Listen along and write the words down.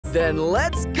Then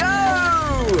let's go!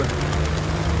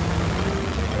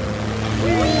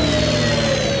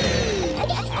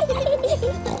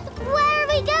 Where are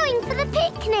we going for the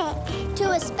picnic?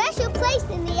 To a special place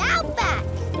in the outback.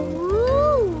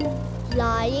 Ooh!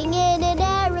 Flying in an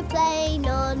aeroplane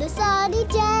on a sunny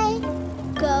day.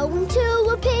 Going to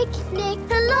a picnic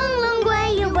a long, long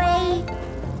way away.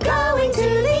 Going to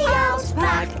the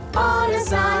outback on a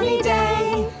sunny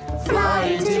day.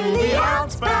 Flying to the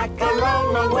outback a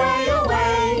long, long way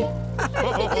away.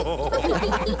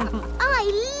 I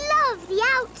love the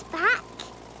outback.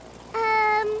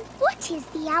 What is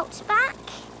the outback?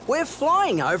 We're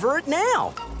flying over it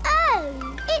now.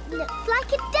 Oh, it looks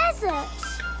like a desert.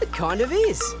 It kind of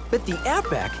is. But the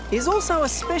outback is also a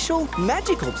special,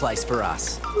 magical place for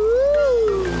us.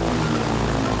 Ooh.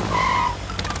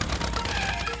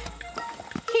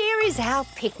 Here is our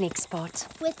picnic spot.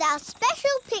 With our special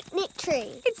picnic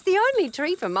tree. It's the only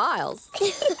tree for miles.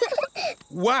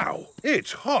 Wow,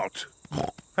 it's hot.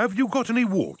 Have you got any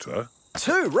water?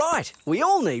 Too right. We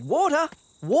all need water.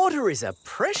 Water is a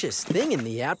precious thing in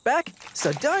the outback,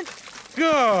 so don't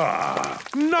Ah,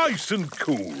 nice and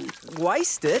cool.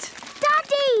 waste it.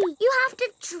 Daddy, you have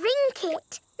to drink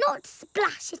it, not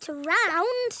splash it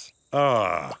around.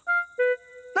 Ah,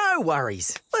 No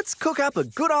worries. Let's cook up a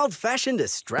good old-fashioned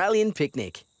Australian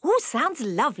picnic. Oh, sounds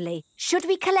lovely. Should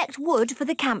we collect wood for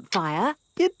the campfire?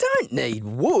 You don't need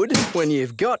wood when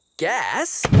you've got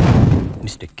gas.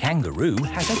 Mr. Kangaroo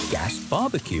has a gas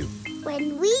barbecue.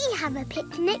 When we have a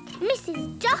picnic,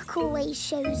 Mrs. Duck always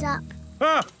shows up.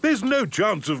 there's no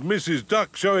chance of Mrs.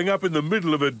 Duck showing up in the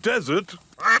middle of a desert.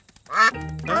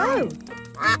 Oh,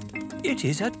 It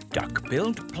is a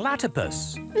duck-billed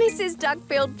platypus. Mrs.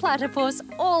 Duck-billed Platypus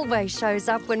always shows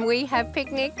up when we have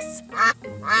picnics.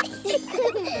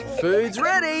 Food's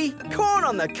ready. Corn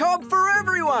on the cob for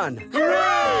everyone.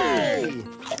 Hooray!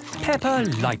 Peppa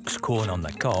likes corn on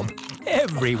the cob.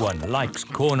 Everyone likes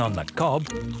corn on the cob.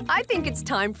 I think it's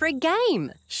time for a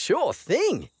game. Sure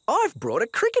thing. I've brought a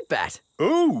cricket bat.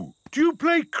 Oh, do you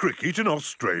play cricket in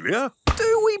Australia?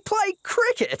 Do we play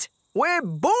cricket? We're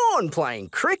born playing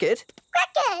cricket.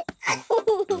 Cricket!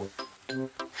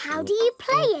 How do you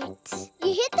play it?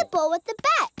 You hit the ball with the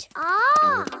bat.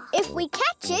 Ah! If we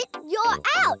catch it, you're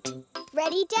out.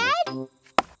 Ready, Dad?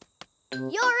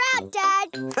 You're out, Dad.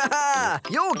 Ha ha!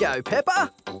 You'll go,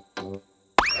 Peppa.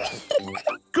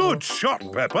 Good shot,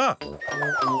 Peppa.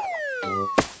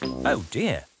 Oh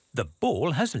dear, the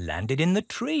ball has landed in the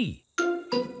tree.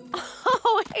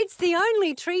 Oh, it's the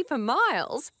only tree for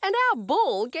miles, and our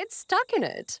ball gets stuck in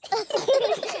it.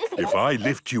 If I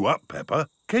lift you up, Peppa,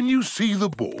 can you see the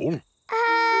ball?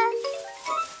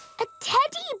 A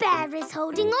teddy bear is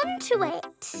holding on to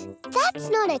it. That's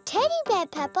not a teddy bear,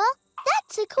 Peppa.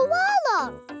 That's a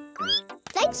koala.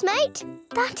 Thanks, mate.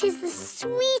 That is the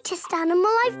sweetest animal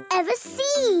I've ever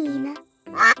seen.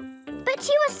 But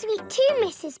you are sweet too,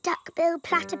 Mrs. Duck-billed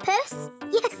Platypus.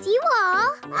 Yes, you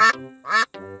are.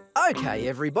 OK,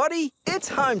 everybody, it's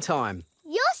home time.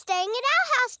 You're staying at our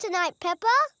house tonight, Peppa.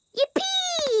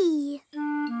 Yippee!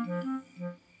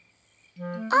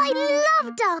 I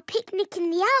loved our picnic in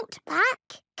the outback.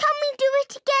 Can we do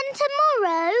it again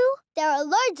tomorrow? There are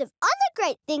loads of other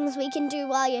great things we can do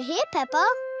while you're here, Peppa.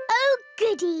 Oh,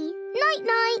 goody.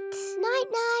 Night-night.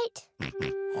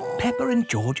 Night-night. Peppa and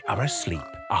George are asleep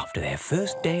after their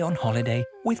first day on holiday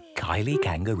with Kylie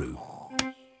Kangaroo.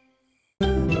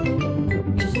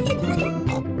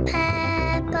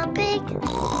 Peppa Pig.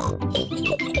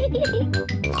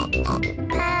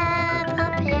 Peppa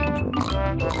Pig.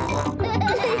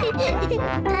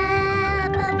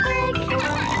 Peppa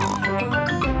Pig.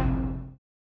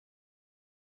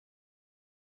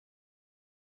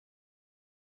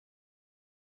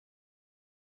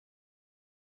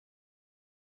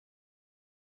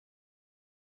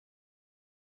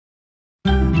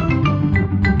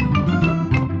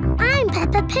 I'm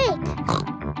Peppa Pig.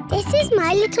 This is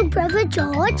my little brother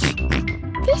George.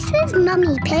 This is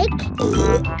Mummy Pig.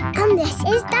 And this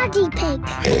is Daddy Pig.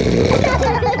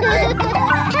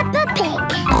 Peppa Pig.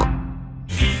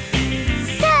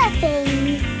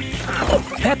 Surfing.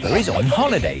 Peppa is on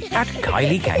holiday at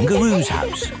Kylie Kangaroo's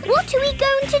house. What are we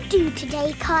going to do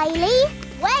today, Kylie?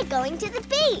 We're going to the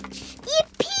beach.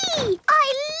 Yippee!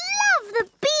 I love the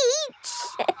beach.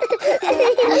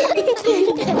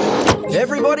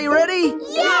 Everybody ready?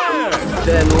 Yeah!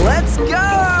 Then let's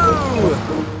go!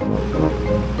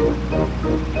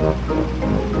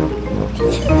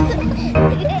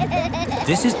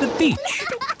 This is the beach.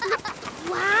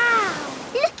 Wow!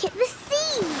 Look at the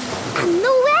sea and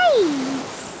the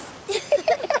waves.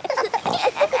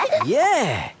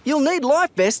 Yeah, you'll need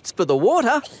life vests for the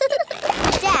water.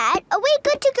 Dad,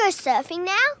 surfing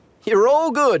now? You're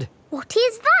all good. What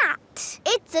is that?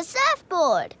 It's a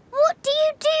surfboard. What do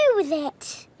you do with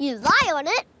it? You lie on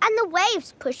it and the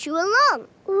waves push you along.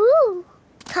 Ooh.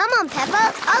 Come on,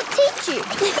 Peppa, I'll teach you.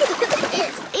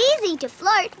 It's easy to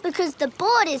float because the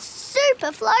board is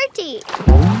super floaty.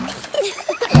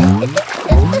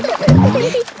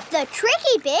 The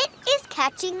tricky bit is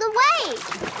catching the wave.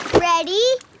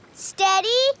 Ready,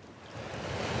 steady.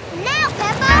 Now,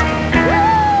 Peppa.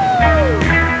 Woo!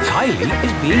 Kylie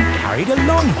is being carried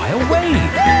along by a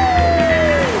wave.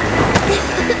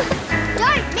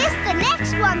 Don't miss the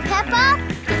next one, Peppa.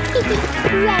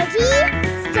 Ready,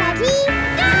 steady,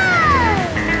 go!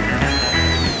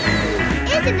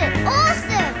 Isn't it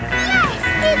awesome? Yes,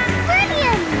 it's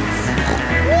brilliant!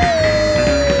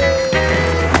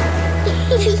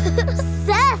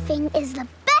 Surfing is the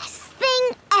best thing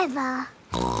ever.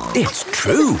 It's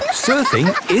true.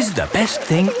 Surfing is the best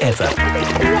thing ever.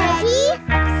 Ready,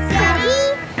 steady,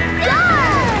 go!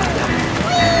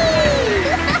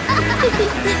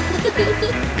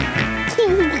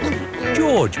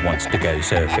 George wants to go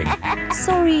surfing.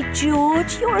 Sorry,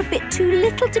 George, you're a bit too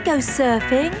little to go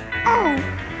surfing. Oh,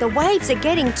 the waves are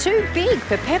getting too big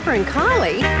for Peppa and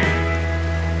Kylie.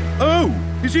 Oh,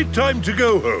 is it time to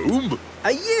go home?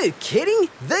 Are you kidding?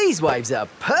 These waves are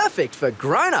perfect for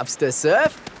grown-ups to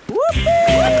surf.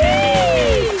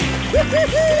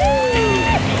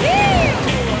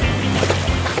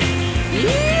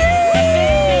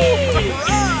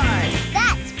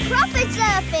 That's proper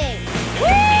surfing!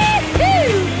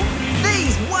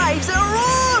 These waves are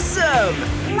awesome!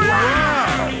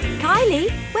 Wow! Kylie,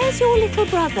 where's your little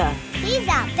brother? He's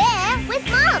out there with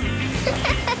Mum.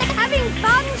 Having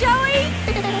fun, Joey?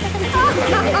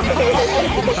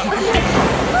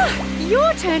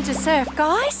 Your turn to surf,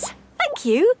 guys. Thank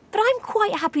you, but I'm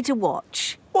quite happy to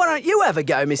watch. Why don't you have a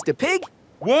go, Mr. Pig?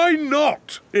 Why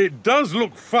not? It does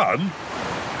look fun.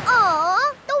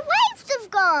 Aw, the waves have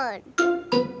gone.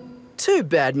 Too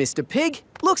bad, Mr. Pig.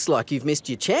 Looks like you've missed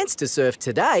your chance to surf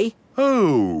today.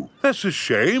 Oh, that's a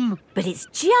shame. But it's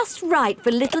just right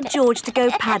for little George to go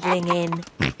paddling in.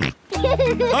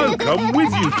 I'll come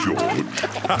with you, George.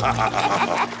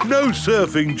 No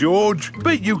surfing, George,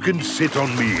 but you can sit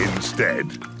on me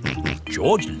instead.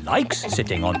 George likes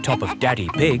sitting on top of Daddy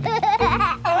Pig.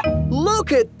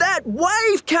 Look at that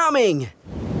wave coming!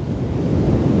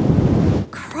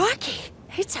 Crikey,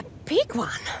 it's a big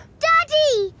one.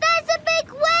 Daddy, there's a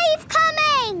big wave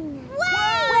coming!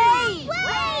 Wave!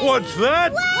 What's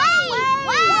that? Wave!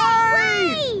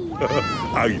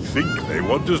 I think they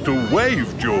want us to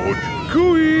wave, George.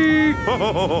 Cooey! Cooey!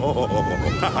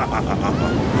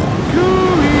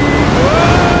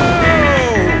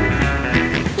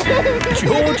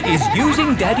 George is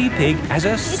using Daddy Pig as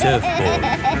a surfboard.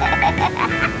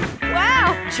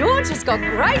 Wow, George has got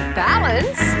great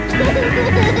balance.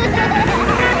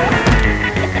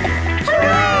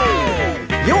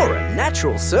 Hooray! You're a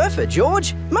natural surfer,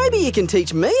 George. Maybe you can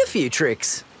teach me a few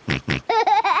tricks.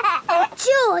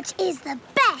 George is the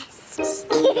best.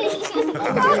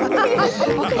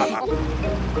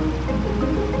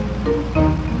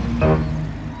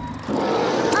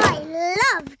 I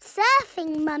loved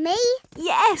surfing, Mummy.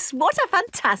 Yes, what a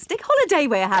fantastic holiday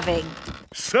we're having.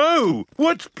 So,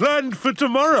 what's planned for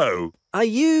tomorrow? Are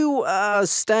you,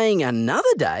 staying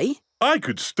another day? I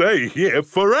could stay here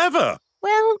forever.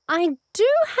 Well, I do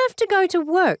have to go to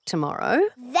work tomorrow.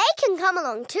 They can come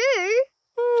along too.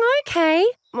 OK,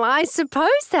 I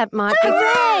suppose that might be...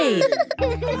 Hooray!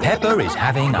 Peppa is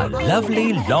having a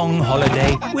lovely long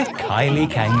holiday with Kylie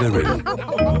Kangaroo.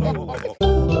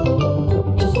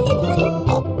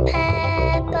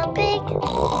 Peppa Pig.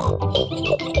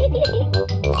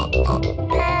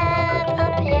 Peppa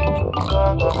Pig.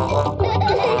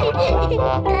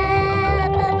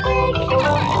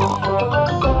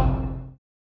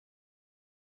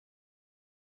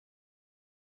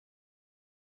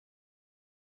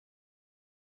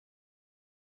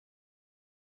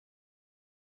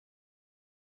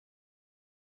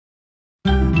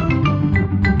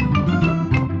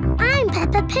 I'm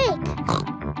Peppa Pig.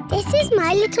 This is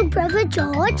my little brother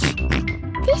George.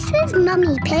 This is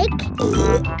Mummy Pig.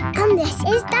 And this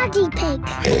is Daddy Pig.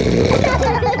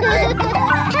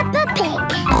 Peppa Pig.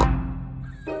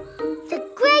 The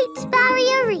Great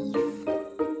Barrier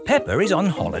Reef. Peppa is on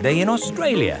holiday in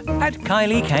Australia at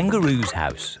Kylie Kangaroo's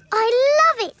house. I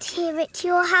love it here at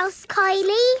your house,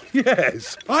 Kylie.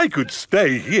 Yes, I could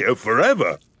stay here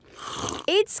forever.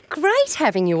 It's great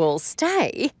having you all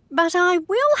stay, but I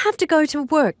will have to go to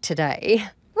work today.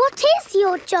 What is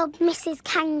your job, Mrs.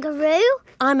 Kangaroo?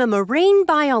 I'm a marine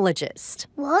biologist.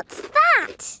 What's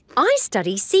that? I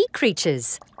study sea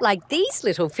creatures, like these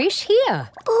little fish here.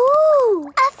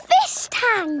 Ooh, a fish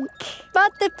tank.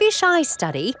 But the fish I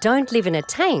study don't live in a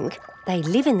tank. They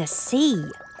live in the sea.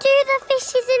 Do the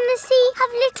fishes in the sea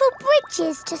have little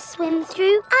bridges to swim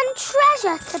through and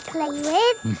treasure to play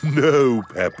with? No,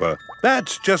 Peppa.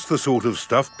 That's just the sort of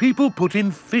stuff people put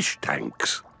in fish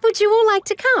tanks. Would you all like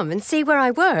to come and see where I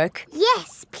work?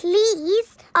 Yes,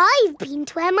 please. I've been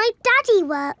to where my daddy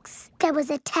works. There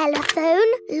was a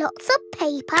telephone, lots of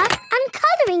paper and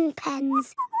colouring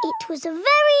pens. It was a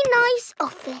very nice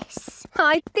office.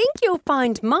 I think you'll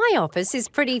find my office is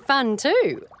pretty fun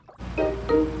too.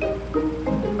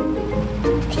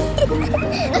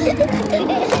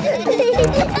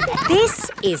 This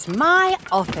is my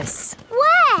office.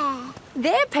 Where?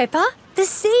 There, Peppa, the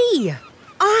sea.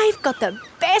 I've got the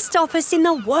best office in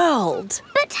the world.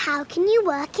 But how can you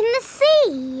work in the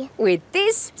sea? With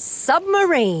this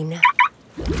submarine.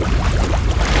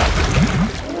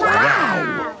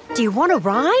 Wow! Do you want to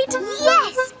ride?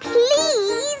 Yes,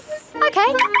 please.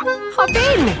 Okay, hop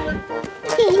in.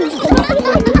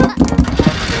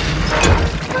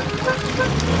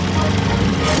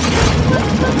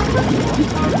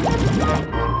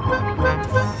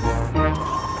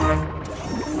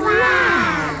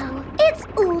 Wow! It's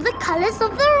all the colours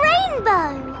of the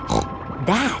rainbow.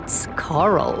 That's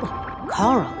coral.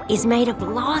 Coral is made of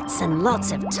lots and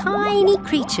lots of tiny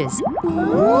creatures.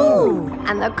 Ooh!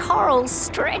 And the coral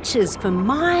stretches for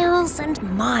miles and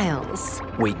miles.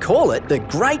 We call it the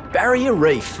Great Barrier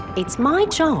Reef. It's my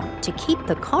job to keep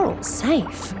the coral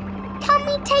safe. Can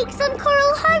we take some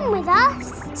coral home with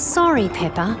us? Sorry,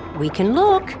 Peppa. We can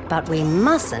look, but we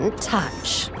mustn't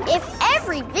touch. If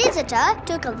every visitor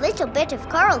took a little bit of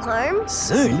coral home...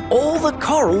 Soon, all the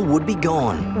coral would be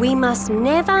gone. We must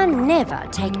never, never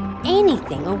take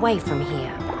anything away from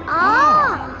here.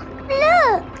 Ah!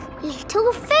 Look!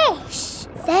 Little fish.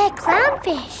 They're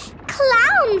clownfish.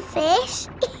 Clownfish?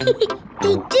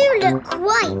 They do look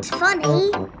quite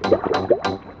funny.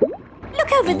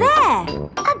 Look over there.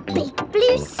 A big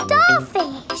blue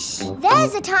starfish.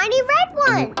 There's a tiny red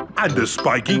one. And a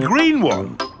spiky green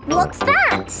one. What's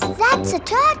that? That's a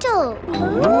turtle.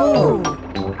 Ooh.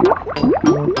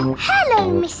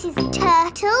 Hello, Mrs.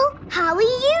 Turtle. How are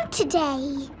you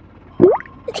today?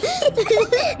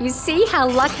 You see how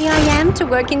lucky I am to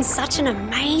work in such an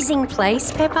amazing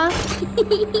place, Peppa?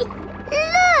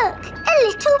 Look, a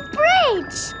little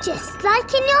bridge, just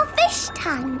like in your fish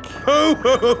tank.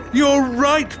 Oh, you're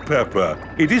right, Peppa.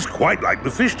 It is quite like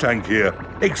the fish tank here,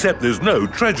 except there's no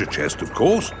treasure chest, of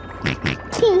course.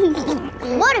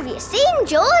 What have you seen,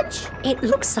 George? It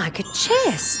looks like a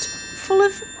chest full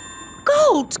of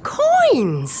gold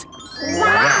coins.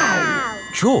 Wow!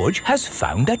 George has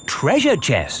found a treasure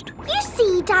chest. You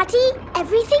see, Daddy,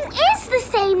 everything is the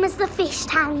same as the fish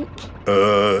tank.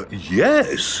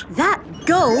 Yes. That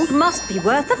gold must be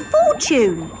worth a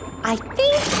fortune. I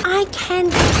think I can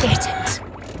get it.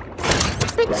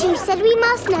 But you said we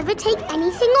must never take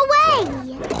anything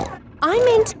away. I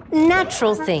meant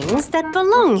natural things that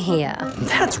belong here.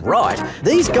 That's right.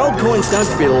 These gold coins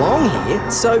don't belong here,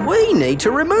 so we need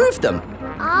to remove them.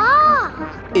 Ah!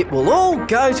 It will all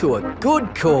go to a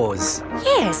good cause.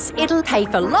 Yes, it'll pay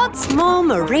for lots more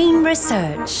marine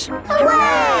research.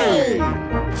 Hooray!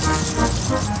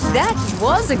 That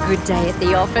was a good day at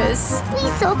the office. We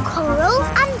saw coral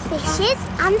and fishes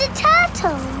and a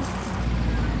turtle.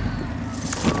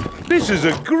 This is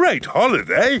a great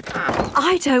holiday.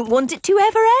 I don't want it to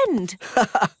ever end.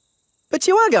 But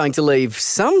you are going to leave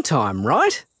sometime,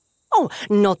 right? Oh,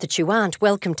 not that you aren't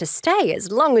welcome to stay as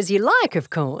long as you like, of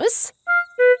course.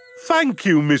 Thank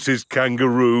you, Mrs.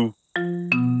 Kangaroo.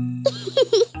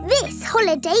 This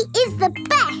holiday is the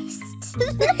best.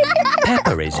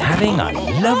 Peppa is having a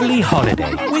lovely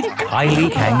holiday with Kylie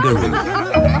Kangaroo.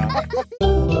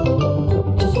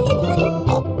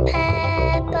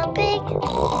 Peppa Pig.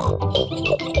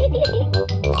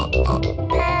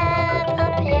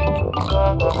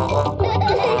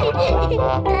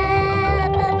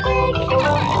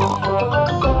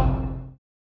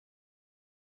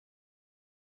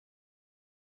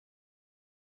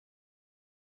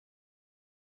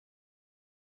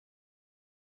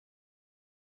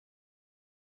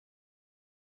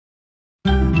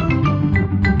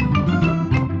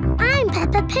 I'm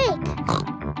Peppa Pig.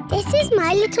 This is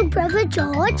my little brother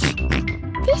George.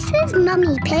 This is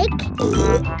Mummy Pig.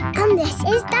 And this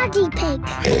is Daddy Pig.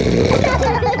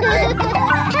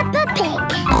 Peppa Pig.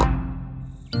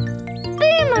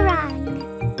 Boomerang.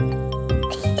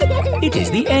 It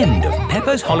is the end of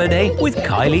Peppa's holiday with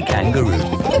Kylie Kangaroo.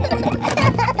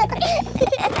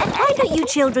 Why don't you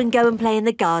children go and play in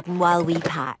the garden while we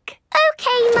pack? OK,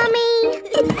 Mummy.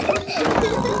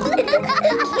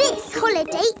 This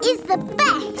holiday is the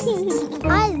best.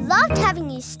 I loved having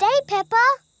you stay, Peppa.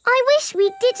 I wish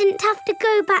we didn't have to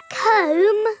go back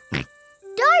home.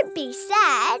 Don't be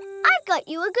sad. I've got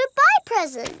you a goodbye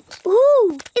present.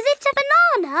 Ooh, is it a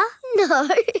banana? No.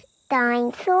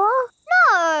 Dinosaur?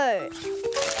 No.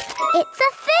 It's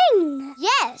a thing.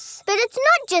 Yes, but it's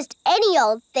not just any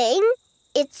old thing.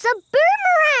 It's a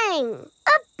boomerang.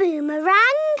 A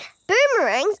boomerang?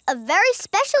 Boomerangs are very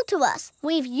special to us.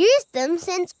 We've used them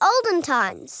since olden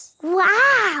times.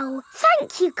 Wow.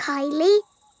 Thank you, Kylie.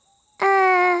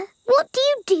 What do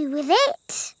you do with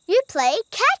it? You play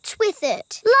catch with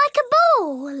it. Like a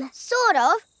ball? Sort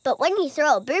of, but when you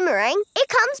throw a boomerang, it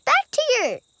comes back to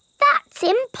you. That's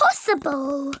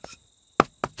impossible.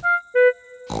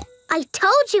 I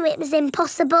told you it was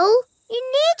impossible. You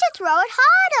need to throw it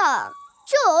harder.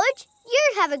 George,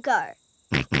 you have a go.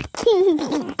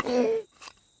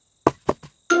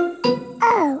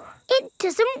 Oh, it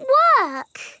doesn't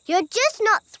work. You're just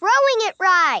not throwing it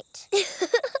right.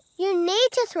 You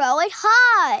need to throw it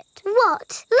hard.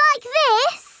 What, like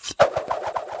this?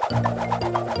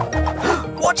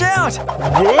 Watch out!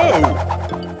 Whoa!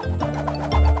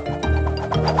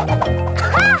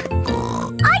 Ha!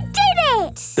 I did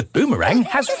it! The boomerang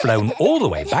has flown all the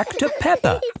way back to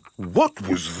Peppa. What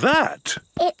was that?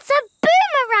 It's a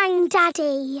boomerang,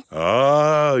 Daddy.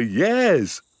 Ah,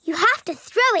 yes. You have to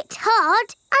throw it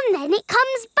hard and then it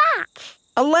comes back.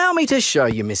 Allow me to show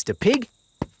you, Mr. Pig.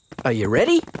 Are you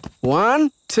ready?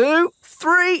 1, 2,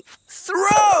 3,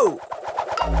 throw!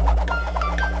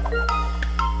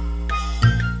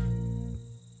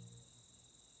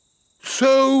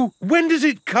 So, when does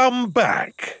it come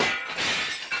back?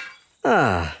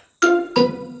 Ah.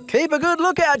 Keep a good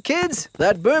lookout, kids.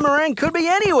 That boomerang could be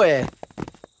anywhere.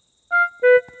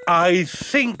 I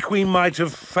think we might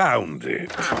have found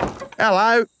it.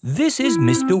 Hello. This is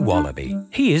Mr. Wallaby.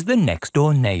 He is the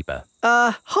next-door neighbour.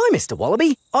 Hi, Mr.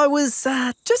 Wallaby. I was,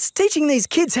 just teaching these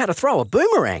kids how to throw a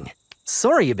boomerang.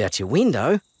 Sorry about your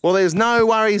window. Well, there's no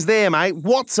worries there, mate.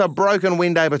 What's a broken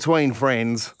window between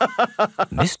friends?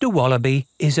 Mr. Wallaby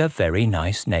is a very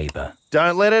nice neighbour.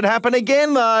 Don't let it happen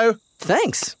again, though.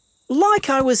 Thanks. Like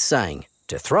I was saying,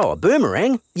 to throw a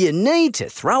boomerang, you need to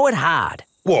throw it hard.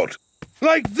 What?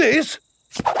 Like this?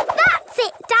 That's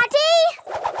it, Daddy.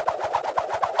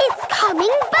 It's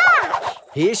coming back.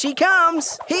 Here she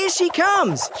comes. Here she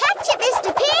comes. Catch it,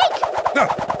 Mr. Pig.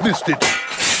 Ah, missed it.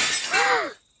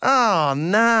 Oh,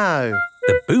 no.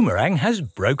 The boomerang has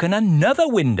broken another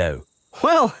window.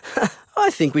 Well, I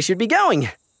think we should be going.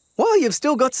 Well, you've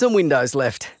still got some windows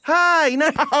left. Hey,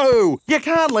 no! You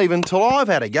can't leave until I've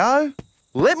had a go.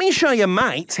 Let me show your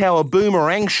mates how a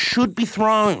boomerang should be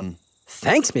thrown.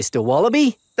 Thanks, Mr.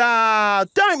 Wallaby.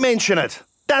 Don't mention it.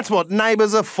 That's what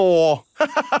neighbours are for.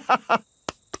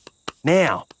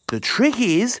 Now, the trick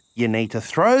is you need to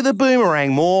throw the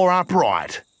boomerang more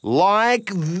upright.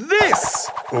 Like this.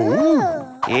 Ooh.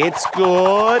 It's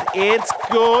good, it's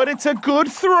good, it's a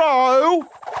good throw.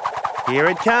 Here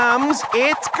it comes,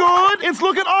 it's good, it's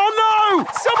looking, oh no!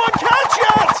 Someone catch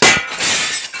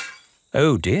it!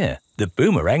 Oh dear, the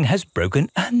boomerang has broken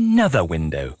another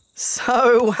window.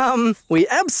 So, we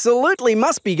absolutely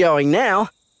must be going now.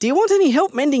 Do you want any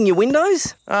help mending your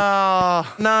windows?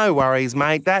 No worries,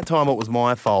 mate. That time it was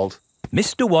my fault.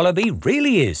 Mr. Wallaby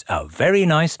really is a very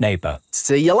nice neighbour.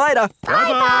 See you later.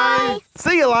 Bye-bye.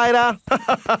 See you later.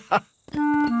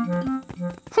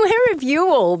 Where have you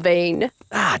all been?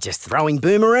 Just throwing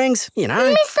boomerangs, you know.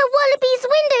 Mr. Wallaby's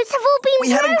windows have all been We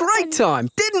had a broken. great time,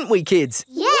 didn't we, kids?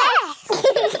 Yes.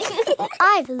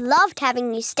 I've loved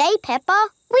having you stay, Peppa.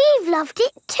 We've loved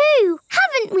it too,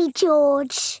 haven't we,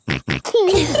 George?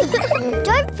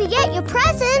 Don't forget your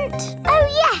present. Oh,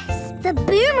 yes, the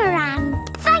boomerang.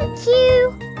 Thank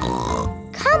you.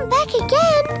 Come back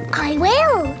again. I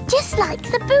will, just like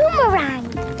the boomerang.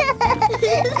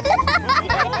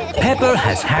 Peppa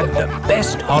has had the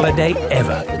best holiday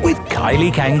ever with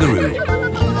Kylie Kangaroo.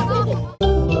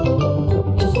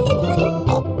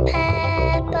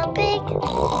 Peppa Pig.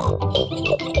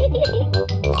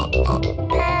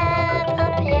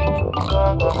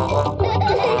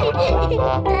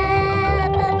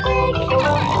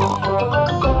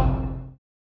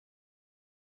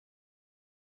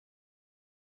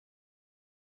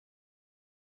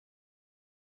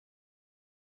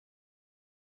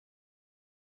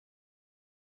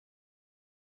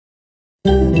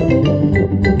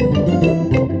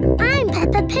 I'm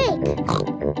Peppa Pig.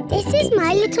 This is is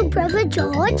my little brother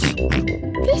George.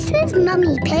 This is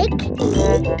Mummy Pig.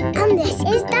 And this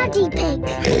is Daddy Pig.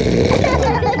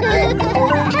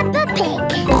 Peppa Pig.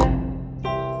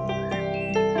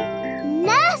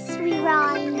 Nursery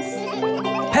rhymes.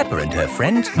 Peppa and her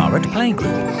friends are at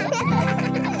playgroup.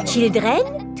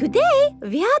 Children, today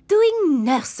we are doing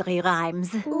nursery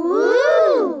rhymes.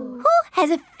 Ooh! Who has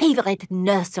a favourite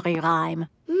nursery rhyme?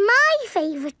 My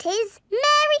favourite is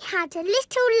Mary Had a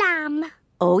Little Lamb.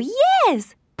 Oh,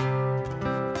 yes!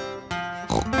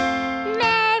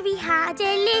 Mary had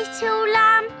a little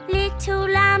lamb, little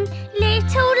lamb,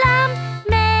 little lamb.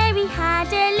 Mary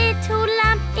had a little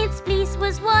lamb, its fleece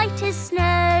was white as snow.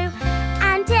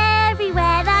 And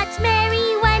everywhere that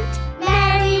Mary went,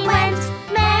 Mary went,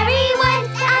 Mary went.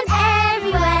 And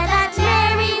everywhere that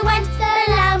Mary went, the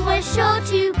lamb was sure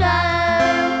to go.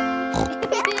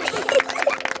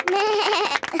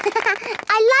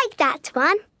 I like that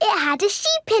one. It had a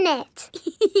sheep in it.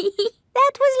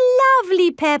 That was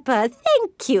lovely, Peppa.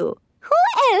 Thank you. Who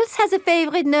else has a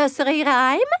favourite nursery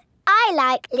rhyme? I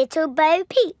like Little Bo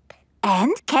Peep.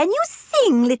 And can you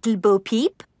sing, Little Bo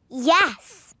Peep?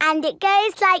 Yes, and it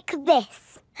goes like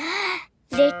this.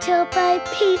 Little Bo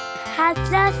Peep has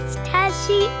lost her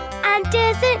sheep and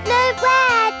doesn't know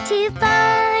where to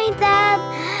find them.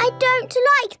 I don't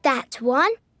like that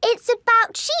one. It's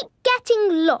about sheep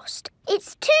getting lost.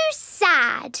 It's too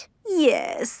sad.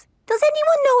 Yes. Does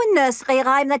anyone know a nursery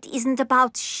rhyme that isn't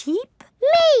about sheep?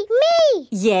 Me!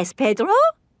 Yes, Pedro?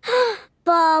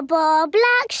 Ba ba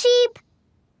black sheep.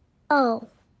 Oh,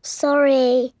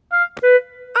 sorry.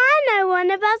 I know one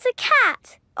about a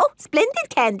cat. Oh, splendid,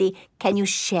 Candy. Can you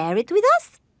share it with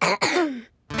us?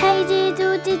 Hey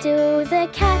diddle-diddle, the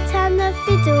cat and the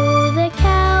fiddle, the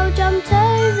cow jumped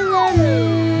over the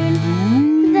moon.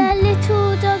 The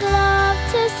little dog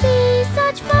loved to see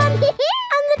such fun, and the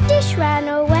dish ran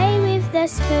away with the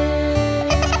spoon.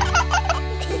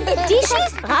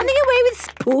 Dishes running away with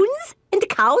spoons and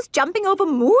cows jumping over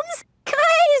moons?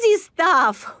 Crazy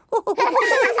stuff.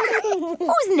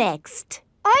 Who's next?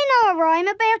 I know a rhyme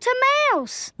about a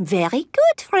mouse. Very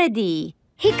good, Freddy.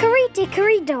 Hickory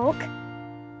dickory dock,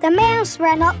 the mouse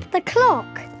ran up the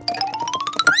clock.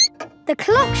 The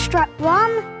clock struck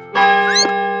one,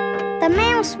 the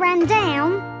mouse ran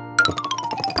down.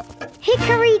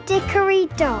 Hickory dickory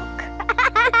dock.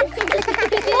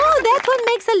 Oh, that one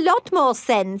makes a lot more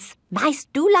sense. Mice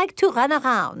do like to run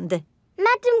around.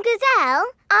 Madam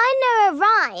Gazelle, I know a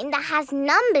rhyme that has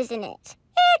numbers in it.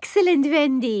 Excellent,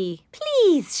 Wendy.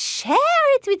 Please share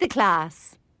it with the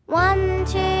class. 1,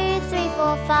 2, 3,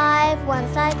 4, 5.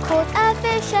 Once I caught a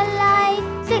fish alive.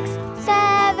 6,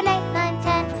 7, 8, 9,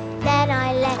 10. Then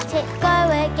I let it go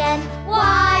again.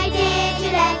 Why did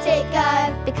you let it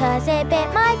go? Because it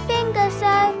bit my finger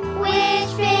so.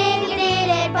 Which finger did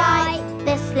it bite?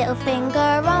 This little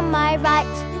finger on my right.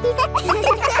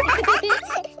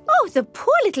 Oh, the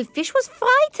poor little fish was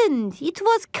frightened. It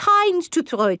was kind to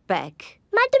throw it back.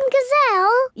 Madam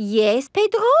Gazelle, Yes,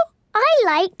 Pedro? I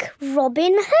like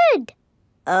Robin Hood.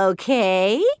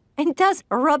 Okay. And does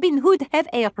Robin Hood have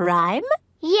a rhyme?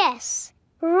 Yes.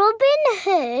 Robin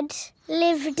Hood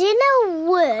lived in a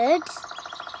wood.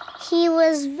 He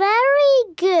was very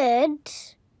good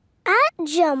at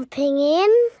jumping in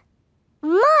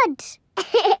mud.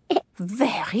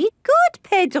 Very good,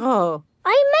 Pedro.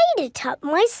 I made it up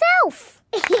myself.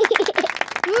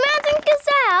 Madam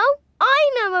Gazelle, I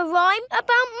know a rhyme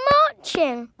about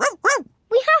marching.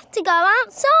 We have to go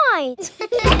outside.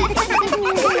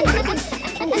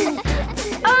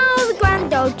 Oh, the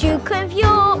grand old Duke of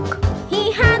York.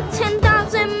 He had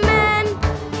 10,000 men.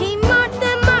 He marched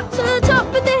them up to the top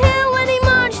of the hill and he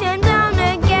marched them down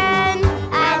again.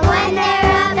 And when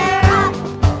they're up, they're up.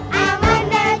 And when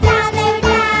they're down, they're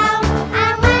down.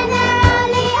 And when they're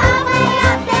only halfway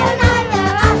up, they're neither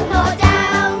up nor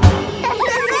down.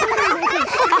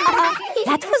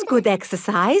 That was good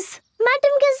exercise.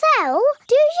 Madam Gazelle,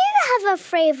 do you have a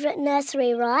favourite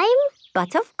nursery rhyme?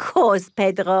 But of course,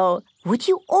 Pedro. Would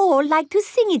you all like to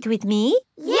sing it with me?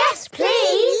 Yes,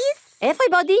 please.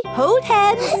 Everybody, hold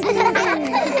hands.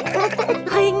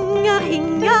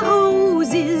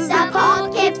 Ring-a-ring-a-roses, A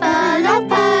pocket full of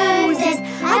posies,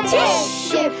 a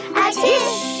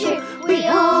tissue, we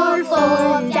all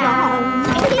fall down.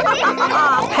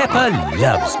 Peppa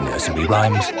loves nursery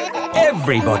rhymes.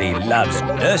 Everybody loves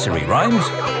nursery rhymes.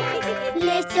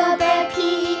 Little Bo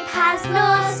Peep has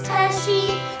lost her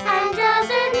sheep and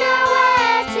doesn't know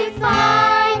where to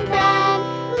find them.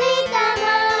 Leave them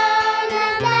alone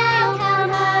and they'll come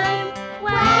home,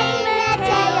 wagging their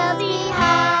tails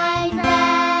behind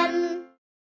them.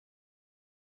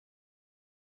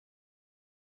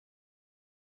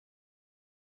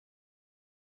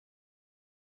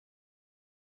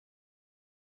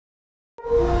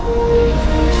 I'm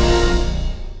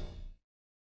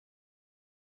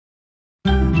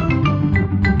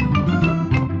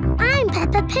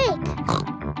Peppa Pig.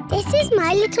 This is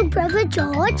my little brother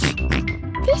George.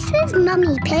 This is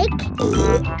Mummy Pig.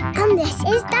 And this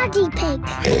is Daddy Pig.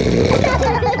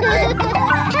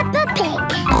 Peppa Pig.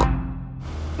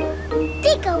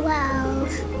 Digger World.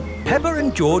 Peppa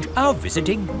and George are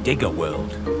visiting Digger World.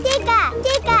 Digger,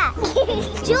 digger.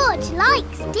 George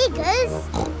likes diggers.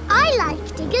 I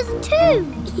like diggers too.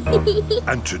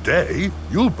 And today,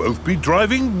 you'll both be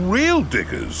driving real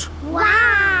diggers.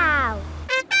 Wow.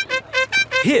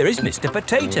 Here is Mr.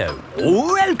 Potato.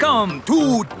 Welcome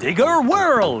to Digger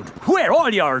World, where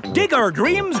all your digger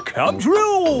dreams come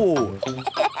true.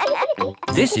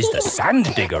 This is the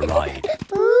Sand Digger ride.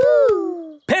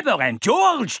 Ooh. Peppa and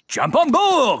George, jump on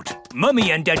board.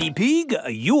 Mummy and Daddy Pig,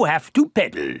 you have to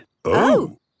pedal.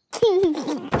 Oh.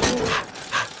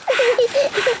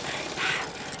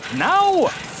 Now,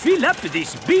 fill up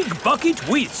this big bucket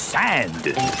with sand.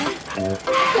 This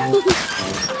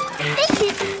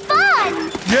is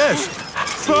fun. Yes,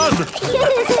 fun.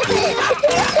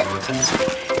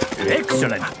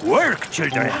 Excellent work,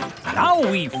 children. Now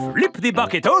we flip the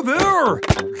bucket over,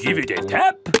 give it a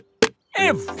tap,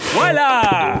 and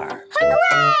voila!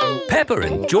 Hooray! Peppa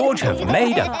and George have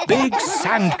made a big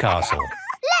sand castle.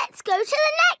 Let's go to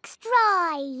the next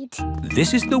ride.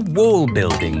 This is the wall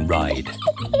building ride.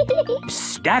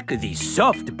 Stack the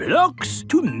soft blocks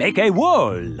to make a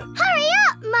wall. Hurry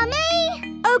up,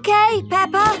 Mummy. OK,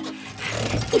 Peppa.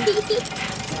 Pedal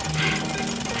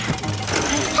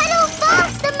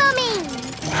faster, Mummy.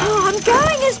 Oh, I'm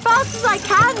going as fast as I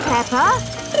can, Peppa.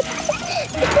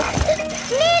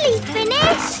 Nearly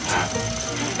finished.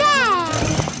 There.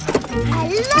 A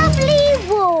lovely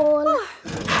wall.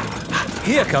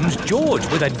 Here comes George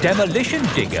with a demolition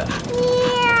digger.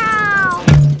 Meow.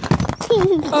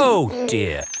 Oh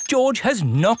dear, George has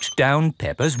knocked down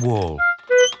Peppa's wall.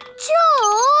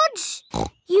 George,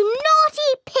 you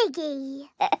naughty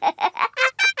piggy.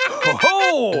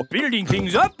 Ho-ho! Building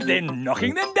things up, then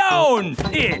knocking them down.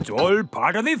 It's all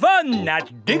part of the fun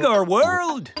at Digger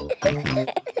World.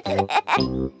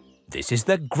 This is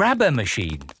the grabber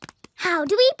machine. How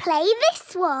do we play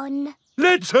this one?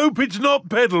 Let's hope it's not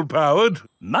pedal-powered.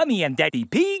 Mummy and Daddy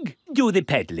Pig do the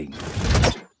peddling.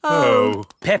 Oh.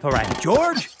 Peppa and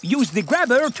George use the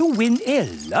grabber to win a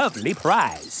lovely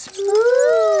prize.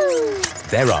 Ooh.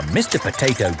 There are Mr.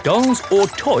 Potato dolls or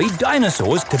toy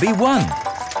dinosaurs to be won.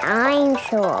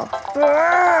 Dinosaur.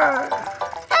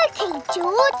 OK,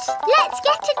 George, let's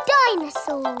get a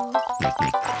dinosaur.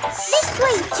 This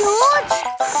way, George.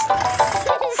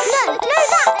 No,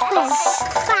 that way.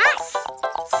 Back,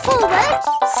 forward,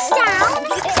 down.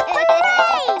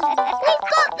 Hooray! We've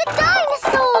got the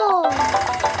dinosaur.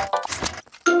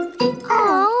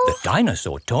 Oh. The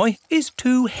dinosaur toy is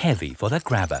too heavy for the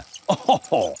grabber.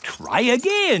 Oh, try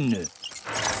again.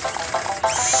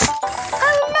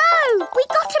 Oh no! We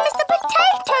got a Mr.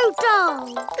 Potato doll!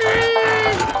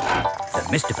 The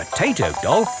Mr. Potato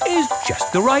doll is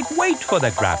just the right weight for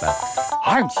the grabber.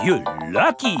 Aren't you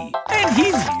lucky? And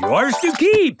he's yours to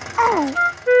keep. Oh.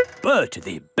 But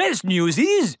the best news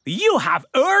is you have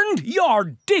earned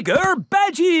your digger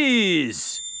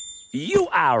badges. You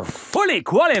are fully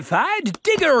qualified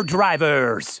digger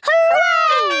drivers.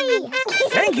 Hooray!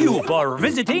 Thank you for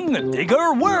visiting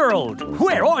Digger World,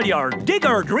 where all your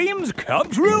digger dreams come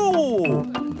true.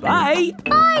 Bye.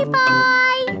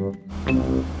 Bye-bye.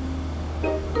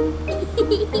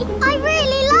 I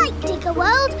really like Digger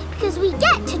World because we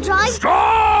get to drive...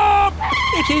 Stop!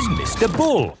 It is Mr.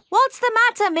 Bull. What's the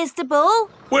matter, Mr. Bull?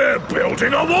 We're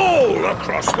building a wall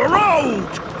across the road.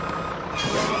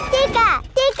 Digger,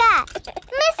 digger.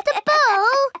 Mr. Bull,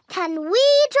 can we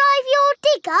drive your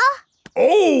digger?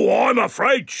 Oh, I'm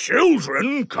afraid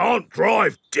children can't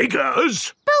drive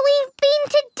diggers. But we've been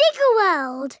to Digger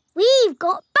World. We've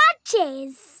got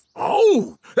badges.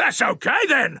 Oh, that's OK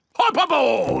then. Hop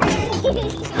aboard.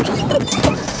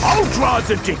 I'll drive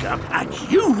the digger and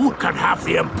you can have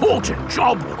the important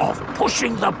job of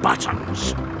pushing the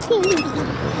buttons.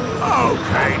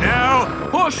 OK now,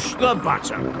 push the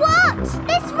button. What?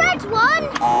 This red one?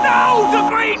 No, the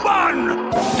green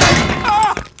one!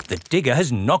 Ah! The digger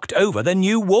has knocked over the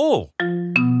new wall.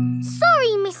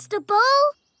 Sorry, Mr.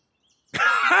 Bull.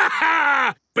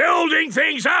 Building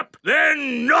things up,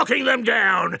 then knocking them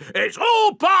down. It's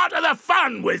all part of the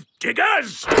fun with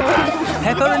diggers.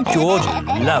 Peppa and George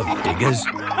love diggers.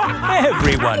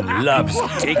 Everyone loves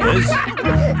diggers.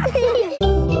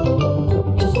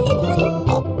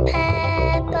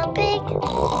 Peppa Pig.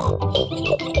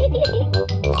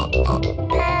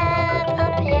 Peppa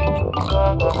Pig.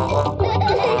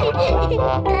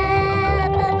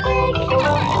 Peppa Pig.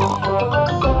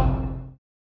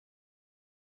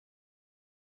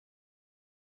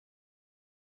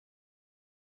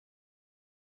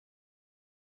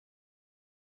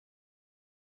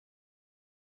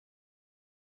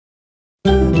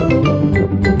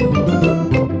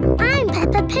 I'm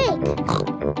Peppa Pig.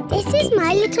 This is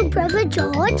my little brother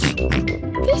George.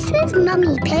 This is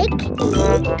Mummy Pig.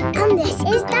 And this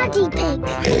is Daddy Pig.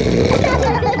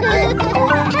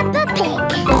 Peppa Pig.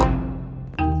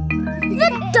 The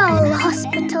Doll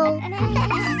Hospital.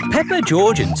 Peppa,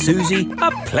 George and Susie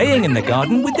are playing in the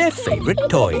garden with their favourite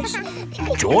toys.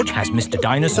 George has Mr.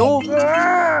 Dinosaur,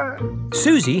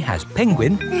 Susie has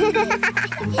Penguin,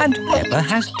 and Peppa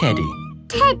has Teddy.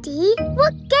 Teddy,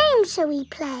 what game shall we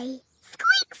play?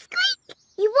 Squeak, squeak.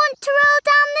 You want to roll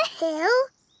down the hill?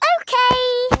 OK.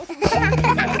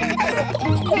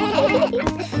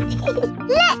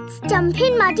 Let's jump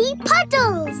in muddy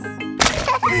puddles.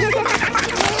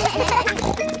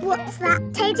 What's that,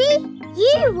 Teddy?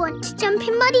 You want to jump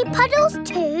in muddy puddles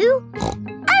too?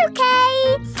 OK.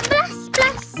 Splash,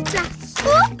 splash,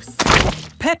 splash. Oops.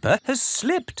 Peppa has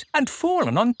slipped and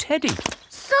fallen on Teddy.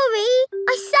 Sorry,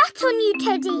 I sat on you,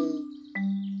 Teddy.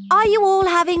 Are you all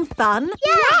having fun?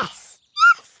 Yes.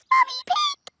 Yes, Mummy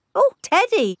Pig. Oh,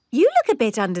 Teddy, you look a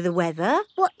bit under the weather.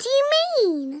 What do you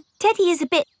mean? Teddy is a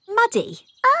bit muddy.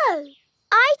 Oh,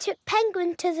 I took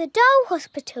Penguin to the doll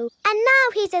hospital and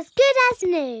now he's as good as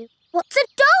new. What's a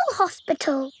doll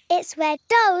hospital? It's where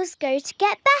dolls go to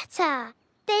get better.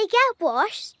 They get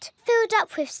washed, filled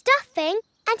up with stuffing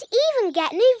and even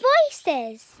get new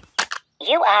voices.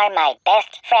 You are my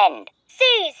best friend.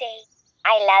 Susie.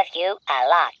 I love you a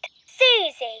lot.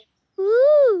 Susie.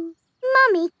 Ooh.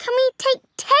 Mummy, can we take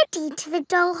Teddy to the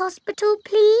doll hospital,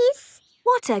 please?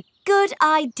 What a good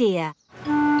idea.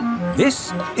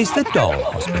 This is the Doll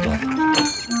Hospital.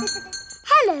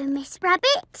 Hello, Miss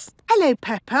Rabbit. Hello,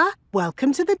 Peppa.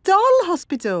 Welcome to the Doll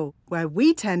Hospital, where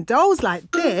we turn dolls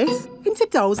like this into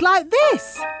dolls like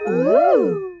this.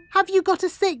 Ooh. Have you got a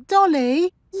sick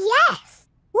dolly? Yes.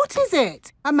 What is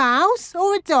it? A mouse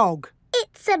or a dog?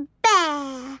 It's a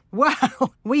bear.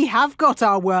 Well, we have got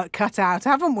our work cut out,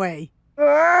 haven't we?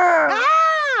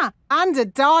 Ah! And a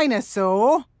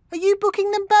dinosaur. Are you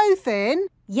booking them both in?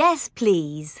 Yes,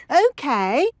 please.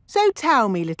 OK. So tell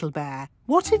me, little bear,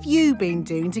 what have you been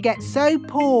doing to get so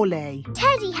poorly?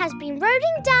 Teddy has been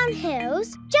rolling down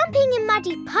hills, jumping in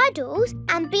muddy puddles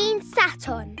and being sat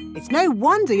on. It's no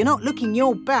wonder you're not looking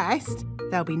your best.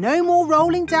 There'll be no more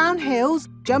rolling down hills,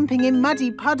 jumping in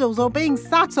muddy puddles or being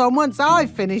sat on once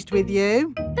I've finished with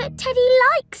you. But Teddy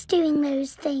likes doing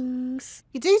those things.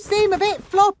 You do seem a bit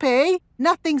floppy.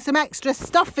 Nothing some extra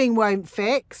stuffing won't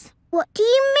fix. What do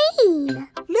you mean?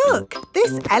 Look,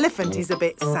 this elephant is a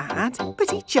bit sad,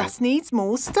 but he just needs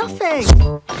more stuffing.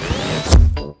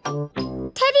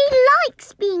 Teddy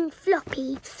likes being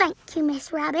floppy, thank you,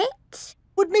 Miss Rabbit.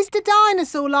 Would Mr.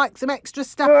 Dinosaur like some extra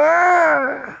stuff?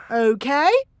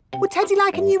 OK. Would Teddy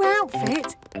like a new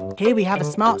outfit? Here we have a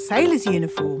smart sailor's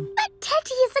uniform. But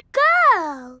Teddy is a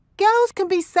girl. Girls can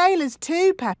be sailors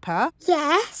too, Peppa.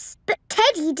 Yes, but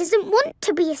Teddy doesn't want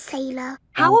to be a sailor.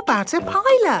 How about a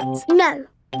pilot? No.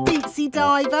 Deep sea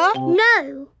diver?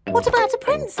 No. What about a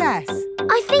princess?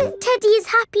 I think Teddy is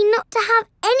happy not to have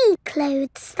any clothes,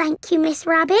 thank you, Miss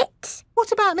Rabbit.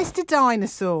 What about Mr.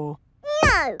 Dinosaur?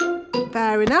 No.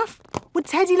 Fair enough. Would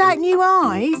Teddy like new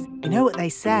eyes? You know what they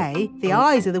say, the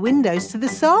eyes are the windows to the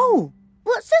soul.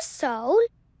 What's a soul?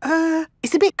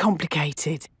 It's a bit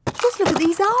complicated. Just look at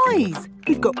these eyes.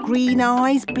 We've got green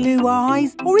eyes, blue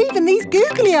eyes, or even these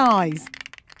googly eyes.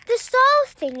 The soul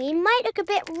thingy might look a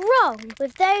bit wrong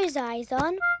with those eyes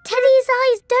on. Teddy's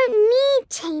eyes don't need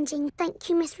changing, thank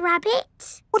you, Miss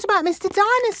Rabbit. What about Mr.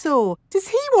 Dinosaur? Does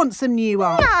he want some new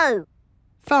eyes? No.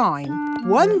 Fine.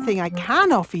 One thing I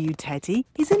can offer you, Teddy,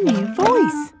 is a new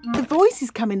voice. The voices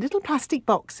come in little plastic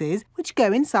boxes which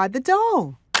go inside the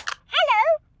doll.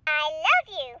 Hello, I love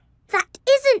you. That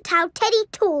isn't how Teddy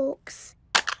talks.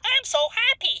 I'm so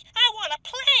happy. I want to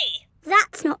play.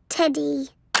 That's not Teddy.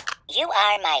 You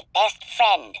are my best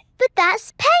friend. But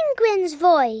that's Penguin's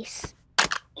voice.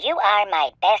 You are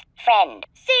my best friend.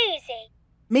 Susie.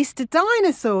 Mr.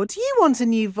 Dinosaur, do you want a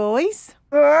new voice?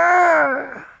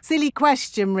 Silly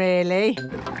question, really.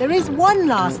 There is one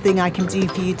last thing I can do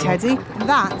for you, Teddy, and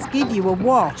that's give you a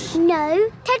wash. No,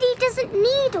 Teddy doesn't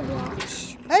need a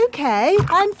wash. OK,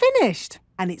 I'm finished.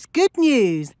 And it's good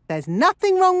news. There's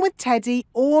nothing wrong with Teddy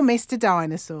or Mr.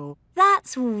 Dinosaur.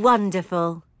 That's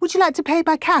wonderful. Would you like to pay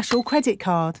by cash or credit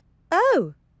card?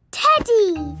 Oh.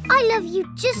 Teddy, I love you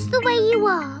just the way you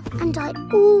are, and I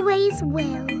always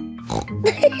will. Peppa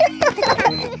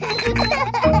Pig.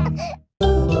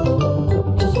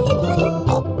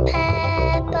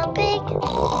 Peppa Pig.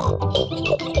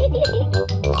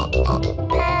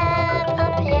 Peppa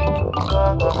Pig.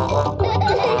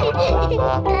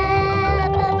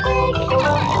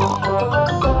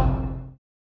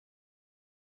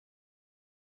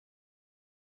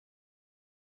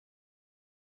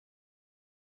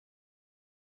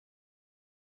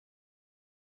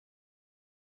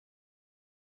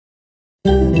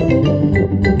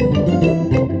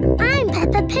 I'm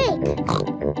Peppa Pig.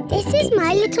 This is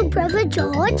my little brother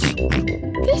George.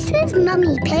 This is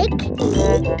Mummy Pig.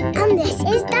 And this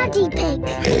is Daddy Pig.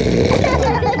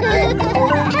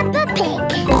 Peppa Pig.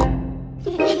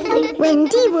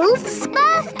 Wendy Wolf's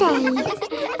birthday.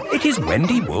 It is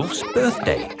Wendy Wolf's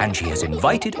birthday and she has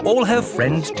invited all her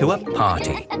friends to a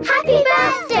party. Happy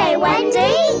birthday,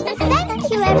 Wendy. Thank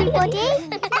you, everybody.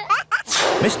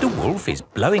 Mr. Wolf is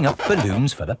blowing up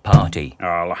balloons for the party.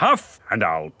 I'll huff and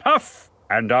I'll puff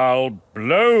and I'll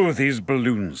blow these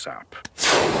balloons up.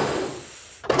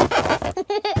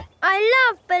 I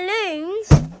love balloons.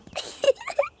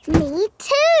 Me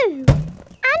too. And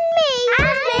me.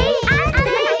 And me. And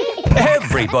me.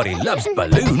 Everybody loves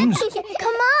balloons.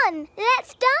 Come on,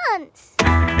 let's dance.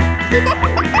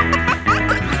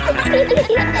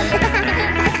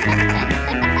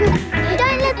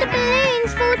 Don't let the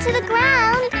balloons fall to the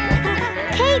ground.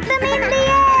 Keep them in the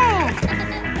air.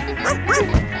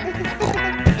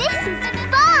 This is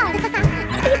fun.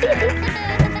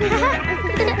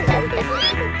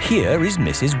 Here is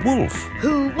Mrs. Wolf.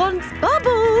 Who wants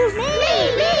bubbles? Me.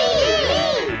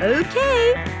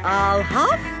 Okay, I'll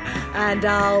huff and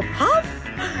I'll puff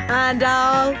and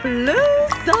I'll blow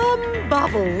some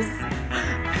bubbles.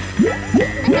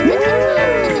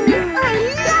 I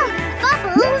love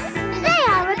bubbles. They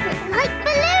are a bit like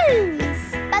balloons,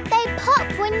 but they pop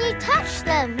when you touch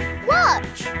them.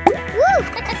 Watch. Woo!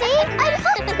 See, I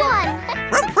popped one.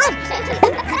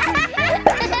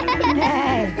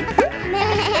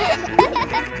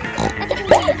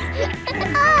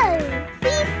 Oh,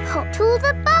 we've popped all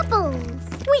the bubbles.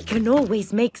 We can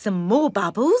always make some more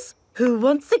bubbles. Who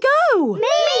wants to go? Me!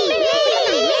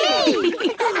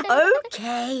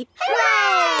 Okay.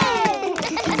 Hooray!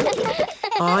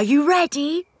 Are you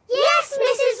ready? Yes,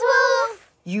 Mrs.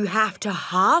 Wolf. You have to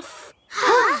huff.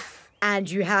 Huff. And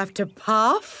you have to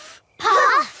puff.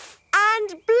 Puff. And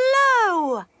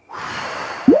blow.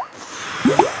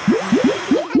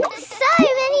 So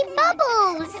many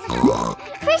bubbles.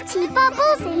 Pretty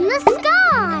bubbles in the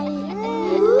sky.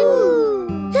 Ooh.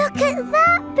 Look at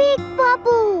that big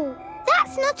bubble.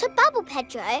 That's not a bubble,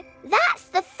 Pedro. That's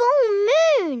the full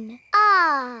moon.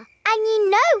 Ah, and you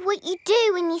know what you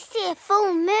do when you see a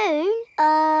full moon?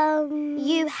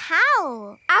 You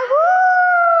howl.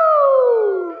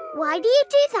 Ow! Why do you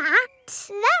do that?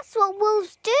 That's what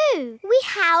wolves do. We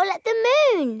howl at the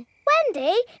moon.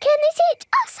 Wendy, can you teach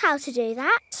us how to do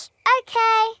that?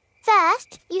 Okay.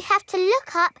 First, you have to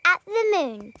look up at the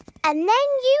moon. And then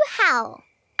you howl.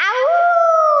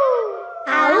 Ow!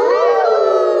 Ow!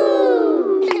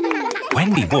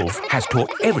 Wendy Wolf has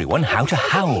taught everyone how to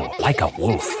howl like a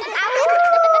wolf.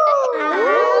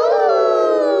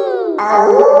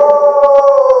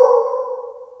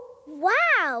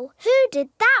 Wow, who did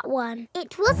that one?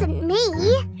 It wasn't me.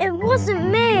 It wasn't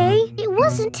me. It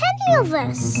wasn't any of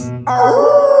us. It's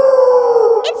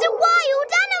a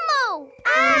wild animal.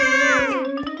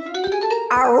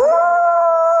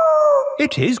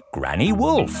 It is Granny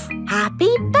Wolf. Happy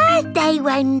birthday,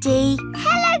 Wendy.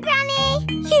 Hello, Granny.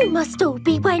 You must all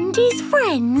be Wendy's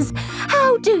friends.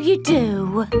 How do you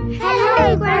do?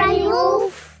 Hello, Granny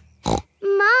Wolf.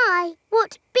 My,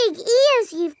 what big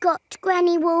ears you've got,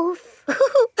 Granny Wolf.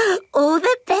 All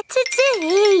the better to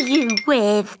hear you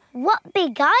with. What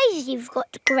big eyes you've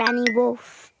got, Granny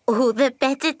Wolf. All the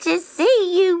better to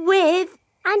see you with.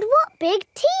 And what big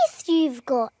teeth you've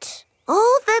got.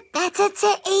 All the better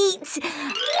to eat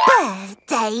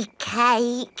birthday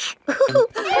cake.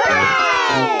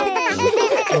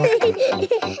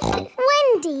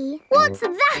 Wendy, what's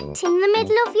that in the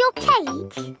middle of your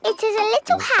cake? It is a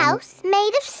little house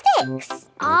made of sticks.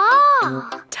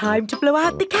 Ah. Time to blow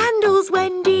out the candles,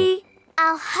 Wendy.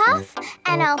 I'll huff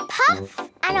and I'll puff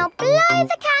and I'll blow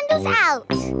the candles out.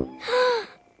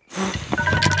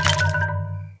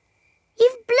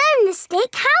 You've blown the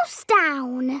stick house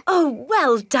down. Oh,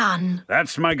 well done.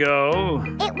 That's my go.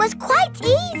 It was quite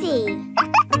easy.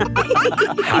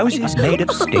 Houses made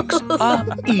of sticks are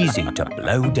easy to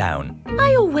blow down.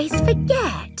 I always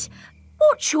forget.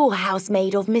 What's your house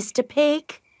made of, Mr.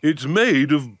 Pig? It's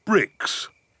made of bricks.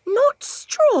 Not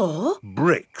straw?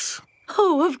 Bricks.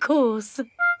 Oh, of course.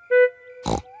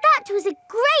 That was a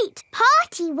great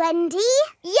party, Wendy.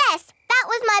 Yes, that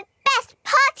was my best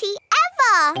party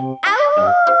ever.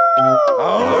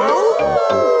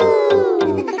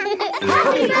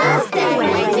 Happy birthday,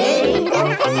 Wendy.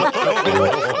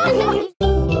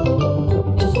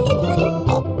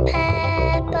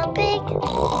 Peppa Pig.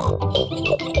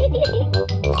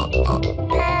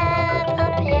 Peppa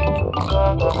Pig. Peppa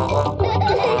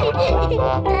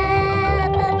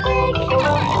Pig.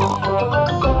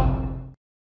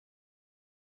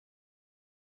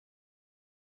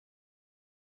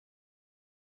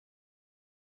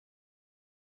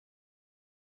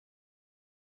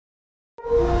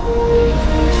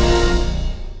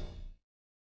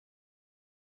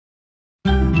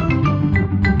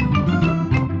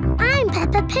 I'm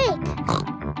Peppa Pig.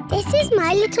 This is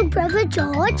my little brother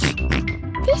George.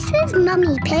 This is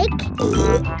Mummy Pig.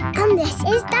 And this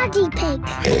is Daddy Pig.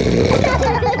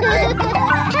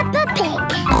 Peppa Pig.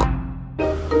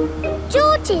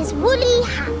 George's woolly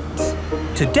hat.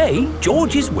 Today,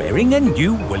 George is wearing a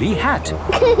new woolly hat.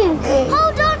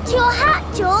 Hold on to your hat,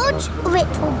 George, or it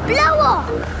will blow off.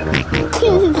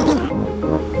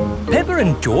 Peppa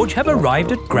and George have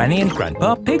arrived at Granny and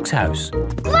Grandpa Pig's house.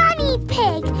 Granny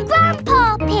Pig!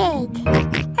 Grandpa Pig!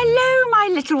 Hello, my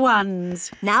little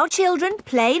ones. Now, children,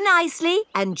 play nicely.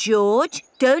 And George,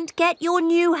 don't get your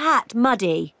new hat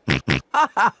muddy.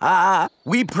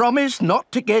 We promise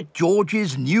not to get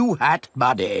George's new hat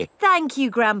muddy. Thank you,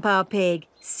 Grandpa Pig.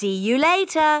 See you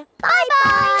later.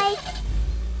 Bye-bye!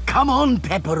 Come on,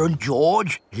 Peppa and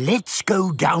George. Let's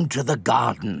go down to the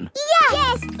garden.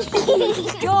 Yes!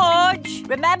 George,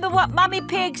 remember what Mummy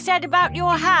Pig said about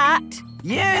your hat?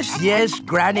 Yes,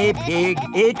 Granny Pig.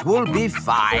 It will be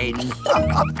fine.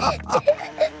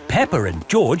 Peppa and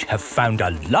George have found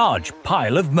a large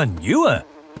pile of manure.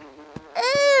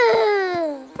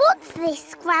 What's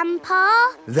this, Grandpa?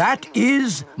 That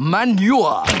is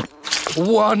manure.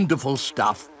 Wonderful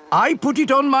stuff. I put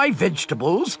it on my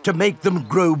vegetables to make them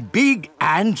grow big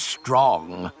and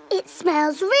strong. It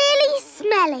smells really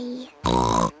smelly.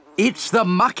 It's the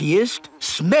muckiest,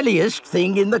 smelliest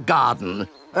thing in the garden.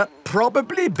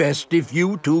 Probably best if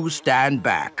you two stand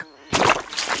back.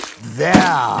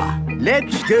 There.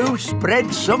 Let's go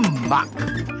spread some muck.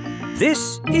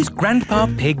 This is Grandpa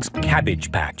Pig's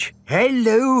cabbage patch.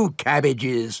 Hello,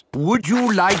 cabbages. Would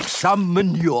you like some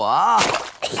manure?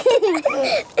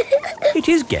 It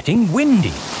is getting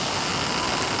windy.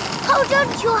 Hold on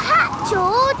to your hat,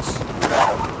 George.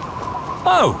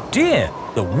 Oh, dear.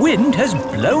 The wind has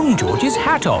blown George's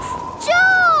hat off.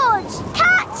 George,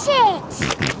 catch it.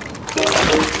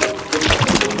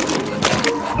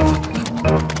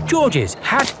 George's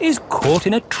hat is caught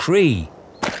in a tree.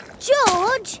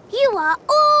 George, you are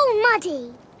all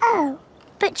muddy. Oh,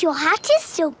 but your hat is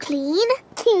still clean.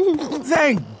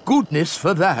 Thank goodness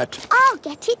for that. I'll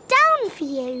get it down for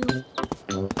you.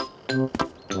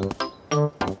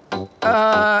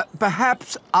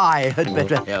 Perhaps I had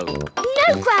better help.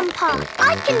 No, Grandpa,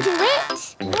 I can do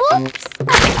it. Whoops.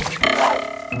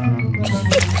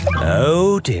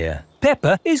 Oh, dear.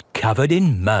 Peppa is covered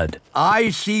in mud.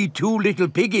 I see two little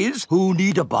piggies who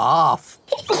need a bath.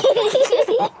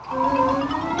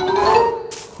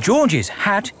 George's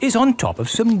hat is on top of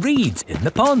some reeds in the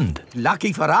pond.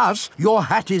 Lucky for us, your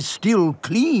hat is still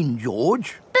clean,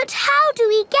 George. But how do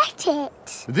we get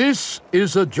it? This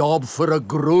is a job for a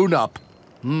grown-up.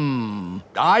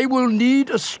 I will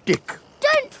need a stick.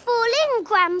 Don't fall in,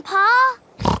 Grandpa.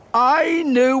 I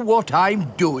know what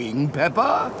I'm doing,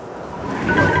 Peppa.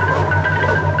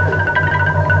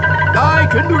 I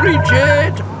can reach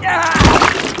it.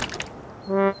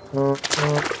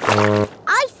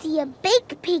 I see a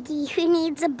big piggy who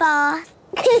needs a bath.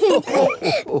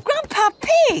 Grandpa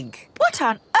Pig, what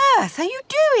on earth are you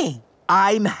doing?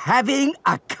 I'm having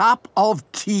a cup of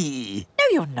tea. No,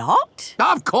 you're not.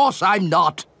 Of course I'm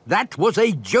not. That was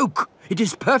a joke. It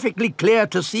is perfectly clear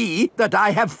to see that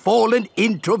I have fallen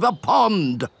into the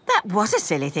pond. That was a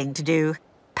silly thing to do.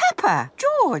 Peppa,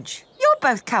 George, you're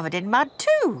both covered in mud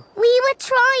too. We were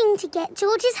trying to get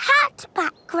George's hat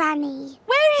back, Granny.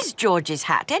 Where is George's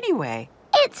hat anyway?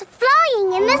 It's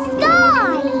flying in the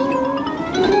sky.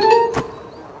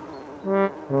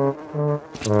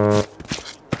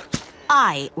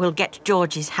 I will get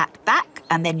George's hat back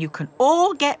and then you can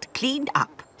all get cleaned up.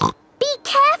 Be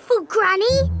careful,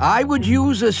 Granny. I would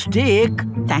use a stick.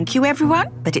 Thank you,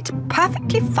 everyone, but it's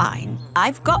perfectly fine.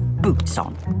 I've got boots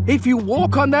on. If you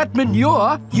walk on that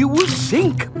manure, you will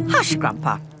sink. Hush,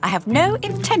 Grandpa. I have no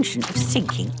intention of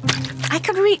sinking. I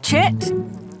can reach it.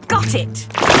 Got it.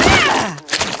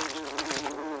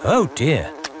 Oh,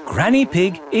 dear. Granny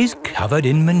Pig is covered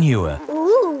in manure.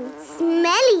 Ooh,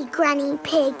 smelly Granny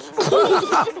Pig.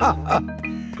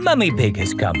 Mummy Pig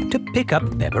has come to pick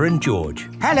up Peppa and George.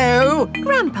 Hello.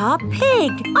 Grandpa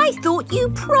Pig, I thought you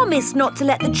promised not to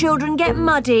let the children get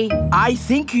muddy. I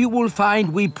think you will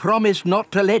find we promised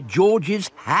not to let George's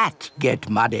hat get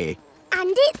muddy.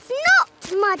 And it's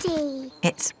not muddy.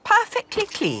 It's perfectly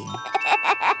clean.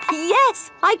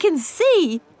 Yes, I can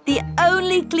see. The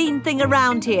only clean thing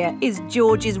around here is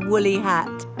George's woolly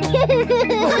hat.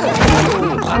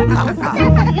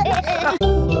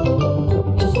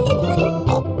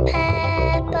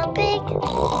 Peppa Pig. Peppa Pig.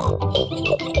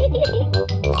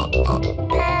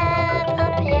 Peppa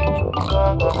Pig.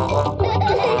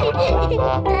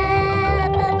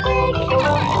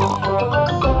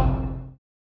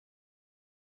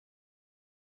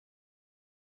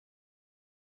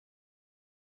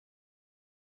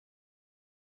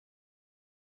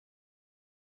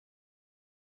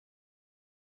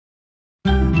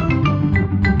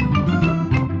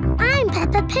 I'm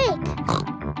Peppa Pig.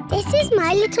 This is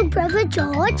my little brother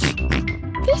George.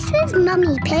 This is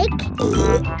Mummy Pig.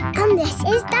 And this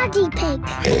is Daddy Pig.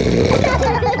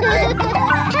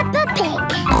 Peppa Pig.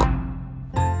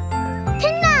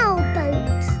 Canal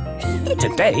boat.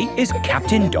 Today is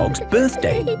Captain Dog's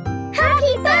birthday.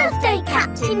 Happy birthday,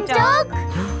 Captain Dog.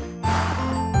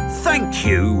 Thank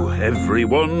you,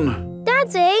 everyone.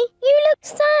 Daddy, you look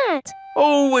sad.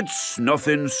 Oh, it's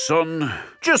nothing, son.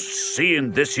 Just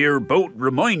seeing this here boat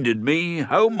reminded me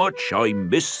how much I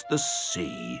miss the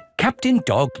sea. Captain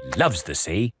Dog loves the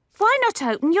sea. Why not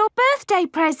open your birthday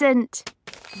present?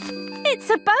 It's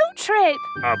a boat trip.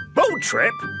 A boat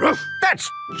trip? That's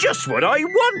just what I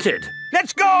wanted.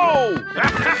 Let's go!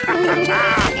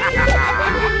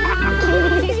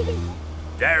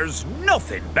 There's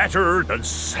nothing better than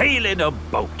sailing a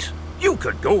boat. You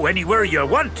could go anywhere you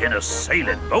want in a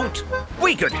sailing boat.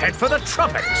 We could head for the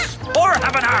tropics or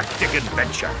have an Arctic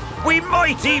adventure. We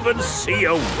might even see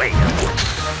a whale.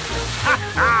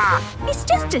 It's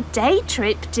just a day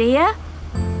trip, dear.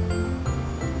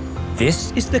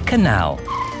 This is the canal.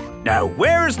 Now,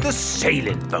 where's the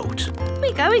sailing boat?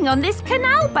 We're going on this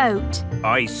canal boat.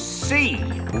 I see.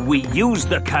 We use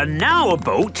the canal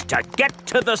boat to get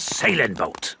to the sailing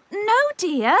boat. No,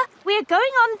 dear. We're going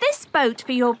on this boat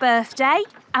for your birthday,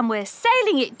 and we're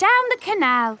sailing it down the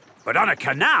canal. But on a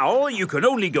canal, you can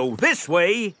only go this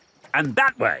way and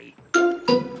that way.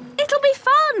 It'll be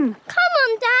fun. Come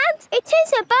on, Dad. It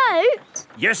is a boat.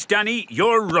 Yes, Danny,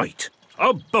 you're right.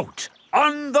 A boat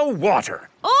on the water.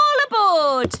 All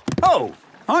aboard. Oh,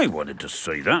 I wanted to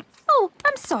say that. Oh,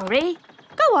 I'm sorry.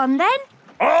 Go on, then.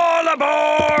 All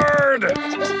aboard!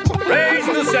 Raise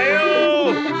the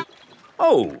sail!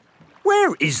 Oh,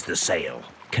 where is the sail?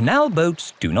 Canal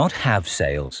boats do not have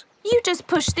sails. You just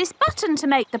push this button to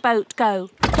make the boat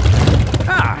go.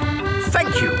 Ah,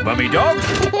 thank you, Mummy Dog.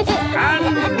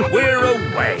 And we're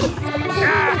away.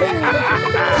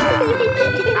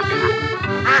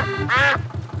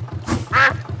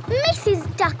 Mrs.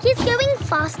 Duck is going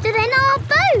faster than our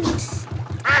boat.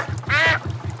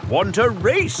 Want a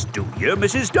race, do you,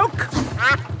 Mrs. Duck?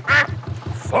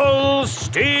 Full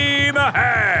steam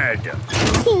ahead!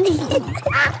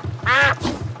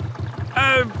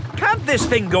 Can't this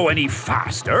thing go any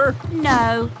faster?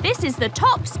 No, this is the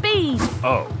top speed.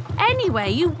 Oh. Anyway,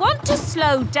 you want to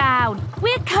slow down.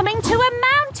 We're coming to a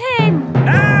mountain.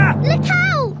 Ah! Look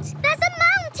out! There's a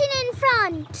mountain in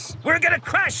front. We're going to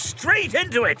crash straight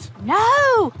into it.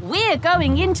 No, we're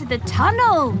going into the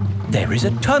tunnel. There is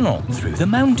a tunnel through the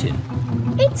mountain.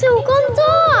 It's all gone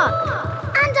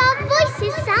dark. And our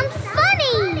voices sound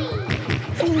funny.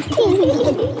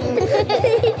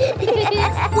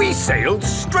 We sailed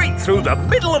straight through the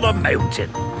middle of a mountain.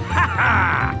 Ha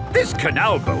ha! This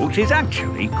canal boat is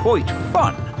actually quite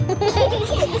fun. Look,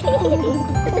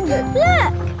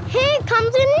 here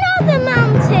comes another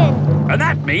mountain. And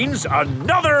that means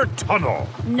another tunnel.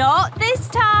 Not this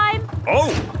time.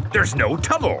 Oh, there's no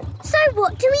tunnel. So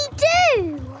what do we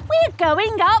do? We're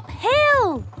going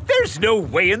uphill. There's no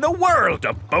way in the world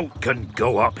a boat can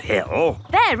go uphill.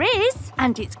 There is,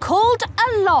 and it's called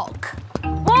a lock.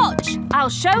 Watch, I'll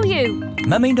show you.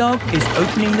 Mummy Dog is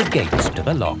opening the gates to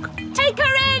the lock. Take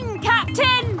her in,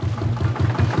 Captain.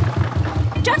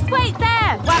 Just wait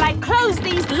there while I close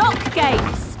these lock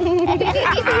gates.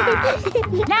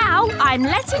 Now I'm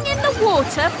letting in the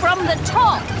water from the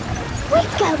top. We're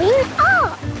going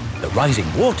up. The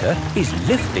rising water is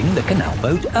lifting the canal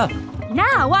boat up.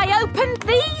 Now I opened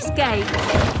these gates.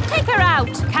 Take her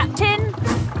out, Captain.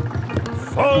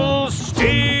 Full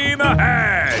steam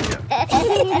ahead!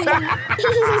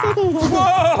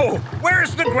 Whoa!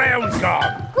 Where's the ground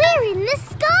gone? We're in the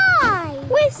sky.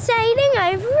 We're We're sailing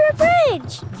over a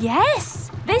bridge.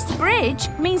 Yes, this bridge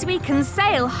means we can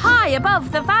sail high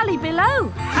above the valley below.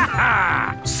 Ha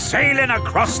ha! Sailing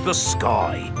across the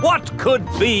sky. What could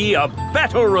be a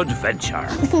better adventure?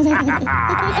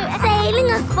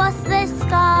 Sailing across the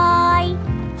sky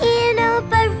in a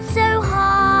boat so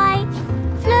high,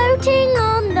 floating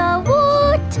on the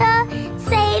water,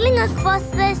 sailing across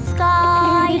the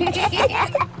sky.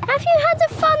 Have you had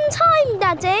a fun time,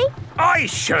 Daddy? I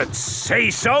should say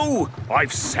so.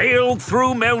 I've sailed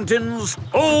through mountains,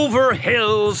 over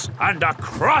hills, and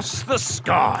across the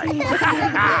sky.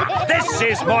 This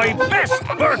is my best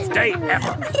birthday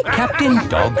ever. Captain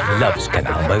Dog loves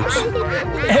canal boats.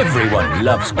 Everyone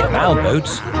loves canal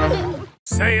boats.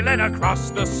 Sailing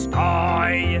across the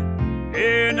sky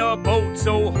in a boat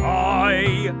so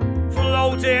high,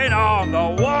 floating on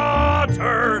the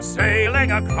water,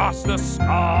 sailing across the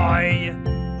sky.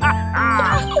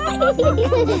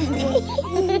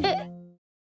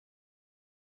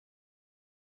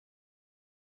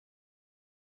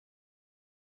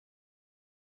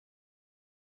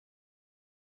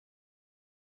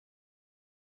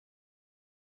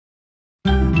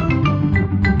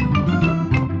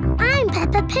 I'm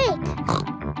Peppa Pig.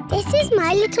 This is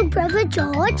my little brother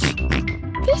George.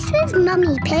 This is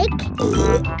Mummy Pig.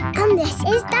 And this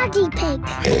is Daddy Pig.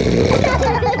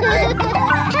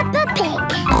 Peppa Pig.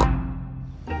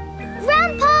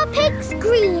 Grandpa Pig's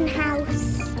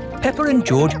greenhouse. Peppa and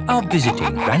George are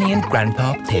visiting Granny and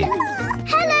Grandpa Pig.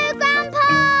 Hello,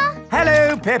 Grandpa.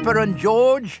 Hello, Peppa and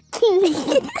George.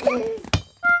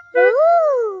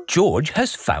 Ooh. George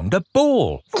has found a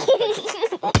ball.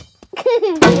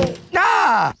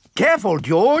 Ah! Careful,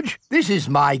 George. This is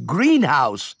my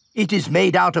greenhouse. It is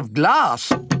made out of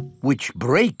glass, which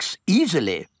breaks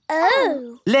easily.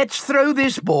 Oh. Let's throw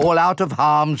this ball out of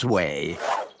harm's way.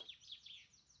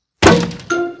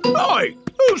 Oi!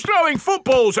 Who's throwing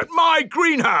footballs at my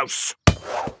greenhouse?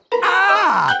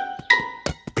 Ah!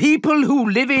 People who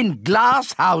live in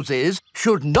glass houses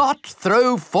should not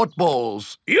throw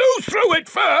footballs. You threw it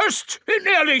first. It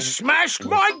nearly smashed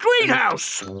my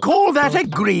greenhouse. Call that a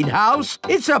greenhouse?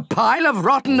 It's a pile of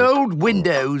rotten old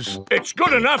windows. It's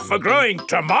good enough for growing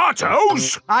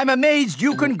tomatoes. I'm amazed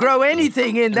you can grow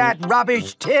anything in that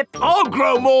rubbish tip. I'll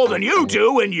grow more than you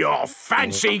do in your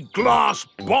fancy glass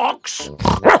box.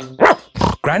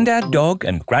 Grandad Dog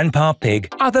and Grandpa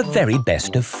Pig are the very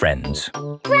best of friends.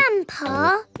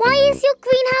 Grandpa, why is your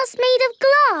greenhouse made of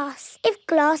glass if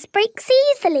glass breaks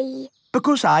easily?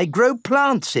 Because I grow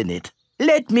plants in it.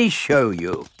 Let me show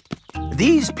you.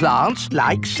 These plants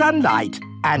like sunlight,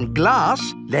 and glass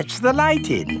lets the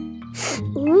light in.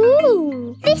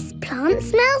 Ooh, this plant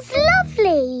smells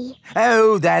lovely.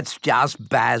 Oh, that's just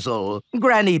basil.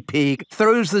 Granny Pig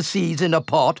throws the seeds in a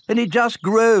pot and it just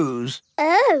grows.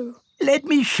 Oh. Let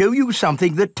me show you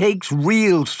something that takes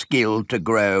real skill to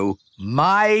grow.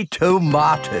 My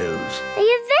tomatoes. They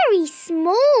are very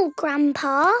small,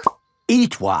 Grandpa.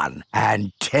 Eat one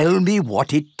and tell me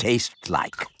what it tastes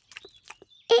like.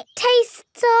 It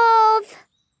tastes of...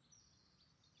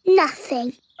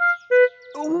 nothing.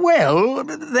 Well,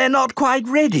 they're not quite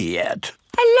ready yet.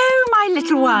 Hello, my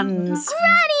little ones.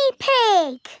 Granny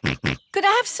Pig! Could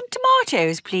I have some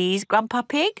tomatoes, please, Grandpa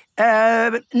Pig?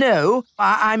 No.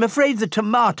 I'm afraid the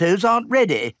tomatoes aren't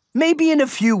ready. Maybe in a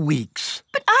few weeks.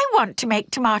 But I want to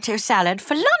make tomato salad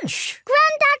for lunch.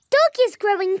 Grandad Dog is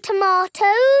growing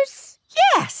tomatoes.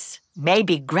 Yes.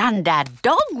 Maybe Grandad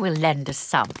Dog will lend us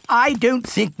some. I don't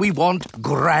think we want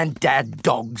Grandad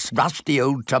Dog's rusty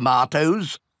old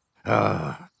tomatoes.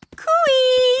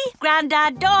 Cooey!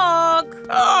 Grandad Dog!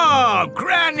 Ah,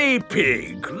 Granny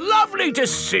Pig. Lovely to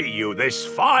see you this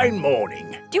fine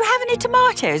morning. Do you have any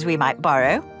tomatoes we might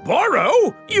borrow?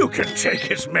 Borrow? You can take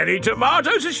as many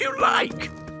tomatoes as you like.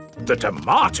 The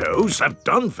tomatoes have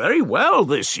done very well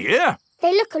this year.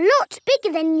 They look a lot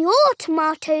bigger than your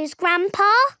tomatoes,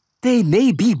 Grandpa. They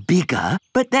may be bigger,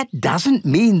 but that doesn't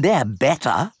mean they're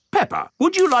better. Peppa,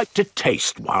 would you like to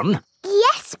taste one?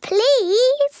 Yes,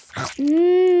 please.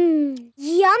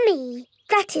 Yummy.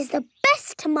 That is the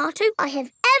best tomato I have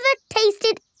ever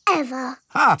tasted ever.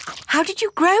 Ah, How did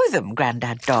you grow them,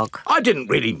 Grandad Dog? I didn't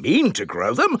really mean to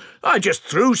grow them. I just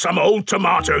threw some old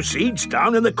tomato seeds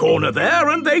down in the corner there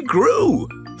and they grew.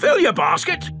 Fill your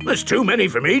basket. There's too many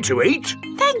for me to eat.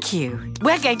 Thank you.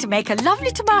 We're going to make a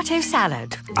lovely tomato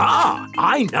salad. Ah,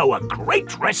 I know a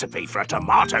great recipe for a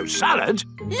tomato salad.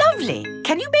 Lovely.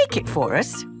 Can you make it for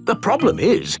us? The problem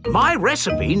is, my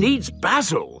recipe needs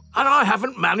basil, and I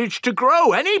haven't managed to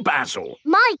grow any basil.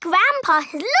 My grandpa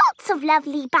has lots of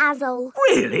lovely basil.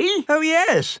 Really? oh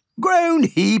yes. Grown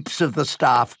heaps of the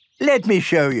stuff. Let me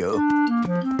show you.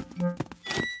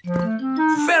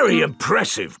 Very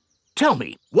impressive. Tell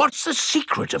me, what's the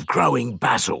secret of growing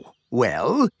basil?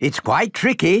 Well, it's quite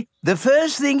tricky. The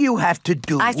first thing you have to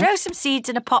do... I throw some seeds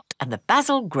in a pot and the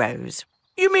basil grows.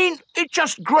 You mean it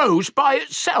just grows by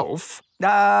itself?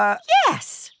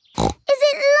 Yes. Is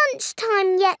it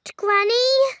lunchtime yet, Granny?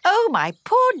 Oh, my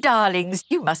poor darlings,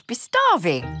 you must be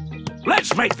starving.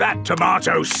 Let's make that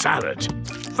tomato salad.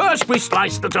 First, we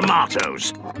slice the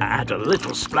tomatoes. Add a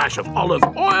little splash of olive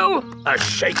oil, a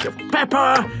shake of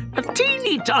pepper, a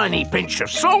teeny tiny pinch of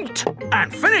salt,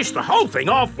 and finish the whole thing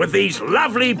off with these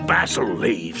lovely basil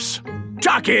leaves.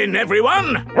 Tuck in,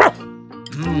 everyone!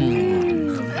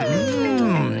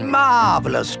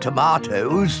 Marvellous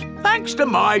tomatoes. Thanks to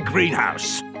my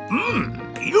greenhouse.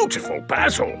 Beautiful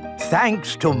basil.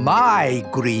 Thanks to my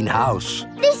greenhouse.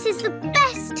 This is the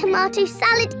best tomato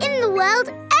salad in the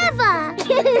world ever!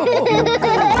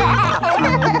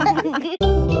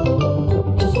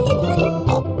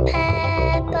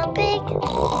 Peppa Pig.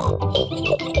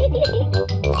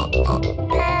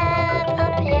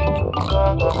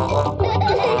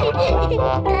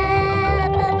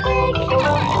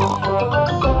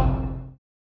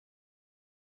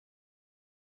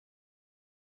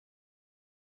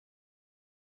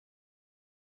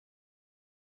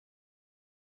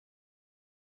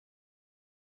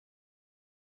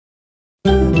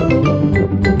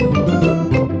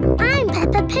 I'm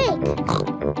Peppa Pig.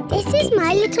 This is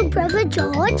my little brother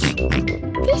George.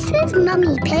 This is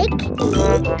Mummy Pig.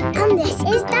 And this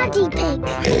is Daddy Pig.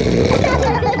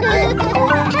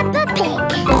 Peppa Pig.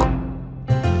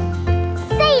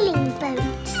 Sailing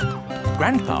boat.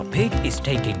 Grandpa Pig is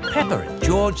taking Peppa and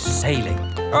George sailing.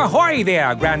 Ahoy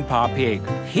there, Grandpa Pig.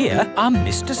 Here are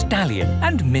Mr. Stallion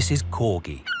and Mrs.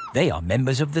 Corgi. They are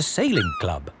members of the sailing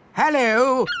club.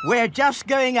 Hello, we're just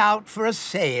going out for a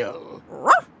sail.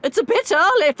 It's a bit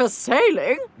early for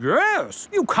sailing. Yes,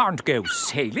 you can't go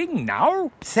sailing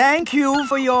now. Thank you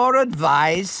for your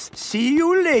advice. See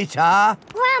you later.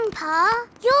 Grandpa,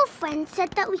 your friend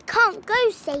said that we can't go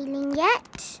sailing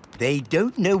yet. They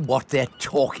don't know what they're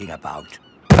talking about.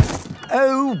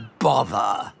 Oh,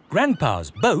 bother.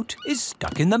 Grandpa's boat is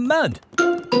stuck in the mud.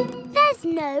 There's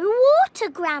no water,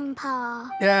 Grandpa.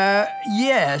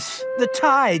 Yes. The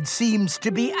tide seems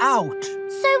to be out.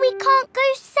 So we can't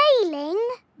go sailing?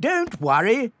 Don't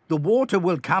worry. The water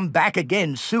will come back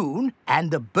again soon and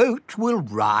the boat will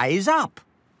rise up.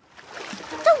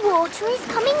 The water is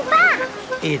coming back.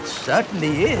 It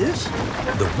certainly is.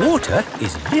 The water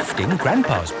is lifting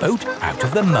Grandpa's boat out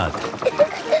of the mud.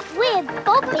 We're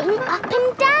bobbing up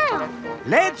and down.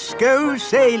 Let's go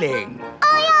sailing.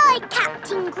 Aye, aye,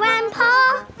 Captain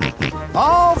Grandpa.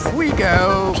 Off we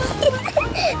go.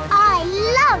 I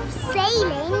love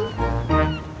sailing.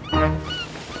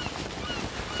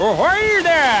 Ahoy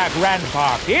there,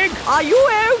 Grandpa Pig. Are you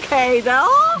okay there?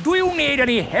 Do you need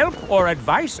any help or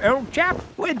advice, old chap?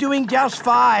 We're doing just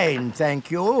fine,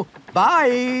 thank you.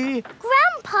 Bye.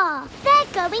 Grandpa,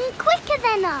 they're going quicker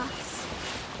than us.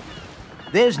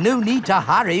 There's no need to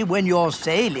hurry when you're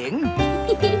sailing.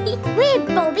 We're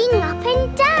bobbing up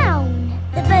and down.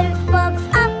 The boat bobs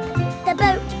up, the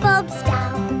boat bobs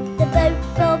down. The boat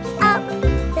bobs up,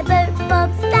 the boat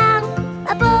bobs down.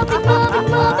 A bobbing,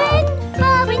 bobbing, bobbing,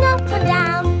 bobbing up and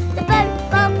down. The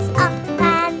boat bobs up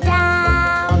and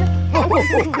down.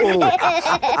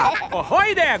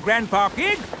 Ahoy there, Grandpa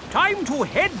Pig. Time to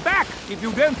head back if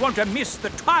you don't want to miss the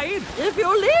tide. If you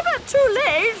leave it too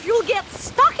late, you'll get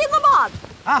stuck in the mud.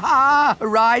 Ha-ha,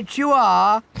 right you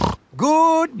are.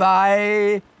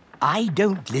 Goodbye. I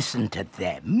don't listen to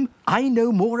them. I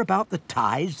know more about the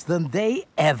tides than they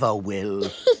ever will.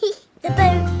 The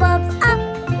boat bobs up,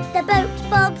 the boat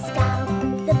bobs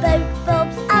down. The boat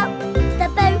bobs up, the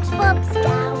boat bobs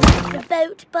down. The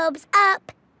boat bobs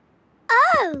up.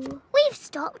 Oh, we've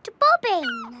stopped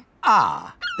bobbing.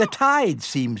 Ah, the tide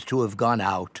seems to have gone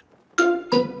out.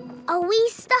 Are we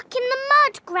stuck in the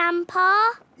mud,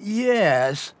 Grandpa?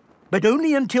 Yes, but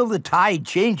only until the tide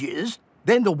changes.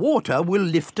 Then the water will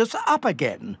lift us up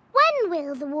again. When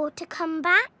will the water come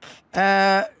back?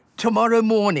 Tomorrow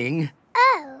morning.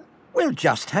 Oh. We'll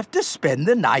just have to spend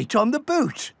the night on the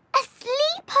boat. A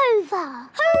sleepover!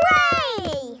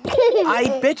 Hooray!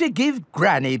 I'd better give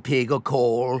Granny Pig a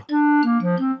call.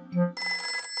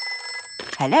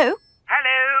 Hello?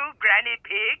 Hello, Granny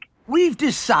Pig. We've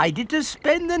decided to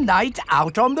spend the night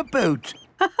out on the boat.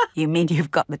 You mean you've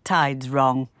got the tides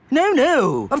wrong?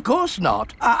 No, of course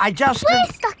not. I just... We're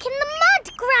stuck in the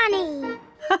mud, Granny.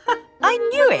 I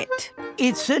knew it.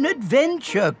 It's an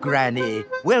adventure, Granny.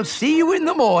 We'll see you in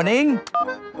the morning.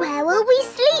 Where will we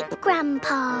sleep,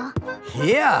 Grandpa?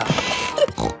 Here.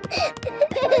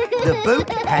 The boat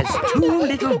has 2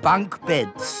 little bunk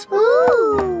beds.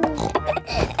 Ooh.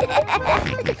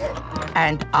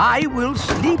 And I will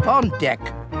sleep on deck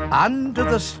under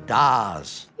the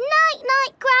stars.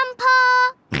 Night-night,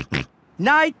 Grandpa.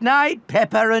 Night-night,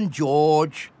 Peppa and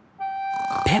George.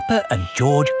 Peppa and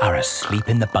George are asleep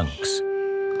in the bunks.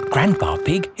 Grandpa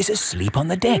Pig is asleep on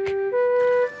the deck.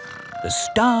 The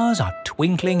stars are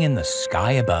twinkling in the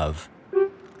sky above.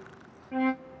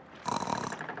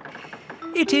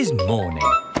 It is morning.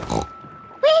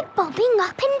 We're bobbing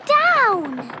up and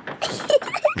down.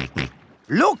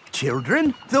 Look,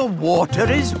 children, the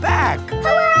water is back.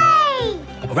 Hooray!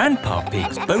 Grandpa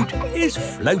Pig's boat is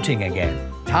floating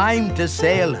again. Time to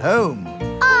sail home.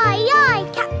 Aye, aye,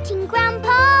 Captain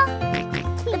Grandpa.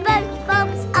 The boat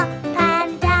bobs up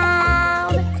and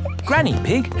down. Granny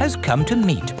Pig has come to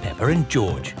meet Peppa and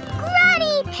George.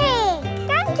 Granny Pig!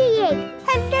 Granny!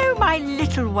 Hello, my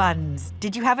little ones.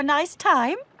 Did you have a nice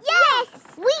time? Yes!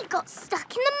 We got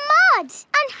stuck in the mud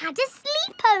and had a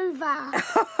sleepover.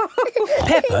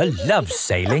 Peppa loves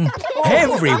sailing.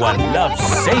 Everyone loves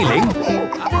sailing. The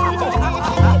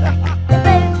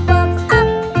boat bobs up,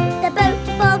 the boat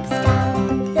bobs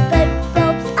down. The boat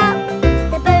bobs up,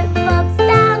 the boat bobs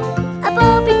down. A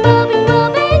bobbing, bobbing,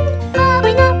 bobbing,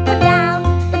 bobbing up and down.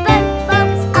 The boat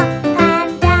bobs up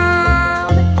and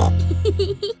down.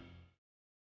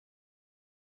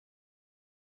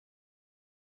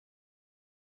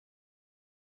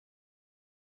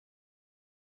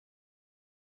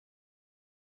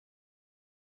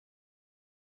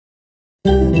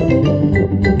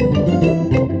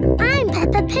 I'm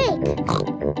Peppa Pig.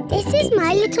 This is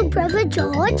my little brother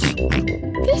George.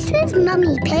 This is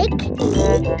Mummy Pig.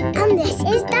 And this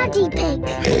is Daddy Pig.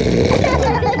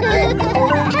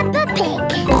 Peppa Pig.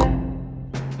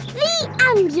 The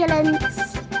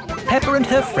ambulance. Peppa and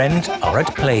her friends are at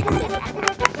playgroup.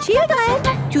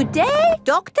 Children, today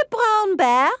Dr. Brown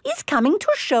Bear is coming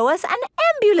to show us an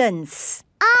ambulance.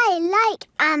 I like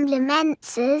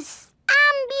ambulances.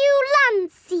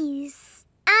 Ambulances.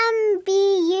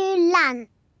 Ambulances.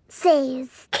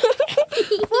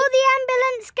 Will the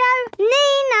ambulance go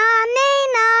Nina,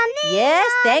 Nina, Nina? Yes,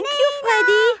 thank you,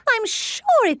 Freddy. I'm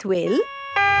sure it will.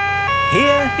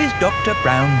 Here is Dr.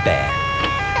 Brown Bear.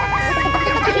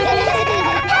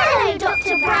 Hello,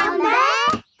 Dr. Brown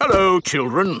Bear. Hello,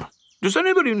 children. Does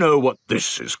anybody know what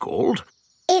this is called?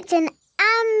 It's an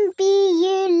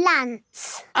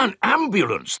ambulance. An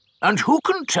ambulance. And who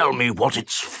can tell me what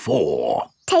it's for?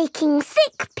 Taking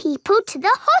sick people to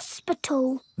the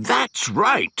hospital. That's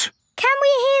right. Can we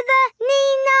hear the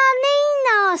Nina,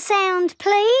 Nina sound,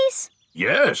 please?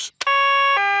 Yes.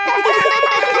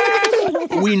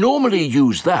 We normally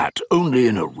use that only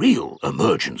in a real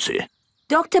emergency.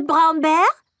 Dr. Brown Bear,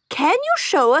 can you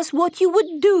show us what you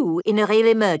would do in a real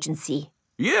emergency?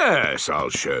 Yes, I'll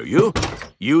show you.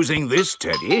 Using this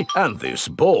teddy and this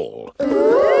ball.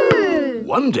 Ooh.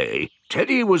 One day,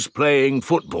 Teddy was playing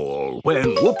football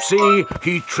when, whoopsie,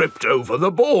 he tripped over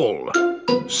the ball.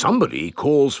 Somebody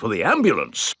calls for the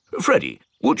ambulance. Freddy,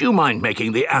 would you mind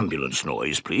making the ambulance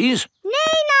noise, please?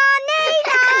 Nina,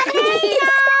 Nina,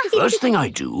 Nina. First thing I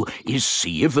do is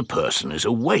see if the person is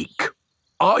awake.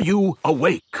 Are you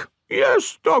awake?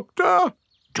 Yes, Doctor.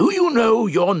 Do you know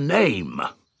your name?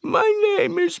 My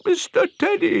name is Mr.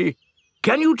 Teddy.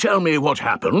 Can you tell me what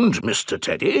happened, Mr.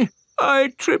 Teddy?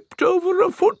 I tripped over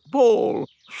a football.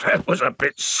 That was a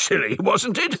bit silly,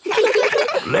 wasn't it?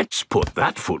 Let's put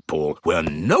that football where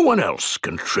no one else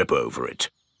can trip over it.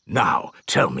 Now,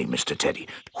 tell me, Mr. Teddy,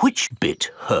 which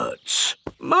bit hurts?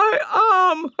 My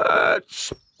arm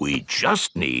hurts. We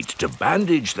just need to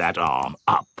bandage that arm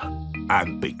up.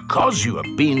 And because you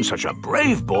have been such a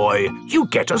brave boy, you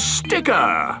get a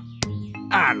sticker.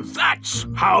 And that's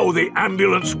how the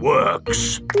ambulance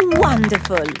works.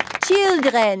 Wonderful.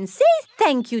 Children, say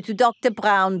thank you to Dr.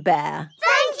 Brown Bear.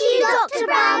 Thank you, Dr.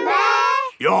 Brown Bear.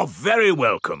 You're very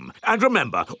welcome. And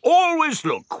remember, always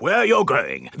look where you're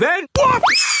going. Then,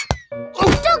 whoops!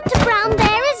 Dr. Brown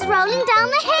Bear is rolling down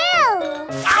the hill.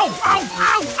 Ow, ow,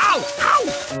 ow, ow, ow!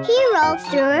 He rolled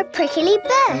through a prickly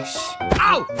bush.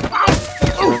 Ow, ow,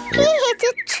 ow! He hit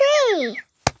a tree.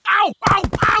 Ow, ow,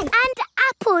 ow! And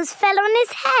apples fell on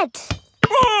his head.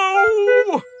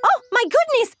 Oh! Oh, my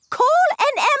goodness! Call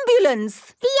an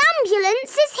ambulance! The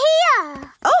ambulance is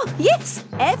here! Oh, yes!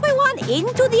 Everyone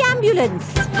into the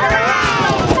ambulance!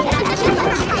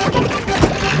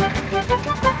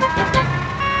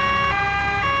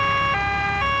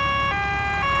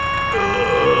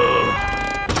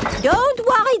 Don't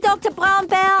worry, worry, Dr. Brown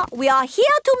Bear. We are here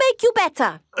to make you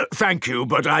better. Thank you,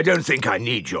 but I don't think I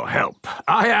need your help.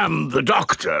 I am the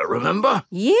doctor, remember?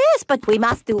 Yes, but we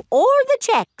must do all the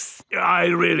checks. I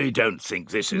really don't think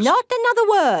this is... Not another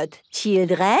word.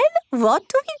 Children, what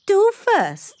do we do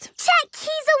first? Check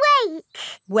he's awake.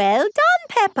 Well done,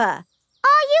 Peppa.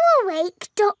 Are you awake,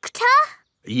 Doctor?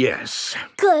 Yes.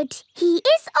 Good. He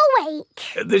is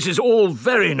awake. This is all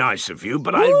very nice of you,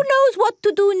 but Who knows what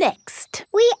to do next?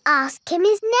 We ask him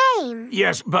his name.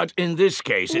 Yes, but in this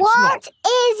case it's What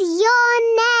is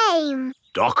your name?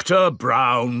 Dr.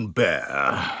 Brown Bear.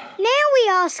 Now we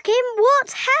ask him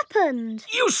what happened.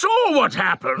 You saw what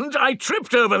happened. I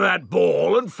tripped over that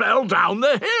ball and fell down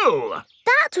the hill.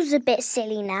 That was a bit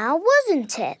silly now,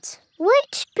 wasn't it?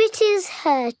 Which bit is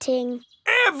hurting?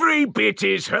 Every bit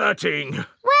is hurting.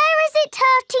 Where is it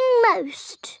hurting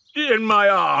most? In my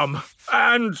arm,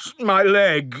 and my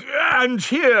leg, and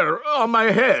here on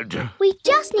my head. We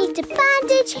just need to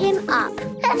bandage him up.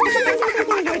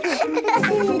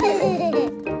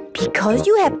 Because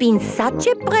you have been such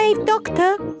a brave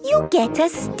doctor, you get a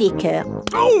sticker.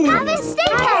 Oh! Have a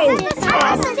sticker!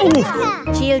 Have a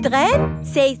sticker! Children,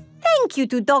 say thank you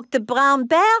to Dr. Brown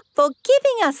Bear for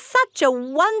giving us such a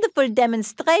wonderful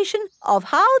demonstration of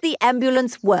how the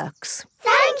ambulance works.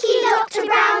 Thank you, Dr.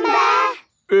 Brown Bear.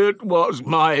 It was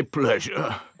my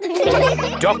pleasure.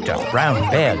 Dr. Brown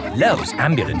Bear loves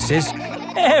ambulances.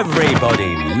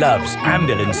 Everybody loves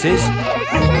ambulances.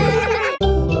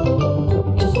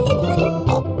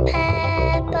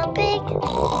 Peppa Pig.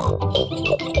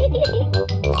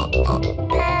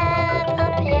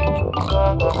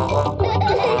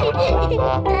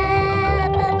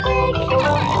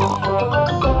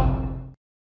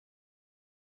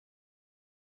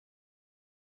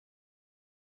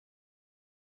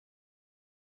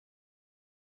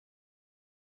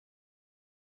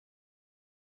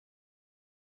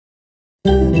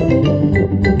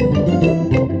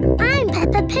 I'm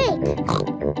Peppa Pig.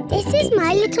 This is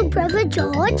my little brother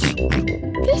George.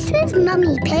 This is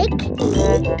Mummy Pig.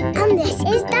 And this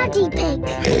is Daddy Pig.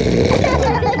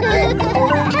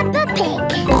 Peppa Pig.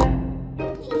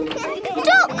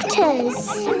 Doctors.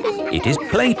 It is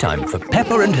playtime for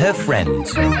Peppa and her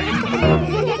friends.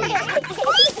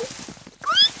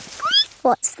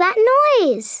 What's that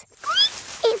noise?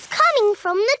 It's coming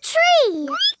from the tree.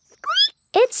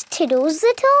 It's Tiddles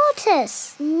the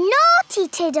tortoise. Naughty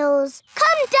Tiddles!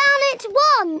 Come down at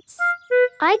once!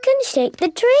 I can shake the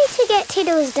tree to get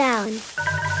Tiddles down. Is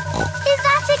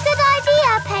that a good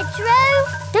idea, Pedro?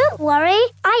 Don't worry,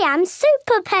 I am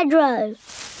Super Pedro.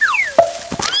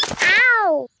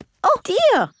 Ow! Oh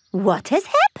dear, what has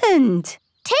happened?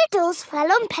 Tiddles fell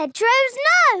on Pedro's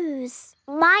nose.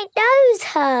 My nose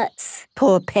hurts.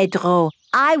 Poor Pedro.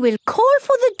 I will call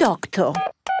for the doctor.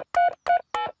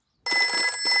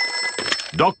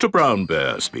 Dr. Brown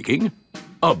Bear speaking.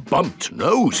 A bumped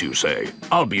nose, you say?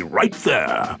 I'll be right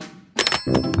there.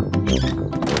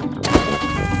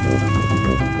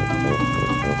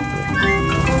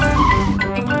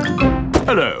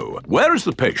 Hello. Where is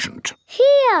the patient?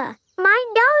 Here. My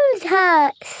nose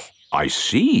hurts. I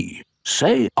see.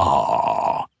 Say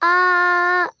ah.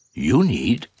 You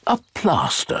need a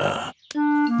plaster.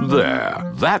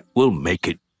 There. That will make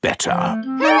it better.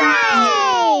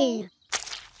 Hooray!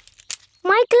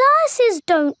 My glasses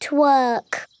don't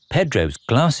work. Pedro's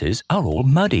glasses are all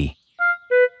muddy.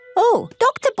 Oh,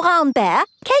 Dr. Brown Bear,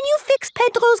 can you fix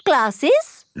Pedro's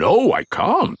glasses? No, I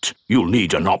can't. You'll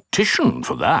need an optician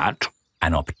for that.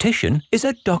 An optician is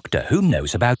a doctor who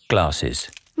knows about glasses.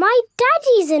 My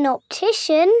daddy's an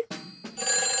optician.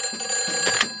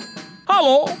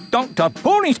 Hello, Dr.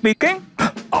 Pony speaking.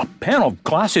 A pair of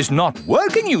glasses not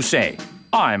working, you say?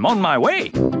 I'm on my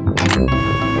way.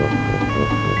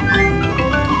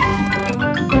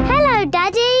 Hello,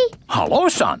 Daddy. Hello,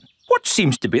 son. What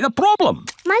seems to be the problem?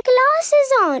 My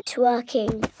glasses aren't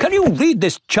working. Can you read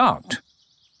this chart?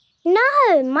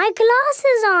 No, my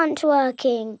glasses aren't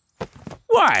working.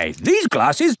 Why, these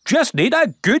glasses just need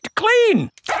a good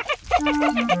clean.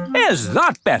 Is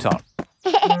that better?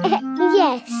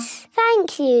 Yes.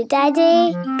 Thank you,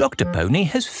 Daddy. Dr. Pony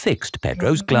has fixed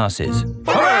Pedro's glasses.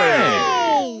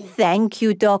 Hooray! Thank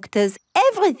you, doctors.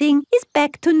 Everything is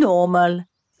back to normal.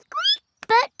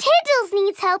 But Tiddles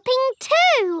needs helping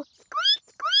too.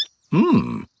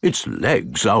 Its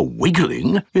legs are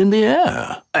wiggling in the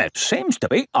air. It seems to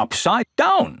be upside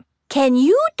down. Can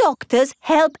you doctors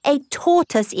help a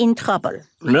tortoise in trouble?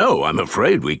 No, I'm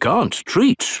afraid we can't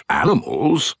treat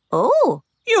animals. Oh.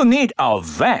 You need a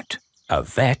vet. A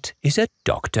vet is a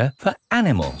doctor for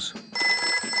animals.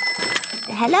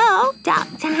 Hello,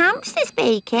 Dr. Hamster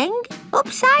speaking.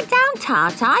 Upside down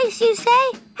tart ice, you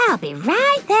say? I'll be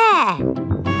right there.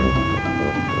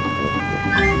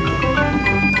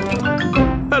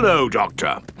 Hello,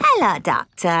 Doctor. Hello,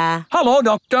 Doctor. Hello,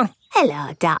 Doctor.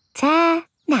 Hello, Doctor.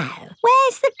 Now,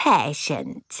 where's the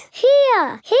patient?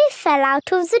 Here. He fell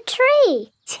out of the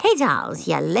tree. Tiddles,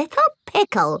 you little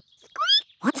pickle.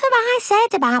 What have I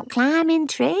said about climbing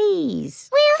trees?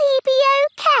 Will he be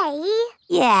okay?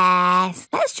 Yes,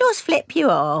 let's just flip you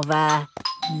over.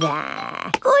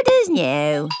 There, good as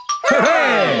new.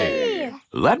 Hooray!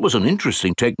 That was an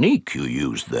interesting technique you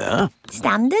used there.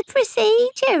 Standard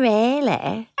procedure,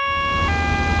 really.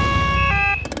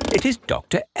 It is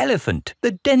Dr. Elephant,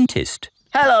 the dentist.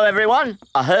 Hello, everyone.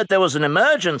 I heard there was an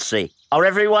emergency. Are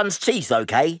everyone's teeth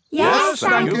okay? Yes,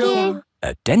 thank you.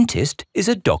 A dentist is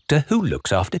a doctor who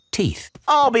looks after teeth.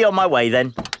 I'll be on my way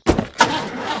then.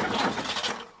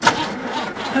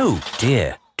 Oh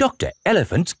dear, Dr.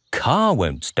 Elephant's car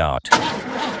won't start.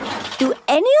 Do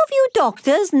any of you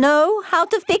doctors know how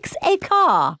to fix a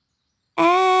car?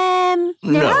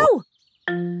 No.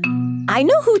 I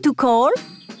know who to call.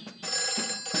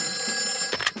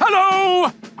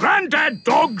 Hello! Grandad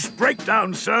Dog's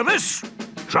breakdown service.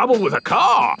 Trouble with a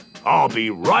car? I'll be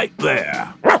right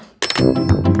there.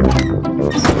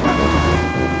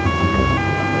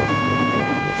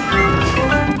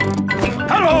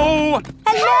 Hello!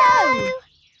 Hello!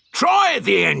 Try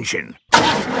the engine.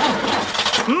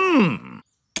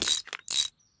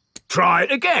 Try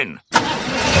it again.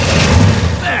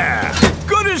 There!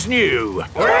 Good as new.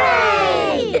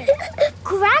 Hooray!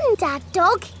 Grandad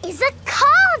Dog is a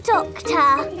car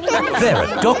doctor. There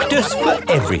are doctors for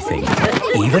everything,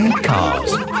 even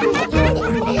cars.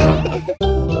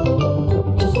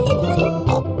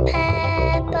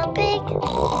 Peppa Pig.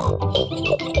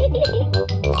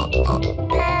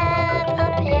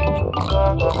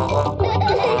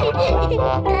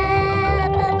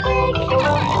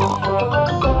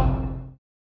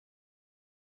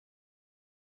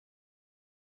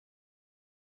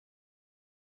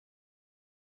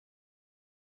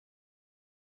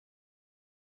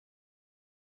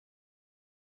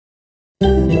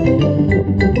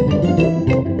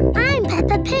 I'm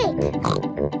Peppa Pig.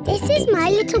 This is my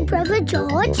little brother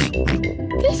George.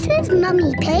 This is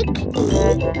Mummy Pig.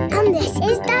 And this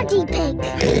is Daddy Pig.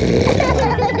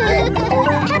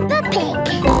 Peppa Pig.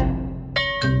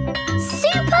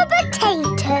 Super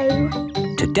Potato.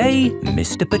 Today,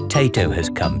 Mr. Potato has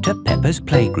come to Peppa's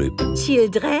playgroup.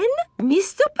 Children,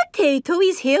 Mr. Potato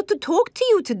is here to talk to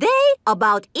you today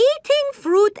about eating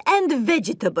fruit and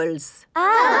vegetables.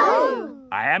 Oh!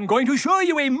 I am going to show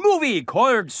you a movie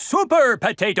called Super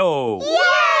Potato.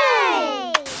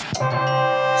 Yay!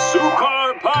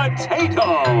 Super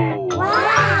Potato!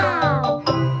 Wow!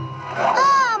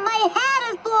 Oh, my hat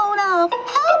is blown off.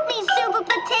 Help me, Super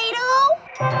Potato.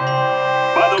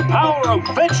 By the power of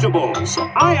vegetables,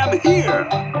 I am here!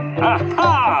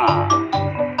 Aha!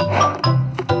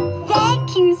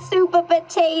 Thank you, Super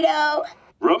Potato.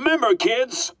 Remember,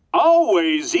 kids,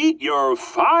 always eat your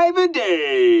 5 a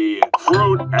day.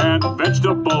 Fruit and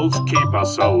vegetables keep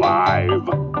us alive.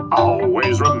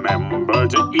 Always remember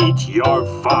to eat your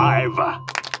 5.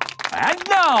 And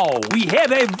now we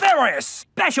have a very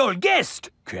special guest.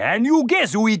 Can you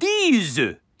guess who it is?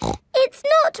 It's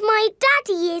not my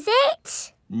daddy, is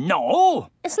it? No.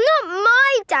 It's not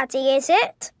my daddy, is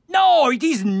it? No, it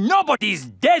is nobody's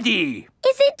daddy.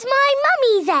 Is it my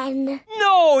mummy then?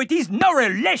 No, it is no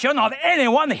relation of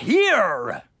anyone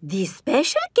here. The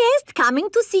special guest coming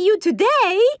to see you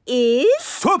today is...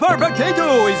 Super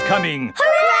Potato is coming.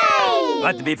 Hooray!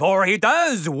 But before he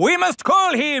does, we must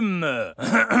call him...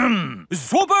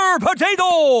 Super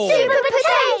Potato! Super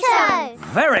Potato!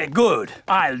 Very good.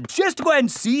 I'll just go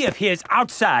and see if he is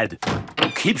outside.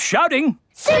 Keep shouting.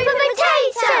 Super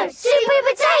Potato! Super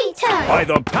Potato! By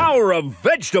the power of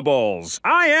vegetables,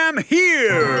 I am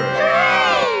here!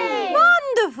 Hooray!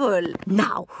 Wonderful.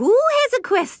 Now, who has a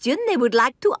question they would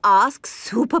like to ask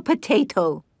Super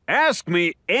Potato? Ask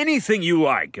me anything you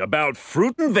like about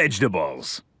fruit and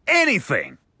vegetables.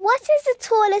 Anything. What is the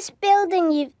tallest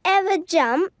building you've ever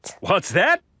jumped? What's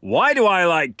that? Why do I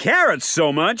like carrots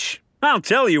so much? I'll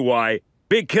tell you why.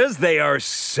 Because they are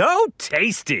so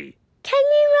tasty. Can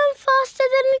you run faster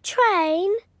than a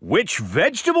train? Which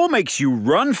vegetable makes you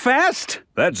run fast?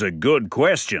 That's a good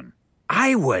question.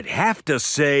 I would have to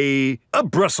say a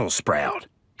Brussels sprout.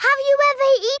 Have you ever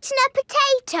eaten a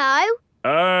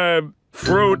potato?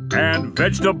 Fruit and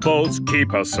vegetables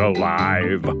keep us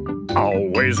alive.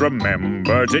 Always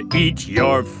remember to eat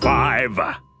your 5.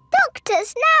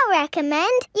 Doctors now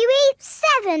recommend you eat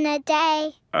 7 a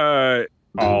day.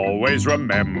 Always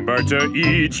remember to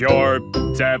eat your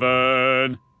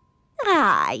 7.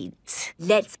 Right.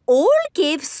 Let's all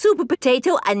give Super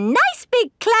Potato a nice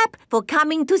big clap for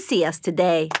coming to see us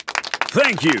today.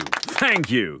 Thank you.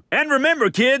 Thank you. And remember,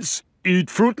 kids, eat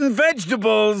fruit and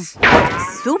vegetables.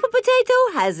 Super Potato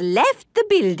has left the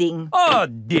building. Oh,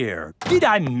 dear. Did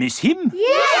I miss him?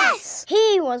 Yes!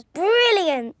 He was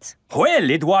brilliant. Well,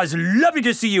 it was lovely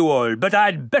to see you all, but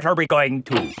I'd better be going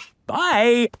too.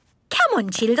 Bye. Come on,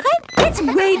 children. Let's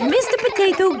wave Mr.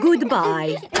 Potato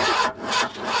goodbye.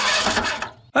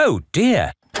 Oh,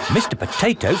 dear. Mr.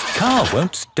 Potato's car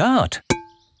won't start.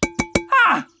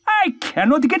 Ah! I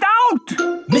cannot get out!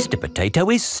 Mr. Potato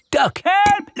is stuck.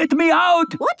 Help! Let me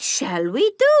out! What shall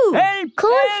we do? Help!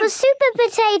 Call for Super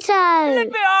Potato. Let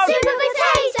me out! Super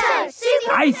Potato!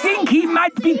 Super I think he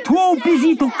might be too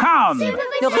busy to come.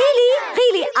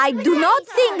 Really, I do not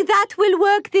think that will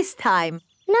work this time.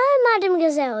 No, Madam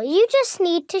Gazelle, you just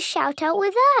need to shout out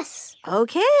with us.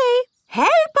 Okay.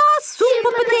 Help us,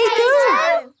 Super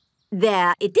Potato!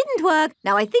 There, it didn't work.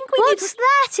 Now I think we What's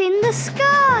that in the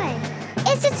sky?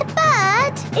 Is it a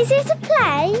bird? Is it a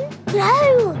plane?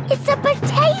 No, it's a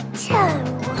potato.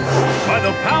 By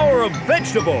the power of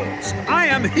vegetables, I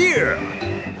am here.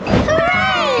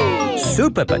 Hooray!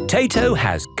 Super Potato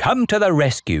has come to the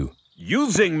rescue.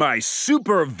 Using my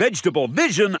super vegetable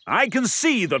vision, I can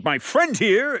see that my friend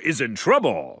here is in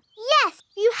trouble. Yes,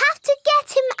 you have to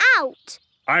get him out.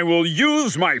 I will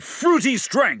use my fruity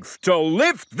strength to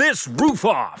lift this roof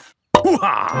off.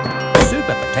 Hoo-ha!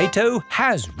 Super Potato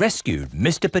has rescued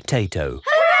Mr. Potato.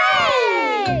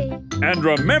 Hooray! And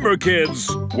remember, kids,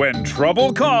 when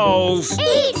trouble calls,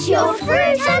 Eat your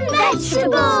fruit and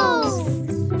vegetables.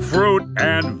 fruit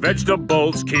and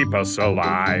vegetables keep us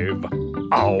alive.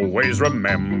 Always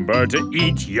remember to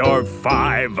eat your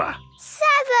 5.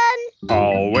 7.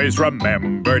 Always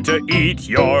remember to eat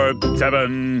your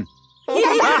 7.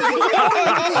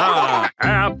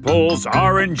 Apples,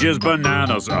 oranges,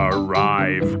 bananas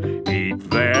arrive. Eat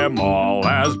them all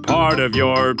as part of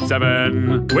your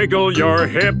 7. Wiggle your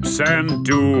hips and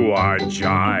do a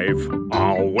jive.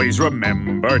 Always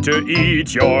remember to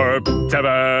eat your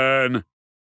 7.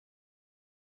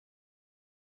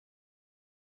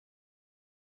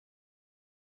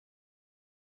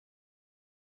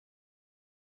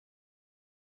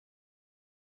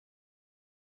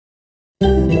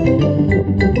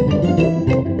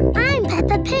 I'm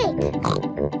Peppa Pig.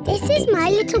 This is my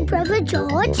little brother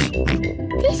George.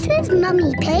 This is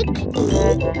Mummy Pig.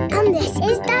 And this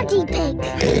is Daddy Pig.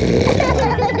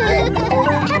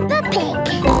 Peppa Pig.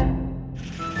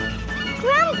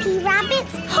 Grumpy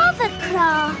Rabbit's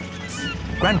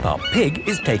hovercraft. Grandpa Pig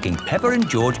is taking Peppa and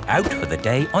George out for the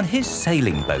day on his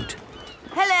sailing boat.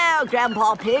 Hello,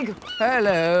 Grandpa Pig.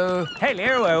 Hello.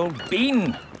 Hello, old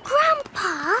bean.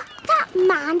 Grandpa, that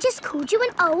man just called you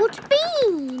an old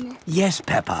bean. Yes,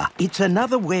 Peppa. It's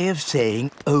another way of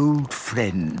saying old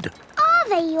friend. Are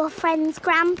they your friends,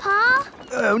 Grandpa?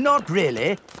 Oh, not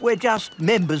really. We're just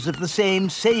members of the same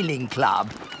sailing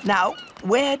club. Now,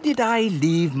 where did I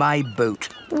leave my boat?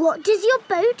 What does your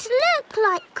boat look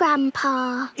like,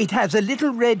 Grandpa? It has a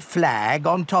little red flag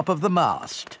on top of the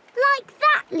mast. Like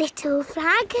that little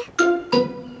flag?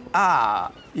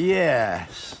 Ah,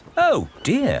 yes. Oh,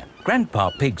 dear. Grandpa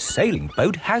Pig's sailing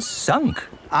boat has sunk.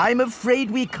 I'm afraid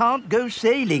we can't go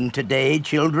sailing today,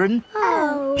 children.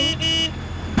 Oh.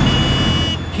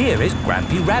 Here is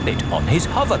Grampy Rabbit on his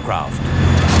hovercraft.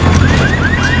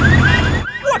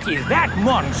 What is that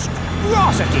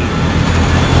monstrosity?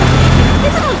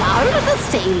 Is it allowed at the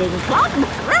sailing club?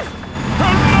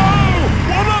 Hello!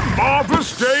 What a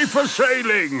marvellous day for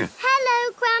sailing!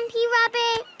 Hello, Grampy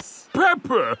Rabbit.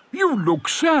 Peppa, you look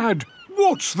sad.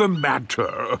 What's the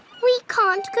matter? We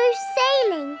can't go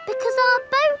sailing because our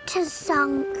boat has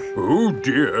sunk. Oh,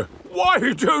 dear.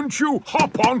 Why don't you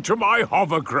hop onto my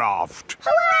hovercraft?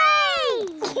 Hooray!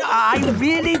 I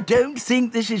really don't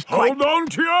think this is quite... Hold on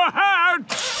to your hat!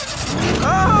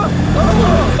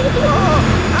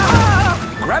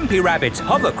 Grampy Rabbit's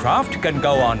hovercraft can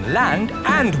go on land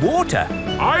and water.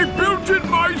 I built it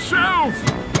myself!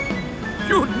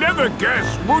 You'd never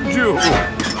guess, would you?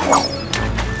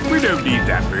 We don't need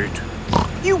that bit.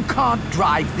 You can't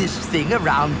drive this thing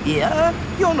around here.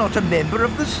 You're not a member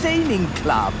of the sailing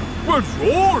club. But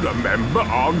you're a member,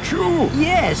 aren't you?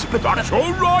 Yes, but... That's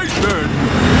all right, then.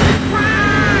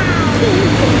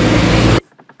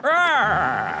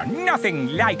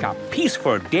 Nothing like a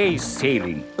peaceful day's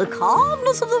sailing. The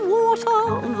calmness of the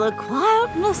water, the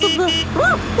quietness of the...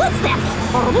 Oh, what's that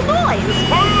horrible noise?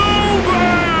 Hello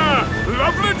there!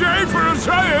 lovely day for a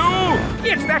sail!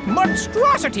 It's that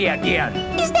monstrosity again.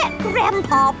 Is that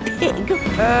Grandpa Pig?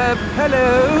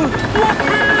 Hello?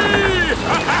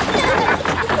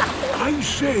 I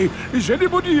say, is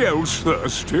anybody else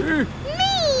thirsty? Me!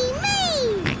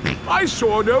 I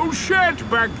saw an old shed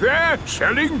back there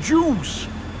selling juice.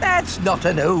 That's not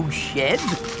an old shed.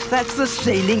 That's the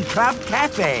Sailing Club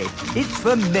Cafe. It's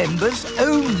for members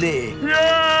only.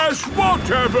 Yes,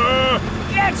 whatever.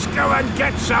 Let's go and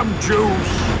get some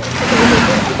juice.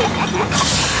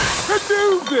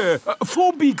 Hello there.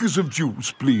 4 beakers of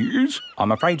juice, please.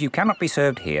 I'm afraid you cannot be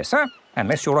served here, sir,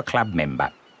 unless you're a club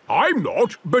member. I'm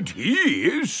not, but he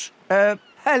is.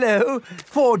 Hello.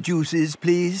 4 juices,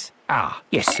 please. Ah,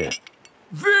 yes, sir.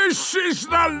 This is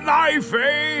the life,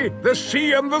 eh? The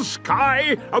sea and the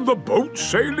sky and the boat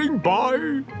sailing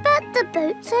by. But the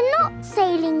boats are not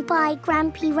sailing by,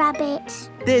 Grampy Rabbit.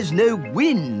 There's no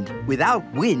wind. Without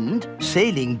wind,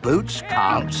 sailing boats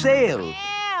can't sail.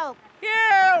 Help!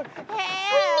 Help!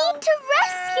 We need to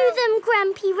rescue them,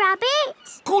 Grampy Rabbit.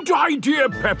 Good idea,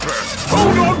 Pepper.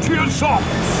 Hold on to your socks.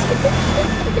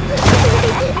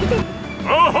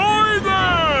 Ahoy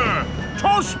there!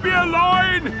 Toss me a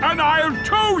line and I'll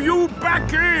tow you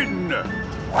back in.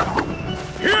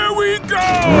 Here we go!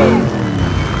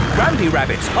 Grampy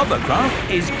Rabbit's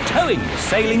hovercraft is towing the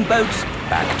sailing boats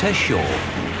back to shore.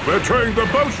 We're towing the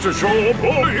boats to shore,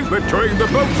 boys. We're towing the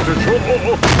boats to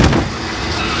shore.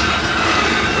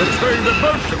 We're towing the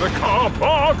boats to the car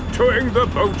park, towing the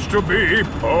boats to be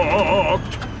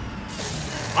parked.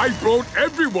 I brought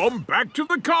everyone back to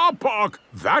the car park.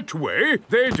 That way,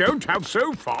 they don't have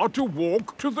so far to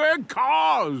walk to their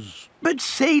cars. But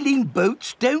sailing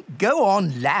boats don't go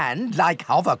on land like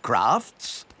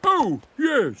hovercrafts. Oh,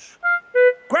 yes.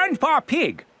 Grandpa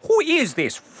Pig, who is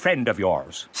this friend of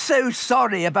yours? So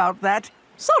sorry about that.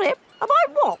 Sorry,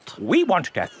 about what? We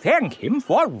want to thank him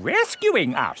for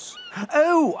rescuing us.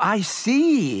 Oh, I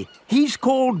see. He's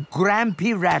called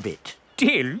Grampy Rabbit.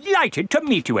 Delighted to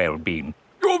meet you, Old Bean.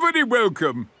 You're very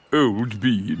welcome, Old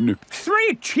Bean.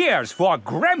 3 cheers for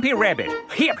Grampy Rabbit.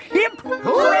 Hip, hip,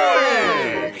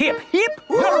 hooray! Hip, hip,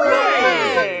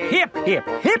 hooray! Hip, hip,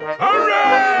 hip,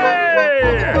 hooray!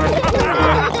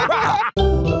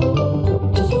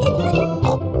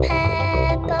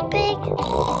 Peppa Pig. Peppa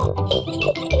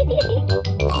Pig.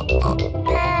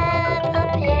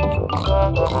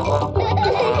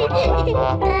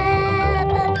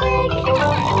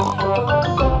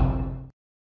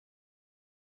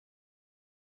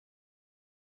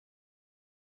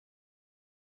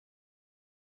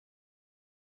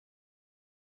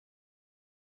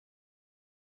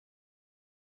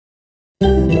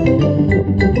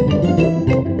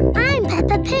 I'm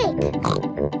Peppa Pig.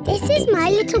 This is my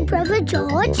little brother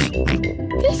George.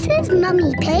 This is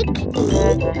Mummy Pig.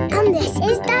 And this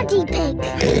is Daddy Pig.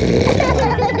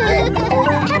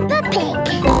 Peppa Pig.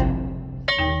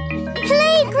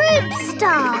 Playgroup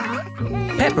star.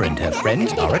 Peppa and her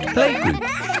friends are at playgroup.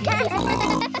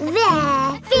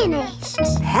 There,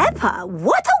 finished. Peppa,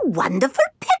 what a wonderful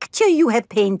picture you have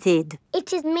painted.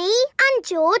 It is me and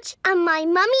George and my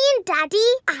mummy and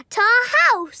daddy at our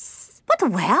house. But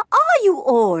where are you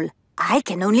all? I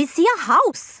can only see a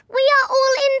house. We are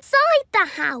all inside the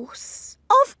house.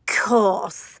 Of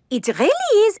course. It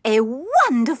really is a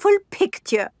wonderful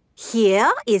picture.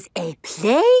 Here is a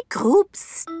playgroup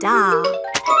star.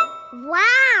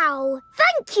 Wow!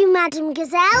 Thank you, Madam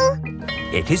Gazelle.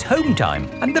 It is home time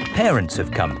and the parents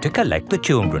have come to collect the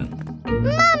children.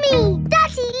 Mummy!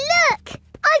 Daddy, look!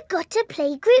 I've got a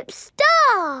playgroup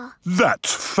star.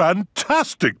 That's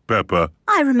fantastic, Peppa.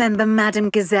 I remember Madam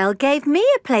Gazelle gave me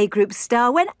a playgroup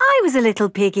star when I was a little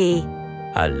piggy.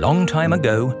 A long time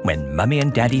ago, when Mummy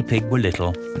and Daddy Pig were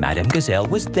little, Madame Gazelle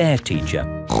was their teacher.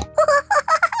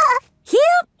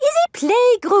 Here is a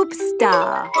playgroup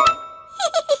star.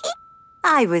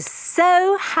 I was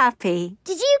so happy.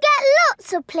 Did you get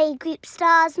lots of playgroup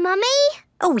stars, Mummy?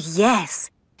 Oh, yes.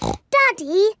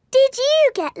 Daddy, did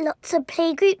you get lots of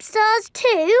playgroup stars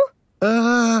too?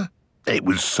 It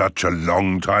was such a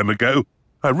long time ago.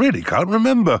 I really can't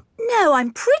remember. No,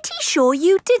 I'm pretty sure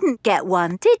you didn't get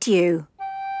one, did you?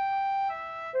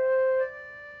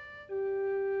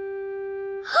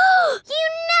 You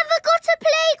never got a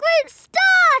playgroup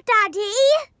star, Daddy!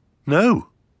 No,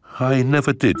 I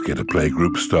never did get a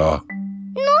playgroup star.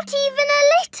 Not even a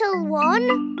little one?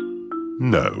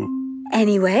 No.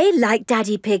 Anyway, like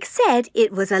Daddy Pig said,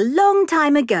 it was a long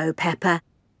time ago, Peppa,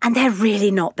 and they're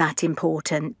really not that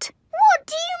important. What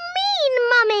do you mean,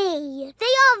 Mummy?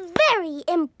 They are very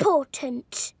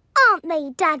important, aren't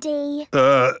they, Daddy?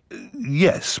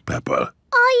 Yes, Peppa.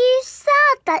 Are you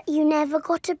sad that you never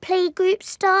got a playgroup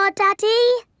star,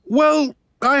 Daddy? Well,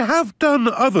 I have done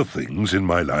other things in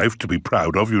my life to be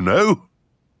proud of, you know.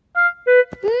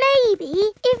 Maybe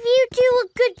if you do a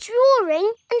good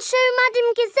drawing and show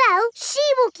Madame Gazelle, she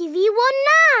will give you one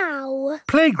now.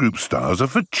 Playgroup stars are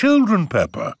for children,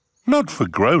 Peppa, not for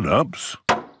grown-ups.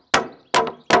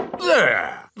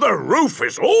 There! The roof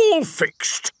is all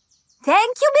fixed.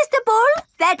 Thank you, Mr. Bull.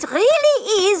 That really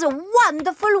is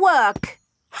wonderful work.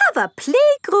 Have a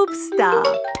playgroup star.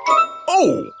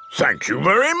 Oh, thank you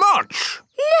very much.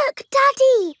 Look,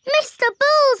 Daddy, Mr.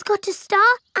 Bull's got a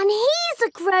star and he's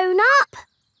a grown-up.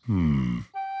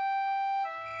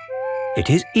 It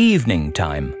is evening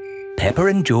time. Peppa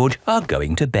and George are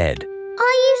going to bed. Are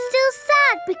you still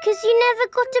sad because you never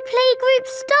got a playgroup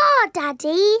star,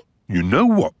 Daddy? You know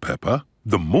what, Peppa?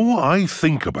 The more I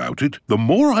think about it, the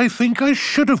more I think I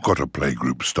should have got a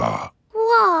playgroup star.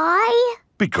 Why?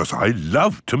 Because I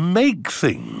love to make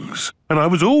things. And I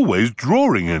was always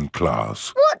drawing in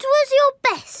class. What was your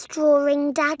best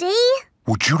drawing, Daddy?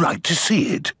 Would you like to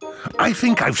see it? I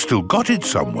think I've still got it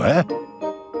somewhere.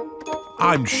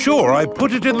 I'm sure I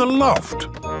put it in the loft.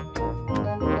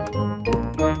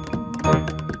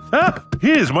 Ah,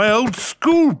 here's my old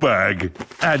school bag.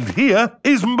 And here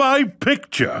is my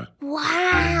picture.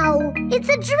 Wow! It's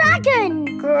a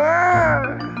dragon!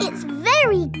 Grrr. It's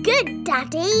very good,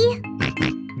 Daddy.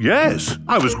 Yes,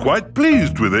 I was quite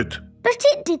pleased with it. But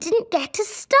it didn't get a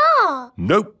star.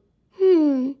 Nope.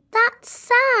 That's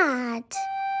sad.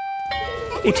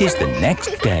 It is the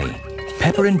next day.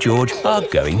 Peppa and George are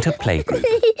going to playgroup.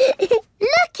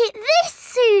 Look at this,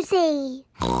 Susie.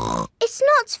 It's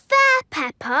not fair,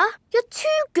 Peppa. You're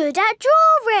too good at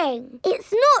drawing.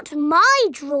 It's not my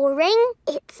drawing.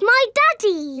 It's my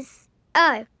Daddy's.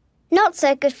 Oh, not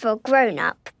so good for a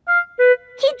grown-up.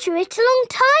 He drew it a long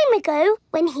time ago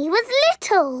when he was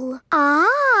little.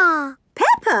 Ah.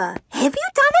 Peppa, have you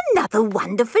done another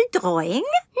wonderful drawing?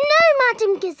 No,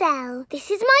 Madame Gazelle.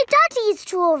 This is my Daddy's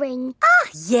drawing. Ah,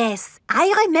 yes. I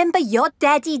remember your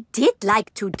Daddy did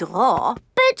like to draw.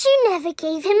 But you never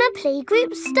gave him a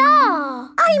playgroup star.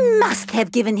 I must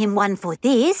have given him one for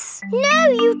this. No,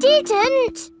 you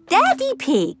didn't. Daddy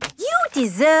Pig, you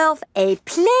deserve a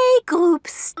playgroup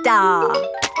star.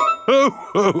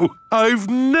 Oh, I've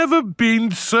never been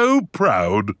so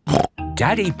proud.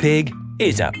 Daddy Pig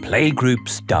is a playgroup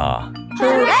star.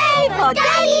 Hooray for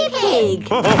Daddy Pig!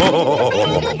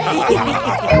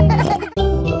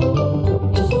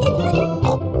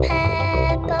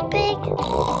 Peppa Pig. Peppa Pig.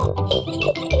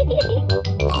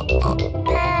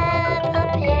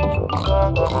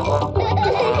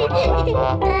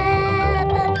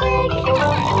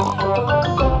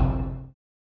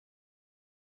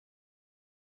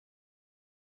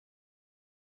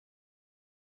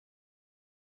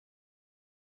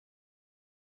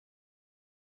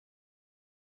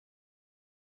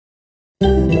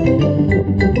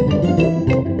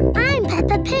 I'm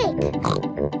Peppa Pig.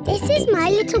 This is my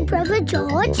little brother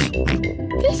George.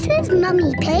 This is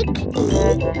Mummy Pig.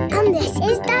 And this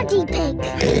is Daddy Pig.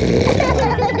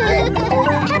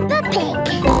 Peppa Pig.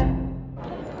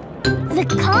 The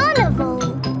carnival.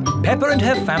 Peppa and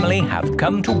her family have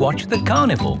come to watch the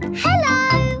carnival.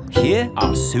 Hello. Here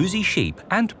are Susie Sheep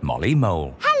and Molly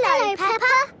Mole. Hello,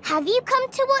 Peppa. Have you come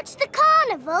to watch the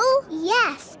carnival?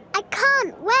 Yes. I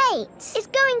can't wait. It's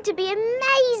going to be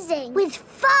amazing. With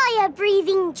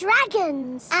fire-breathing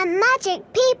dragons. And magic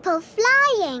people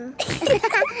flying.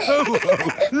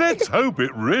 Let's hope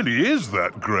it really is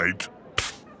that great.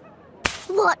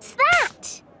 What's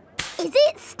that? Is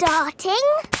it starting?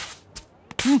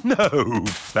 No,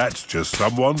 that's just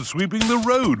someone sweeping the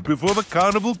road before the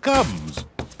carnival comes.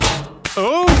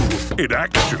 Oh, it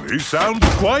actually sounds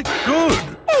quite good.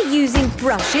 They're using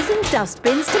brushes and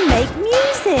dustbins to make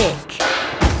music.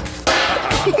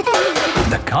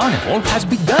 The carnival has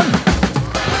begun.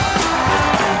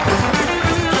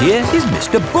 Here is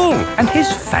Mr. Bull and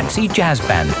his fancy jazz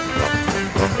band.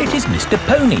 It is Mr.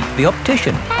 Pony, the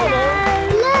optician. Hello.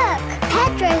 Look,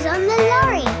 Pedro's on the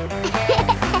lorry.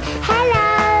 Hello.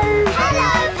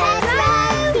 Hello, Pedro.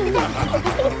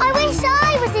 I wish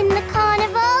I was in the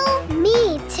carnival.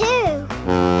 Me too.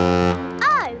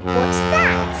 Oh, what's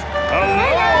that?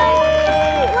 Hello!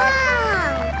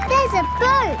 Wow, there's a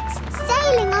boat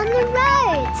sailing on the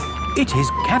road. It is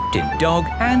Captain Dog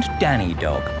and Danny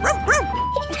Dog.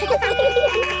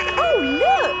 Oh,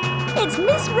 look! It's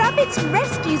Miss Rabbit's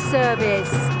rescue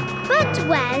service. But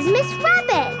where's Miss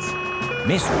Rabbit?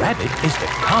 Miss Rabbit is the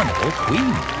carnival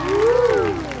queen.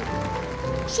 Ooh.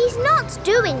 She's not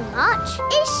doing much,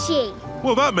 is she?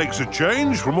 Well, that makes a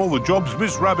change from all the jobs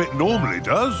Miss Rabbit normally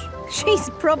does. She's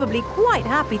probably quite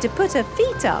happy to put her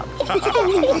feet up.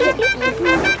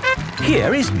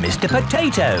 Here is Mr.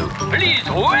 Potato. Please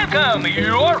welcome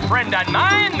your friend and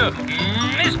mine,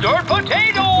 Mr.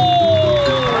 Potato!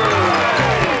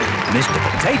 Mr.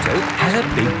 Potato has a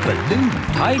big balloon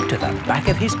tied to the back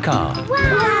of his car.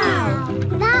 Wow!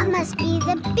 That must be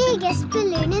the biggest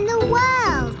balloon in the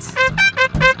world.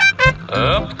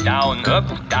 Up, down,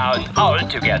 all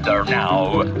together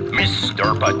now.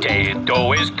 Mr.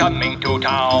 Potato is coming to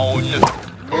town.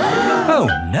 Oh,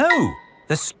 no!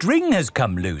 The string has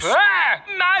come loose. Ah,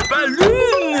 my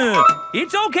Balloon!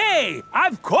 It's okay!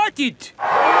 I've caught it!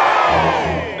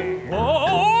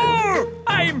 Oh!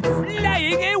 I'm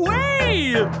flying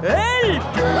away!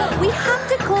 Help! We have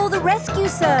to call the rescue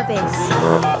service.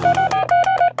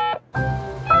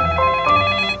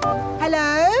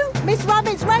 Hello? Miss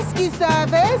Rabbit's rescue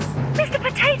service? Mr.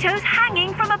 Potato's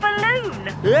hanging from a balloon.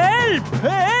 Help!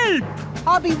 Help!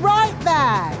 I'll be right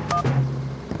there.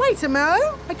 Wait a mo.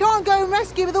 I can't go and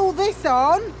rescue with all this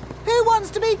on. Who wants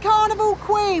to be Carnival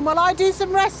Queen while I do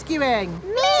some rescuing?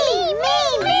 Me!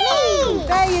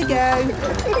 There you go.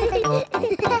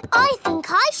 I think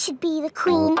I should be the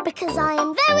queen because I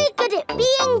am very good at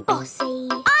being bossy.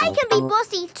 I can be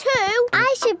bossy too.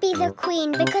 I should be the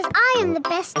queen because I am the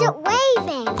best at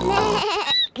waving.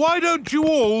 Why don't you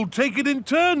all take it in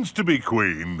turns to be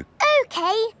queen? OK,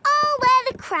 I'll wear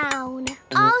the crown.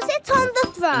 I'll sit on the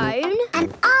throne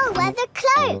and I'll wear the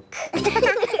cloak.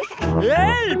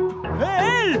 Help!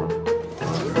 Help!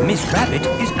 Miss Rabbit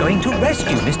is going to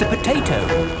rescue Mr. Potato.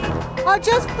 I'll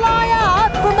just fly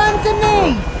up from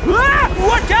underneath. Ah!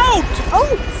 Watch out!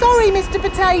 Oh, sorry, Mr.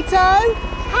 Potato.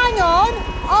 Hang on,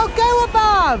 I'll go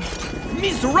above.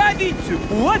 Miss Rabbit,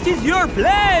 what is your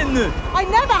plan? I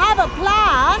never have a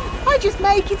plan. I just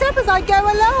make it up as I go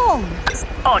along.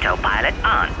 Autopilot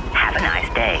on. Have a nice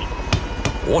day.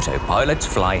 Autopilots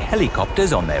fly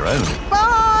helicopters on their own.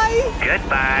 Bye.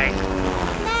 Goodbye.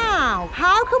 Now,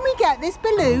 how can we get this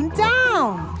balloon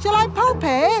down? Shall I pop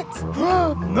it?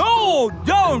 No,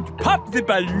 don't pop the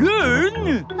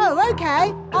balloon! Oh, OK.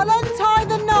 I'll untie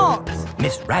the knot.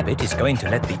 Miss Rabbit is going to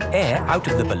let the air out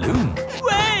of the balloon.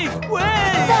 Wait!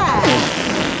 There.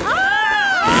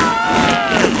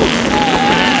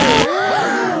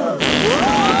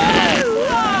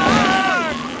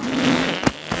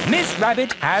 Miss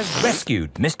Rabbit has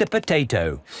rescued Mr.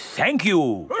 Potato. Thank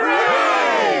you.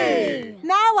 Hooray!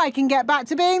 Now I can get back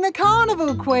to being the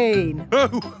Carnival Queen.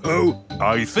 Oh,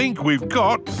 I think we've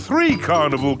got 3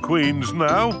 Carnival Queens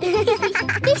now.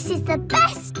 This is the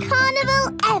best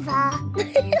carnival ever.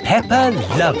 Peppa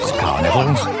loves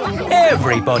carnivals.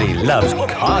 Everybody loves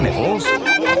carnivals.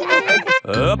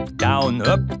 Up, down,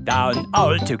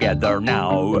 all together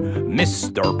now.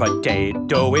 Mr.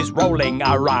 Potato is rolling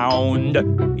around.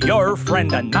 Your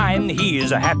friend and mine, he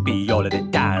is happy all the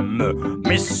time.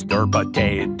 Mr.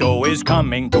 Potato is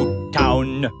coming to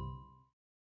town.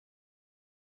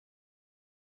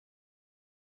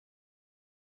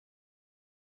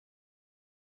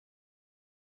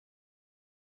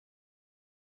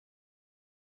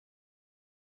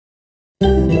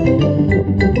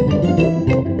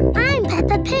 I'm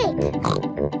Peppa Pig.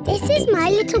 This is my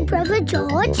little brother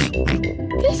George.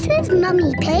 This is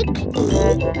Mummy Pig.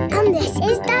 And this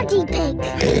is Daddy Pig.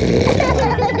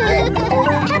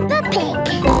 Peppa Pig.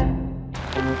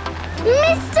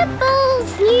 Mr.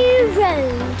 Bull's new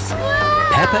road.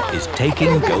 Peppa is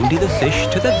taking Goldie the fish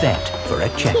to the vet for a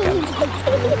checkup.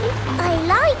 I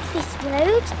like this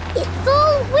road. It's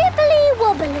all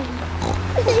wibbly-wobbly.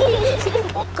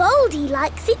 Goldie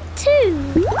likes it too.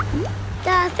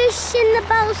 The fish in the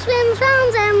bowl swims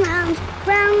round and round,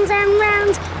 round and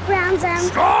round, round and...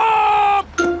 Stop!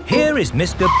 Here is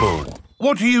Mr. Bull.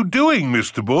 What are you doing,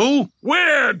 Mr. Bull?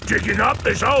 We're digging up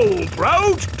this old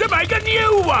road to make a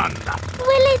new one.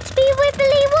 Will it be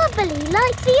wibbly-wobbly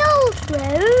like the old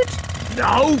road?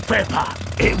 No, Peppa.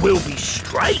 It will be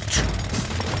straight.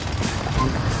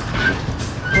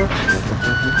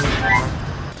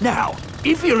 Now,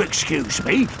 if you'll excuse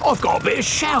me, I've got a bit of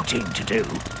shouting to do.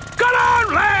 Come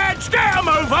on, lads! Get a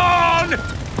move on!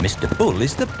 Mr. Bull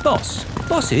is the boss.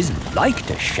 Bosses like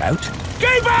to shout.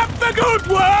 Keep up the good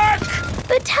work!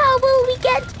 But how will we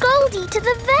get Goldie to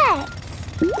the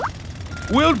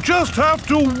vets? We'll just have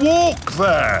to walk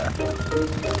there.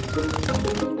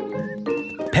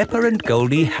 Peppa and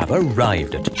Goldie have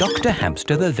arrived at Dr.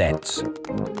 Hamster the vet's.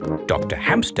 Dr.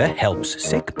 Hamster helps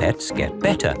sick pets get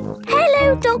better.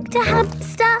 Hello, Dr.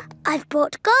 Hamster. I've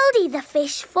brought Goldie the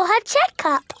fish for her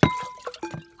checkup.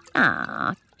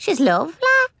 Ah, she's lovely.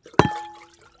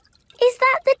 Is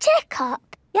that the checkup?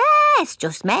 Yes,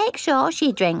 just make sure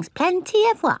she drinks plenty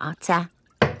of water.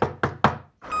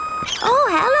 Oh,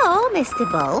 hello, Mr.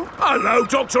 Bull. Hello,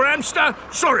 Dr. Hamster.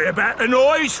 Sorry about the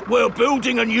noise. We're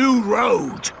building a new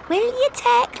road. Will you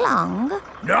take long?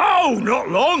 No, not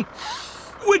long.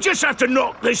 We just have to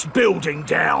knock this building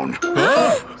down.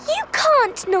 You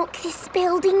can't knock this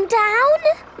building down.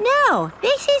 No,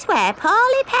 this is where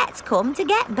poorly pets come to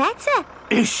get better.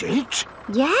 Is it?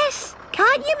 Yes.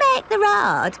 Can't you make the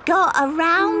road go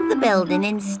around the building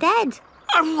instead?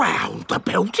 Around the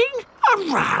building?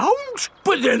 Around?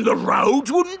 But then the road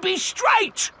wouldn't be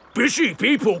straight. Busy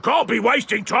people can't be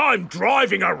wasting time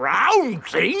driving around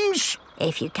things.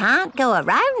 If you can't go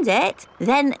around it,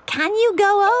 then can you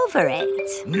go over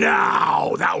it?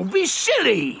 No, that would be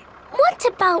silly. What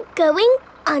about going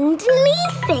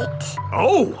underneath it?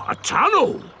 Oh, a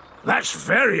tunnel. That's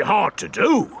very hard to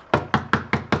do.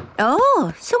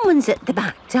 Oh, someone's at the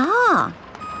back door.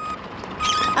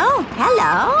 Oh,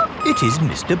 hello. It is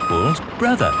Mr. Bull's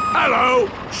brother. Hello.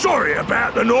 Sorry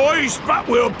about the noise, but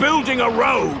we're building a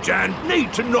road and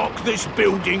need to knock this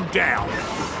building down.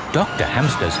 Dr.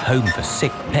 Hamster's home for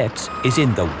sick pets is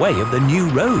in the way of the new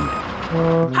road.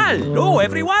 Hello,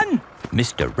 everyone.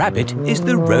 Mr. Rabbit is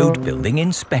the road building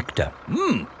inspector.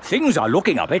 Things are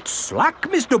looking a bit slack,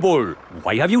 Mr. Bull.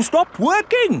 Why have you stopped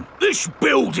working? This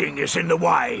building is in the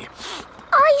way.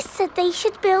 I said they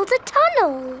should build a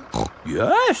tunnel.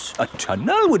 Yes, a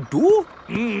tunnel would do.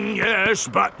 Yes,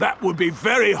 but that would be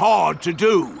very hard to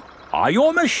do. Are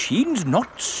your machines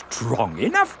not strong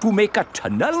enough to make a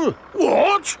tunnel?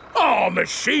 What? Our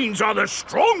machines are the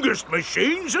strongest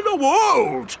machines in the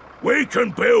world. We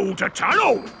can build a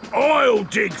tunnel. I'll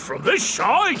dig from this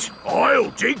side, I'll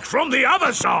dig from the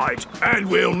other side, and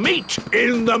we'll meet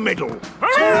in the middle.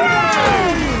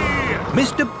 Hooray!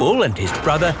 Mr. Bull and his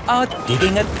brother are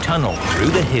digging a tunnel through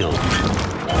the hill.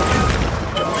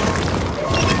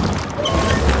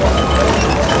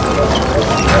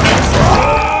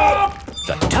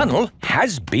 The tunnel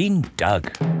has been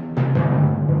dug.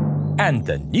 And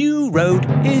the new road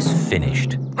is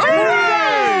finished.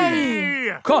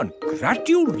 Hooray!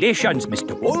 Congratulations,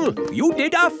 Mr. Bull. You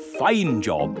did a fine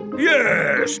job.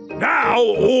 Yes, now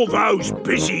all those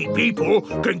busy people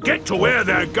can get to where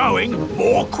they're going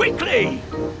more quickly.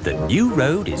 The new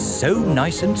road is so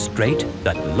nice and straight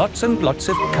that lots and lots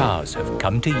of cars have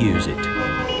come to use it.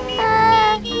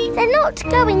 They're not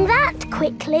going that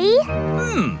quickly.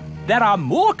 There are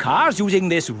more cars using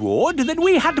this road than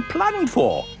we had planned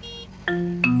for.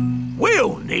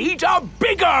 We'll need a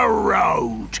bigger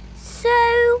road.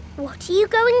 So, what are you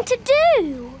going to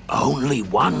do? Only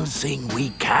one thing we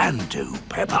can do,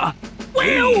 Peppa.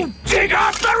 We'll dig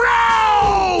up the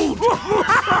road!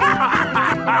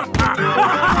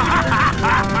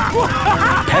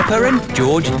 Peppa and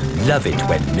George love it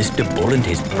when Mr. Bull and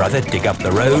his brother dig up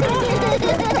the road.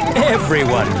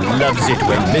 Everyone loves it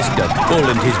when Mr. Bull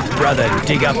and his brother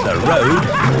dig up the road.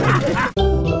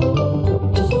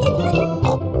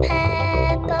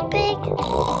 Peppa Pig.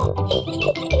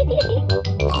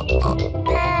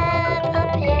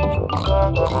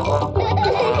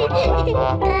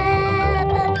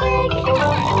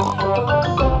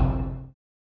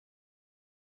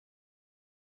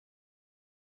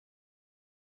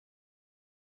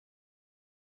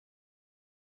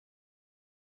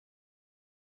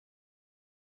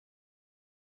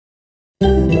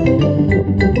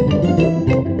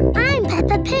 I'm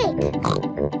Peppa Pig.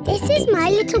 This is my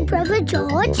little brother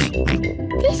George.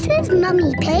 This is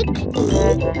Mummy Pig.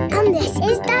 And this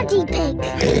is Daddy Pig.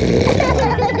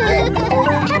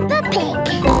 Peppa Pig.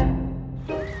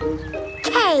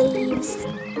 Caves.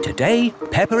 Today,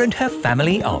 Peppa and her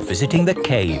family are visiting the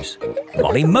caves.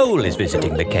 Molly Mole is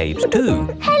visiting the caves too.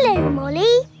 Hello,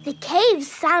 Molly. The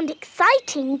caves sound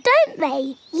exciting, don't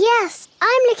they? Yes,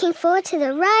 I'm looking forward to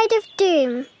the Ride of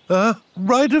Doom.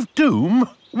 Ride of Doom?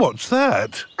 What's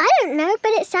that? I don't know,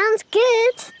 but it sounds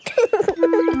good.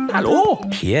 Hello,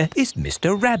 here is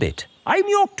Mr. Rabbit. I'm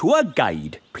your tour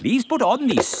guide. Please put on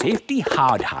these safety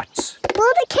hard hats.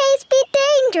 Will the caves be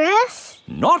dangerous?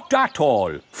 Not at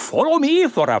all. Follow me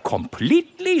for a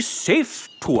completely safe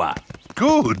tour.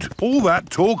 Good. All that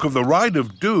talk of the Ride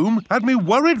of Doom had me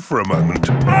worried for a moment.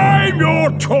 I'm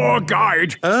your tour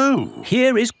guide. Oh.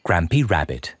 Here is Grampy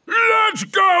Rabbit. Let's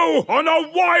go on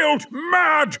a wild,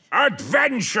 mad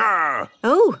adventure.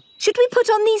 Oh, should we put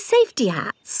on these safety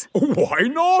hats? Why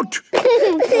not?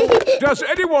 Does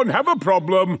anyone have a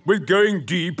problem with going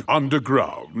deep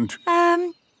underground?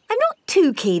 I'm not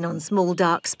too keen on small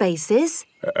dark spaces.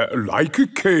 Like a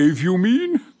cave, you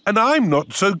mean? And I'm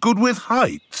not so good with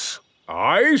heights.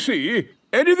 I see.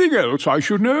 Anything else I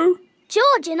should know?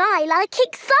 George and I like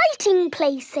exciting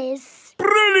places.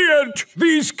 Brilliant!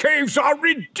 These caves are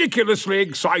ridiculously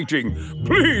exciting.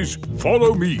 Please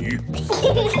follow me.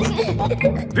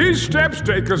 These steps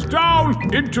take us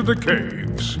down into the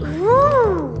caves.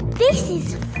 Ooh, this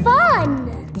is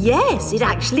fun. Yes, it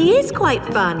actually is quite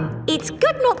fun. It's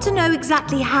good not to know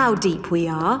exactly how deep we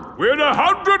are. We're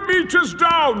 100 meters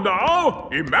down now.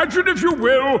 Imagine, if you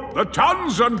will, the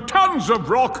tons and tons of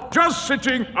rock just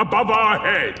sitting above our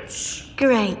heads.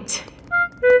 Great.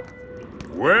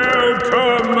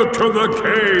 Welcome to the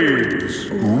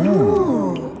caves.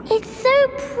 Ooh. It's so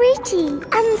pretty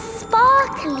and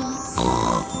sparkly.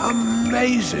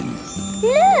 Amazing.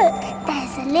 Look,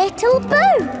 there's a little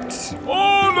boat.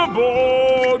 All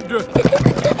aboard!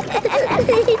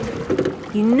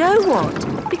 You know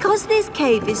what? Because this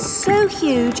cave is so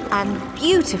huge and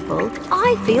beautiful,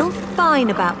 I feel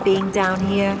fine about being down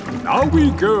here. Now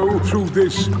we go through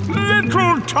this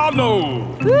little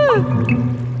tunnel.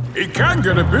 It can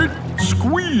get a bit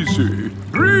squeezy.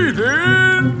 Breathe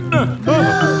in.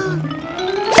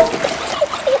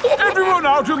 Everyone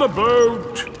out of the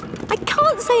boat. I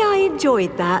can't say I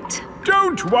enjoyed that.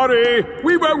 Don't worry.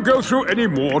 We won't go through any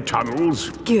more tunnels.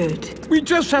 Good. We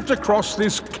just have to cross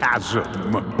this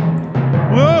chasm.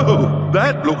 Whoa!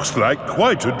 That looks like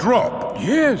quite a drop.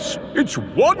 Yes, it's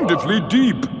wonderfully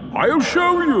deep. I'll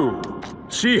show you.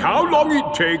 See how long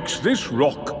it takes this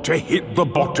rock to hit the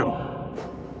bottom.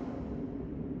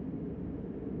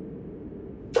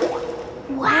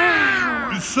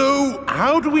 Wow! So,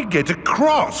 how do we get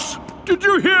across? Did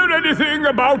you hear anything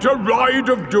about a ride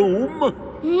of doom?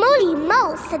 Molly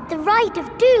Mull said the ride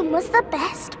of doom was the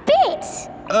best bit.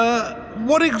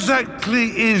 What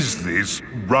exactly is this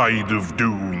ride of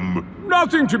doom?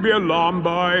 Nothing to be alarmed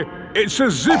by. It's a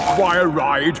zip wire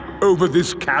ride over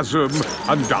this chasm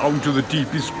and down to the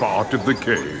deepest part of the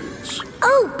caves.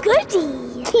 Oh,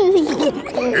 goody!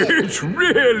 It's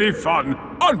really fun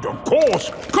and, of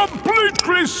course,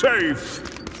 completely safe.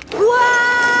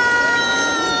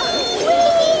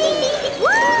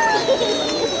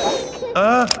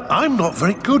 I'm not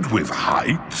very good with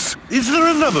heights. Is there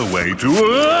another way to... See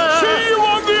you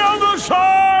on the other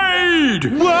side!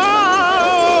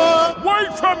 Whoa!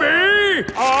 Wait for me!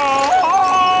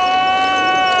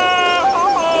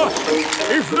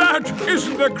 If that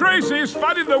isn't the craziest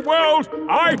fun in the world,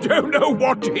 I don't know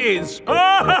what is.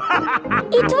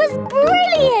 It was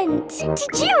brilliant!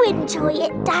 Did you enjoy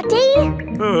it, Daddy?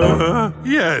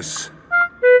 Yes.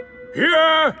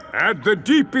 Here, at the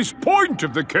deepest point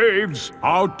of the caves,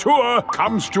 our tour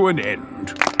comes to an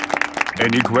end.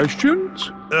 Any questions?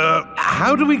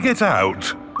 How do we get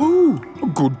out? Oh, a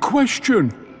good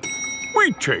question.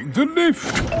 We take the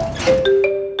lift.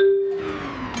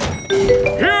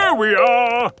 Here we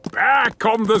are, back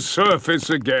on the surface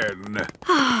again.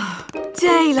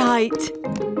 Daylight.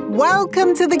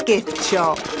 Welcome to the gift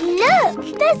shop.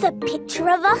 Look, there's a picture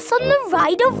of us on the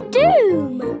ride of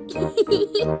doom.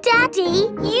 Daddy,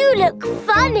 you look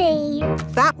funny.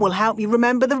 That will help you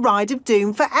remember the ride of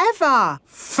doom forever.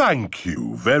 Thank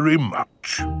you very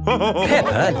much.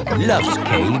 Peppa loves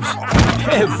caves.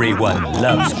 Everyone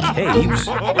loves caves.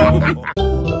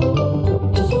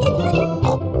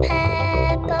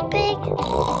 Peppa Pig.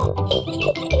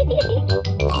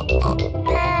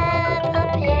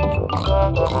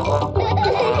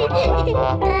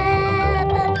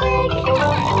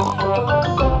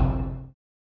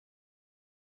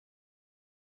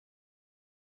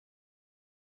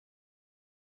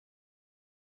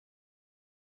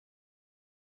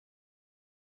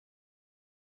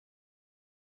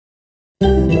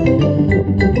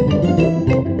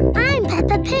 I'm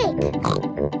Peppa Pig.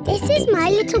 This is my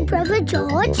little brother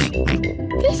George.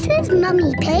 This is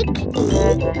Mummy Pig.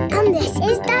 And this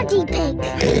is Daddy Pig.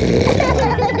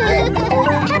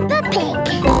 Peppa Pig.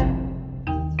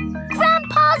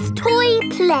 Grandpa's toy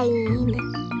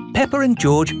plane. Peppa and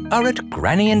George are at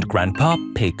Granny and Grandpa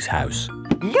Pig's house.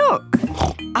 Look,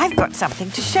 I've got something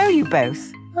to show you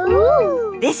both.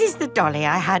 Ooh. This is the dolly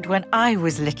I had when I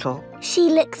was little. She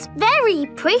looks very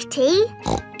pretty.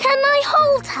 Can I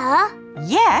hold her?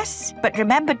 Yes, but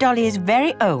remember Dolly is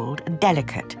very old and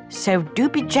delicate, so do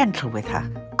be gentle with her.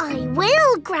 I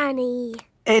will, Granny.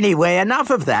 Anyway, enough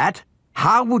of that.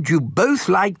 How would you both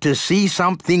like to see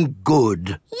something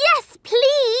good? Yes,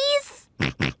 please.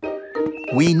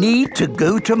 We need to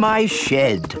go to my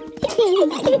shed.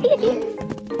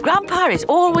 Grandpa is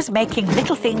always making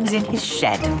little things in his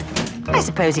shed. I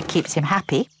suppose it keeps him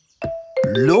happy.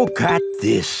 Look at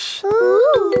this.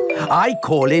 Ooh. I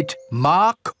call it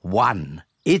Mark 1.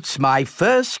 It's my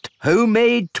first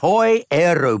homemade toy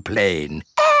aeroplane.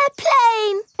 Airplane!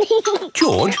 aeroplane.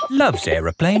 George loves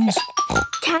aeroplanes.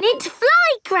 Can it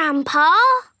fly, Grandpa?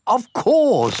 Of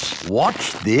course.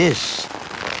 Watch this.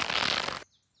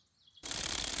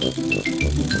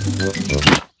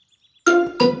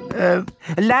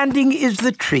 Landing is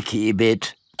the tricky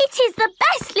bit. It is the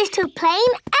best little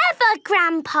plane ever,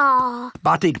 Grandpa.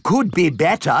 But it could be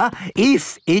better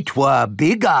if it were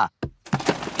bigger.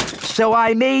 So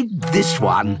I made this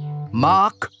one,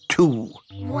 Mark II.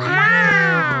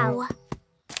 Wow!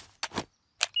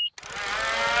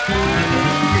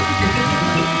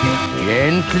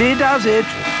 Gently does it.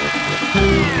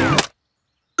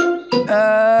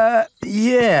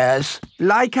 Yes.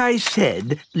 Like I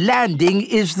said, landing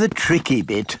is the tricky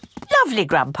bit. Lovely,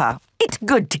 Grandpa. It's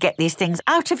good to get these things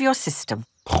out of your system.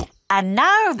 And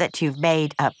now that you've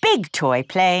made a big toy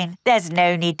plane, there's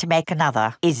no need to make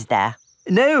another, is there?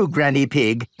 No, Granny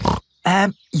Pig.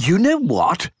 You know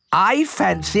what? I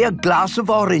fancy a glass of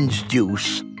orange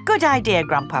juice. Good idea,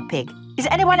 Grandpa Pig. Is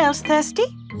anyone else thirsty?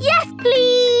 Yes,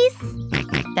 please.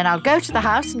 Then I'll go to the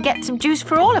house and get some juice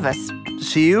for all of us.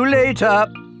 See you later.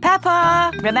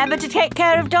 Peppa, remember to take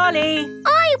care of Dolly.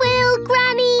 I will,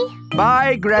 Granny.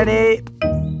 Bye, Granny.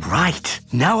 Right,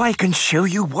 now I can show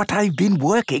you what I've been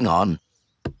working on.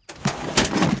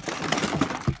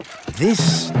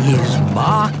 This is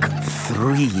Mark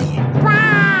III.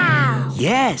 Wow!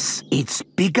 Yes, it's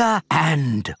bigger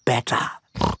and better.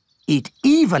 It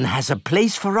even has a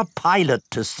place for a pilot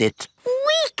to sit.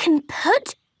 We can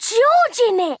put George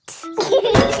in it.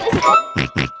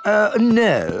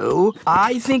 No.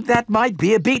 I think that might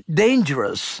be a bit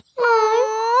dangerous.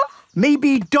 Aww.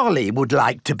 Maybe Dolly would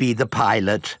like to be the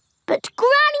pilot. But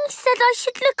Granny said I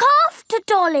should look after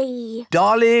Dolly.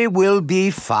 Dolly will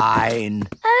be fine.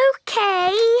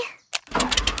 OK.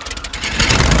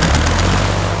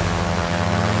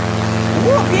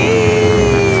 Whoopee!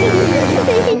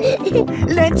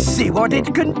 Let's see what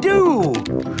it can do.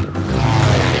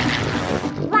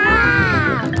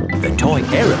 Wow! The toy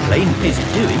aeroplane is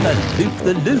doing a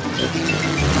loop-the-loop.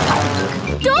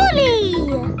 Dolly!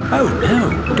 Oh no,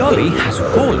 Dolly has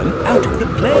fallen out of the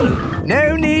plane.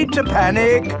 No need to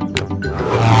panic.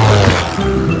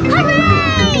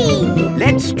 Hooray!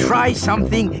 Let's try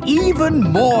something even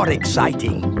more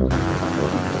exciting.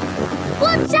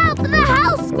 Watch out for the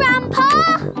house, Grandpa!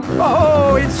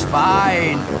 Oh, it's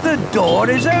fine. The door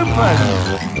is open.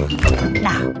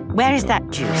 Now, where is that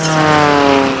juice?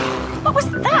 What was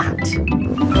that?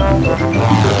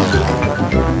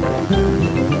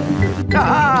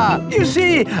 Aha! You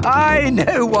see, I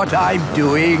know what I'm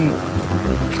doing.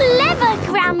 Clever,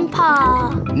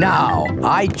 Grandpa. Now,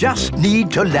 I just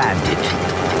need to land it.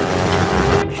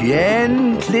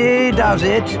 Gently does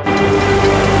it.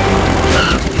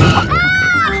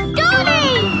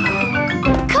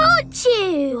 Caught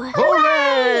you!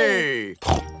 Hooray!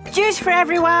 Juice for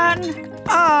everyone.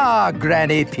 Ah,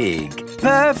 Granny Pig.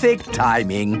 Perfect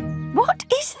timing. What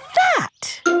is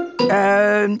that?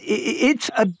 It's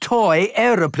a toy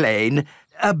aeroplane.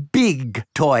 A big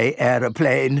toy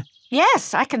aeroplane.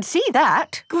 Yes, I can see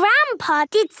that. Grandpa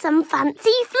did some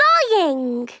fancy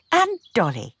flying. And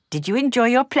Dolly, did you enjoy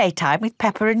your playtime with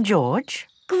Peppa and George?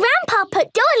 Grandpa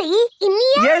put Dolly in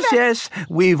the air. Yes.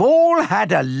 We've all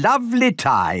had a lovely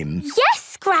time.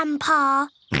 Yes, Grandpa.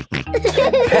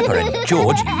 Peppa and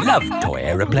George love toy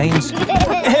aeroplanes.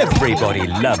 Everybody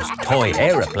loves toy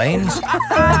aeroplanes.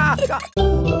 Peppa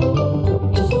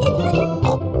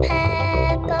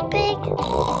Pig.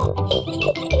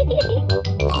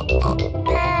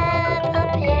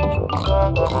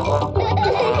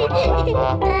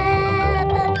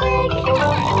 Peppa Pig.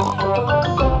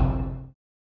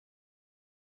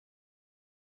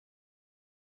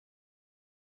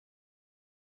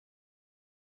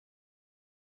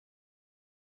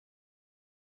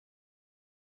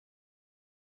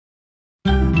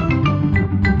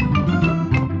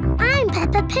 I'm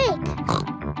Peppa Pig.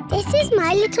 This is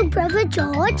my little brother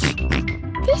George.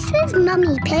 This is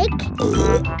Mummy Pig.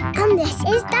 And this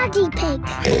is Daddy Pig.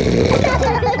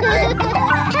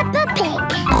 Peppa Pig.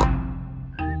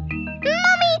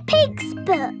 Mummy Pig's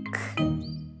book.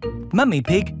 Mummy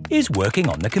Pig is working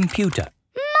on the computer.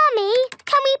 Mummy,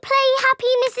 can we play Happy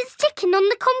Mrs. Chicken on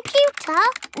the computer?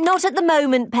 Not at the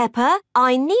moment, Peppa.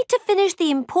 I need to finish the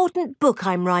important book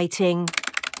I'm writing.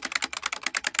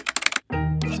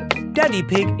 Daddy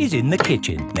Pig is in the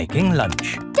kitchen making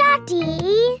lunch.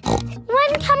 Daddy,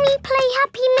 when can we play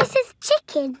Happy Mrs.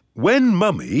 Chicken? When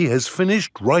Mummy has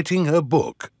finished writing her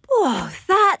book. Oh,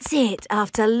 that's it.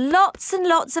 After lots and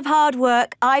lots of hard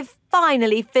work, I've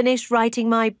finally finished writing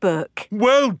my book.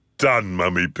 Well done,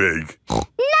 Mummy Pig.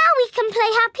 Now we can play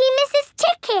Happy Mrs.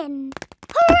 Chicken.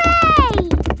 Hooray!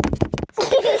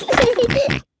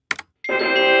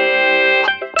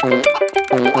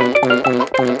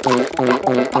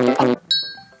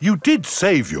 You did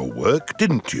save your work,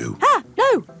 didn't you? Ah,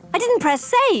 no, I didn't press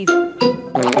save. 40, 90, 10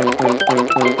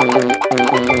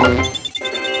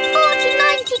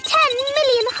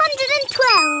 million,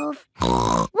 112.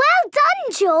 Well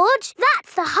done, George.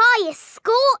 That's the highest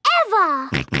score ever.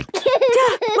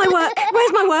 My work.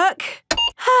 Where's my work?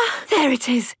 Ah, there it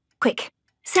is. Quick.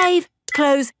 Save,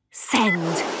 close,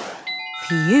 send.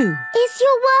 Phew. Is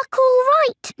your work all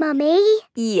right, Mummy?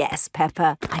 Yes,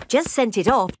 Peppa. I've just sent it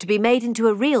off to be made into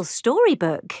a real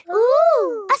storybook.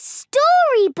 Ooh, a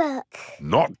storybook.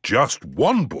 Not just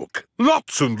one book.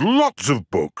 Lots and lots of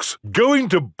books. Going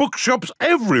to bookshops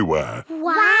everywhere.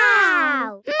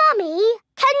 Wow. Mummy,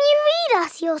 can you read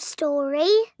us your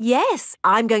story? Yes,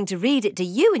 I'm going to read it to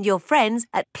you and your friends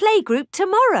at Playgroup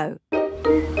tomorrow.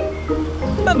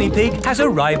 Mummy Pig has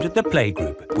arrived at the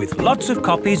playgroup with lots of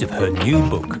copies of her new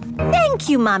book. Thank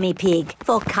you, Mummy Pig,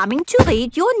 for coming to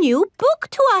read your new book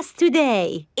to us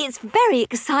today. It's very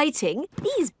exciting.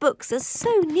 These books are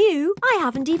so new, I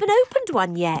haven't even opened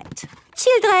one yet.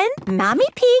 Children, Mummy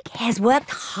Pig has worked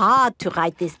hard to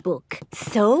write this book.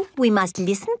 So we must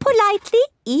listen politely,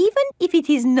 even if it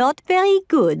is not very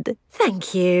good.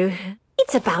 Thank you.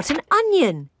 It's about an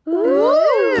onion.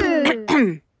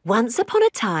 Ooh. Once upon a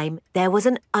time, there was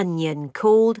an onion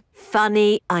called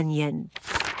Funny Onion.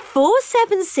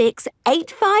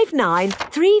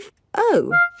 4768593.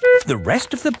 Oh. The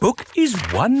rest of the book is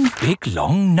one big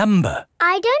long number.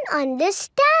 I don't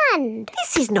understand.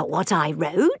 This is not what I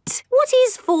wrote. What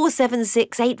is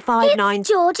 4768593? It's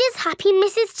George's Happy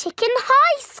Mrs. Chicken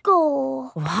high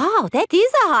score. Wow, that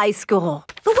is a high score.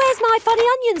 But where's my Funny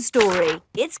Onion story?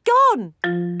 It's gone.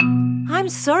 I'm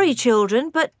sorry, children,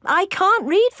 but I can't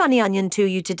read Funny Onion to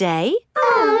you today.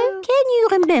 Oh. Can you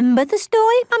remember the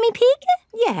story, Mummy Pig?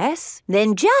 Yes.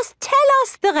 Then just tell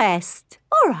us the rest.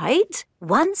 All right.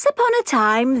 Once upon a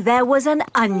time, there was an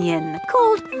onion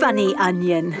called Funny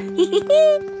Onion.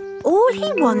 All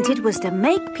he wanted was to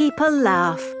make people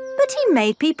laugh, but he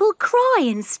made people cry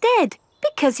instead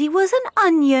because he was an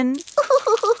onion.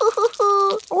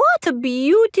 What a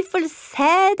beautiful,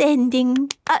 sad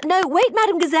ending. No, wait,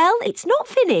 Madame Gazelle, it's not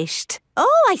finished.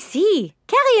 Oh, I see.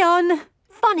 Carry on.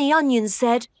 Funny Onion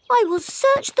said, I will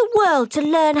search the world to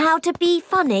learn how to be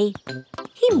funny.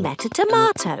 He met a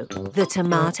tomato. The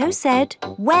tomato said,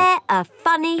 wear a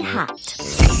funny hat.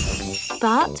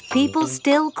 But people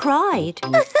still cried.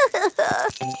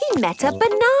 He met a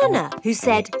banana who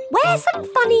said, wear some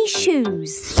funny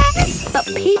shoes. But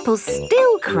people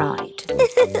still cried.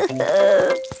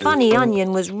 Funny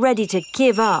Onion was ready to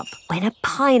give up when a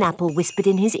pineapple whispered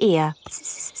in his ear.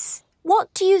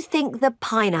 What do you think the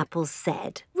pineapple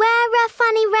said? Wear a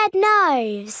funny red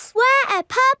nose. Wear a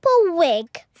purple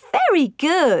wig. Very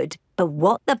good. But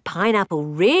what the pineapple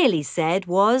really said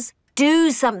was, do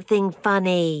something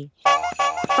funny.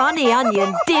 Funny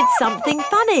Onion did something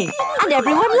funny, and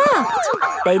everyone laughed.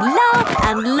 They laughed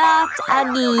and laughed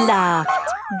and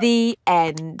laughed. The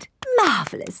end.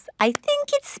 Marvellous. I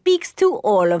think it speaks to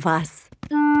all of us.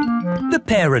 The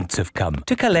parents have come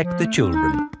to collect the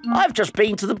children. I've just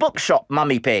been to the bookshop,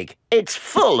 Mummy Pig. It's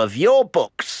full of your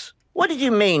books. What did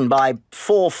you mean by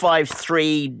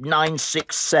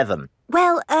 453967?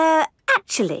 Well,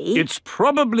 actually... It's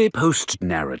probably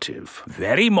post-narrative.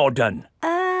 Very modern.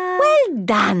 Well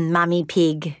done, Mummy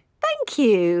Pig. Thank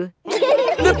you.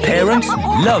 The parents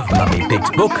love Mummy Pig's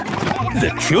book.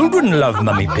 The children love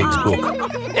Mummy Pig's book.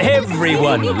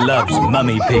 Everyone loves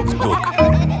Mummy Pig's book.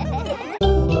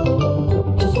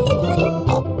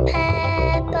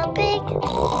 Peppa Pig.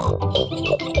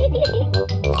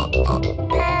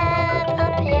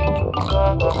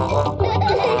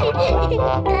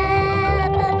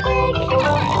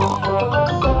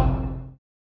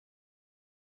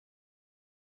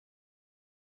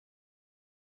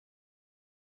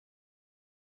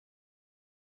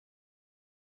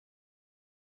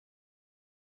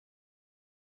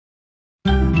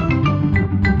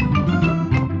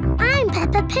 I'm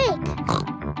Peppa Pig.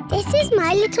 This is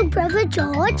my little brother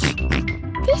George.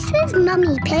 This is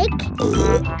Mummy Pig.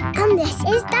 And this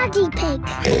is Daddy Pig.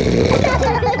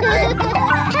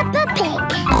 Peppa Pig.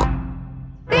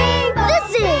 The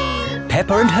zoo.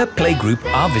 Peppa and her playgroup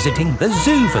are visiting the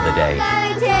zoo for the day.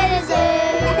 Going to the zoo.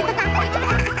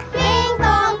 Bing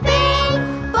bong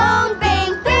bing, bong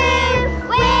bing boom.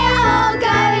 We're all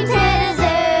going to the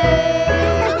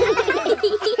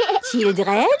zoo.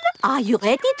 Children, are you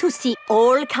ready to see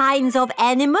all kinds of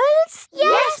animals?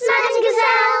 Yes, Madame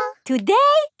Gazelle.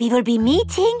 Today, we will be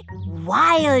meeting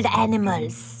wild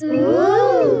animals.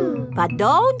 Ooh. But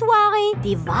don't worry,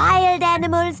 the wild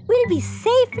animals will be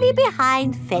safely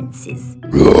behind fences. A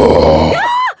lion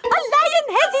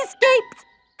has escaped!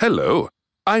 Hello,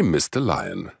 I'm Mr.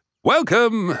 Lion.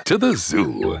 Welcome to the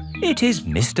zoo. It is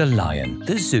Mr. Lion,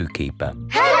 the zookeeper.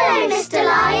 Hello, Mr.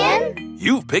 Lion.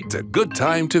 You've picked a good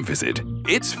time to visit.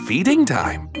 It's feeding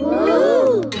time.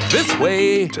 Ooh. This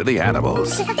way to the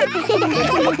animals.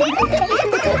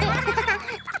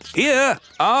 Here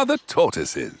are the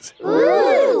tortoises.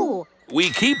 Ooh. We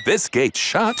keep this gate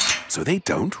shut so they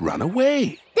don't run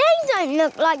away. They don't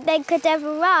look like they could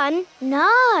ever run.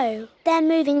 No, they're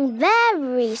moving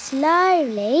very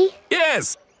slowly.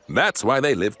 Yes, that's why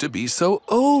they live to be so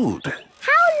old.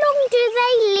 How long do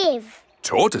they live?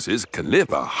 Tortoises can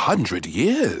live 100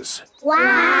 years.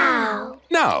 Wow.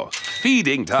 Now,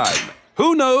 feeding time.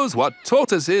 Who knows what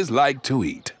tortoises like to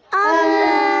eat?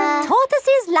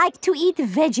 Tortoises like to eat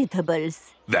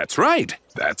vegetables. That's right.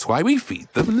 That's why we feed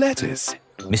them lettuce.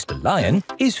 Mr. Lion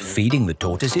is feeding the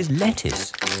tortoises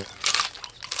lettuce.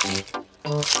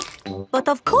 But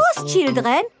of course,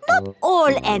 children, not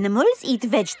all animals eat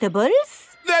vegetables.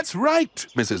 That's right,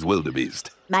 Mrs.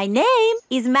 Wildebeest. My name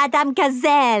is Madame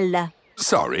Gazelle.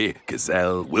 Sorry,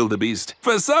 Gazelle, Wildebeest.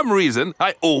 For some reason,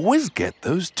 I always get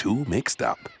those two mixed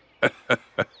up.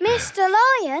 Mr.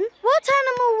 Lion, what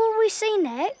animal will we see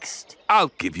next?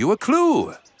 I'll give you a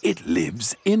clue. It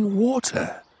lives in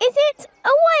water. Is it a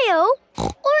whale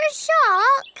or a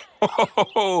shark?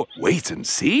 Oh, wait and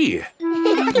see.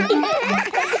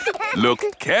 Look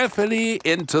carefully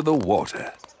into the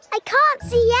water. I can't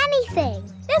see anything.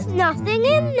 There's nothing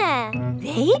in there.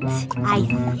 Wait, I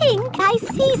think I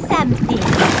see something.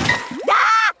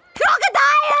 Ah!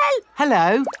 Crocodile!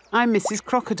 Hello, I'm Mrs.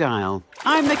 Crocodile.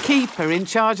 I'm the keeper in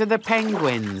charge of the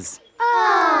penguins.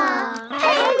 Ah,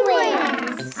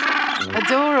 penguins!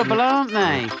 Adorable, aren't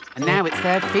they? And now it's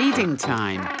their feeding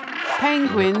time.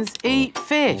 Penguins eat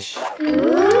fish.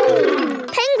 Ooh.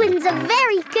 Penguins are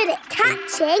very good at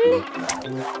catching.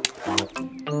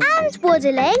 And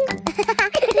waddling.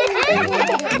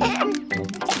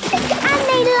 And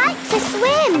they like to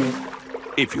swim.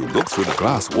 If you look through the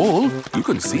glass wall, you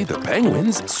can see the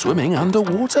penguins swimming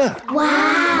underwater.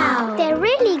 Wow! They're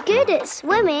really good at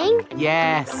swimming.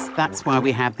 Yes, that's why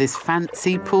we have this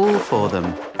fancy pool for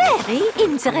them. Very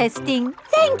interesting.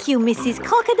 Thank you, Mrs.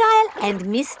 Crocodile and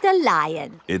Mr.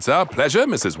 Lion. It's our pleasure,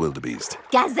 Mrs. Wildebeest.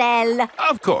 Gazelle.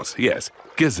 Of course, yes.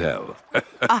 Gazelle.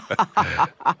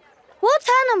 What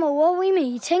animal are we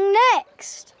meeting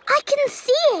next? I can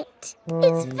see it.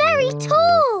 It's very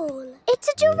tall. It's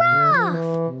a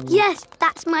giraffe. Yes,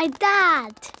 that's my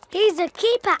dad. He's a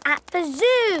keeper at the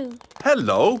zoo.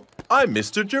 Hello, I'm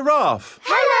Mr. Giraffe.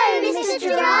 Hello, Mr.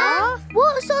 Giraffe.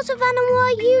 What sort of animal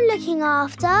are you looking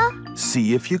after?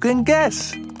 See if you can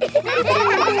guess. Look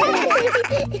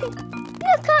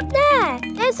up there.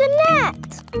 There's a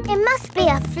net. It must be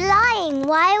a flying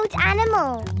wild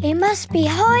animal. It must be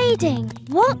hiding,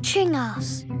 watching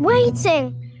us,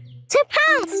 waiting to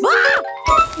pounce.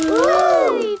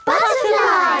 Ooh,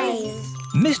 butterflies!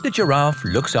 Mr. Giraffe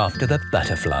looks after the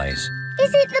butterflies.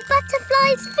 Is it the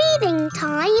butterflies' feeding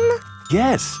time?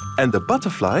 Yes, and the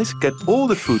butterflies get all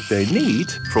the food they need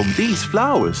from these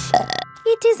flowers.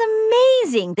 It is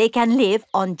amazing they can live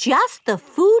on just the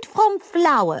food from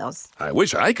flowers. I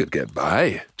wish I could get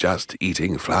by just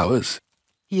eating flowers.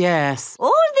 Yes.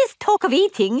 All this talk of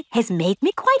eating has made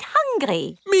me quite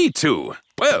hungry. Me too.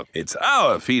 Well, it's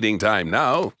our feeding time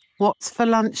now. What's for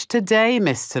lunch today,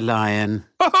 Mr. Lion?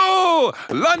 Oh,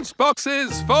 lunch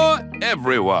boxes for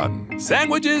everyone.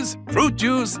 Sandwiches, fruit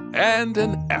juice, and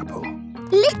an apple.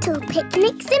 Little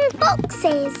picnics in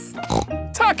boxes.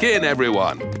 Tuck in,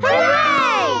 everyone.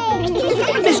 Hooray!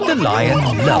 Mr. Lion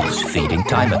loves feeding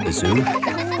time at the zoo.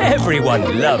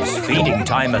 Everyone loves feeding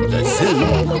time at the zoo.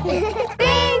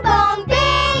 Bing bong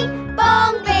bing,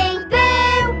 bong bing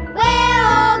boo. We're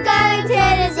all going to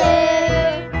the zoo.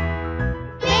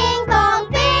 Bing bong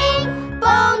bing,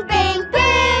 bong bing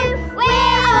boo.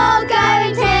 We're all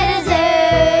going to the zoo.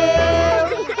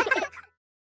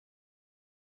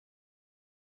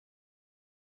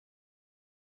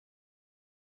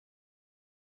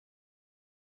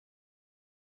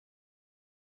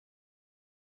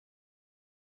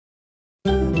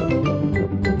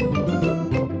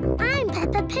 I'm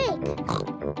Peppa Pig.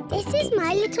 This is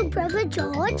my little brother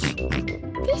George.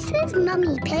 This is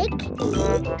Mummy Pig.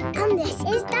 And this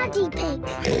is Daddy Pig.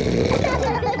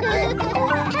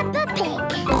 Peppa Pig.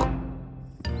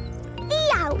 The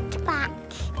Outback.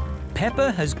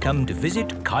 Peppa has come to visit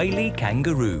Kylie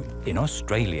Kangaroo in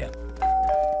Australia.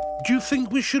 Do you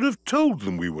think we should have told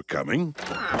them we were coming?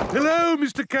 Hello,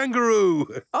 Mr. Kangaroo.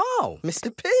 Oh,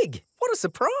 Mr. Pig. What a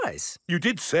surprise. You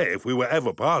did say if we were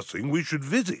ever passing, we should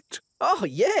visit. Oh,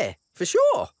 yeah, for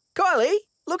sure. Kylie,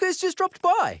 look who's just dropped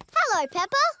by. Hello,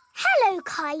 Peppa. Hello,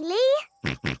 Kylie.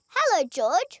 Hello,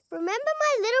 George. Remember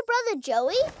my little brother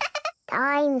Joey?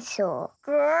 Dinosaur.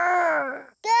 Grrr.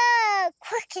 Grrr,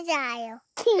 crocodile.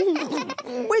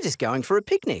 We're just going for a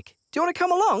picnic. Do you want to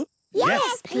come along?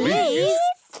 Yes, please.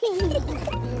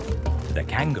 The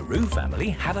kangaroo family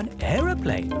have an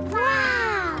aeroplane.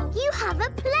 Wow! You have a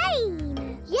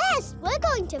plane. Yes, we're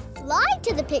going to fly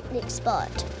to the picnic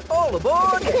spot. All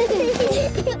aboard!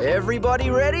 Everybody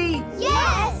ready?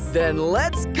 Yes! Then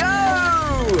let's go!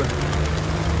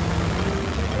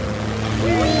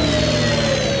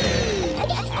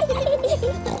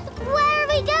 Where are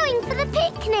we going for the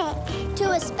picnic?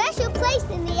 To a special place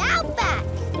in the outback.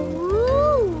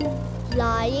 Ooh!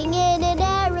 Flying in an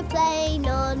aeroplane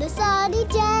on a sunny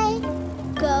day.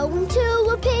 Going to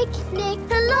a picnic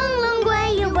a long, long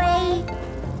way away.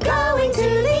 Going to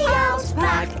the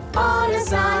outback on a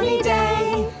sunny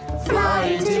day.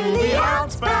 Flying to the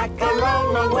outback a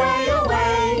long, long way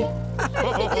away.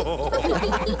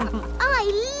 I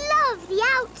love the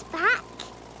outback.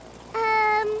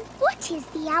 What is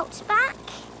the outback?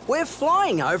 We're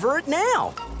flying over it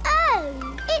now.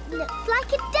 Oh, it looks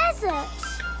like a desert.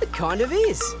 It kind of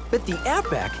is. But the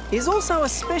outback is also a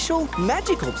special,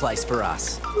 magical place for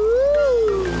us.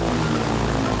 Ooh.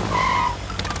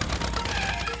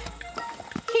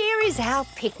 Here is our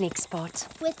picnic spot.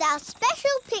 With our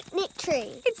special picnic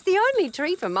tree. It's the only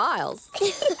tree for miles.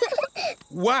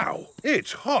 Wow,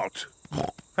 it's hot.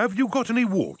 Have you got any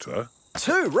water?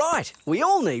 Too right. We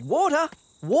all need water.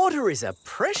 Water is a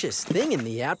precious thing in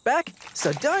the outback,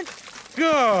 so don't...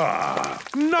 Ah,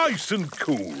 nice and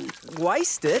cool.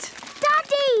 Waste it.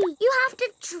 Daddy, you have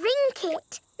to drink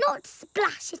it, not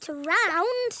splash it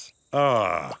around.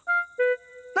 Ah.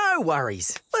 No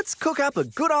worries. Let's cook up a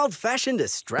good old-fashioned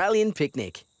Australian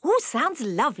picnic. Oh, sounds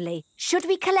lovely. Should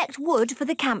we collect wood for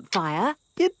the campfire?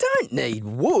 You don't need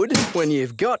wood when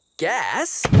you've got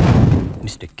gas.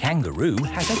 Mr. Kangaroo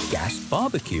has a gas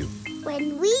barbecue.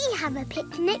 When we have a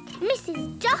picnic,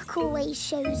 Mrs. Duck always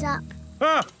shows up.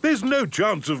 Ah, there's no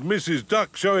chance of Mrs.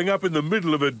 Duck showing up in the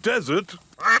middle of a desert.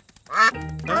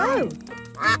 Oh.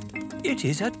 It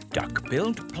is a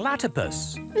duck-billed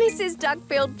platypus. Mrs.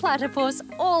 Duck-billed Platypus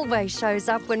always shows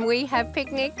up when we have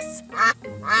picnics.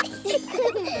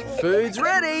 Food's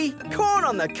ready. Corn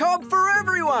on the cob for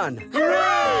everyone.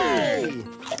 Hooray!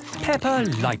 Peppa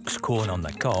likes corn on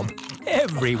the cob.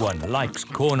 Everyone likes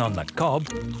corn on the cob.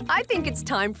 I think it's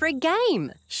time for a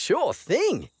game. Sure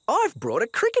thing. I've brought a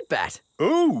cricket bat.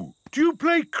 Oh, do you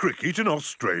play cricket in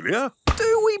Australia?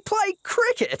 Do we play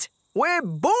cricket? We're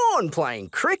born playing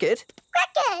cricket.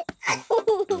 Cricket!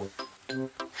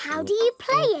 How do you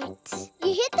play it?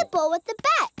 You hit the ball with the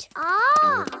bat.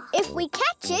 Ah! If we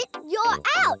catch it, you're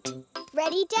out.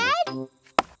 Ready, Dad?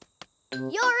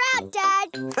 You're out, Dad.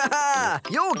 Ha-ha!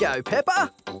 You'll go,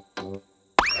 Peppa.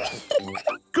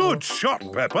 Good shot,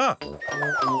 Peppa.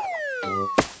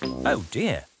 Oh,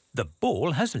 dear. The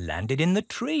ball has landed in the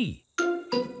tree.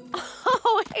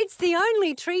 Oh, it's the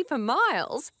only tree for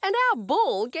miles, and our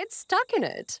ball gets stuck in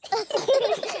it.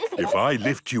 If I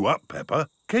lift you up, Peppa,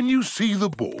 can you see the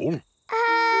ball?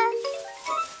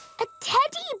 A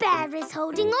teddy bear is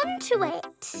holding on to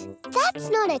it. That's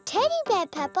not a teddy bear,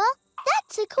 Peppa.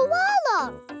 That's a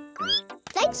koala.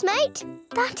 Thanks, mate.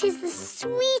 That is the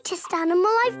sweetest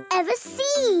animal I've ever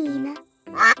seen.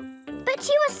 But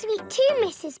you are sweet too,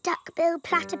 Mrs. Duck-billed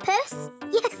Platypus.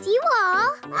 Yes, you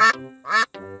are.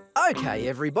 OK,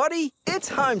 everybody, it's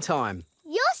home time.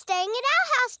 You're staying at our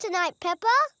house tonight, Peppa.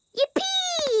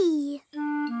 Yippee!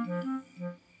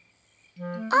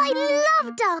 I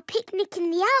loved our picnic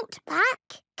in the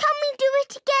outback. Can we do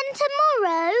it again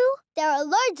tomorrow? There are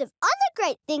loads of other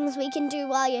great things we can do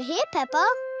while you're here, Peppa.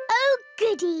 Oh,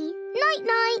 goody.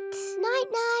 Night-night.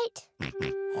 Night-night.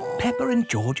 Peppa and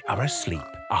George are asleep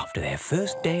after their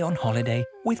first day on holiday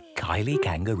with Kylie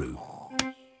Kangaroo.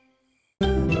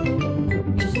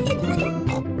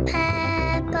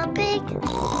 Peppa Pig.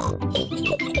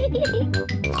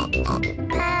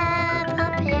 Peppa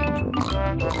Pig.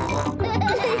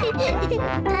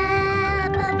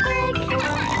 Peppa Pig.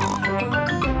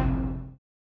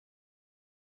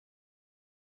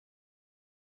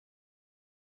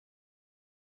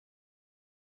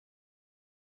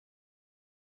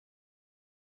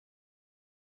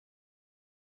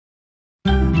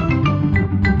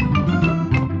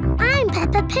 I'm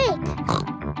Peppa Pig.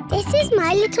 This is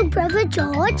my little brother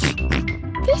George.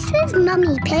 This is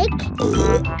Mummy Pig.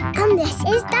 And this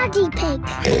is Daddy Pig.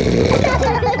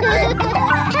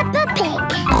 Peppa Pig.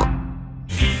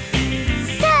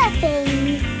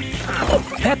 Surfing.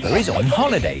 Peppa is on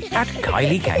holiday at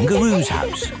Kylie Kangaroo's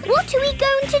house. What are we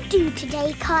going to do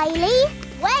today, Kylie?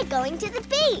 We're going to the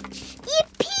beach.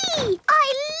 Yippee!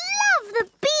 I love the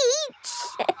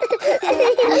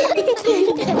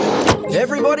beach!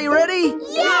 Everybody ready?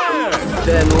 Yeah!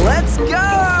 Then let's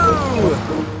go!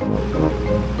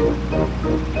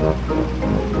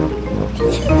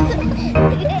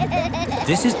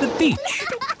 This is the beach.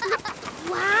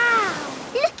 Wow!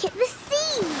 Look at the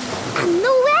sea and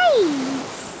the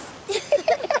waves.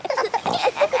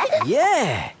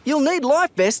 Yeah, you'll need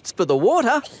life vests for the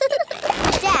water.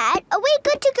 Dad, are we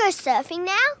good to go surfing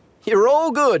now? You're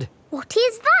all good. What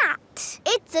is that?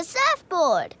 It's a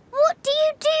surfboard. What do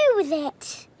you do with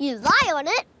it? You lie on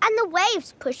it and the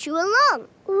waves push you along.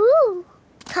 Ooh.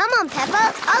 Come on,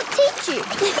 Peppa, I'll teach you.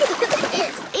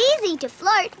 It's easy to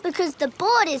float because the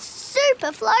board is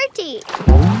super floaty.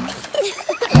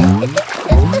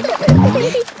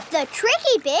 The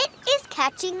tricky bit is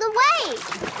catching the wave.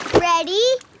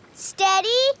 Ready,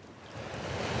 steady,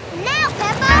 now,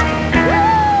 Peppa!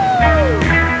 Woo!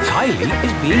 Kylie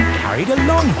is being carried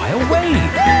along by a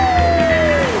wave.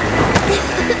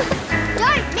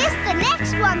 Don't miss the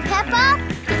next one, Peppa.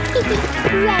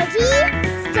 Ready,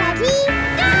 steady,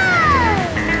 go!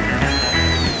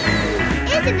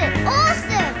 Isn't it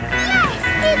awesome? Yes,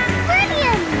 it's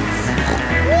brilliant!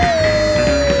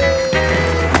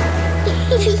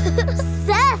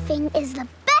 Surfing is the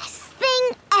best thing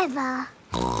ever.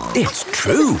 It's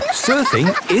true.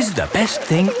 Surfing is the best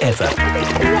thing ever.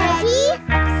 Ready,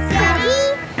 steady,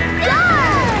 go!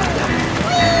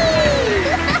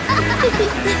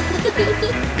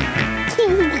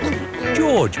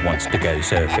 George wants to go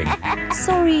surfing.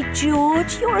 Sorry,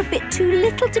 George, you're a bit too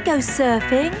little to go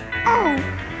surfing. Oh,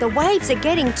 the waves are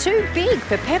getting too big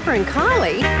for Peppa and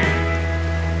Kylie.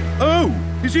 Oh,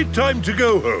 is it time to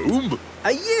go home?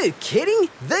 Are you kidding?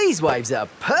 These waves are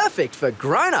perfect for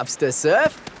grown-ups to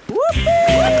surf.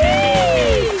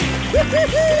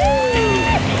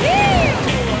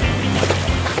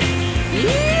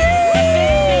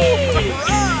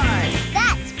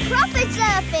 That's proper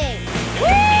surfing!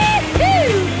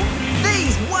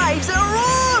 These waves are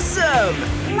awesome!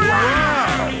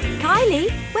 Wow! Kylie,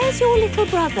 where's your little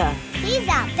brother? He's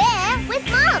out there with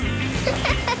Mum.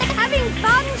 Having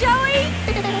fun, Joey?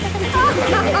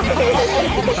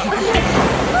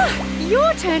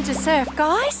 Your turn to surf,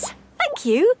 guys. Thank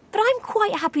you, but I'm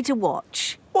quite happy to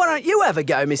watch. Why don't you have a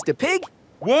go, Mr. Pig?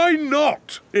 Why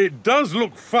not? It does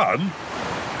look fun.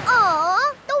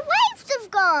 Aw, the waves have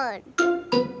gone.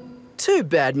 Too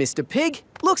bad, Mr. Pig.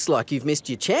 Looks like you've missed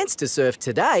your chance to surf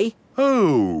today.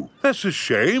 Oh, that's a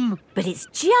shame. But it's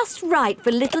just right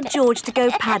for little George to go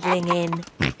paddling in.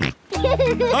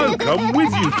 I'll come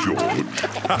with you, George.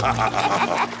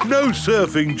 No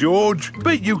surfing, George,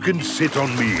 but you can sit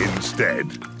on me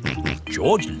instead.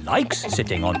 George likes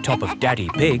sitting on top of Daddy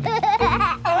Pig.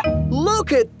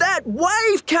 Look at that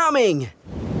wave coming!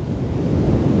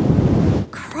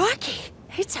 Crikey,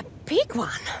 it's a big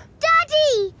one.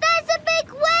 Daddy, there's a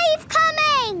big wave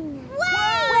coming!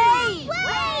 Wave!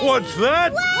 What's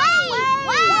that? Wave!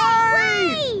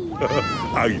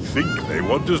 I think they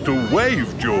want us to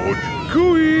wave, George.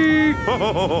 Cooey!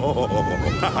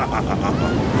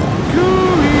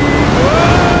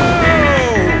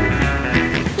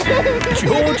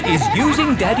 George is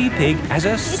using Daddy Pig as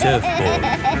a surfboard.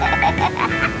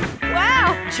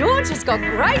 Wow, George has got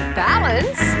great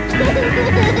balance.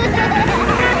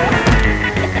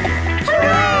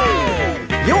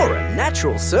 Hooray! You're a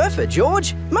natural surfer,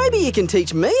 George. Maybe you can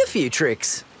teach me a few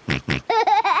tricks.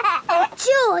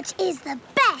 George is the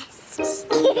best.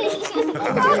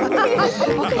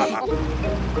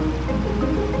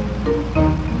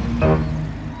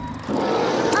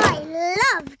 I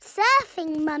loved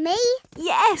surfing, Mummy.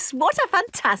 Yes, what a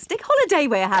fantastic holiday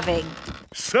we're having.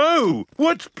 So,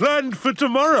 what's planned for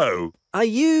tomorrow? Are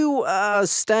you,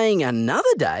 staying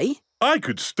another day? I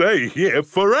could stay here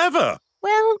forever.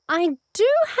 Well, I do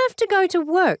have to go to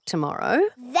work tomorrow.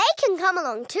 They can come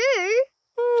along too.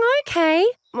 OK.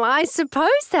 Well, I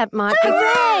suppose that might be...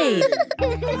 Hooray!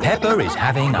 Peppa is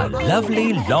having a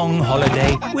lovely long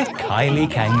holiday with Kylie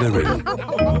Kangaroo.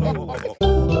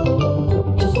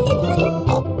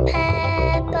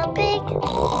 Peppa Pig.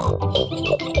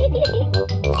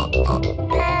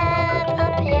 Peppa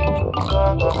Pig.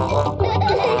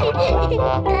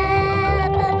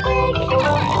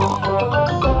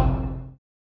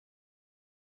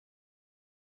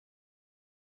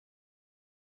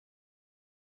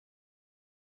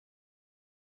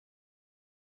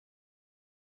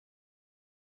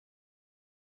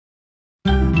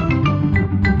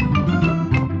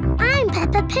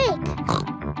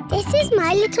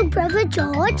 my little brother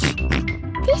George.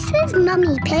 This is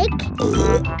Mummy Pig.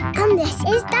 And this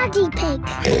is Daddy Pig.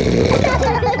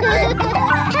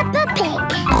 Peppa Pig.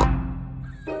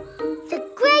 The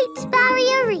Great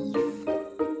Barrier Reef.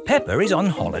 Peppa is on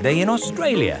holiday in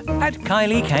Australia at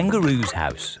Kylie Kangaroo's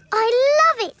house. I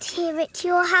love it here at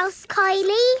your house,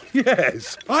 Kylie.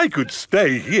 Yes, I could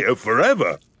stay here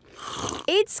forever.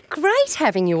 It's great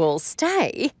having you all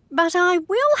stay, but I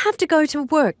will have to go to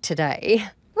work today.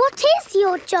 What is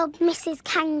your job, Mrs.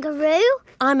 Kangaroo?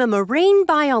 I'm a marine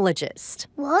biologist.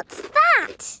 What's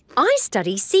that? I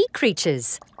study sea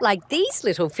creatures, like these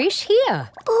little fish here.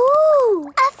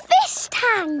 Ooh, a fish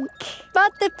tank.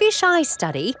 But the fish I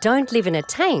study don't live in a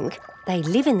tank. They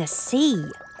live in the sea.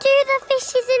 Do the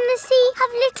fishes in the sea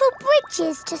have little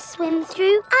bridges to swim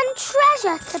through and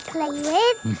treasure to play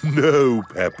with? No,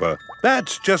 Peppa.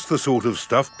 That's just the sort of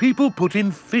stuff people put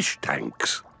in fish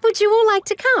tanks. Would you all like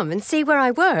to come and see where I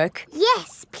work?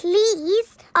 Yes,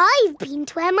 please. I've been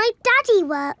to where my daddy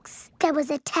works. There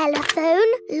was a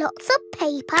telephone, lots of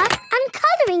paper and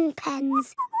colouring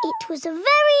pens. It was a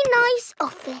very nice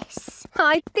office.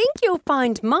 I think you'll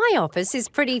find my office is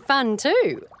pretty fun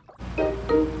too.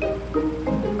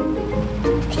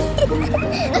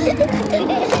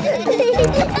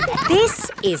 This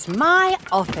is my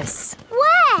office.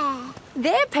 Where?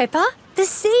 There, Peppa, the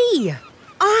sea.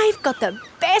 I've got the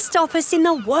best office in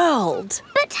the world.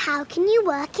 But how can you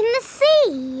work in the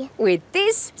sea? With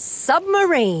this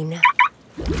submarine.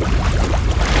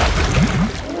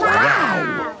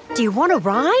 Wow! Do you want to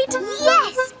ride?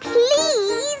 Yes,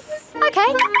 please. OK,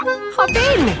 hop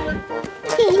in.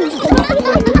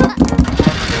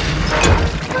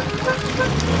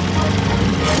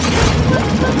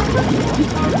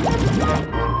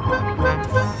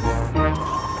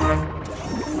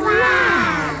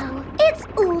 Wow! It's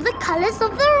all the colours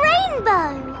of the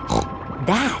rainbow.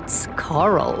 That's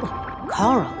coral.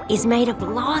 Coral is made of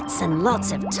lots and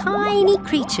lots of tiny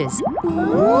creatures.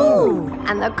 Ooh!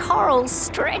 And the coral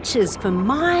stretches for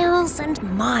miles and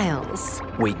miles.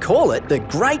 We call it the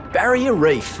Great Barrier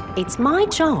Reef. It's my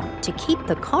job to keep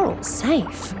the coral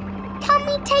safe. Can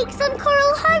we take some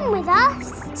coral home with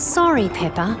us? Sorry,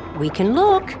 Peppa. We can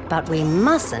look, but we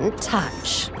mustn't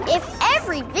touch. If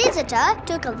every visitor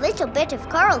took a little bit of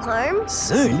coral home,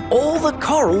 soon all the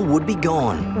coral would be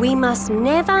gone. We must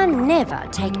never, never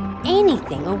take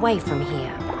anything away from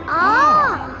here.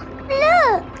 Ah!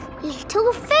 Look!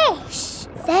 Little fish.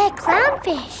 They're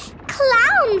clownfish.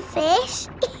 Clownfish?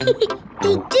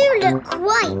 They do look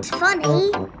quite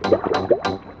funny.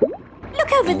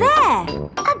 Look over there.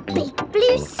 A big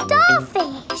blue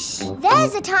starfish.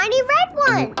 There's a tiny red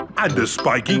one. And a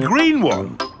spiky green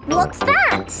one. What's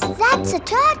that? That's a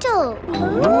turtle.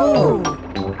 Ooh.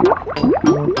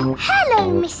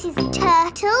 Hello, Mrs.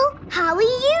 Turtle. How are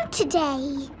you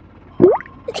today?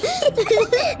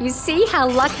 You see how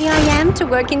lucky I am to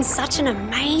work in such an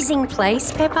amazing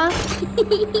place, Peppa?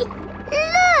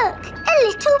 Look! A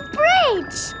little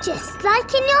bridge, just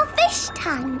like in your fish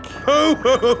tank.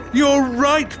 Oh, you're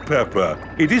right, Peppa.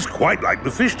 It is quite like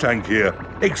the fish tank here,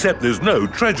 except there's no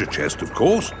treasure chest, of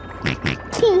course.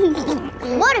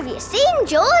 What have you seen,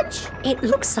 George? It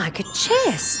looks like a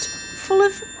chest full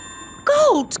of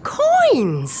gold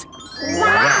coins.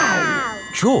 Wow!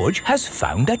 George has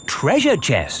found a treasure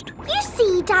chest. You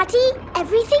see, Daddy,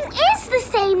 everything is the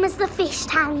same as the fish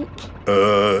tank.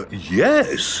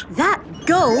 Yes. That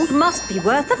gold must be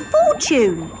worth a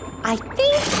fortune. I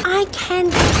think I can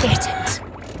get it.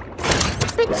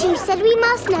 But you said we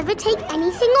must never take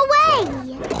anything away.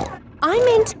 I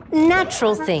meant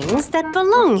natural things that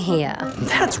belong here.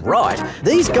 That's right.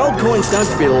 These gold coins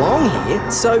don't belong here,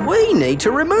 so we need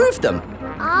to remove them.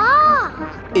 Ah!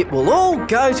 It will all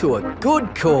go to a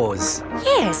good cause.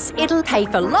 Yes, it'll pay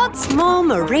for lots more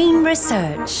marine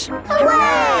research.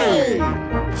 Hooray!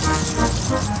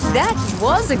 That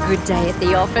was a good day at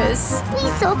the office. We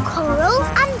saw coral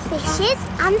and fishes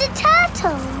and a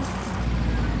turtle.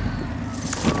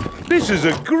 This is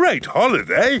a great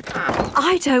holiday.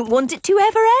 I don't want it to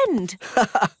ever end.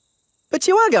 But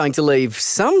you are going to leave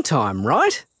sometime,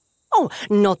 right? Oh,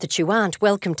 not that you aren't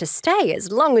welcome to stay as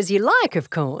long as you like, of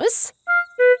course.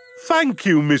 Thank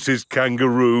you, Mrs.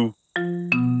 Kangaroo.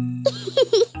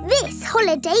 This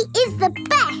holiday is the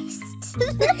best.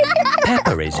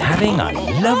 Peppa is having a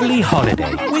lovely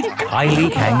holiday with Kylie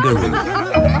Kangaroo.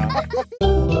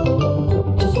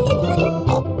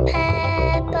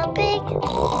 Peppa Pig.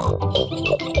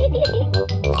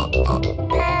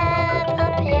 Peppa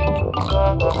Pig.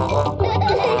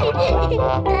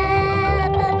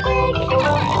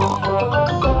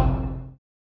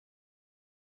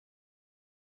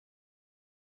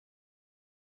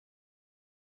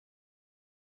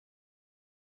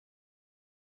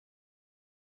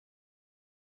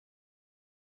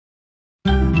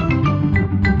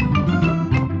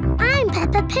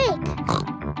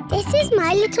 is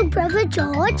my little brother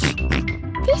George.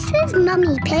 This is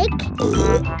Mummy Pig.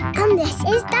 And this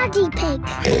is Daddy Pig.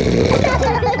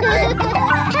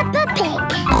 Peppa Pig.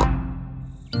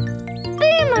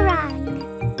 Boomerang.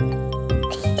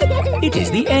 It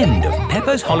is the end of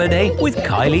Peppa's holiday with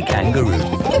Kylie Kangaroo.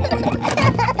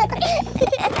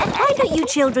 Why don't you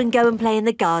children go and play in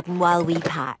the garden while we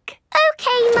pack? OK,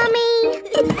 Mummy.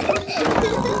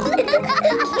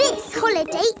 This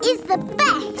holiday is the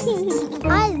best.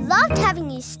 I loved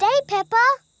having you stay, Peppa.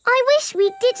 I wish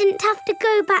we didn't have to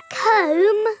go back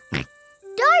home.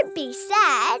 Don't be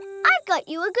sad. I've got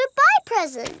you a goodbye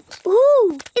present.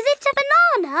 Ooh, is it a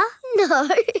banana? No.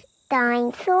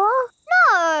 Dinosaur?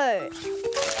 No.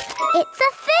 It's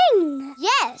a thing.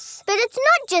 Yes, but it's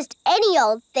not just any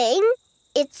old thing.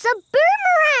 It's a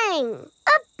boomerang.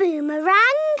 A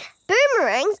boomerang?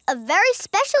 Boomerangs are very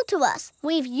special to us.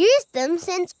 We've used them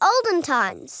since olden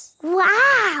times.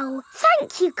 Wow.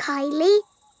 Thank you, Kylie.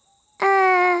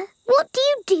 What do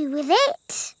you do with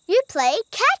it? You play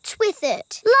catch with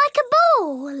it. Like a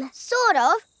ball? Sort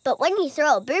of, but when you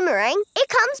throw a boomerang, it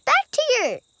comes back to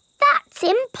you. That's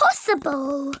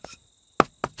impossible.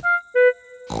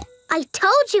 I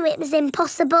told you it was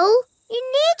impossible. You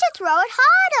need to throw it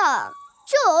harder.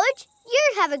 George,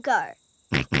 you have a go.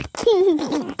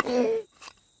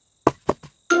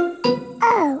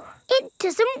 Oh, it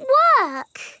doesn't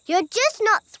work. You're just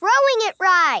not throwing it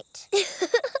right.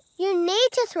 You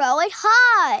need to throw it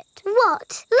hard.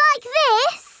 What, like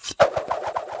this?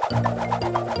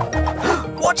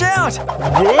 Watch out!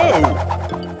 Whoa!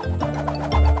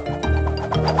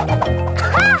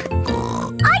 Ha!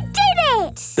 I did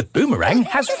it! The boomerang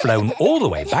has flown all the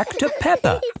way back to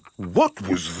Peppa. What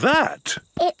was that?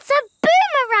 It's a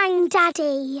boomerang,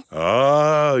 Daddy.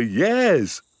 Ah,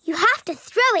 yes. You have to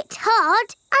throw it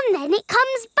hard and then it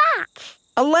comes back.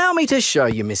 Allow me to show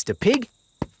you, Mr. Pig.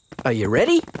 Are you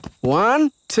ready?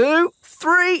 1, 2,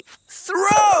 3,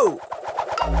 throw!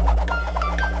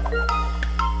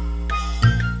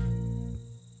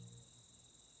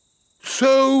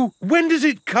 So, when does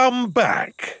it come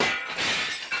back?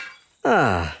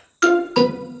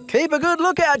 Keep a good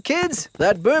lookout, kids.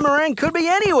 That boomerang could be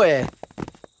anywhere.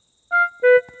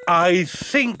 I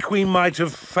think we might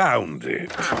have found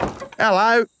it.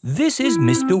 Hello. This is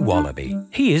Mr. Wallaby.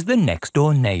 He is the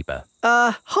next-door neighbour.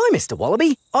 Hi, Mr.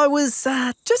 Wallaby. I was,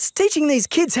 just teaching these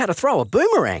kids how to throw a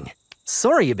boomerang.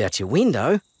 Sorry about your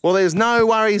window. Well, there's no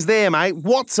worries there, mate.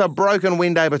 What's a broken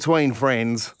window between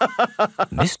friends?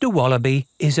 Mr. Wallaby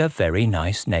is a very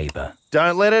nice neighbour.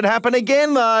 Don't let it happen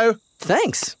again, though.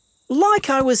 Thanks. Like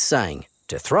I was saying,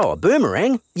 to throw a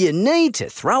boomerang, you need to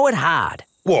throw it hard.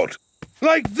 What?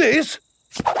 Like this?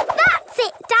 That's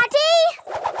it, Daddy.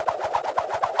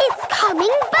 It's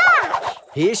coming back.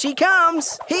 Here she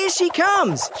comes. Here she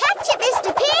comes. Catch it,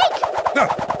 Mr. Pig.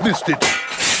 Ah, missed it.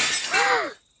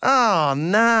 Oh,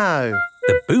 no.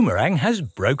 The boomerang has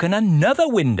broken another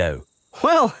window.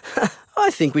 Well, I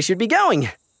think we should be going.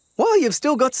 Well, you've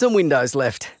still got some windows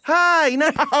left. Hey,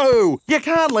 no! You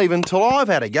can't leave until I've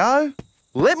had a go.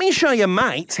 Let me show your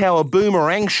mates how a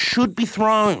boomerang should be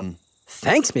thrown.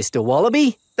 Thanks, Mr.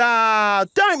 Wallaby.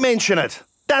 Don't mention it.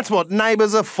 That's what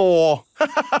neighbours are for.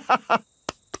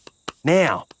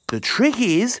 Now, the trick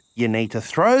is you need to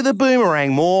throw the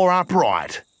boomerang more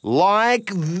upright.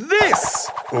 Like this.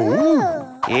 Ooh.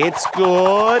 It's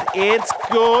good. It's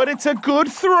good. It's a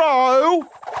good throw.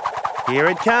 Here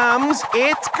it comes.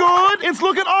 It's good. It's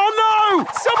looking... Oh, no!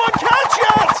 Someone catch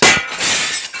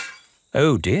it!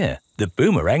 Oh, dear. The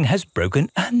boomerang has broken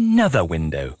another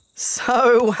window.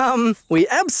 So, we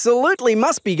absolutely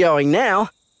must be going now.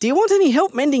 Do you want any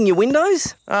help mending your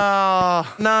windows?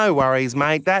 No worries,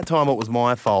 mate. That time it was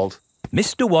my fault.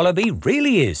 Mr. Wallaby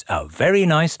really is a very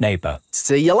nice neighbour.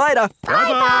 See you later.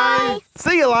 Bye-bye.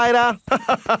 See you later.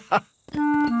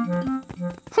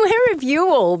 Where have you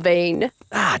all been?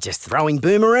 Just throwing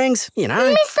boomerangs, you know.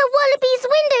 Mr. Wallaby's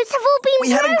windows have all been We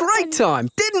had a broken. great time,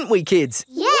 didn't we, kids?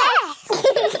 Yes.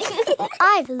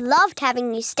 I've loved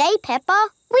having you stay, Peppa.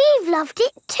 We've loved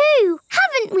it too,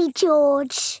 haven't we,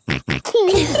 George?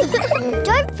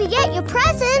 Don't forget your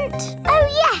present. Oh,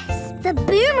 yes, the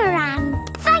boomerang.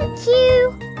 Thank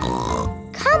you.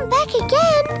 Come back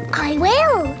again. I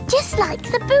will, just like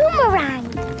the boomerang.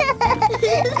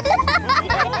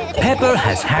 Peppa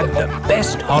has had the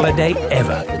best holiday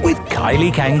ever with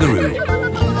Kylie Kangaroo.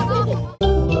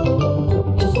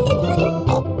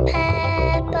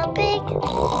 Peppa Pig.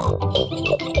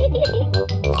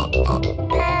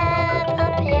 Peppa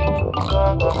Pig.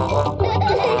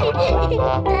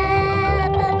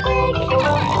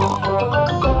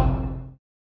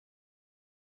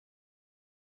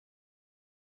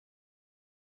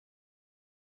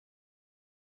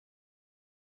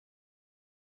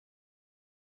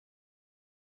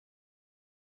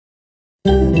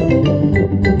 I'm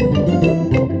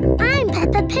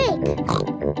Peppa Pig.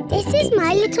 This is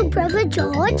my little brother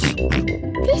George.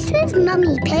 This is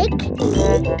Mummy Pig.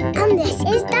 And this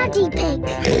is Daddy Pig.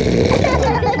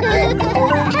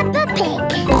 Peppa Pig.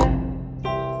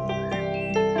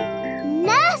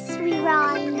 Nursery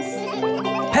rhymes.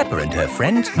 Peppa and her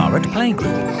friends are at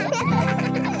playgroup.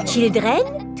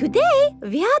 Children, today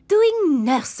we are doing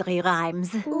nursery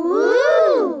rhymes.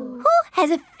 Ooh! Who has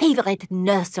a favourite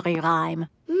nursery rhyme?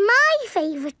 My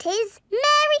favourite is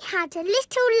Mary Had a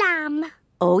Little Lamb.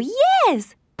 Oh,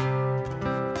 yes!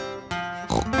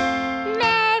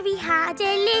 Mary had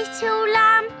a little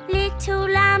lamb, little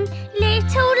lamb,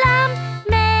 little lamb.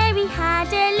 Mary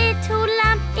had a little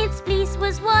lamb, its fleece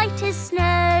was white as snow.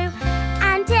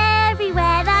 And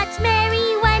everywhere that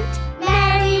Mary went,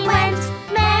 Mary went,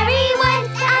 Mary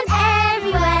went. And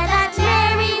everywhere that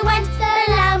Mary went, the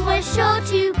lamb was sure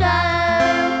to go.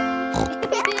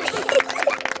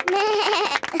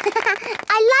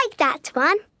 I like that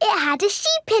one. It had a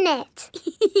sheep in it.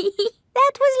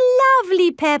 That was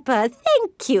lovely, Peppa.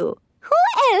 Thank you. Who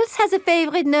else has a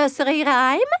favourite nursery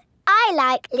rhyme? I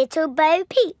like Little Bo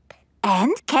Peep.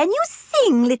 And can you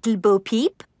sing, Little Bo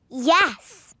Peep?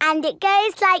 Yes, and it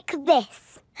goes like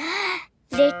this.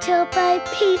 Little Bo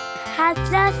Peep has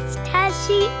lost her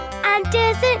sheep and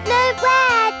doesn't know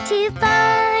where to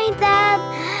find them.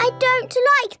 I don't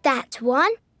like that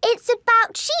one. It's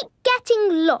about sheep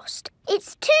getting lost.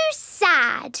 It's too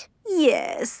sad.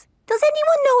 Yes. Does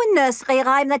anyone know a nursery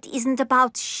rhyme that isn't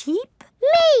about sheep?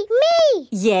 Me!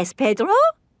 Yes, Pedro?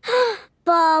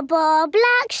 Ba ba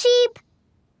black sheep.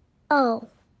 Oh,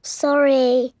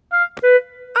 sorry.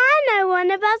 I know one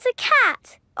about a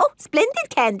cat. Oh, splendid,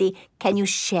 Candy. Can you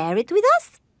share it with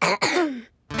us?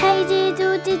 Hey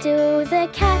diddle-diddle, the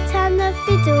cat and the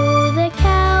fiddle, the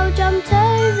cow jumped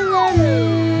over the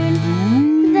moon.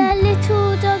 The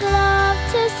little dog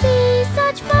loved to see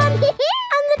such fun, and the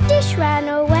dish ran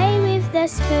away with the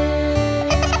spoon.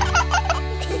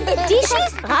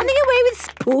 Dishes running away with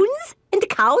spoons? And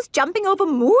cows jumping over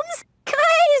moons?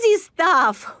 Crazy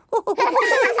stuff!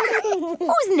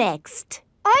 Who's next?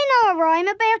 I know a rhyme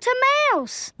about a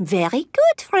mouse. Very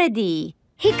good, Freddy.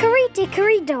 Hickory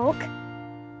dickory dock,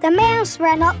 the mouse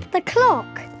ran up the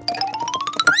clock.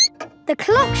 The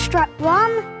clock struck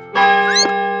one,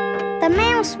 the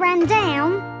mouse ran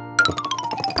down.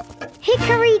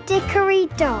 Hickory dickory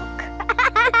dock.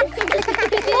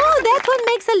 Oh, that one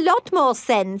makes a lot more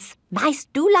sense. Mice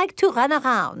do like to run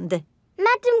around.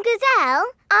 Madam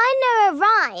Gazelle, I know a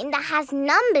rhyme that has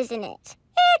numbers in it.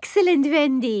 Excellent,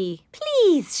 Wendy.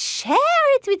 Please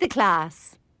share it with the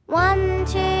class. 1,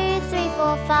 2, 3,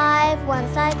 4, 5.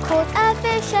 Once I caught a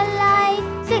fish alive.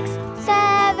 6,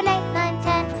 7, 8, 9,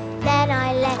 10. Then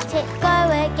I let it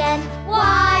go again.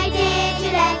 Why did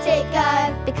you let it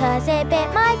go? Because it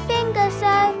bit my finger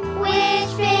so.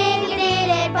 Which finger did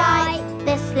it bite?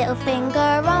 This little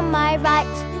finger on my right.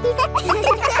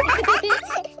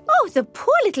 Oh, the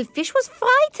poor little fish was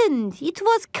frightened. It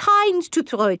was kind to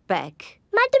throw it back.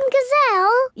 Madam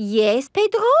Gazelle? Yes,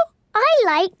 Pedro? I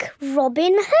like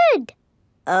Robin Hood.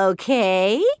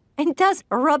 Okay. And does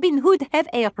Robin Hood have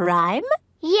a rhyme?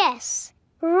 Yes.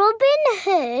 Robin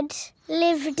Hood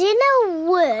lived in a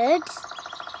wood.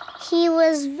 He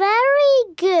was very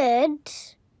good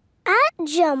at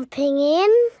jumping in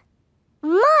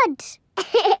mud.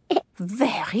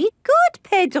 Very good,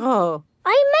 Pedro.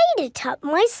 I made it up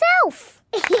myself.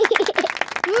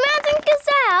 Madam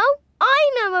Gazelle, I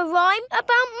know a rhyme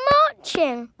about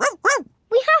marching.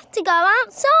 We have to go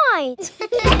outside.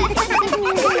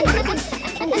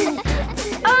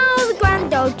 Oh, the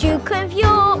grand old Duke of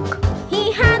York.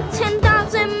 He had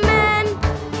 10,000 men.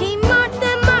 He marched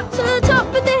them up to the top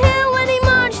of the hill and he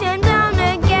marched them down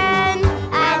again.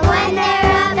 And when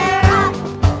they're up, they're up.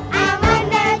 And when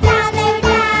they're down, they're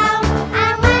down.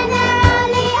 And when they're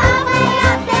only halfway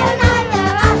up, they're neither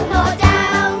up nor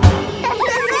down.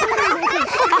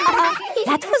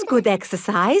 That was good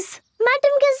exercise.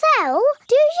 Madam Gazelle,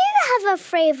 do you have a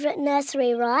favourite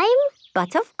nursery rhyme?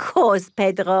 But of course,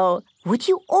 Pedro. Would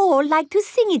you all like to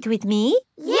sing it with me?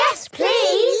 Yes,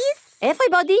 please.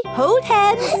 Everybody, hold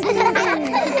hands.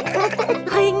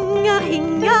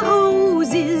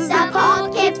 Ring-a-ring-a-roses, a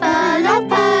pocket full of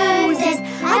posies.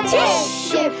 A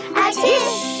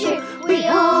tissue, we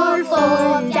all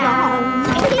fall down.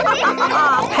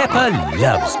 Peppa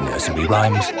loves nursery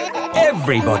rhymes.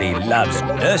 Everybody loves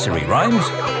nursery rhymes.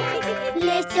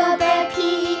 Little Bo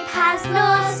Peep has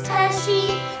lost her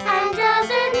sheep and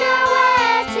doesn't know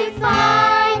where to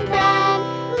find them.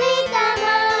 Leave them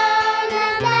alone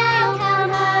and they'll come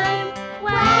home,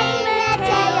 wagging their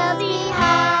tails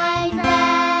behind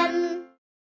them.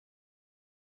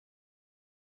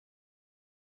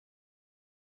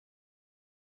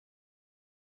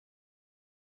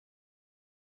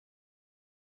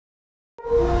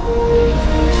 I'm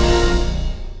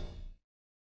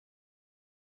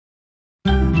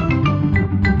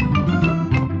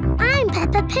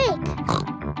Peppa Pig.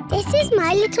 This is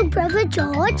my little brother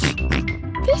George.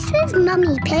 This is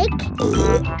Mummy Pig.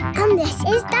 And this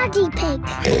is Daddy Pig.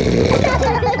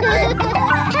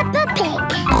 Peppa Pig.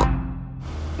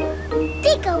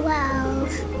 Digger World.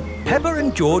 Peppa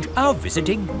and George are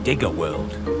visiting Digger World.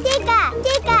 Digger,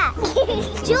 digger.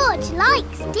 George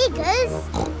likes diggers.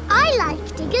 I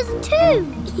like diggers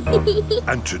too.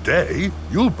 And today,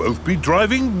 you'll both be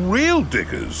driving real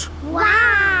diggers.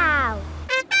 Wow!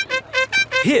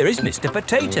 Here is Mr.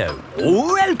 Potato.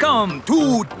 Welcome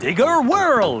to Digger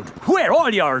World, where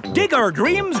all your digger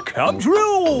dreams come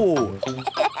true.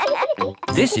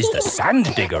 This is the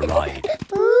Sand Digger ride.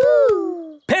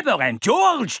 Ooh. Peppa and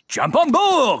George, jump on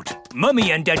board.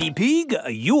 Mummy and Daddy Pig,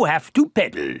 you have to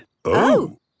pedal.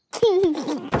 Oh.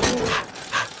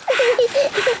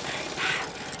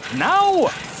 Now,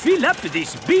 fill up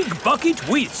this big bucket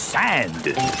with sand.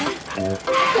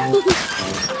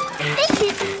 This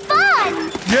is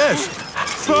fun! Yes,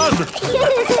 fun!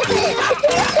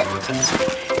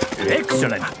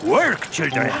 Excellent work,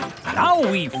 children. Now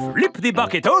we flip the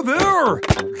bucket over,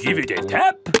 give it a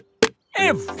tap,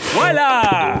 and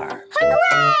voila!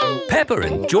 Hooray! Peppa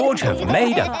and George have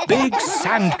made a big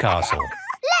sand castle.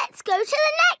 Let's go to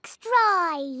the next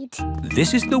ride.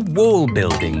 This is the wall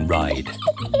building ride.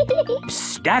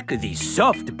 Stack the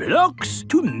soft blocks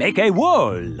to make a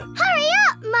wall. Hurry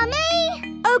up,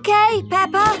 Mummy! OK,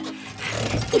 Peppa.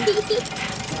 Pedal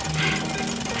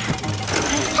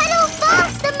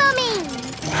faster, Mummy!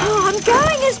 Oh, I'm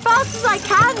going as fast as I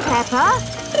can, Peppa.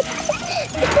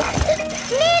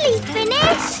 Nearly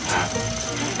finished.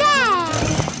 There!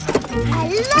 A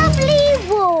lovely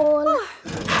wall.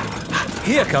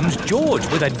 Here comes George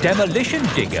with a demolition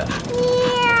digger.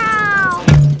 Meow!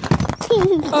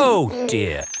 Oh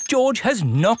dear, George has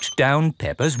knocked down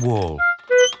Peppa's wall.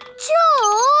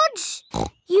 George!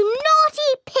 You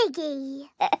naughty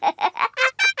piggy!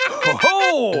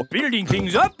 Ho-ho! Building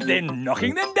things up, then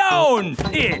knocking them down.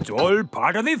 It's all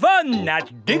part of the fun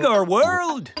at Digger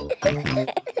World.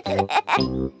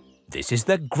 This is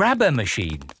the grabber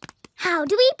machine. How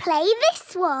do we play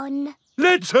this one?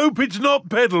 Let's hope it's not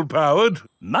pedal-powered.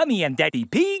 Mummy and Daddy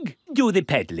Pig do the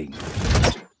peddling.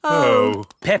 Oh.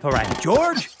 Peppa and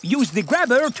George use the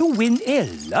grabber to win a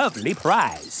lovely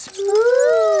prize.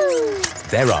 Ooh.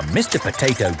 There are Mr.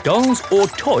 Potato dolls or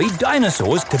toy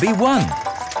dinosaurs to be won.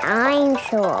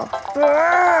 Dinosaur.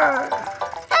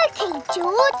 OK,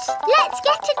 George, let's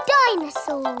get a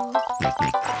dinosaur.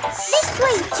 This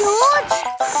way, George.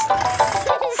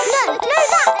 No,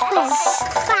 that way.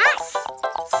 Back,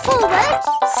 forward,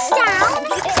 down.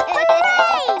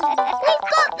 Hooray! We've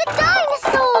got the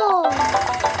dinosaur.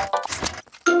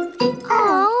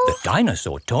 Oh. The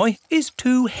dinosaur toy is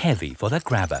too heavy for the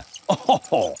grabber.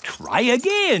 Oh, try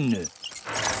again.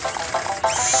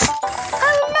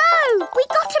 Oh no! We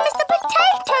got a Mr.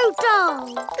 Potato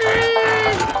doll!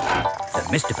 The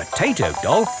Mr. Potato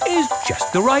doll is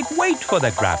just the right weight for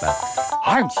the grabber.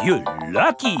 Aren't you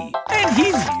lucky? And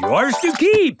he's yours to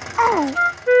keep. Oh.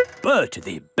 But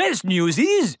the best news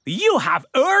is you have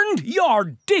earned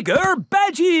your digger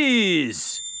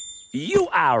badges. You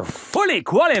are fully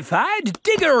qualified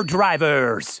digger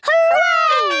drivers.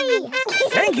 Hooray!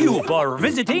 Thank you for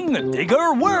visiting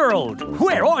Digger World,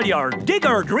 where all your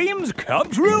digger dreams come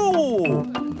true.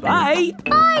 Bye.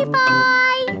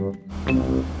 Bye-bye.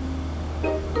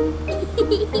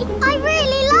 I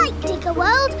really like Digger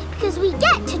World because we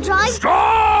get to drive...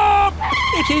 Stop!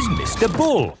 It is Mr.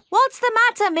 Bull. What's the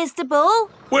matter, Mr. Bull?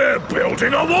 We're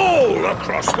building a wall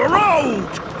across the road.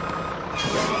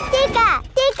 Digger,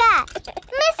 digger.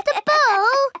 Mr. Bull,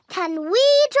 can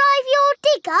we drive your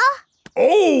digger?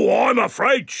 Oh, I'm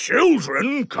afraid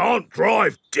children can't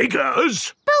drive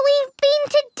diggers. But we've been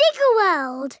to Digger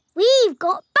World. We've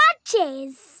got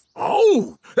badges.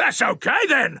 Oh, that's OK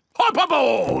then. Hop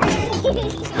aboard.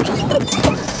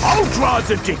 I'll drive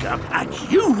the digger and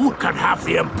you can have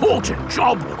the important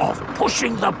job of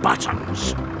pushing the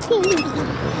buttons.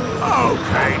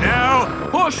 OK now,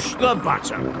 push the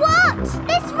button. What?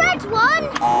 This red one?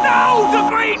 No, the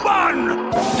green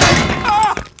one!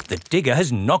 Ah! The digger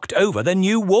has knocked over the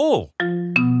new wall.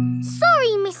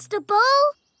 Sorry, Mr.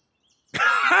 Bull.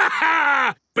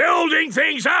 Building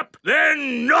things up,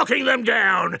 then knocking them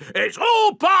down. It's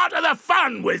all part of the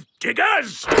fun with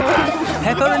diggers.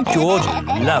 Peppa and George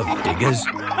love diggers.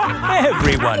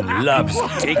 Everyone loves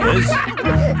diggers.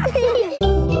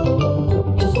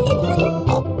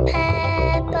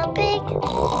 Peppa Pig.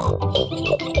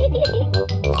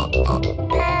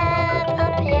 Peppa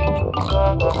Pig.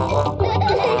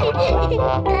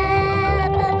 Peppa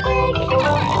Pig.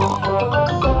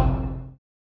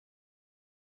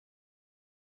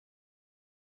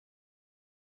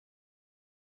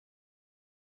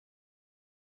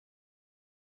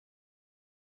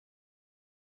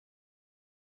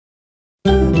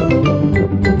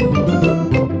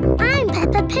 I'm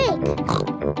Peppa Pig.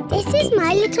 This is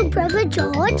my little brother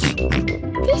George.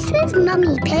 This is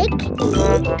Mummy Pig.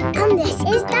 And this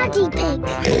is Daddy Pig.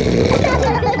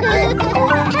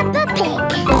 Peppa Pig.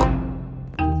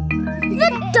 The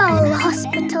Doll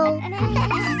Hospital.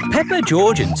 Peppa,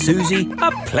 George and Susie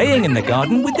are playing in the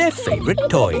garden with their favourite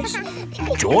toys.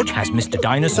 George has Mr.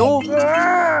 Dinosaur,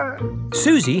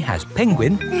 Susie has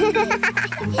Penguin,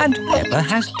 and Peppa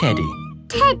has Teddy.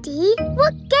 Teddy,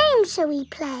 what game shall we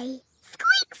play?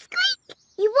 Squeak, squeak.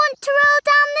 You want to roll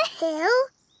down the hill?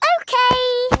 OK.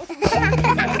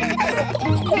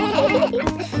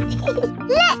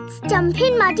 Let's jump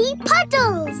in muddy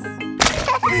puddles.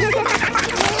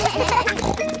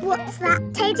 What's that,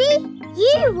 Teddy?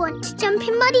 You want to jump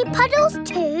in muddy puddles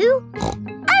too?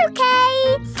 OK.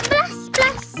 Splash,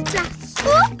 splash,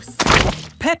 splash. Oops.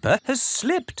 Peppa has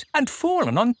slipped and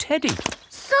fallen on Teddy.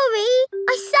 Sorry,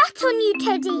 I sat on you,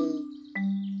 Teddy.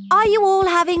 Are you all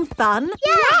having fun?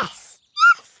 Yes.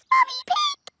 Yes, Mummy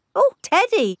Pig. Oh,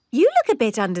 Teddy, you look a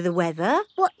bit under the weather.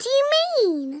 What do you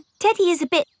mean? Teddy is a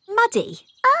bit muddy.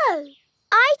 Oh,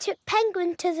 I took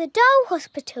Penguin to the doll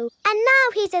hospital and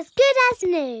now he's as good as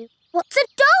new. What's a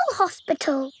doll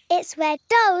hospital? It's where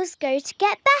dolls go to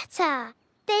get better.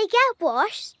 They get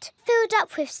washed, filled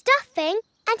up with stuffing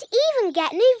and even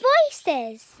get new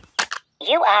voices.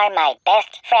 You are my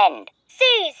best friend.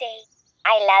 Susie.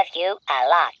 I love you a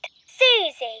lot.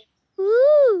 Susie.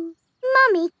 Ooh.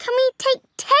 Mummy, can we take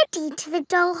Teddy to the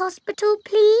doll hospital,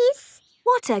 please?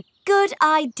 What a good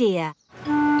idea.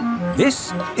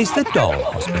 This is the doll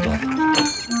hospital.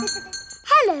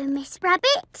 Hello, Miss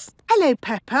Rabbit. Hello,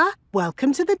 Peppa.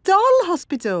 Welcome to the doll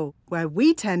hospital, where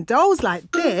we turn dolls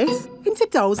like this into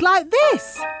dolls like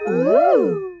this.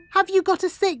 Ooh. Have you got a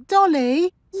sick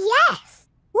dolly? Yes.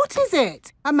 What is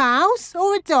it? A mouse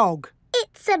or a dog?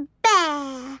 It's a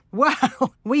bear.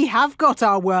 Well, we have got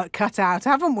our work cut out,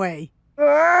 haven't we?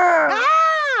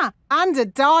 Ah! And a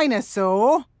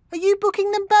dinosaur. Are you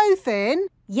booking them both in?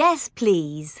 Yes,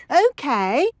 please.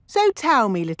 OK. So tell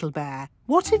me, little bear,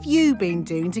 what have you been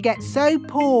doing to get so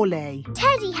poorly?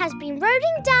 Teddy has been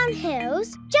rolling down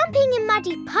hills, jumping in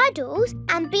muddy puddles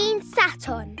and being sat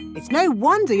on. It's no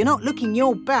wonder you're not looking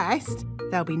your best.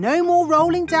 There'll be no more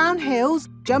rolling down hills,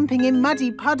 jumping in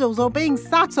muddy puddles or being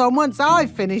sat on once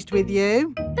I've finished with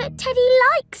you. But Teddy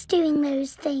likes doing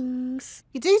those things.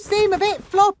 You do seem a bit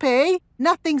floppy.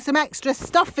 Nothing some extra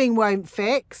stuffing won't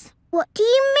fix. What do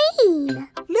you mean?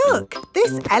 Look,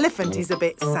 this elephant is a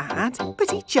bit sad,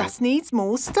 but he just needs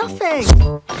more stuffing.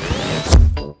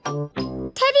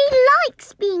 Teddy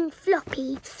likes being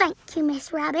floppy, thank you,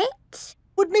 Miss Rabbit.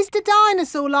 Would Mr.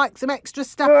 Dinosaur like some extra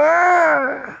stuff?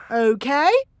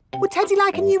 OK. Would Teddy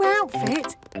like a new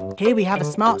outfit? Here we have a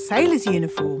smart sailor's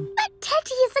uniform. But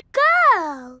Teddy is a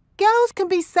girl. Girls can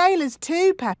be sailors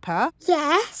too, Peppa.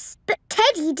 Yes, but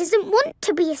Teddy doesn't want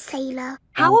to be a sailor.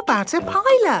 How about a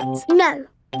pilot? No.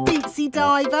 Deep sea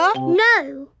diver?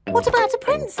 No. What about a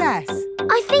princess?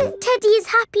 I think Teddy is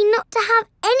happy not to have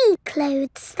any clothes,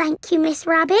 thank you, Miss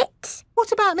Rabbit.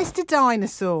 What about Mr.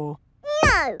 Dinosaur?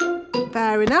 No.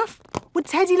 Fair enough. Would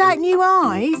Teddy like new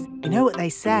eyes? You know what they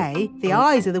say, the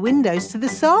eyes are the windows to the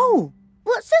soul.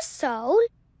 What's a soul?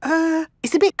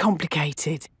 It's a bit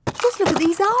complicated. Just look at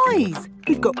these eyes.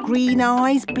 We've got green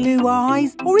eyes, blue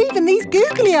eyes, or even these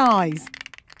googly eyes.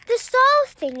 The soul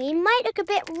thingy might look a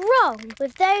bit wrong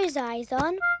with those eyes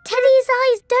on. Teddy's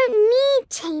eyes don't need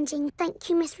changing, thank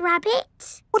you, Miss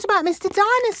Rabbit. What about Mr.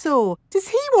 Dinosaur? Does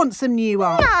he want some new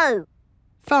eyes? No.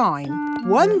 Fine.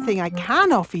 One thing I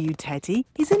can offer you, Teddy,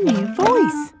 is a new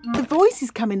voice. The voices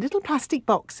come in little plastic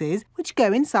boxes which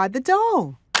go inside the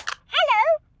doll.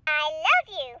 Hello, I love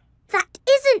you. That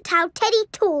isn't how Teddy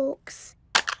talks.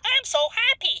 I'm so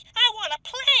happy. I want to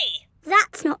play.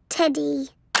 That's not Teddy.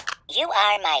 You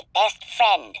are my best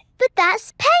friend. But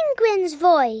that's Penguin's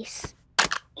voice.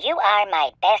 You are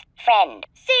my best friend.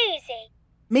 Susie.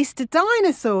 Mr.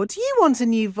 Dinosaur, do you want a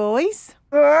new voice?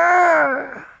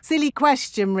 Silly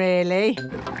question, really.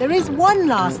 There is one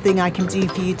last thing I can do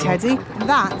for you, Teddy.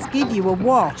 That's give you a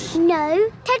wash. No,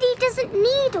 Teddy doesn't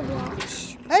need a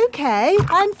wash. OK,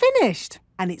 I'm finished.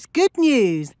 And it's good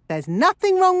news. There's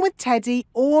nothing wrong with Teddy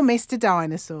or Mr.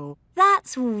 Dinosaur.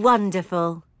 That's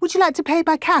wonderful. Would you like to pay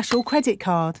by cash or credit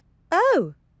card?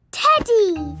 Oh.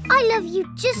 Teddy, I love you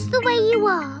just the way you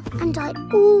are, and I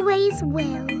always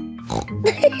will. Peppa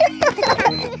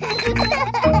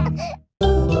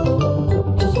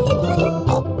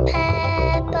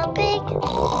Pig.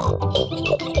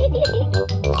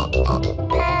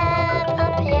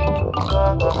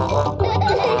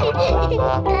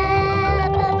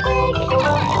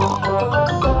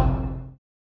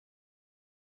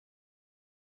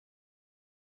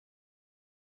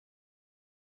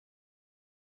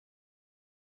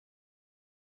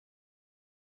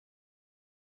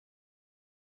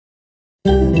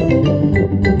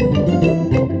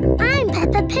 I'm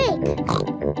Peppa Pig.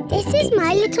 This is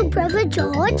my little brother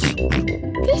George.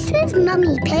 This is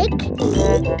Mummy Pig.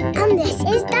 And this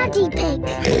is Daddy Pig.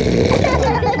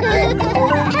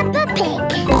 Peppa Pig.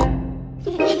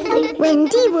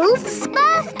 Wendy Wolf's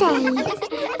birthday.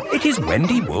 It is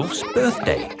Wendy Wolf's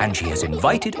birthday, and she has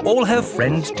invited all her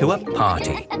friends to a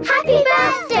party. Happy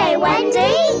birthday,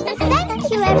 Wendy!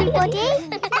 Thank you, everybody.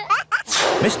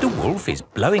 Mr. Wolf is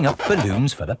blowing up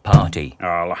balloons for the party.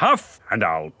 I'll huff and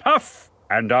I'll puff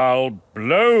and I'll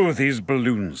blow these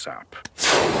balloons up.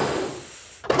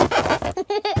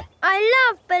 I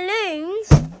love balloons.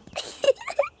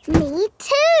 Me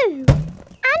too.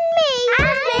 And me.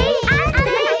 And me. And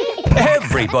me.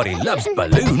 Everybody loves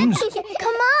balloons.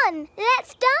 Come on,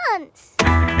 let's dance.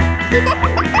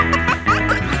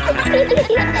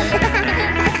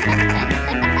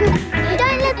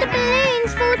 Don't let the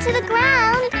balloons fall to the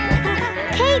ground.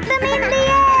 Keep them in the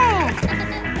air.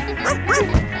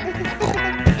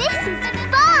 This is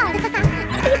fun.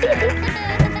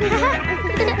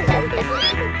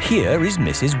 Here is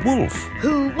Mrs. Wolf.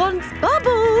 Who wants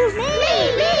bubbles? Me.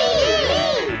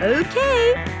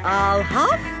 Okay, I'll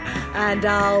huff and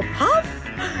I'll puff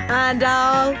and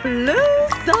I'll blow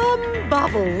some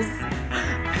bubbles.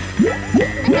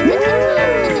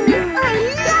 I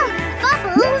love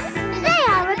bubbles. They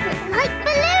are a bit like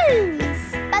balloons,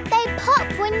 but they pop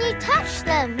when you touch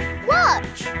them.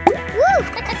 Watch. Woo!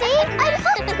 See, I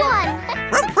popped one.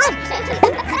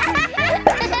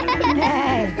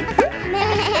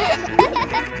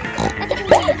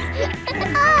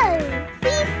 Oh,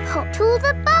 we've popped all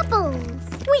the bubbles.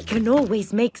 We can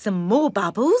always make some more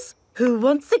bubbles. Who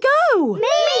wants to go? Me!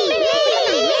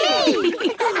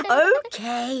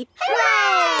 Okay.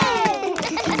 Hooray!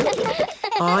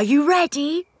 Are you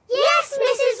ready? Yes,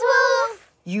 Mrs.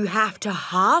 Wolf. You have to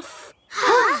huff.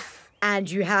 Huff. And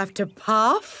you have to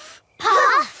puff.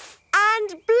 Puff.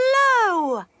 And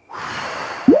blow.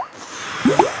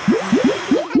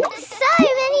 So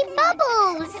many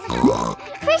bubbles.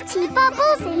 Pretty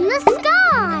bubbles in the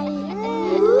sky.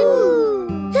 Ooh.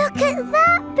 Look at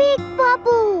that big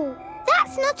bubble.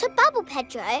 That's not a bubble,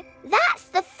 Pedro. That's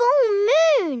the full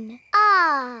moon.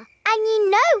 Ah, and you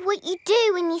know what you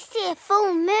do when you see a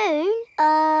full moon?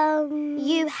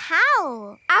 You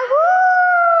howl.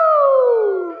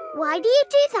 Ow! Why do you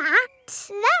do that?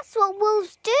 That's what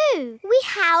wolves do. We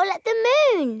howl at the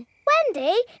moon.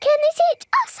 Wendy, can you teach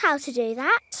us how to do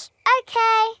that?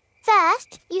 Okay.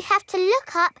 First, you have to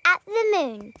look up at the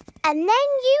moon. And then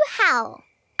you howl.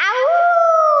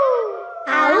 Ow!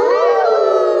 Ow!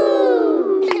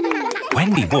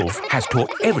 Wendy Wolf has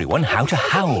taught everyone how to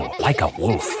howl like a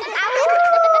wolf.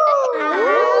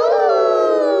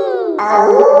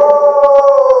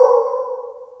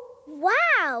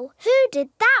 Wow, who did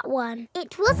that one?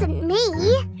 It wasn't me.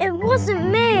 It wasn't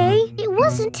me. It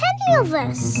wasn't any of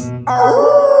us. It's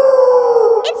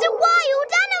a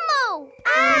wild animal.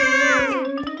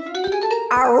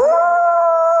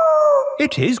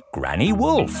 It is Granny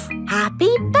Wolf. Happy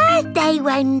birthday,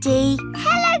 Wendy.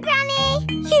 Hello, Granny.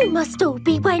 You must all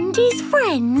be Wendy's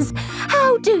friends.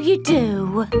 How do you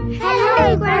do?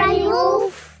 Hello, Granny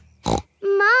Wolf.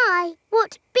 My,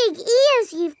 what big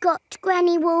ears you've got,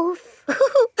 Granny Wolf.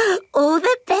 All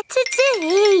the better to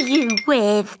hear you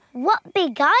with. What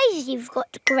big eyes you've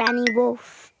got, Granny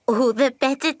Wolf. All the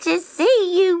better to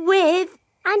see you with.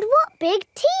 And what big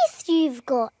teeth you've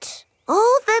got.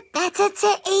 All the better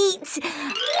to eat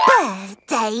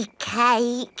birthday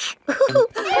cake.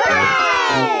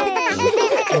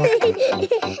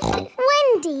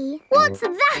 Wendy, what's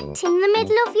that in the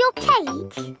middle of your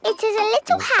cake? It is a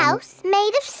little house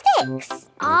made of sticks.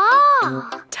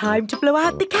 Ah. Time to blow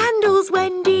out the candles,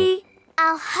 Wendy.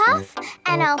 I'll huff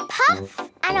and I'll puff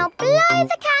and I'll blow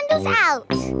the candles out.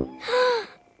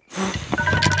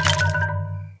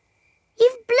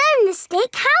 You've blown the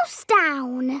stick house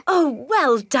down. Oh,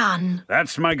 well done.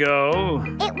 That's my go.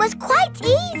 It was quite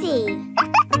easy.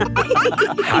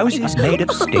 Houses made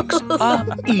of sticks are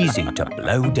easy to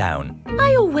blow down.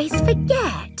 I always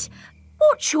forget.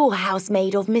 What's your house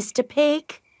made of, Mr.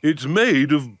 Pig? It's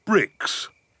made of bricks.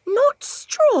 Not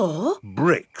straw?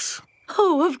 Bricks.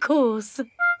 Oh, of course.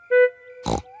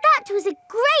 That was a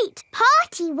great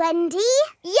party, Wendy.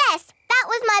 Yes, that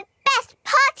was my best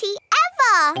party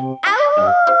ever.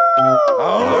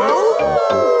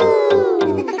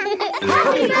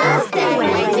 Happy birthday,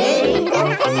 Wendy.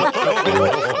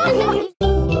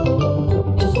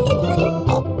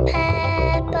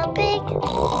 Peppa Pig.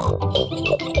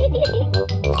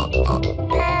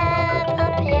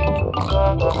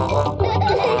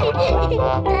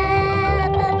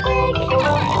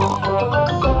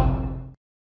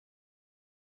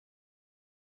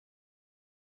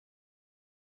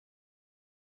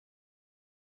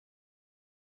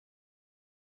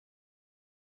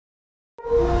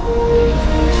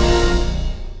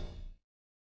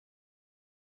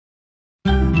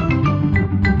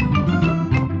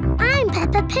 I'm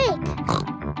Peppa Pig.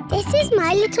 This is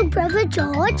my little brother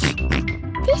George.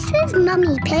 This is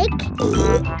Mummy Pig.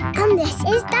 And this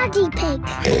is Daddy Pig.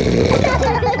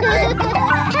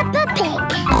 Peppa Pig.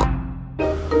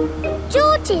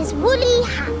 George's woolly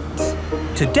hat.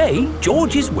 Today,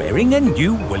 George is wearing a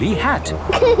new woolly hat.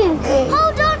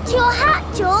 Hold on to your hat,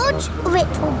 George, or it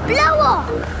will blow off.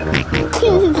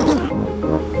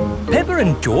 Peppa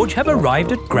and George have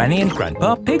arrived at Granny and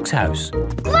Grandpa Pig's house.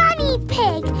 Granny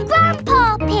Pig!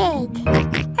 Grandpa Pig!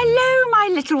 Hello, my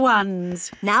little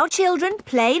ones. Now, children,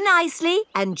 play nicely.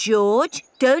 And George,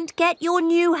 don't get your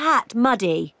new hat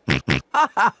muddy.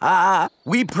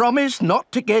 We promise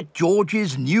not to get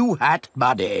George's new hat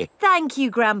muddy. Thank you,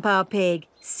 Grandpa Pig.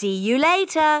 See you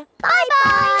later.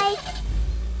 Bye-bye.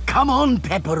 Come on,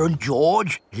 Peppa and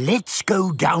George. Let's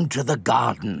go down to the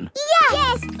garden.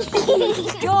 Yes!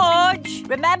 George,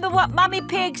 remember what Mummy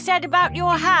Pig said about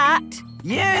your hat?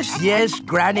 Yes,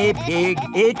 Granny Pig.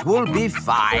 It will be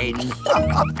fine.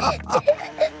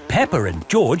 Peppa and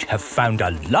George have found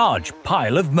a large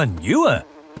pile of manure.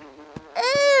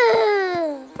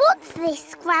 What's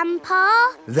this, Grandpa?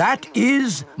 That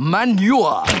is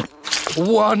manure.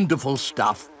 Wonderful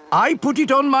stuff. I put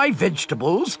it on my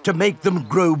vegetables to make them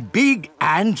grow big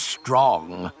and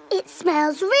strong. It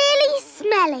smells really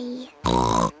smelly.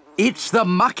 It's the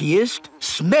muckiest,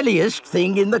 smelliest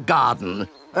thing in the garden.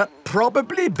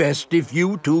 Probably best if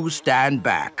you two stand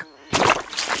back.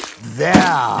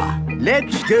 There.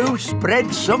 Let's go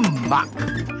spread some muck.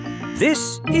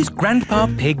 This is Grandpa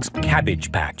Pig's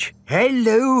cabbage patch.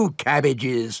 Hello,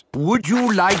 cabbages. Would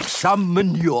you like some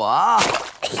manure?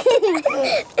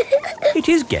 It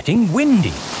is getting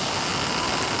windy.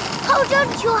 Hold on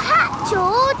to your hat,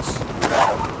 George.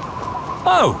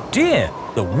 Oh, dear.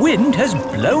 The wind has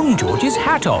blown George's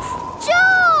hat off.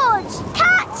 George,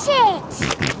 catch it.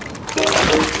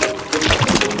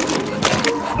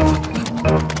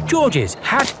 George's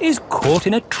hat is caught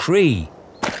in a tree.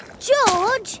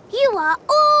 George, you are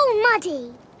all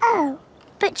muddy. Oh,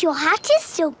 but your hat is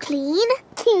still clean.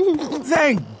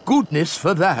 Thank goodness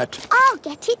for that. I'll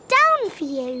get it down for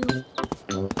you.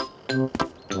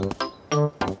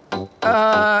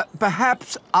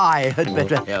 Perhaps I had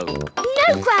better help.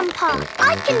 No, Grandpa,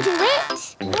 I can do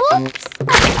it. Whoops.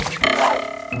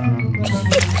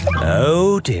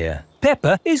 Oh, dear.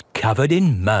 Peppa is covered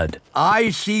in mud.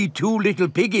 I see two little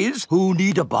piggies who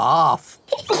need a bath.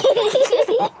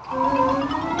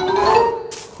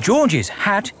 George's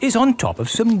hat is on top of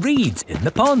some reeds in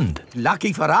the pond.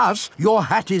 Lucky for us, your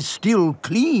hat is still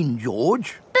clean,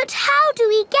 George. But how do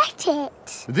we get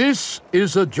it? This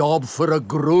is a job for a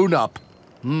grown-up.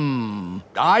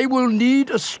 I will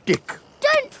need a stick.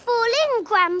 Don't fall in,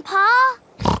 Grandpa.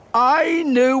 I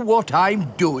know what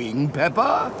I'm doing,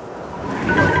 Peppa.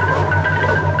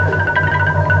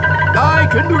 I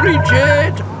can reach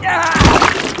it.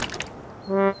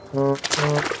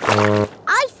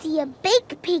 I see a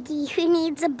big piggy who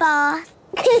needs a bath.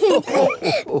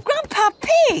 Grandpa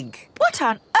Pig, what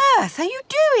on earth are you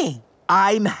doing?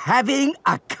 I'm having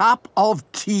a cup of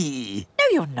tea. No,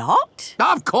 you're not.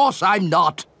 Of course I'm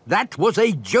not. That was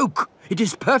a joke. It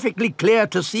is perfectly clear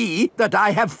to see that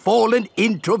I have fallen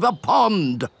into the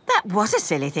pond. That was a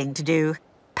silly thing to do.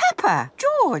 Peppa,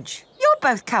 George, you're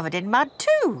both covered in mud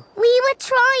too. We were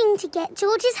trying to get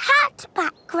George's hat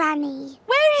back, Granny.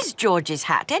 Where is George's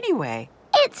hat anyway?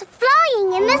 It's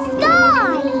flying in the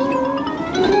sky.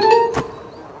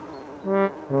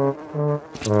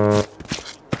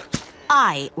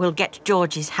 I will get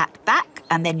George's hat back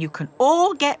and then you can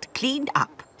all get cleaned up.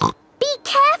 Be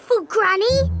careful,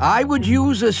 Granny. I would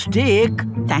use a stick.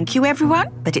 Thank you,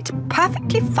 everyone, but it's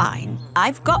perfectly fine.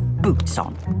 I've got boots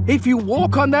on. If you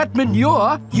walk on that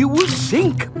manure, you will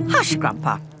sink. Hush,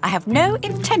 Grandpa. I have no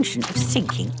intention of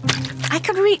sinking. I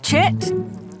can reach it.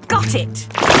 Got it.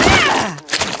 Ah!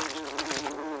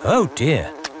 Oh,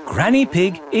 dear. Granny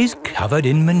Pig is covered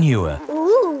in manure.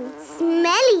 Ooh,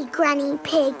 smelly Granny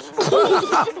Pig.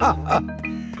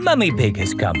 Mummy Pig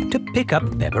has come to pick up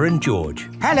Peppa and George.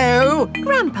 Hello.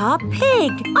 Grandpa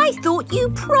Pig, I thought you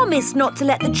promised not to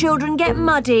let the children get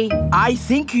muddy. I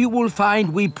think you will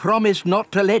find we promised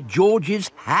not to let George's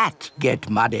hat get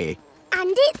muddy.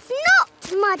 And it's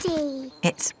not muddy.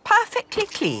 It's perfectly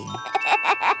clean.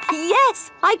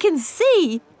 Yes, I can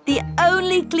see. The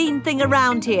only clean thing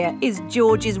around here is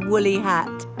George's woolly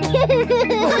hat.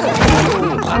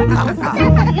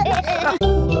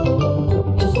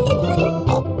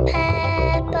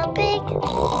 Peppa Pig. Peppa Pig.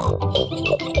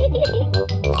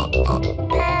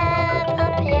 Peppa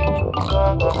Pig.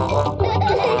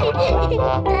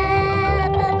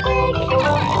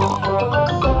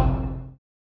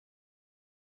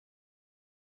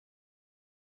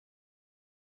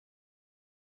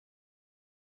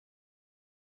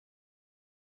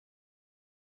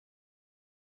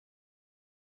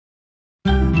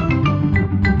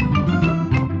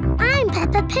 I'm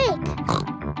Peppa Pig.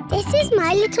 This is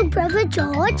my little brother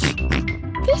George.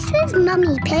 This is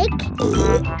Mummy Pig.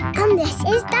 And this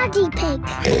is Daddy Pig.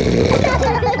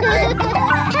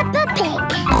 Peppa Pig.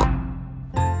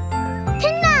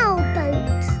 Canal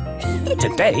boat.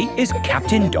 Today is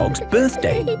Captain Dog's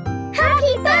birthday.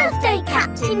 Happy birthday,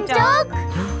 Captain Dog.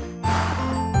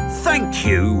 Thank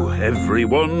you,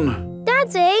 everyone.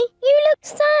 Daddy, you look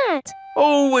sad.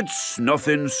 Oh, it's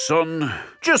nothing, son.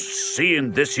 Just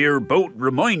seeing this here boat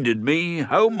reminded me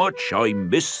how much I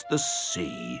miss the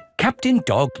sea. Captain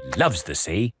Dog loves the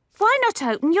sea. Why not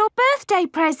open your birthday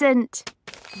present?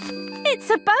 It's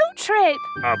a boat trip.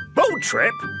 A boat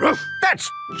trip? That's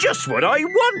just what I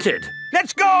wanted.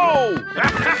 Let's go!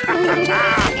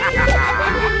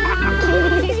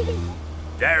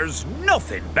 There's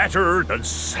nothing better than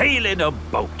sailing a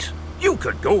boat. You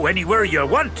could go anywhere you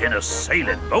want in a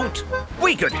sailing boat.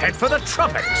 We could head for the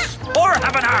tropics or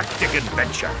have an Arctic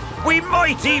adventure. We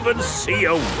might even see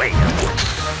a whale.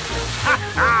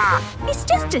 It's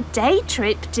just a day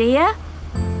trip, dear.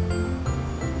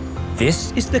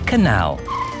 This is the canal.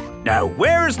 Now,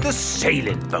 where's the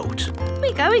sailing boat?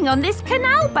 We're going on this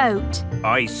canal boat.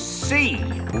 I see.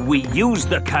 We use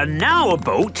the canal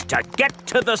boat to get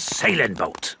to the sailing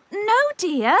boat. No,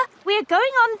 dear. We're going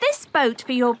on this boat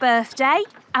for your birthday,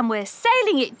 and we're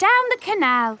sailing it down the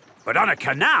canal. But on a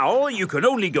canal, you can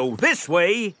only go this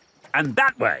way and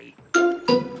that way.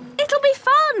 It'll be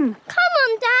fun. Come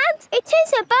on, Dad. It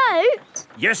is a boat.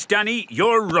 Yes, Danny,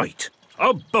 you're right.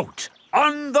 A boat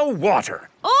on the water.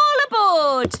 All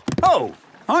aboard. Oh,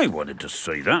 I wanted to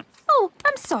say that. Oh,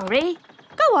 I'm sorry.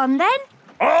 Go on, then.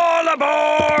 All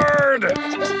aboard!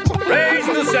 Raise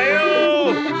the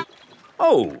sail!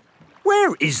 Oh,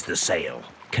 where is the sail?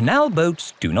 Canal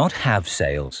boats do not have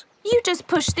sails. You just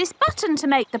push this button to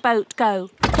make the boat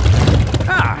go.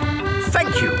 Ah,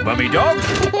 thank you, Mummy Dog.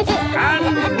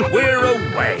 And we're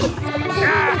away.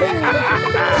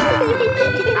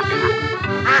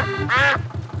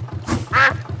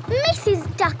 Mrs.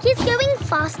 Duck is going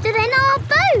faster than our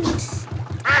boat.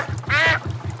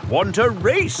 Want a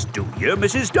race, do you,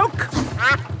 Mrs. Duck?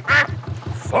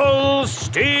 Full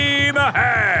steam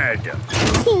ahead!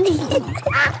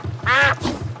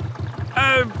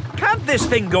 Can't this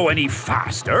thing go any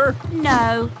faster?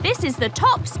 No, this is the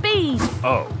top speed.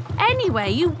 Oh.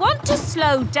 Anyway, you want to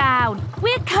slow down.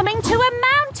 We're coming to a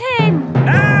mountain.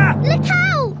 Ah! Look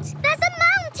out! There's a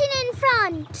mountain in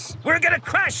front. We're going to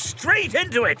crash straight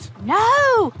into it.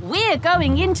 No, we're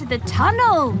going into the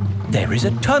tunnel. There is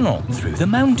a tunnel through the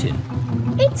mountain.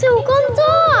 It's all gone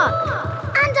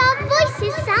dark. And our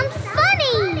voices sound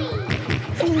funny.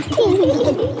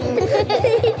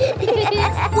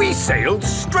 We sailed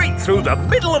straight through the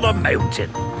middle of a mountain.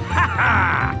 Ha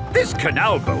ha! This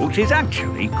canal boat is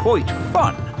actually quite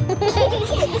fun. Look,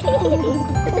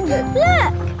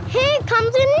 here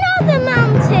comes another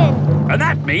mountain. And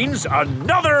that means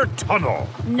another tunnel.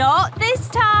 Not this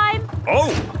time.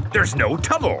 Oh, there's no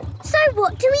tunnel. So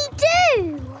what do we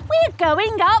do? We're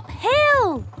going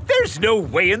uphill. There's no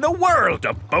way in the world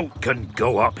a boat can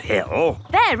go uphill.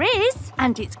 There is,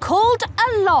 and it's called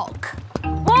a lock.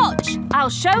 Watch, I'll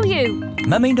show you.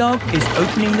 Mummy Dog is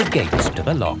opening the gates to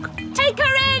the lock. Take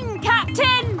her in,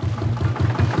 Captain.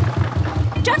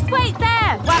 Just wait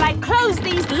there while I close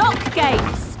these lock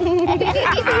gates.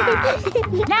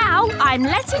 Now I'm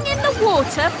letting in the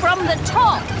water from the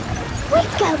top. We're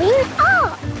going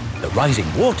up. The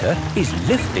rising water is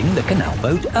lifting the canal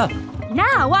boat up.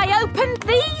 Now I opened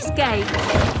these gates.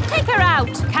 Take her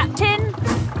out, Captain.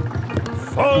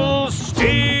 Full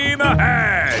steam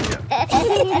ahead!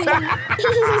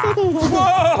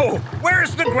 Whoa!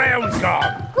 Where's the ground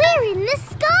gone? We're in the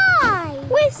sky.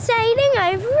 We're sailing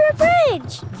over a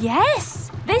bridge.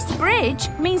 Yes, this bridge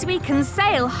means we can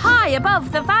sail high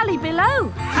above the valley below.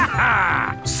 Ha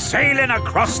ha! Sailing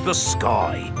across the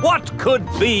sky. What could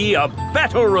be a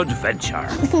better adventure?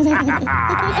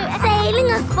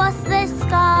 Sailing across the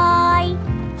sky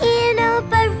in a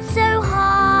boat so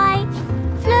high,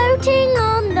 floating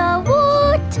on the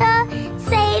water,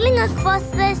 sailing across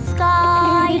the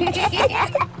sky.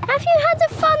 Have you had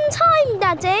a fun time,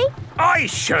 Daddy? I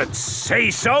should say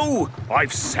so.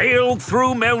 I've sailed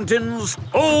through mountains,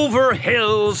 over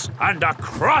hills, and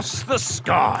across the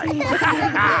sky.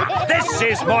 This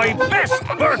is my best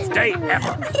birthday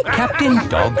ever. Captain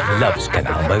Dog loves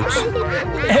canal boats.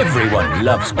 Everyone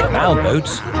loves canal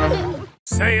boats.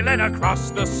 Sailing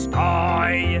across the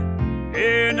sky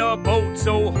in a boat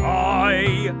so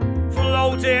high,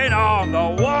 floating on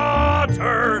the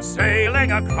water,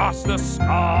 sailing across the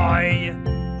sky.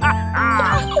 I'm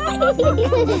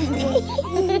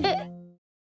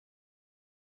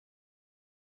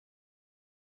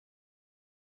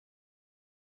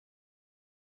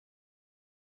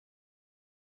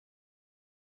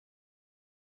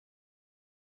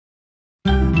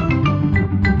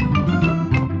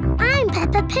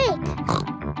Peppa Pig.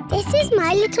 This is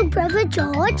my little brother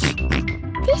George.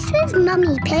 This is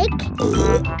Mummy Pig.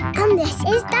 And this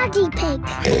is Daddy Pig.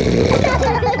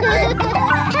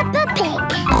 Peppa Pig.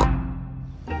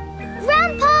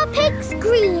 Grandpa Pig's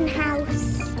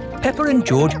greenhouse. Peppa and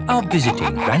George are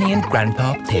visiting Granny and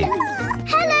Grandpa Pig.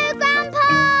 Hello, Grandpa.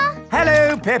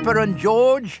 Hello, Peppa and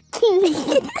George.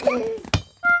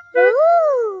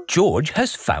 Ooh. George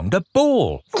has found a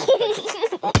ball.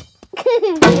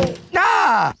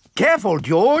 Ah! Careful,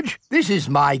 George. This is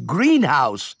my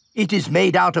greenhouse. It is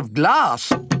made out of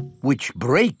glass, which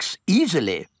breaks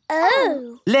easily.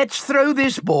 Oh. Let's throw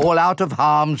this ball out of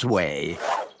harm's way.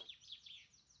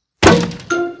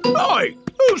 Oi!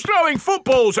 Who's throwing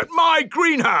footballs at my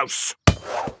greenhouse?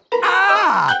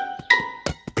 Ah!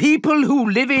 People who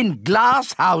live in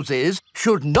glass houses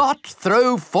should not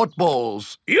throw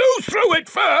footballs. You threw it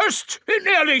first! It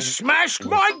nearly smashed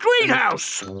my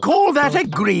greenhouse! Call that a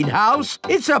greenhouse?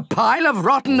 It's a pile of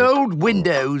rotten old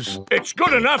windows. It's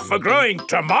good enough for growing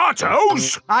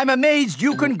tomatoes! I'm amazed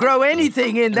you can grow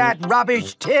anything in that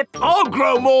rubbish tip. I'll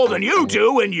grow more than you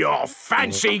do in your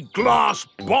fancy glass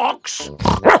box!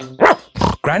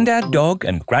 Grandad Dog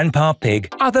and Grandpa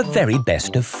Pig are the very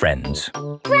best of friends.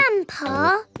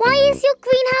 Grandpa, why is your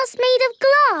greenhouse made of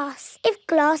glass if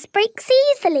glass breaks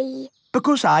easily?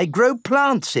 Because I grow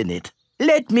plants in it.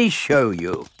 Let me show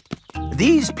you.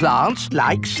 These plants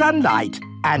like sunlight,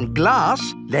 and glass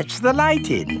lets the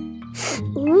light in.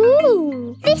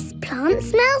 Ooh, this plant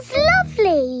smells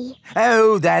lovely.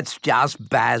 Oh, that's just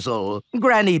basil.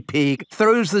 Granny Pig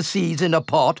throws the seeds in a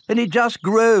pot and it just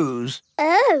grows.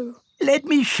 Oh. Let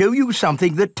me show you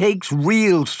something that takes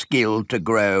real skill to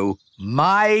grow.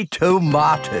 My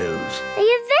tomatoes. They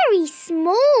are very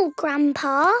small,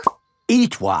 Grandpa.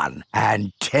 Eat one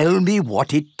and tell me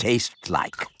what it tastes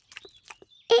like.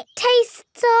 It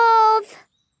tastes of...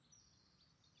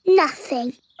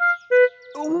 nothing.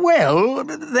 Well,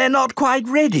 they're not quite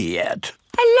ready yet.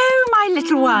 Hello, my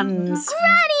little ones.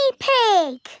 Granny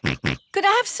Pig! Could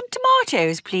I have some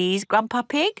tomatoes, please, Grandpa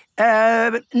Pig?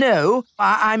 No.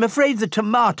 I'm afraid the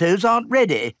tomatoes aren't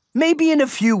ready. Maybe in a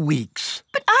few weeks.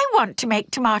 But I want to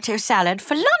make tomato salad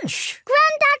for lunch.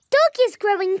 Grandad Dog is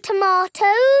growing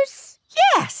tomatoes.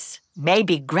 Yes.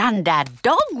 Maybe Grandad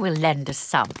Dog will lend us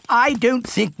some. I don't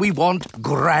think we want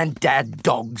Grandad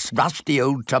Dog's rusty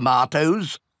old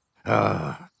tomatoes.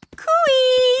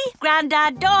 Cooey!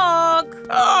 Grandad Dog!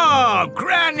 Ah,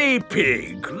 Granny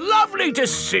Pig. Lovely to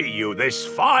see you this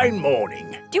fine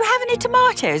morning. Do you have any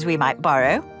tomatoes we might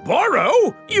borrow?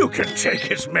 Borrow? You can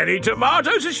take as many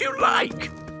tomatoes as you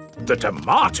like. The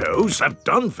tomatoes have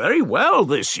done very well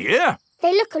this year.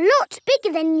 They look a lot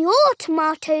bigger than your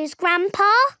tomatoes,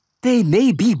 Grandpa. They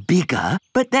may be bigger,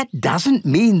 but that doesn't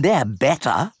mean they're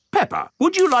better. Peppa,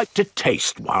 would you like to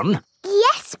taste one?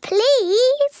 Yes,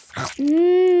 please.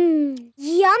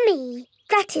 Yummy.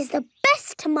 That is the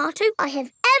best tomato I have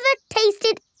ever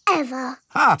tasted ever.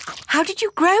 How did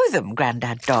you grow them,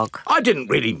 Grandad Dog? I didn't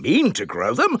really mean to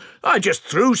grow them. I just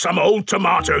threw some old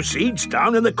tomato seeds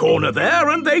down in the corner there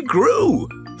and they grew.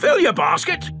 Fill your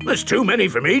basket. There's too many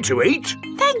for me to eat.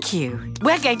 Thank you.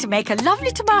 We're going to make a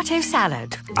lovely tomato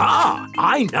salad. Ah,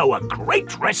 I know a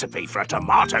great recipe for a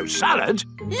tomato salad.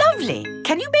 Lovely.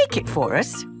 Can you make it for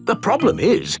us? The problem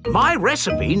is, my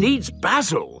recipe needs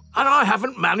basil, and I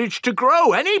haven't managed to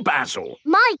grow any basil.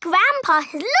 My grandpa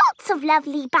has lots of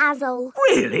lovely basil.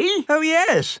 Really? Oh,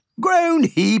 yes. Grown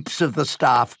heaps of the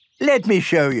stuff. Let me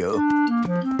show you.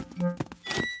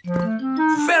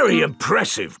 Very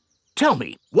impressive. Tell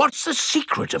me, what's the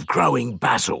secret of growing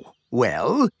basil?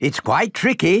 Well, it's quite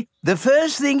tricky. The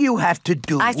first thing you have to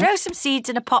do... I throw some seeds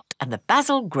in a pot and the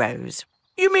basil grows.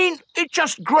 You mean it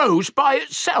just grows by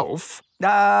itself?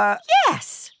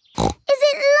 Yes. Is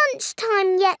it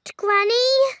lunchtime yet, Granny?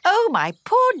 Oh, my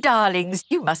poor darlings,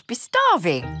 you must be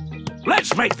starving.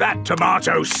 Let's make that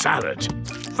tomato salad.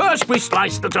 First, we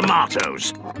slice the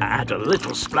tomatoes. Add a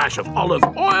little splash of olive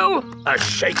oil, a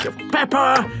shake of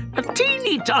pepper, a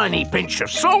teeny tiny pinch of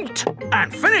salt,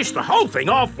 and finish the whole thing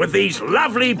off with these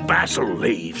lovely basil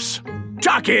leaves.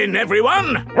 Tuck in,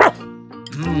 everyone!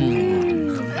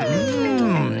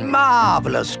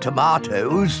 Marvellous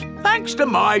tomatoes. Thanks to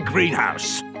my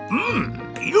greenhouse.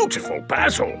 Beautiful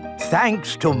basil.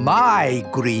 Thanks to my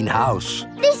greenhouse.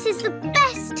 This is the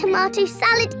best tomato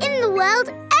salad in the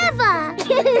world ever!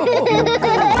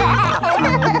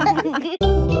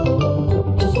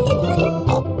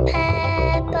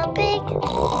 Peppa Pig.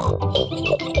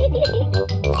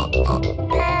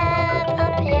 Peppa Pig.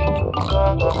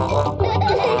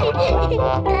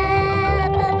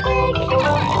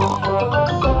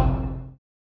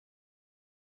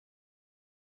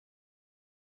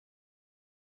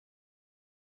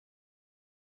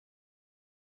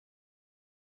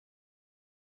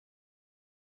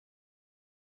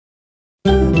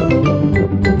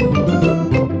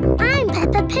 I'm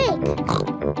Peppa Pig.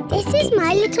 This is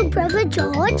my little brother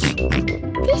George.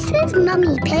 This is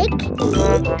Mummy Pig.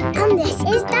 And this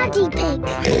is Daddy Pig.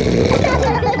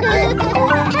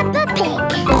 Peppa Pig.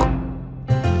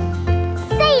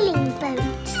 Sailing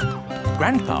boat.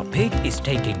 Grandpa Pig is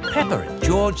taking Peppa and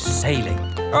George sailing.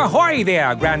 Ahoy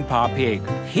there, Grandpa Pig.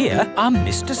 Here are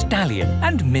Mr. Stallion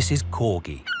and Mrs.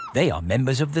 Corgi. They are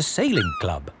members of the sailing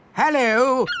club.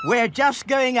 Hello, we're just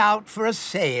going out for a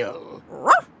sail.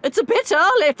 It's a bit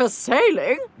early for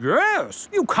sailing. Yes,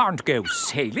 you can't go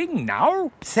sailing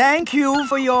now. Thank you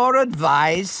for your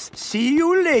advice. See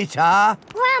you later.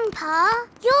 Grandpa,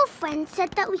 your friend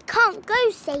said that we can't go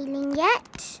sailing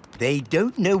yet. They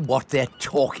don't know what they're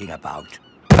talking about.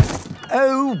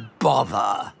 Oh,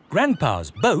 bother.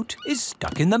 Grandpa's boat is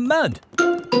stuck in the mud.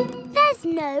 There's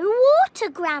no water,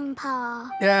 Grandpa.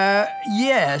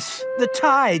 Yes. The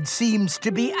tide seems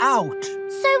to be out.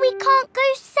 So we can't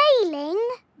go sailing?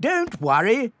 Don't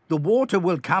worry. The water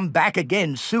will come back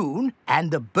again soon and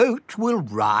the boat will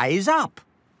rise up.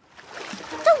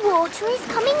 The water is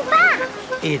coming back.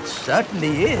 It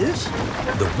certainly is.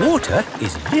 The water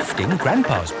is lifting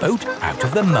Grandpa's boat out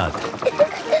of the mud.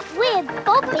 We're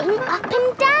bobbing up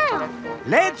and down.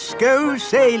 Let's go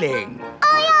sailing.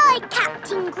 Aye, aye,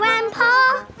 Captain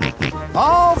Grandpa.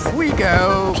 Off we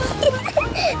go.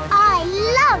 I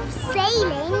love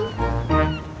sailing.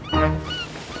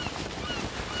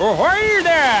 Ahoy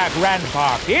there,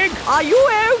 Grandpa Pig. Are you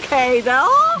okay there?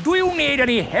 Do you need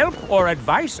any help or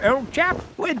advice, old chap?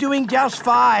 We're doing just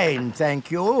fine,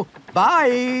 thank you.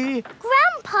 Bye.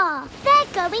 Grandpa, they're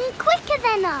going quicker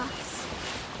than us.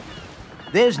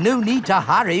 There's no need to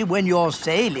hurry when you're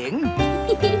sailing.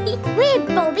 We're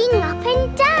bobbing up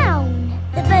and down.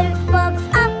 The boat bobs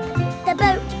up, the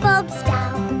boat bobs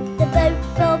down. The boat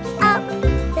bobs up,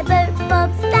 the boat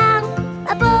bobs down.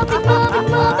 A bobbing, bobbing,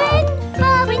 bobbing,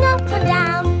 bobbing up and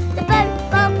down. The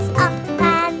boat bobs up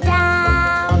and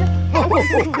down.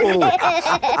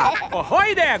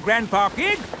 Ahoy there, Grandpa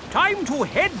Pig. Time to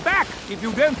head back if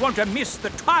you don't want to miss the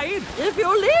tide. If you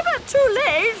leave it too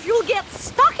late, you'll get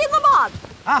stuck in the mud.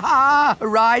 Ha-ha,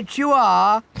 right you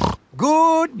are.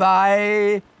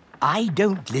 Goodbye. I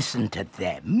don't listen to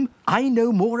them. I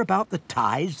know more about the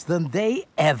tides than they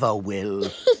ever will.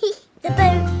 The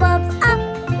boat bobs up,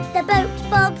 the boat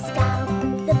bobs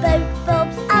down. The boat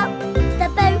bobs up, the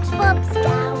boat bobs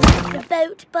down. The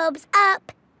boat bobs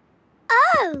up.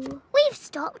 Oh, we've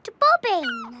stopped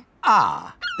bobbing.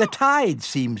 Ah, the tide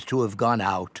seems to have gone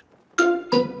out.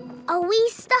 Are we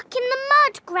stuck in the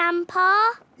mud,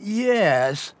 Grandpa?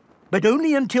 Yes, but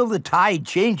only until the tide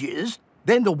changes.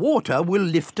 Then the water will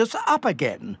lift us up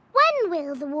again. When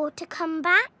will the water come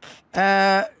back?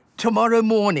 Tomorrow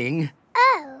morning.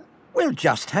 Oh. We'll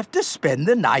just have to spend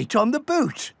the night on the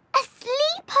boat. A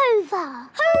sleepover!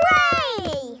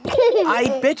 Hooray!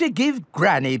 I'd better give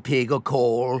Granny Pig a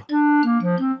call.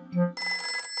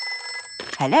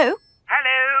 Hello?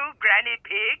 Hello, Granny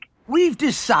Pig. We've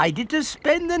decided to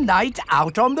spend the night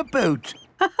out on the boat.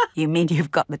 You mean you've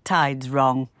got the tides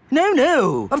wrong?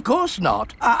 No, of course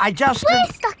not. I just... We're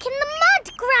stuck in the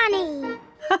mud, Granny.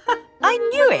 I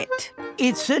knew it.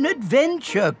 It's an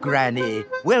adventure, Granny.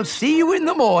 We'll see you in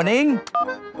the morning.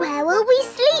 Where will we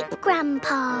sleep,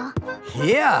 Grandpa?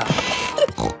 Here.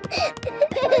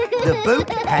 The boat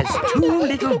has 2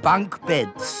 little bunk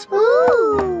beds.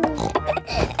 Ooh.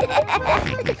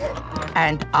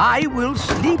 And I will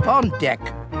sleep on deck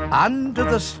under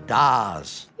the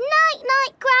stars.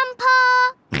 Night-night,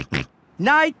 Grandpa.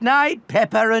 Night-night,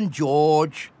 Peppa and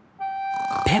George.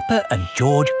 Peppa and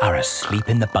George are asleep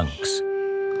in the bunks.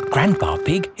 Grandpa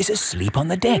Pig is asleep on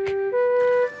the deck.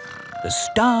 The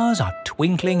stars are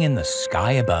twinkling in the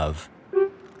sky above.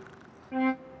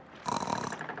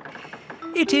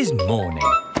 It is morning.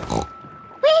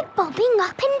 We're bobbing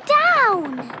up and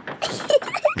down.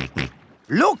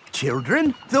 Look,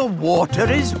 children, the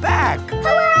water is back.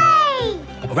 Hooray!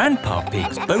 Grandpa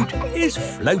Pig's boat is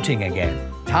floating again.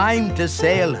 Time to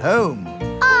sail home.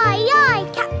 Aye, aye,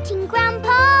 Captain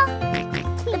Grandpa.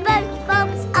 The boat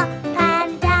bobs up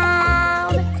and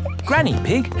down. Granny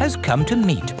Pig has come to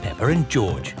meet Peppa and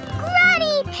George.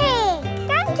 Granny Pig!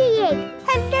 Granny!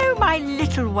 Hello, my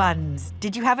little ones.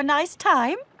 Did you have a nice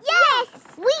time? Yes!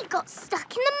 We got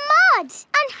stuck in the mud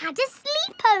and had a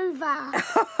sleepover.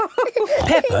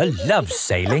 Peppa loves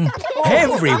sailing.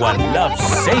 Everyone loves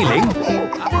sailing. The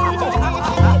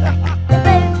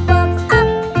boat bobs up,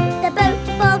 the boat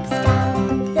bobs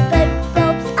down. The boat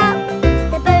bobs up,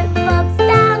 the boat bobs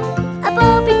down. A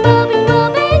bobbing, bobbing,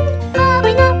 bobbing,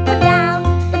 bobbing up and down.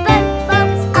 The boat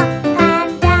bobs up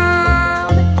and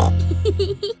down.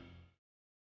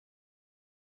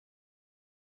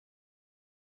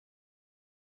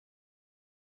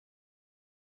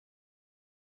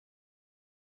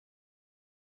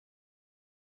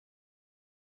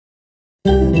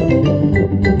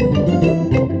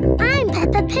 I'm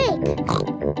Peppa Pig.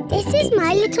 This is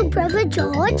my little brother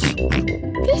George.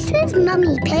 This is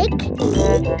Mummy Pig.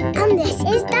 And this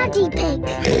is Daddy Pig.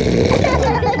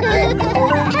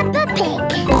 Peppa Pig.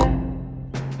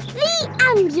 The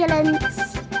ambulance.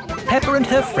 Peppa and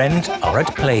her friends are at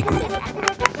playgroup.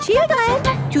 Children,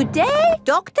 today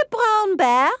Dr. Brown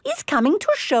Bear is coming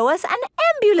to show us an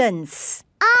ambulance.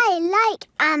 I like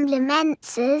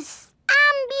ambulances.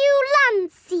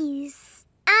 Ambulances.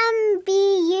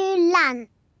 Ambulances.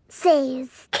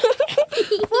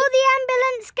 Will the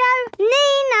ambulance go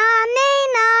Nina,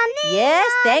 Nina, Nina? Yes,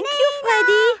 thank you,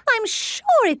 Freddy. I'm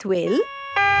sure it will.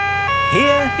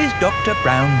 Here is Dr.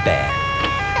 Brown Bear.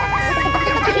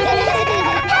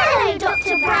 Hello,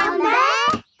 Dr. Brown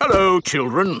Bear. Hello,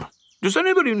 children. Does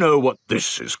anybody know what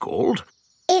this is called?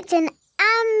 It's an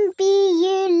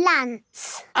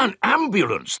ambulance. An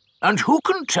ambulance? And who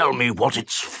can tell me what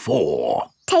it's for?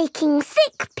 Taking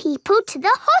sick people to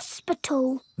the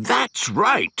hospital. That's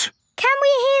right. Can we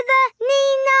hear the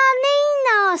Nina,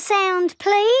 Nina sound,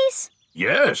 please?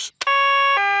 Yes.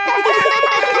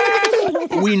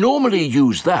 We normally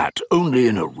use that only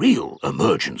in a real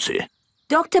emergency.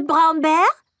 Dr. Brown Bear,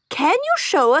 can you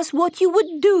show us what you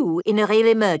would do in a real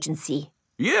emergency?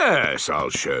 Yes, I'll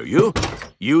show you.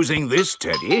 Using this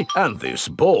teddy and this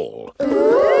ball.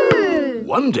 Ooh.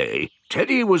 One day,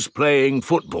 Teddy was playing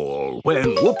football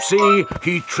when, whoopsie,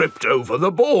 he tripped over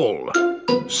the ball.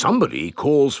 Somebody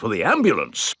calls for the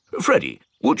ambulance. Freddy,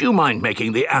 would you mind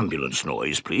making the ambulance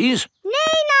noise, please?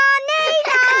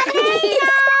 Nina, Nina,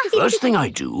 Nina. First thing I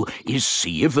do is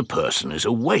see if the person is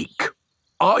awake.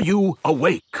 Are you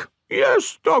awake?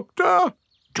 Yes, Doctor.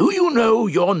 Do you know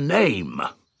your name?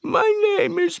 My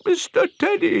name is Mr.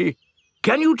 Teddy.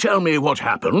 Can you tell me what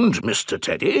happened, Mr.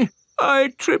 Teddy?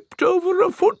 I tripped over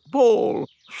a football.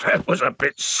 That was a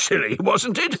bit silly,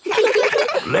 wasn't it?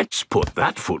 Let's put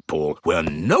that football where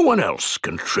no one else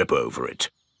can trip over it.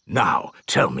 Now,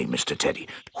 tell me, Mr. Teddy,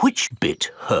 which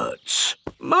bit hurts?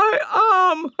 My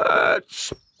arm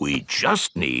hurts. We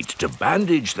just need to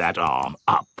bandage that arm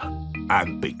up.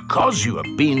 And because you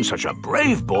have been such a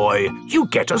brave boy, you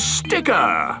get a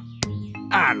sticker.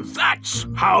 And that's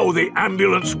how the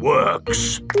ambulance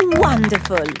works.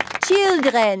 Wonderful.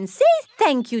 Children, say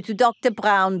thank you to Dr.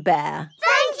 Brown Bear.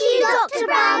 Thank you, Dr.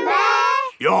 Brown Bear.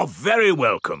 You're very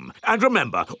welcome. And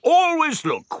remember, always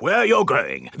look where you're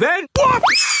going. Then,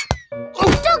 whoops!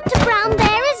 Dr. Brown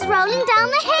Bear is rolling down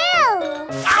the hill.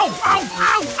 Ow, ow,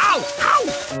 ow, ow, ow!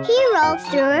 He rolled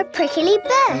through a prickly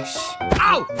bush.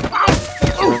 Ow, ow!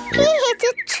 He hit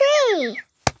a tree.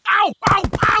 Ow, ow,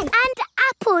 ow! And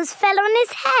apples fell on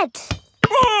his head.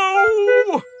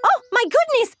 Oh! Oh, my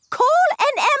goodness! Call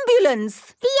an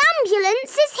ambulance! The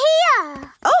ambulance is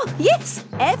here! Oh, yes!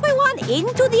 Everyone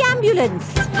into the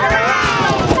ambulance!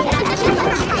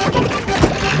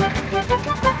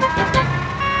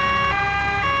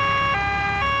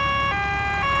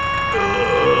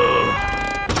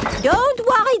 Don't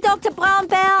worry, worry, Dr. Brown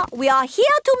Bear. We are here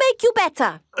to make you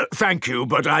better. Thank you,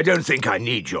 but I don't think I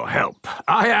need your help.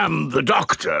 I am the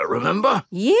doctor, remember?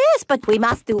 Yes, but we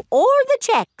must do all the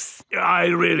checks. I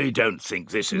really don't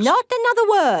think this is... Not another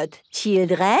word.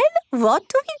 Children, what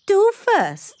do we do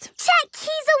first? Check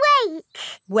he's awake.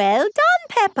 Well done,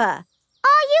 Peppa.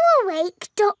 Are you awake,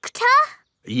 Doctor?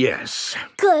 Yes.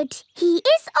 Good. He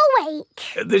is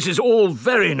awake. This is all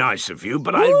very nice of you,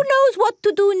 but Who knows what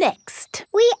to do next?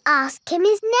 We ask him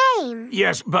his name.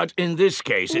 Yes, but in this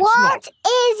case it's What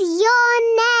is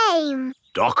your name?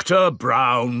 Dr.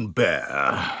 Brown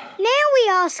Bear. Now we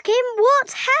ask him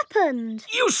what happened.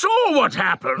 You saw what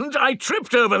happened. I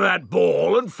tripped over that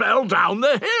ball and fell down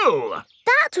the hill.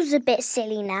 That was a bit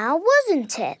silly now,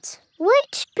 wasn't it?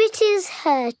 Which bit is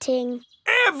hurting?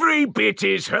 Every bit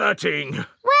is hurting.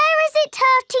 Where is it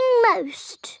hurting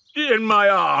most? In my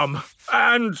arm,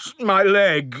 and my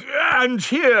leg, and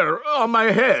here on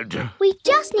my head. We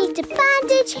just need to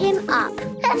bandage him up.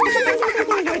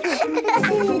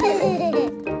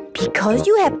 Because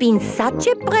you have been such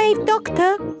a brave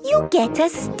doctor, you get a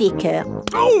sticker.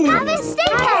 Oh! Have a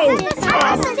sticker!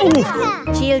 Have a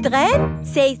sticker! Children,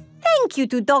 say thank you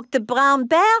to Dr. Brown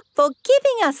Bear for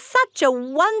giving us such a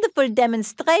wonderful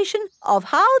demonstration of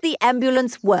how the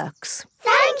ambulance works.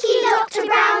 Thank you, Dr.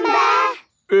 Brown Bear.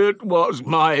 It was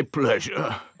my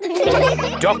pleasure.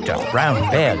 Dr. Brown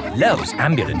Bear loves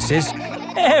ambulances.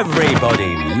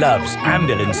 Everybody loves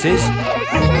ambulances.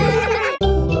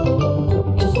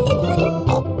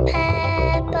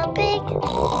 Peppa Pig.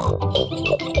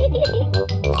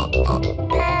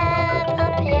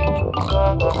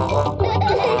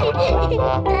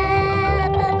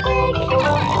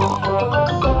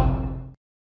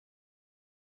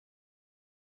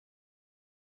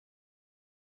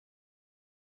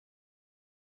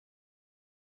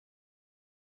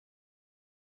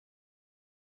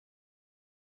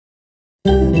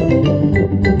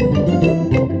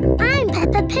 I'm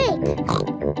Peppa Pig.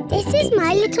 This is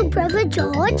my little brother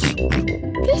George.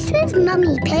 This is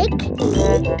Mummy Pig.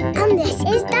 And this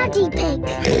is Daddy Pig.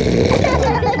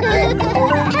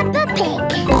 Peppa Pig.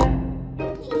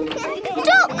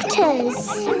 Doctors.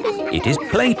 It is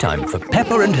playtime for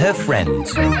Peppa and her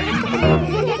friends.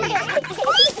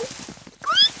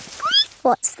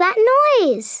 What's that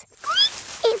noise?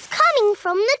 It's coming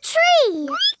from the tree.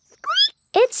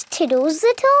 It's Tiddles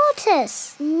the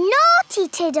tortoise. Naughty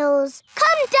Tiddles!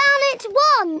 Come down at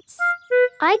once!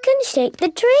 I can shake the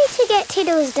tree to get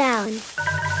Tiddles down. Is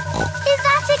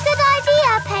that a good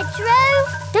idea, Pedro?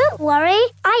 Don't worry,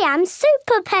 I am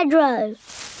Super Pedro.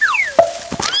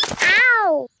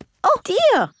 Ow! Oh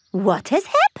dear, what has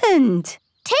happened?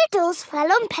 Tiddles fell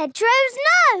on Pedro's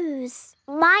nose.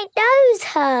 My nose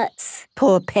hurts.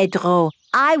 Poor Pedro.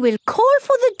 I will call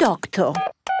for the doctor.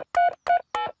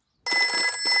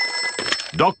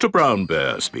 Dr. Brown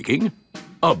Bear speaking.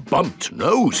 A bumped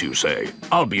nose, you say?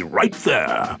 I'll be right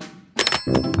there.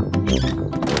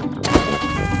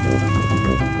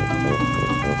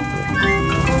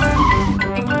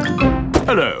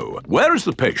 Hello. Where is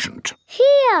the patient?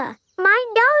 Here. My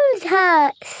nose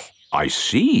hurts. I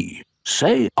see.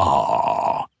 Say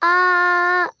ah.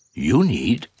 You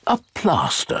need a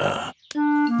plaster.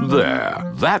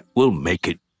 There. That will make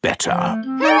it better.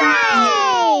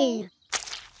 Hooray!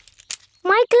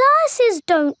 My glasses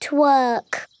don't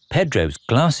work. Pedro's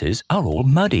glasses are all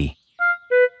muddy.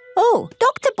 Oh,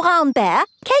 Dr. Brown Bear,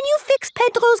 can you fix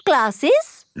Pedro's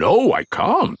glasses? No, I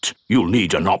can't. You'll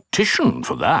need an optician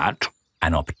for that.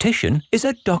 An optician is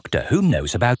a doctor who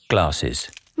knows about glasses.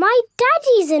 My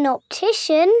daddy's an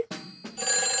optician.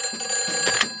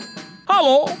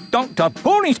 Hello, Dr.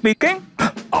 Pony speaking.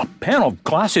 A pair of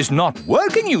glasses not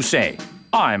working, you say?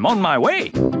 I'm on my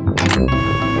way.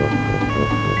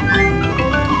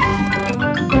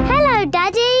 Hello,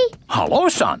 Daddy. Hello,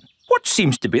 son. What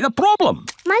seems to be the problem?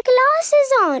 My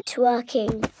glasses aren't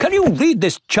working. Can you read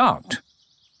this chart?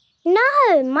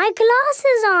 No, my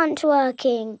glasses aren't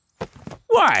working.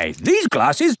 Why, these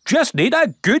glasses just need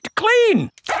a good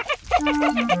clean.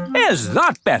 Is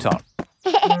that better?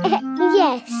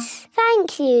 Yes,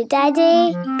 thank you,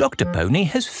 Daddy. Dr. Pony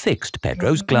has fixed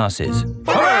Pedro's glasses.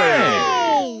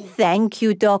 Hooray! Thank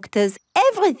you, doctors.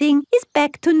 Everything is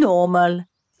back to normal.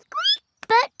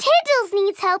 But Tiddles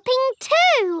needs helping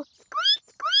too.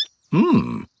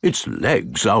 Its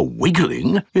legs are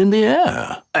wiggling in the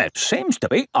air. It seems to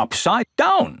be upside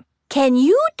down. Can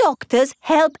you doctors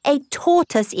help a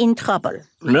tortoise in trouble?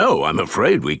 No, I'm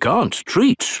afraid we can't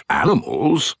treat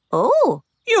animals. Oh.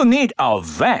 You need a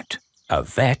vet. A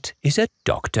vet is a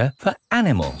doctor for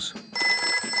animals.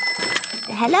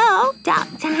 Hello,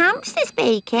 Dr. Hamster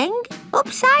speaking.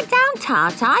 Upside down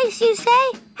tart ice, you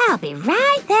say? I'll be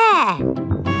right there.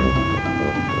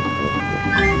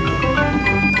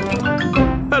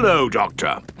 Hello,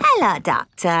 Doctor. Hello,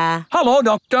 Doctor. Hello,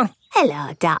 Doctor.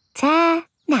 Hello, Doctor.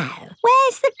 Now,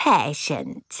 where's the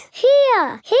patient?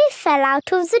 Here. He fell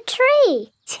out of the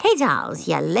tree. Tiddles,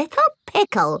 you little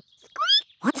pickle.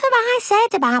 What have I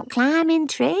said about climbing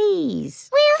trees?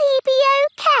 Will he be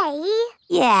okay?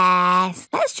 Yes,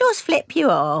 let's just flip you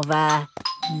over.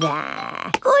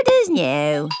 There, good as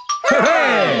new.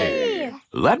 Hooray!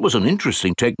 That was an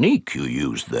interesting technique you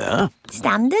used there.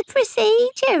 Standard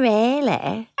procedure,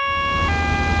 really.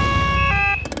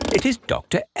 It is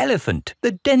Dr. Elephant,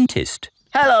 the dentist.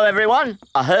 Hello, everyone.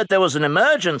 I heard there was an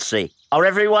emergency. Are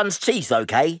everyone's teeth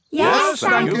okay? Yes,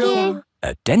 thank you.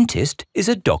 A dentist is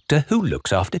a doctor who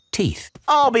looks after teeth.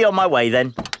 I'll be on my way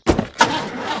then.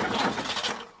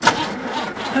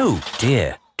 Oh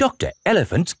dear, Dr.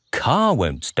 Elephant's car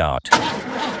won't start.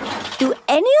 Do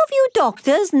any of you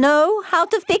doctors know how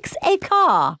to fix a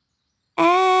car?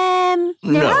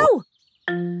 No.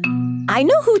 I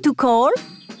know who to call.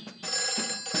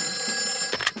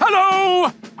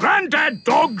 Hello! Grandad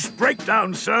Dog's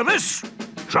breakdown service.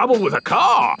 Trouble with a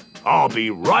car? I'll be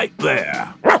right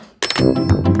there.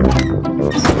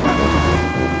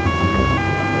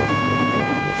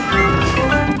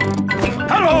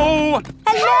 Hello!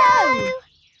 Hello!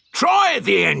 Try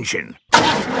the engine.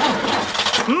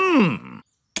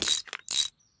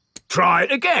 Try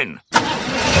it again.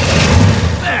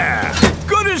 There!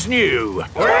 Good as new.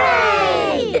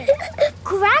 Hooray!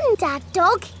 Grandad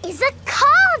Dog is a car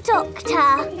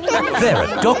doctor. There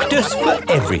are doctors for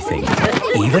everything,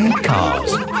 even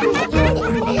cars.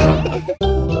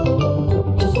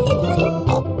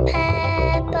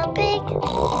 Peppa Pig.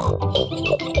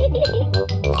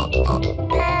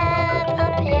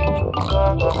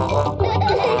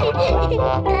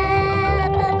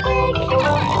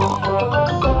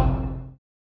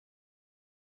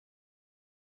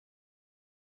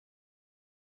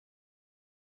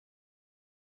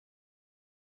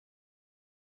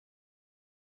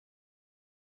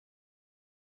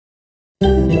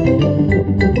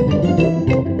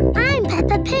 I'm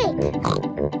Peppa Pig.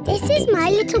 This is my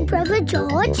little brother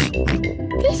George.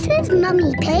 This is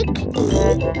Mummy Pig.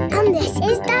 And this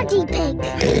is Daddy Pig.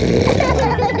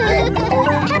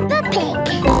 Peppa Pig.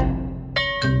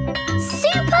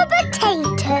 Super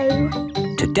Potato.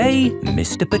 Today,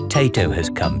 Mr. Potato has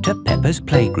come to Peppa's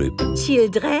playgroup.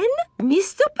 Children,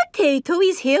 Mr. Potato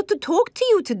is here to talk to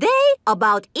you today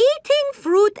about eating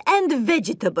fruit and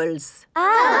vegetables.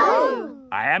 Oh!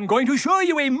 I am going to show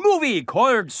you a movie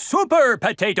called Super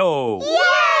Potato.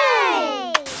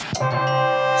 Yay!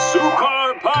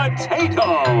 Super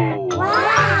Potato!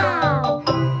 Wow!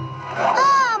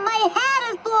 Oh, my hat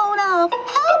is blown off.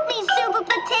 Help me, Super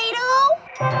Potato.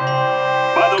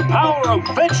 By the power of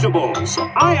vegetables,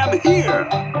 I am here!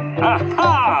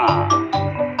 Aha!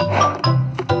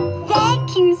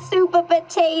 Thank you, Super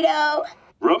Potato.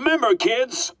 Remember,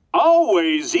 kids,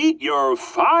 always eat your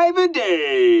 5 a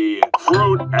day.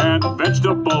 Fruit and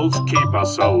vegetables keep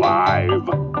us alive.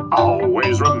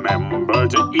 Always remember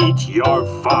to eat your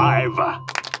 5.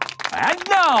 And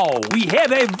now we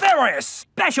have a very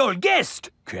special guest.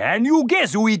 Can you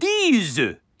guess who it is?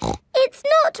 It's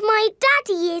not my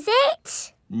daddy, is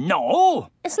it? No.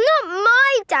 It's not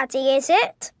my daddy, is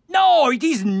it? No, it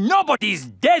is nobody's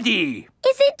daddy.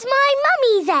 Is it my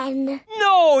mummy then?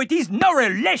 No, it is no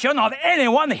relation of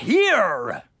anyone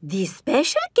here. The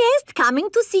special guest coming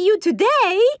to see you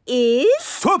today is...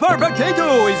 Super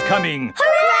Potato is coming.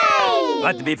 Hooray!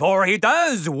 But before he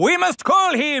does, we must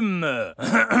call him...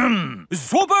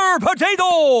 Super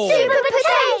Potato! Super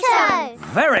Potato!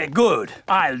 Very good.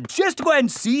 I'll just go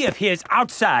and see if he is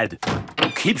outside.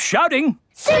 Keep shouting.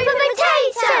 Super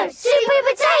Potato! Super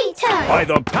Potato! By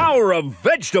the power of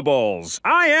vegetables,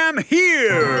 I am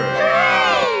here!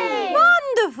 Hooray!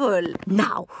 Wonderful.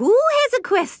 Now, who has a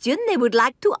question they would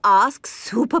like to ask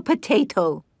Super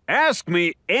Potato? Ask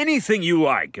me anything you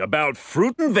like about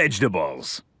fruit and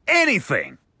vegetables.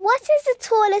 Anything. What is the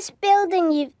tallest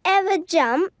building you've ever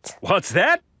jumped? What's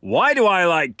that? Why do I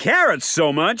like carrots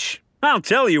so much? I'll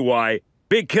tell you why.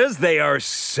 Because they are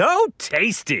so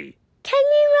tasty. Can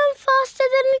you run faster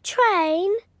than a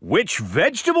train? Which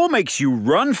vegetable makes you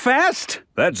run fast?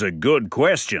 That's a good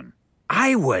question.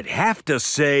 I would have to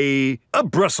say a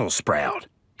Brussels sprout.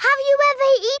 Have you ever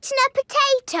eaten a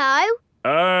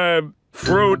potato?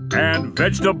 Fruit and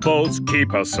vegetables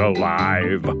keep us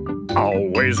alive.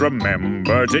 Always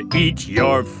remember to eat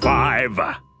your 5.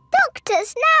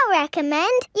 Doctors now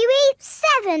recommend you eat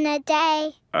 7 a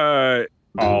day.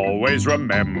 Always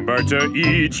remember to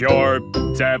eat your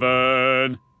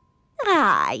 7.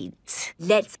 Right.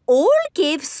 Let's all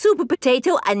give Super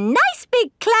Potato a nice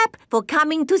big clap for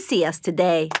coming to see us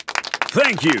today.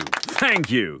 Thank you.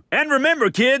 Thank you. And remember,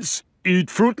 kids, eat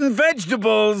fruit and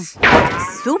vegetables.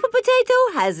 Super Potato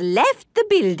has left the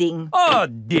building. Oh,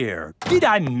 dear. Did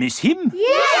I miss him?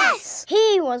 Yes!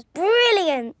 He was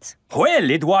brilliant. Well,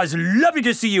 it was lovely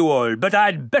to see you all, but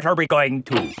I'd better be going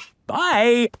too.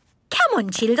 Bye. Come on,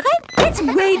 children. Let's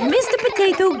wave Mr.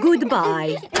 Potato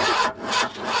goodbye.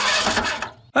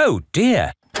 Oh,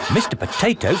 dear. Mr.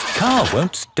 Potato's car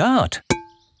won't start.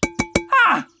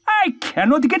 Ah! I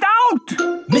cannot get out!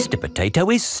 Mr. Potato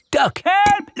is stuck.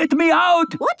 Help! Let me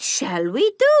out! What shall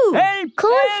we do? Help!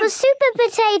 Call for Super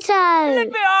Potato. Let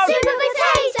me out! Super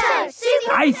Potato!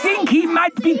 Super I think he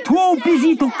might be too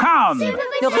busy to come.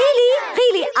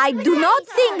 Really, I do not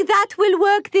think that will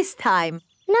work this time.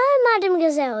 No, Madam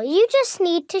Gazelle, you just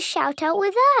need to shout out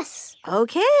with us.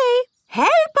 Okay.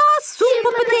 Help us,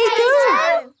 Super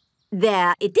Potato!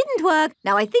 There, it didn't work.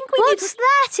 Now I think we What's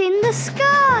that in the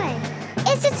sky?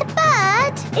 Is it a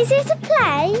bird? Is it a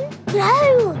plane?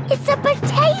 No, it's a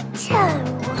potato.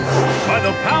 By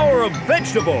the power of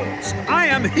vegetables, I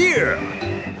am here.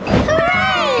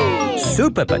 Hooray!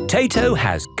 Super Potato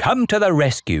has come to the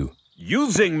rescue.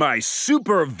 Using my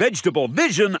super vegetable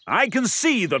vision, I can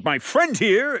see that my friend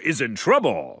here is in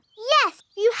trouble. Yes,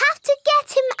 you have to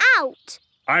get him out.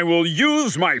 I will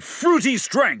use my fruity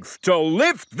strength to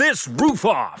lift this roof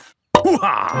off.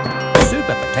 Hoo-ha!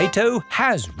 Super Potato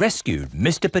has rescued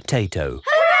Mr. Potato.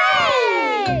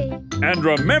 Hooray! And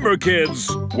remember, kids,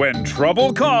 when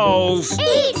trouble calls,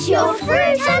 eat your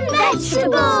fruit and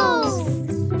vegetables.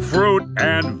 Fruit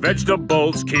and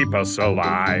vegetables keep us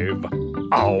alive.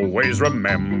 Always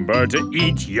remember to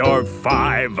eat your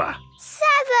 5.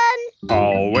 7.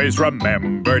 Always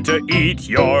remember to eat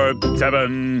your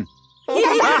 7.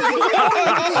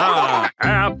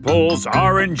 Apples,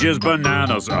 oranges,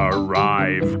 bananas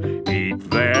arrive. Eat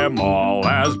them all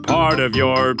as part of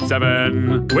your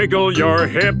 7. Wiggle your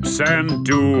hips and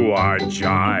do a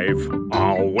jive.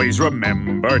 Always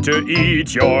remember to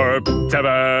eat your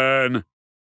 7.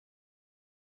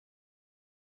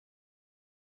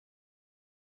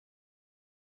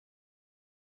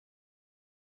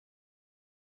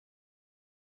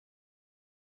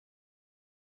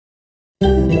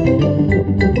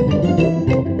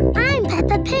 I'm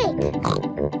Peppa Pig.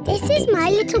 This is my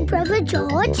little brother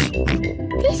George.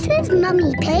 This is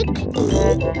Mummy Pig.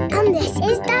 And this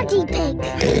is Daddy Pig.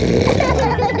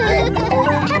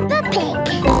 Peppa Pig.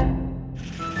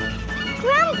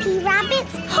 Grumpy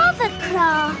Rabbit's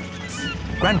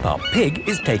hovercraft. Grandpa Pig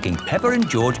is taking Peppa and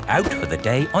George out for the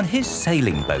day on his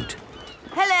sailing boat.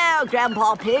 Hello,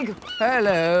 Grandpa Pig.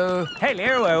 Hello.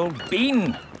 Hello, old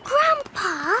bean.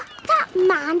 Grandpa, that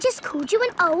man just called you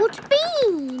an old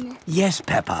bean. Yes,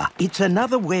 Peppa. It's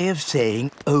another way of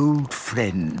saying old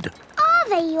friend. Are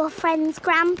they your friends,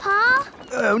 Grandpa?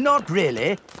 Oh, not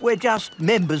really. We're just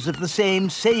members of the same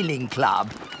sailing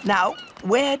club. Now,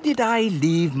 where did I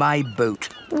leave my boat?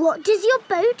 What does your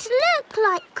boat look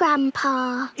like,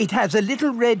 Grandpa? It has a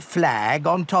little red flag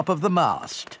on top of the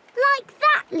mast. Like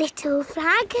that little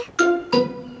flag?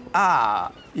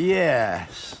 Ah,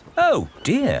 yes. Oh,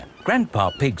 dear.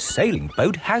 Grandpa Pig's sailing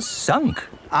boat has sunk.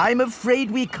 I'm afraid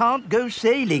we can't go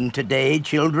sailing today,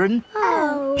 children.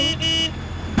 Oh.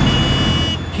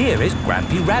 Here is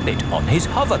Grampy Rabbit on his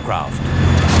hovercraft.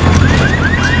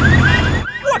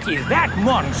 What is that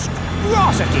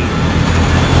monstrosity?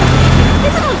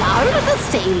 Is it allowed at the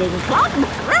sailing club?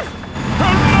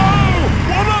 Hello!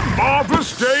 What a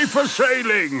marvellous day for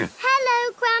sailing!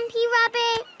 Hello, Grampy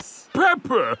Rabbit.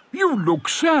 Peppa, you look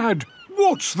sad.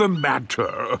 What's the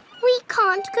matter? We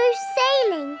can't go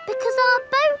sailing because our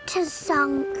boat has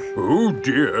sunk. Oh,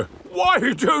 dear.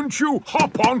 Why don't you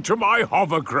hop onto my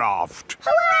hovercraft?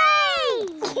 Hooray!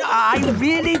 I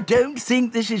really don't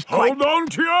think this is quite... Hold on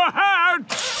to your hat!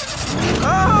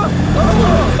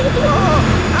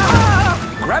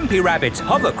 Grampy Rabbit's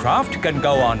hovercraft can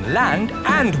go on land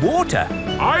and water.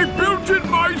 I built it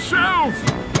myself!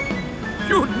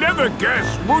 You'd never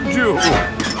guess, would you?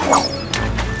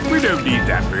 We don't need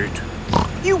that bit.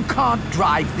 You can't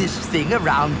drive this thing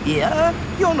around here.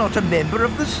 You're not a member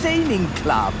of the sailing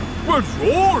club. But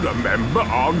you're a member,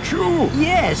 aren't you?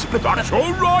 Yes, but... That's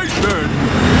all right, then.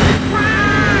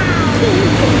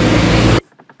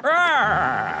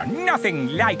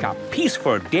 Nothing like a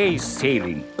peaceful day's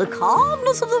sailing. The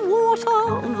calmness of the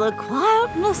water, the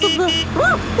quietness of the...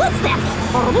 Oh, what's that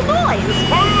horrible noise?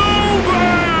 Hello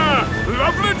there!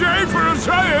 Lovely day for a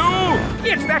sail!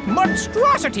 It's that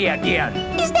monstrosity again!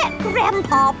 Is that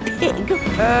Grandpa Pig?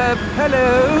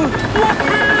 Hello?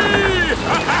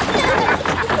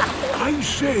 I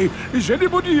say, is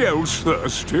anybody else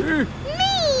thirsty? Me!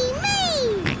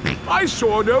 I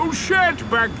saw an old shed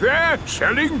back there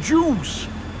selling juice.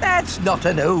 That's not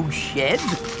an old shed.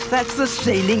 That's the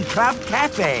Sailing Club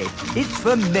Cafe. It's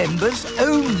for members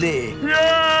only.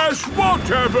 Yes,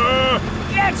 whatever.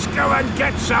 Let's go and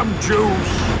get some juice.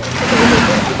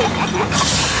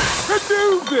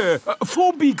 Hello there.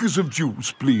 4 beakers of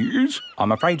juice, please.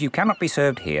 I'm afraid you cannot be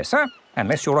served here, sir,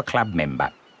 unless you're a club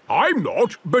member. I'm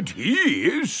not, but he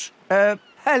is.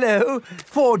 Hello.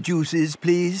 4 juices,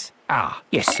 please. Ah,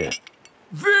 yes, sir.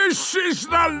 This is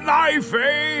the life,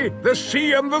 eh? The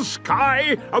sea and the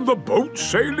sky and the boat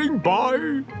sailing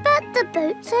by. But the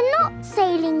boats are not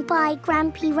sailing by,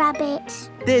 Grampy Rabbit.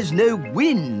 There's no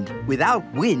wind. Without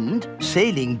wind,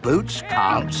 sailing boats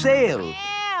can't sail.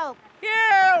 Help!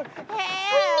 Help! We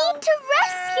need to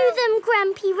rescue them,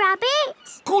 Grampy Rabbit.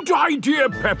 Good idea,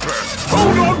 Pepper.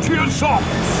 Hold on to your socks.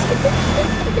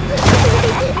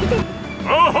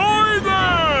 Ahoy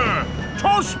there!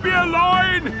 Toss me a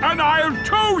line and I'll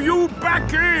tow you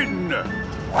back in.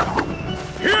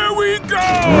 Here we go!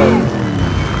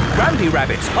 Grampy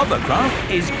Rabbit's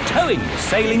hovercraft is towing the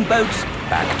sailing boats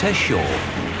back to shore.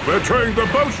 We're towing the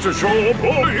boats to shore,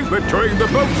 boys. We're towing the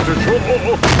boats to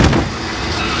shore.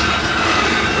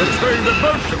 We're towing the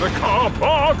boats to the car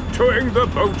park, towing the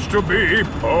boats to be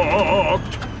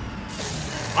parked.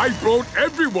 I brought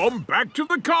everyone back to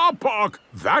the car park.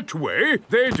 That way,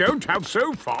 they don't have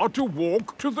so far to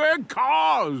walk to their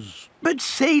cars. But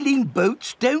sailing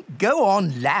boats don't go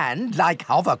on land like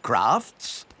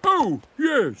hovercrafts. Oh,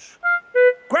 yes.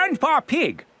 Grandpa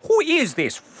Pig, who is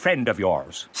this friend of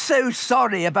yours? So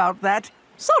sorry about that.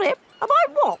 Sorry,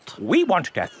 about what? We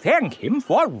want to thank him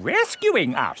for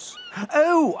rescuing us.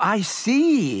 Oh, I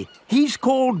see. He's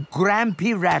called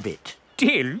Grampy Rabbit.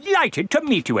 Delighted to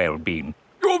meet you, Old Bean.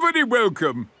 You're very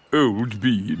welcome, Old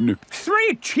Bean.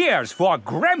 3 cheers for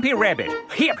Grampy Rabbit.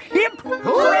 Hip, hip,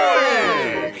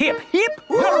 hooray! Hip, hip,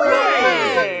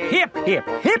 hooray! Hip, hip,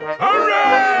 hip,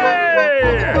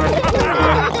 hooray!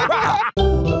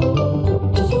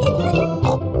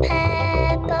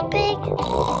 Peppa Pig.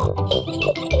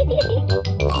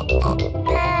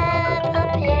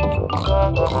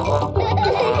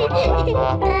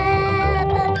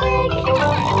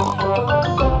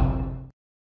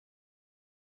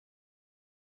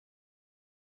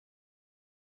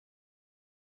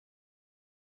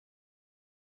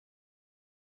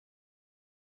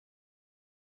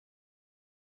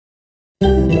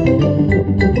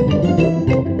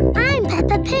 I'm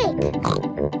Peppa Pig.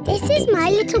 This is my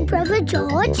little brother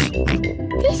George.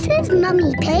 This is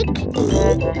Mummy Pig.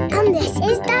 And this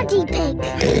is Daddy Pig.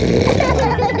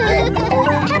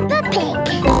 Peppa Pig.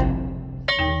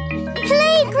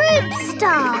 Playgroup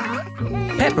star.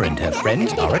 Peppa and her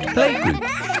friends are at playgroup.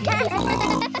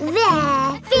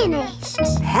 There, finished.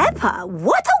 Peppa,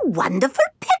 what a wonderful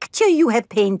picture you have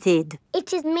painted.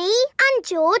 It is me and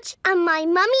George and my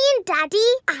mummy and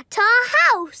daddy at our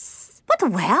house. But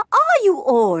where are you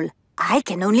all? I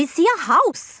can only see a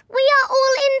house. We are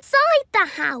all inside the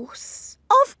house.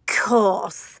 Of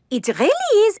course. It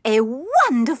really is a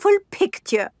wonderful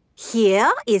picture.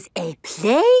 Here is a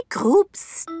playgroup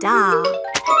star.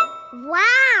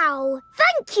 Wow!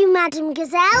 Thank you, Madam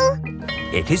Gazelle.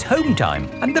 It is home time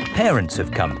and the parents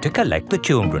have come to collect the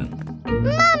children.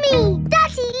 Mummy!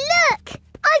 Daddy, look!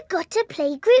 I've got a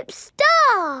playgroup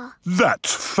star.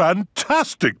 That's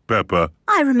fantastic, Peppa.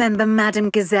 I remember Madam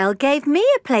Gazelle gave me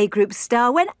a playgroup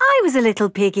star when I was a little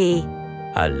piggy.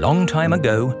 A long time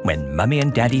ago, when Mummy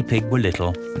and Daddy Pig were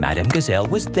little, Madam Gazelle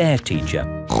was their teacher.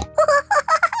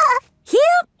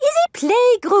 Here is a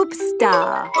playgroup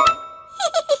star.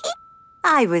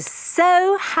 I was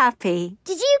so happy.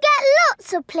 Did you get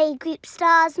lots of playgroup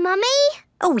stars, Mummy?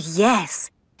 Oh, yes.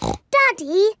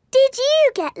 Daddy, did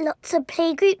you get lots of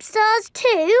playgroup stars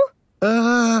too?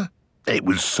 It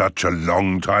was such a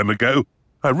long time ago.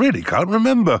 I really can't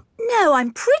remember. No,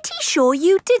 I'm pretty sure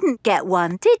you didn't get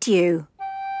one, did you?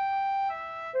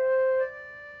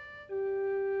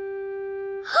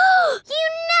 You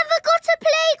never got a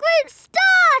playgroup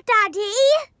star, Daddy!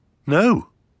 No,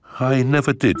 I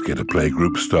never did get a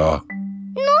playgroup star.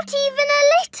 Not even a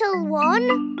little one?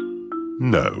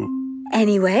 No.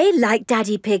 Anyway, like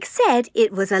Daddy Pig said,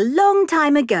 it was a long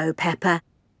time ago, Peppa,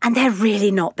 and they're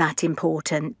really not that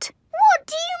important. What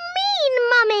do you mean,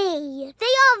 Mummy?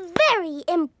 They are very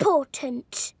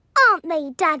important, aren't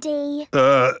they, Daddy?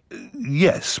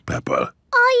 Yes, Peppa.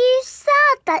 Are you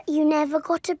sad that you never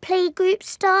got a playgroup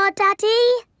star, Daddy?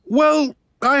 Well,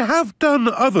 I have done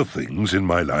other things in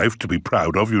my life to be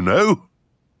proud of, you know.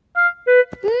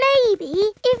 Maybe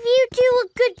if you do a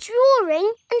good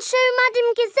drawing and show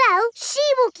Madame Gazelle, she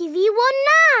will give you one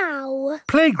now.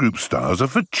 Playgroup stars are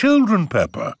for children,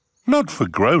 Peppa, not for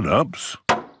grown-ups.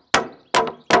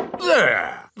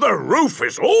 There! The roof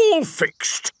is all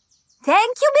fixed.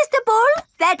 Thank you, Mr. Bull.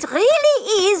 That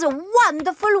really is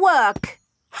wonderful work.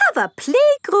 Have a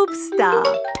playgroup star.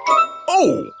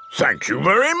 Oh, thank you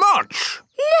very much.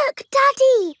 Look,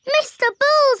 Daddy! Mr.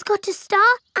 Bull's got a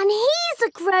star and he's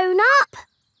a grown-up.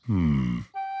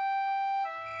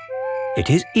 It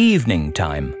is evening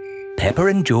time. Peppa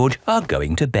and George are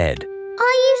going to bed.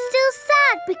 Are you still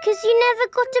sad because you never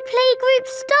got a playgroup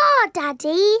star,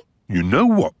 Daddy? You know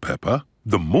what, Peppa?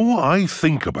 The more I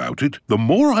think about it, the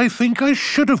more I think I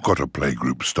should have got a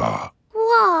playgroup star.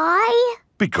 Why?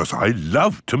 Because I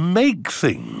love to make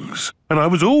things. And I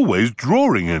was always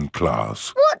drawing in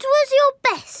class. What was your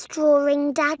best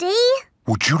drawing, Daddy?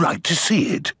 Would you like to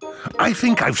see it? I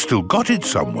think I've still got it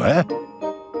somewhere.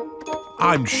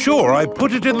 I'm sure I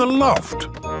put it in the loft.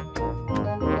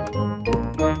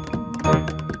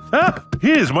 Ah,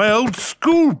 here's my old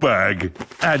school bag.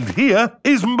 And here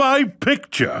is my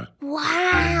picture.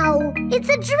 Wow! It's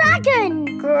a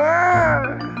dragon!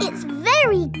 Grrr. It's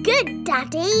very good,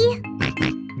 Daddy.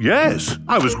 Yes,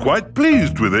 I was quite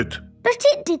pleased with it. But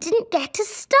it didn't get a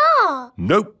star.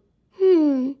 Nope.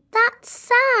 That's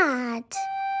sad.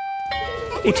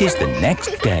 It is the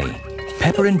next day.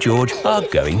 Peppa and George are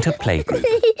going to playgroup.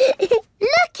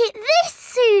 Look at this,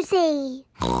 Susie.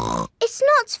 It's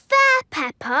not fair,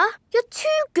 Peppa. You're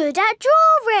too good at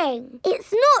drawing.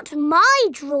 It's not my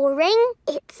drawing.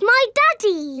 It's my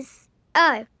Daddy's.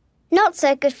 Oh, not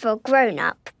so good for a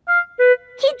grown-up.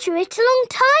 He drew it a long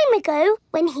time ago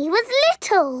when he was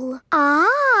little.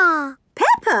 Ah.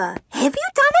 Peppa, have you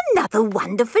done another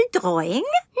wonderful drawing?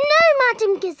 No,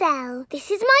 Madame Gazelle.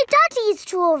 This is my Daddy's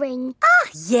drawing. Ah,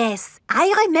 yes.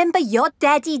 I remember your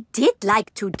Daddy did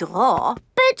like to draw.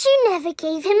 But you never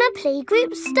gave him a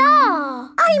playgroup star.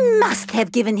 I must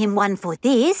have given him one for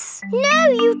this. No,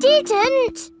 you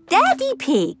didn't. Daddy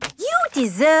Pig, you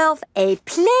deserve a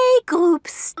playgroup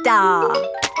star.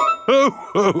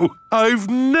 Oh, I've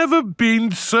never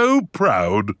been so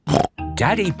proud.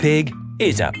 Daddy Pig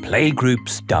is a playgroup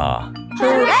star.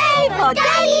 Hooray for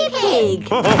Daddy Pig!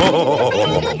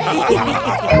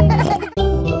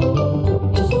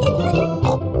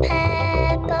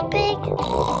 Peppa Pig. Peppa Pig.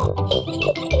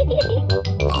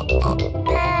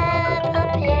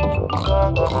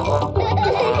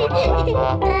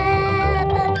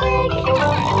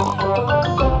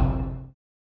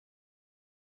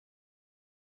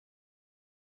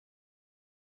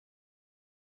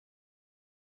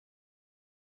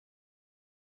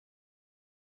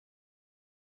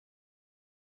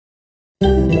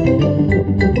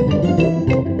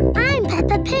 I'm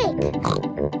Peppa Pig.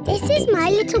 This is my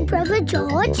little brother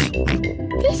George.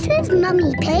 This is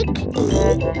Mummy Pig.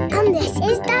 And this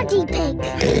is Daddy Pig.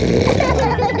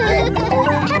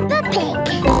 Peppa Pig.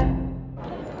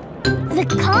 The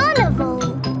carnival.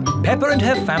 Peppa and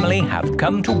her family have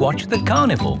come to watch the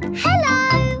carnival.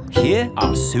 Hello. Here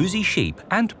are Susie Sheep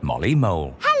and Molly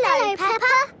Mole. Hello,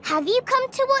 Peppa. Have you come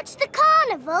to watch the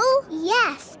carnival?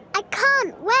 Yes. I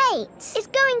can't wait. It's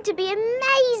going to be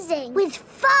amazing. With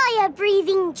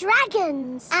fire-breathing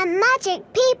dragons. And magic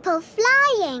people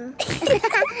flying.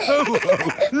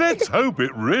 Let's hope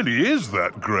it really is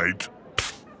that great.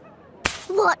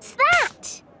 What's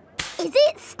that? Is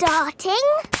it starting?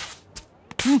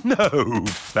 No,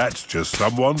 that's just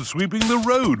someone sweeping the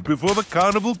road before the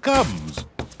carnival comes.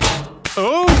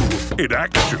 Oh, it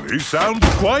actually sounds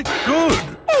quite good.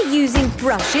 They're using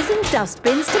brushes and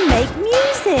dustbins to make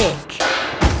music.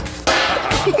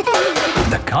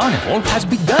 The carnival has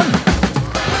begun.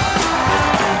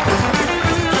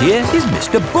 Here is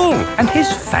Mr. Bull and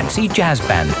his fancy jazz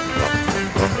band.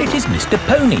 It is Mr.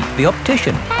 Pony, the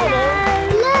optician. Hello.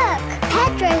 Look,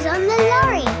 Pedro's on the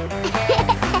lorry.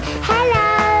 Hello.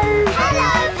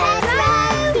 Hello, Pedro.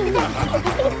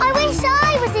 I wish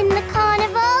I was in the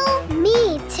carnival.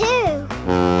 Me too.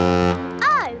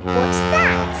 Oh, what's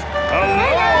that?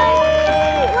 Hello!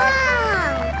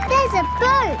 Wow, there's a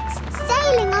boat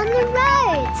sailing on the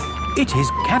road. It is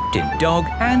Captain Dog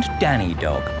and Danny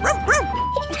Dog.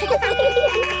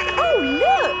 Oh,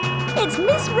 look! It's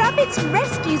Miss Rabbit's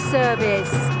rescue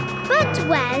service. But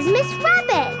where's Miss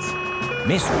Rabbit?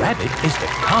 Miss Rabbit is the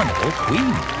carnival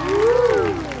queen.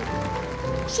 Ooh.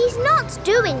 She's not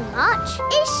doing much,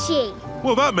 is she?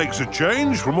 Well, that makes a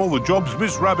change from all the jobs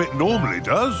Miss Rabbit normally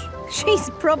does. She's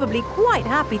probably quite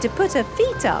happy to put her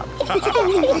feet up.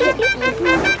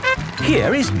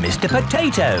 Here is Mr.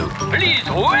 Potato. Please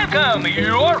welcome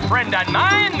your friend and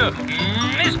mine,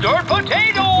 Mr.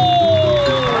 Potato!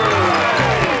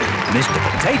 Mr.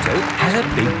 Potato has a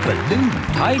big balloon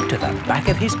tied to the back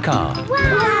of his car.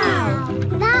 Wow!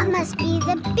 That must be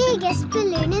the biggest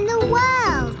balloon in the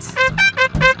world.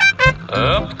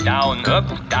 Up, down,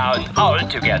 all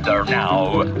together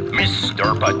now.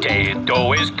 Mr.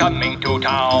 Potato is coming to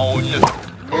town.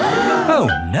 Oh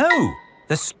no!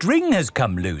 The string has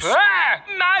come loose. Ah,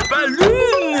 my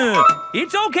Balloon!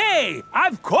 It's okay!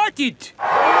 I've caught it!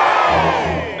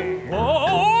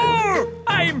 Oh!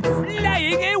 I'm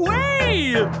flying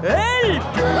away!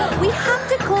 Help! We have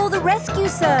to call the rescue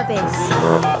service.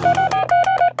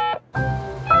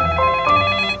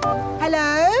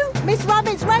 Hello? Miss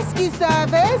Rabbit's rescue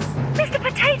service? Mr.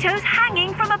 Potato's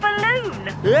hanging from a balloon.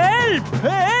 Help!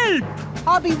 Help!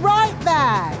 I'll be right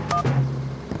there.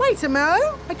 Wait a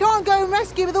mo. I can't go and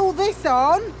rescue with all this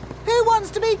on. Who wants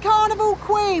to be Carnival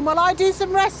Queen while I do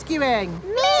some rescuing?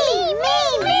 Me!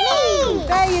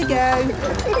 There you go.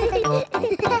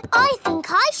 I think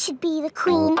I should be the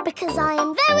queen because I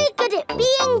am very good at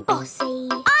being bossy.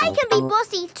 I can be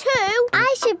bossy too.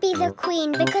 I should be the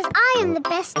queen because I am the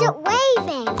best at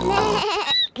waving.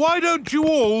 Why don't you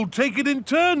all take it in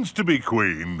turns to be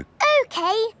queen? OK,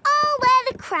 I'll wear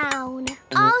the crown.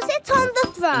 I'll sit on the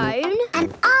throne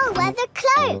and I'll wear the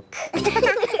cloak.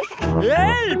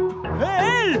 Help!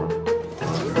 Help!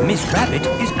 Miss Rabbit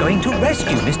is going to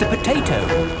rescue Mr. Potato.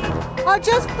 I'll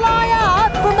just fly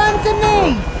up from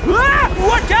underneath. Ah!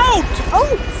 Watch out!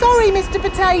 Oh, sorry, Mr.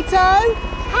 Potato.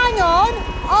 Hang on,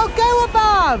 I'll go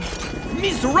above.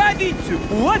 Miss Rabbit,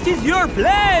 what is your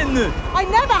plan? I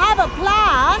never have a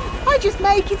plan. I just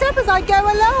make it up as I go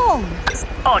along.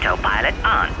 Autopilot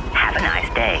on. Have a nice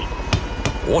day.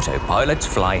 Autopilots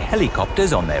fly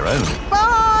helicopters on their own.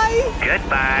 Bye.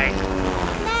 Goodbye.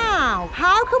 Now,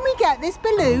 how can we get this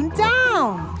balloon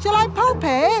down? Shall I pop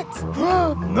it?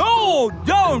 No,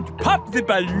 don't pop the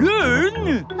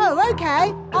balloon! Oh, OK.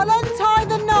 I'll untie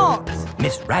the knot.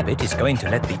 Miss Rabbit is going to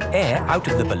let the air out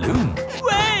of the balloon.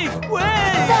 Wait!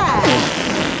 There.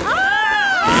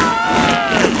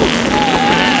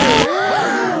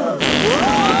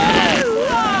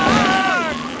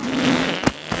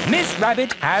 Miss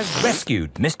Rabbit has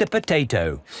rescued Mr.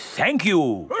 Potato. Thank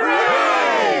you.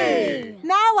 Hooray!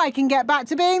 Now I can get back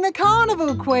to being the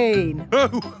Carnival Queen.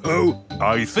 Oh,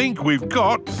 I think we've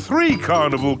got 3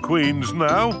 Carnival Queens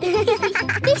now.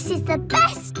 This is the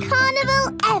best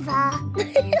carnival ever.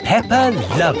 Peppa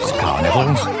loves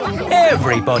carnivals.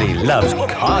 Everybody loves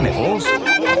carnivals.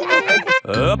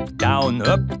 Up, down,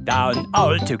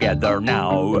 all together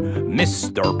now.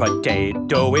 Mr.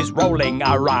 Potato is rolling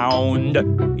around.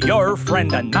 Your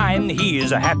friend and mine, he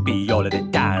is happy all the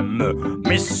time.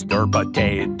 Mr.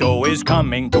 Potato is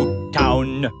coming to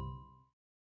town.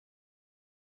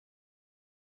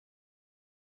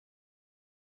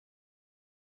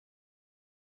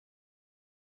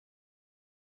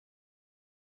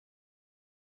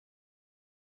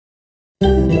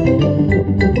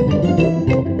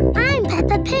 I'm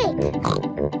Peppa Pig.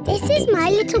 This is my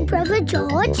little brother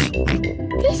George.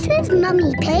 This is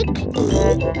Mummy Pig.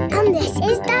 And this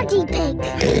is Daddy Pig.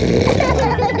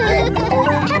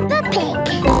 Peppa Pig.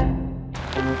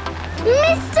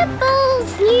 Mr.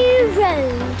 Bull's new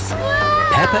road.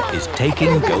 Peppa is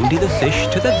taking Goldie the fish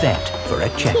to the vet for a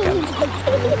checkup.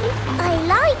 I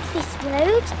like this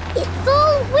road. It's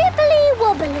all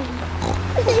wibbly-wobbly.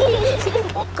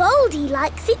 Goldie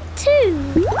likes it too.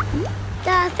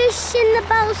 The fish in the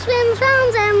bowl swims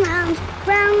round and round,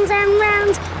 round and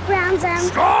round, round and...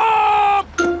 Stop!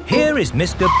 Here is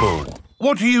Mr. Bull.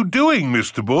 What are you doing,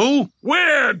 Mr. Bull?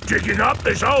 We're digging up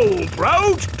this old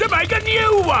road to make a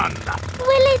new one.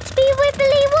 Will it be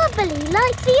wibbly-wobbly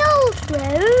like the old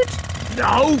road?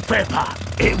 No, Peppa.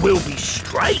 It will be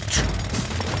straight.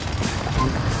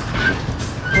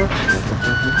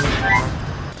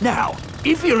 Now,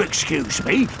 if you'll excuse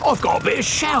me, I've got a bit of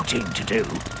shouting to do.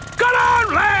 Come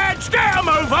on, lads! Get a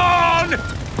move on!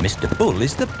 Mr. Bull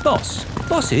is the boss.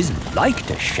 Bosses like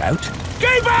to shout.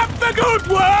 Keep up the good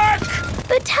work!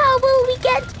 But how will we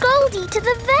get Goldie to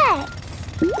the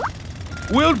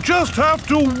vets? We'll just have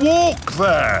to walk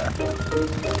there.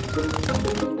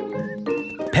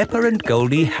 Peppa and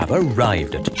Goldie have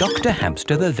arrived at Dr.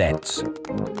 Hamster the vet's.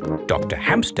 Dr.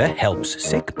 Hamster helps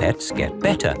sick pets get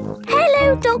better.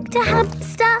 Hello, Dr.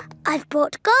 Hamster. I've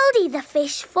brought Goldie the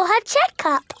fish for her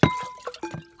checkup.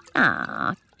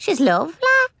 Ah, she's lovely.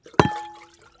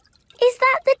 Is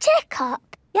that the checkup?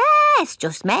 Yes,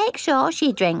 just make sure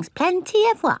she drinks plenty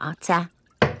of water.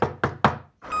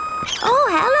 Oh,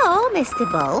 hello, Mr.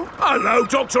 Bull. Hello,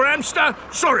 Dr. Hamster.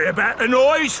 Sorry about the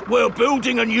noise. We're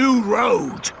building a new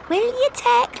road. Will you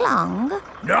take long?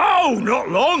 No, not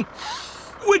long.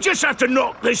 We just have to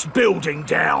knock this building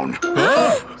down.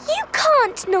 You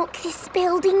can't knock this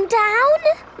building down.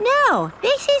 No,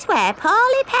 this is where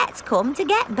poorly pets come to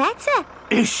get better.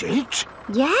 Is it?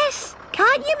 Yes.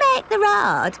 Can't you make the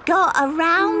road go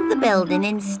around the building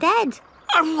instead?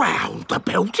 Around the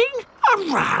building?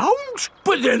 Around?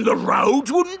 But then the road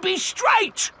wouldn't be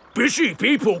straight. Busy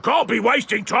people can't be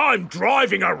wasting time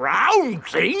driving around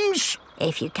things.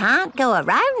 If you can't go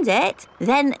around it,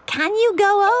 then can you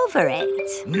go over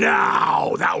it?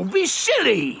 No, that would be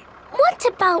silly. What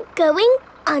about going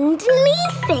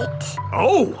underneath it?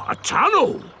 Oh, a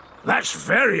tunnel. That's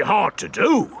very hard to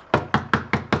do.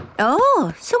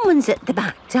 Oh, someone's at the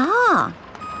back door.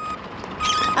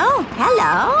 Oh,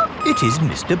 hello. It is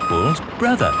Mr. Bull's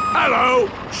brother. Hello.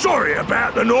 Sorry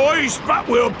about the noise, but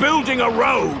we're building a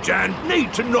road and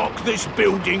need to knock this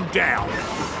building down.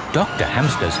 Dr.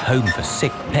 Hamster's home for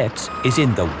sick pets is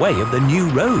in the way of the new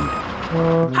road.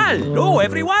 Hello,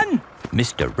 everyone.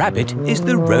 Mr. Rabbit is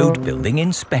the road building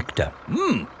inspector.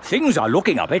 Things are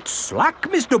looking a bit slack,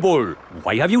 Mr. Bull.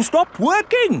 Why have you stopped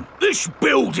working? This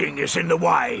building is in the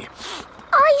way.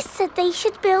 I said they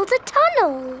should build a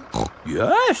tunnel.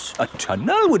 Yes, a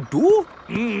tunnel would do.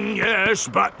 Yes,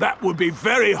 but that would be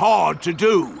very hard to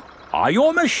do. Are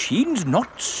your machines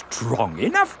not strong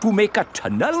enough to make a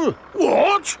tunnel?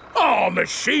 What? Our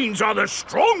machines are the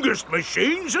strongest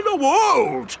machines in the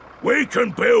world. We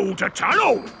can build a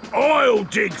tunnel. I'll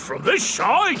dig from this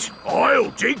side,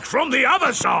 I'll dig from the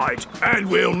other side, and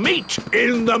we'll meet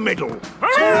in the middle.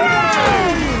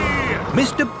 Hooray!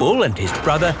 Mr. Bull and his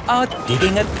brother are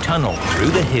digging a tunnel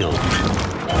through the hill.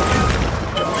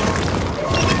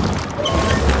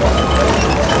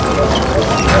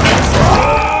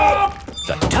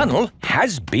 The tunnel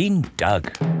has been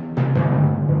dug.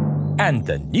 And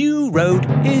the new road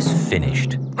is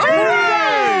finished. Hooray!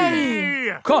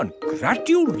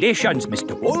 Congratulations,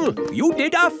 Mr. Bull. You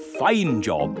did a fine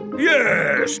job.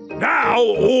 Yes. Now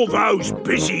all those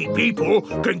busy people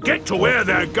can get to where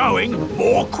they're going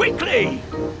more quickly.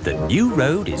 The new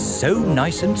road is so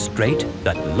nice and straight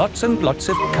that lots and lots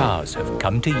of cars have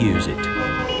come to use it.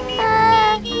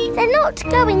 They're not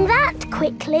going that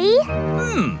quickly.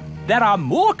 There are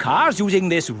more cars using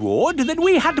this road than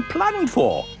we had planned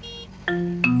for.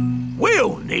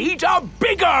 We'll need a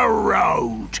bigger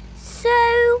road.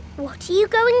 So, what are you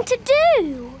going to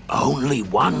do? Only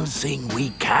one thing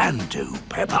we can do,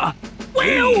 Peppa.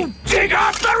 We'll dig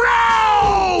up the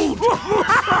road!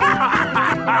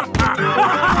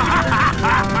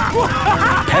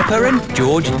 Peppa and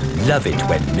George love it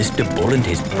when Mr. Bull and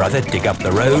his brother dig up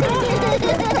the road.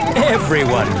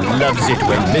 Everyone loves it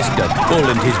when Mr. Bull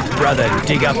and his brother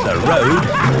dig up the road.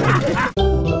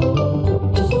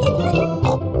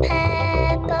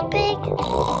 Peppa Pig.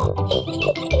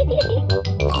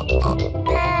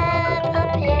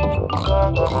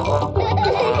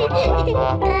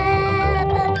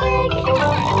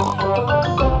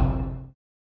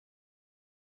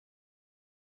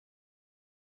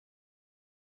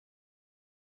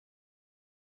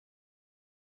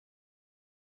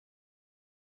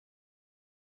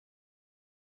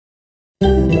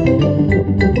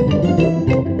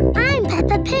 I'm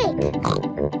Peppa Pig.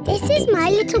 This is my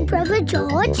little brother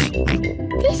George.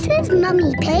 This is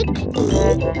Mummy Pig.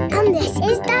 And this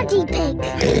is Daddy Pig.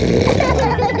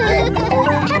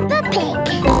 Peppa Pig.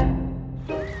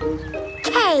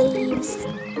 Caves.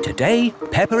 Today,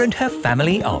 Peppa and her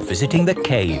family are visiting the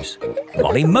caves.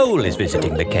 Molly Mole is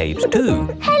visiting the caves too.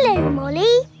 Hello,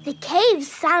 Molly. The caves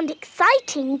sound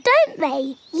exciting, don't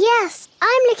they? Yes,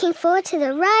 I'm looking forward to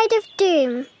the Ride of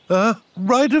Doom.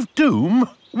 Ride of Doom?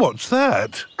 What's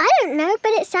that? I don't know,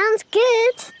 but it sounds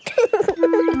good.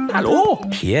 Hello.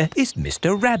 Here is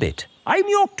Mr. Rabbit. I'm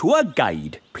your tour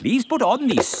guide. Please put on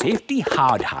these safety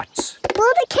hard hats.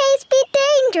 Will the caves be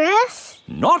dangerous?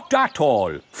 Not at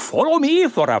all. Follow me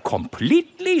for a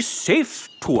completely safe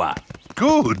tour.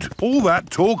 Good. All that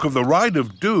talk of the Ride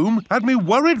of Doom had me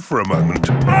worried for a moment.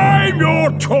 I'm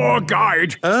your tour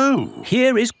guide. Oh.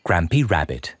 Here is Grampy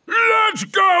Rabbit. Let's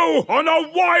go on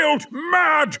a wild,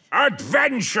 mad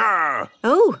adventure.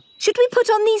 Oh, should we put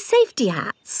on these safety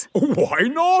hats? Why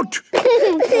not?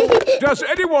 Does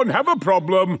anyone have a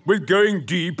problem with going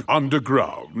deep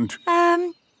underground?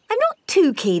 I'm not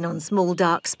too keen on small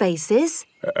dark spaces.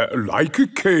 Like a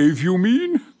cave, you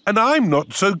mean? And I'm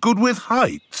not so good with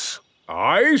heights.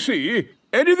 I see.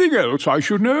 Anything else I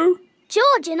should know?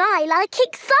 George and I like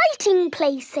exciting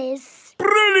places.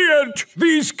 Brilliant!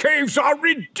 These caves are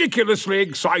ridiculously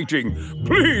exciting.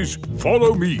 Please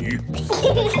follow me.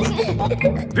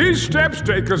 These steps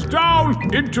take us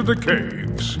down into the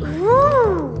caves.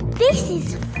 Ooh, this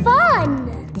is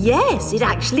fun. Yes, it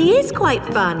actually is quite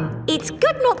fun. It's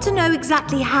good not to know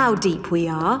exactly how deep we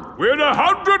are. We're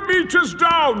 100 meters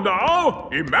down now.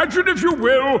 Imagine, if you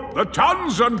will, the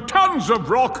tons and tons of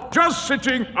rock just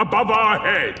sitting above our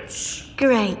heads.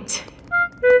 Great.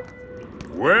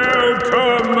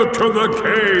 Welcome to the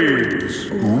caves.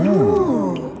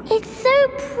 Ooh, it's so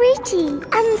pretty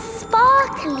and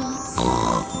sparkly.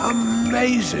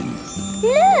 Amazing.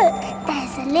 Look,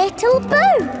 there's a little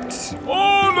boat.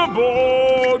 All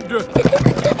aboard!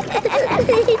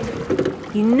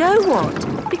 You know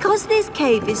what? Because this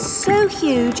cave is so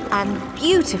huge and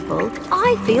beautiful,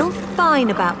 I feel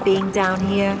fine about being down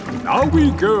here. Now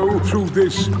we go through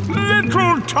this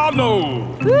little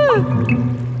tunnel.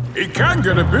 It can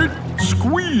get a bit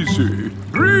squeezy.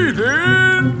 Breathe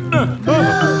in.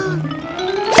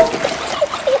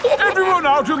 Everyone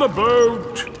out of the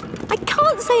boat. I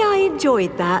can't say I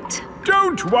enjoyed that.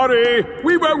 Don't worry.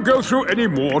 We won't go through any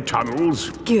more tunnels.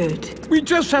 Good. We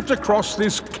just have to cross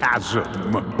this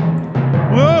chasm.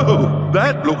 Whoa!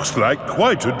 That looks like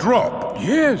quite a drop.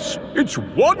 Yes, it's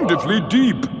wonderfully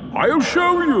deep. I'll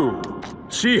show you.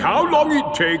 See how long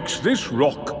it takes this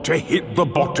rock to hit the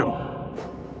bottom.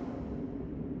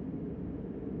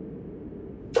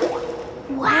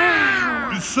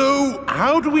 Wow! So,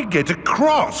 how do we get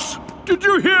across? Did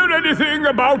you hear anything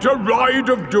about a ride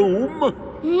of doom?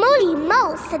 Molly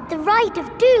Mull said the ride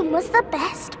of doom was the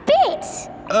best bit.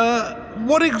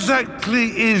 What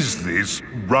exactly is this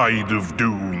ride of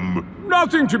doom?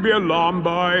 Nothing to be alarmed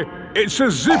by. It's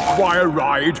a zip wire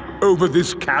ride over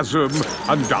this chasm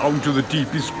and down to the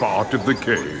deepest part of the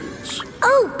caves.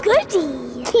 Oh, goody!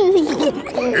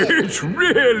 It's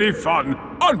really fun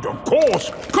and, of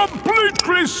course,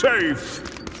 completely safe.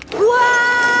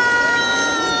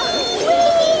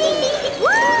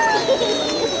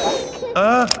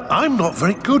 I'm not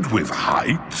very good with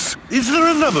heights. Is there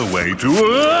another way to... See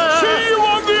you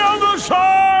on the other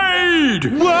side!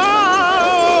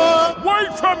 Whoa!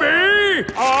 Wait for me!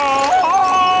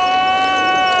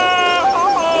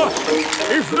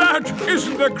 If that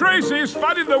isn't the craziest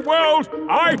fun in the world,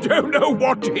 I don't know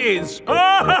what is. It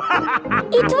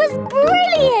was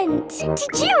brilliant!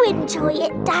 Did you enjoy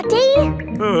it, Daddy?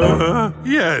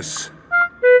 Yes.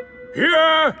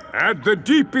 Here, at the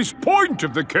deepest point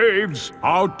of the caves,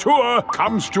 our tour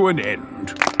comes to an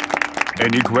end.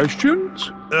 Any questions?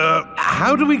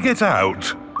 How do we get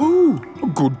out? Ooh, a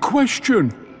good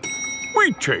question.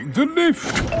 We take the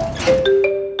lift.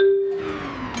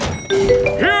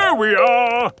 Here we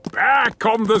are, back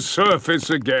on the surface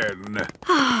again.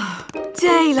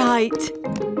 Daylight.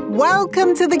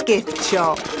 Welcome to the gift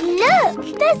shop.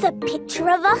 Look, there's a picture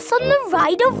of us on the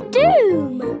ride of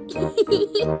doom.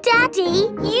 Daddy,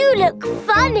 you look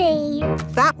funny.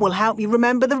 That will help you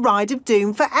remember the ride of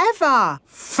doom forever.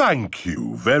 Thank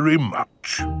you very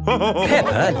much.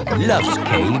 Peppa loves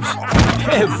caves.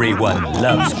 Everyone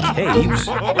loves caves.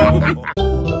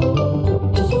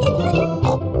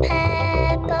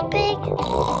 Peppa Pig.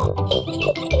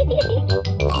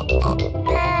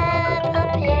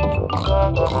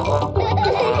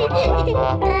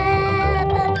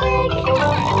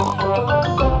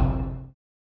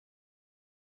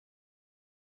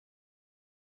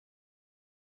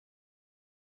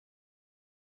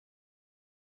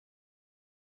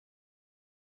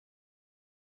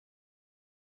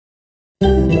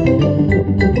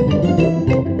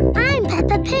 I'm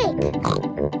Peppa Pig.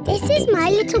 This is my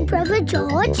little brother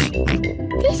George.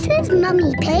 This is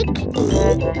Mummy Pig.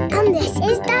 And this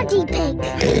is Daddy Pig.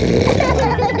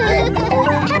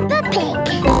 Peppa Pig.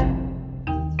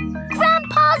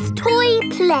 Grandpa's toy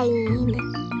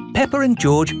plane. Peppa and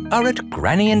George are at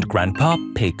Granny and Grandpa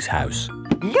Pig's house.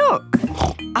 Look,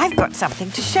 I've got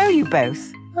something to show you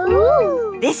both.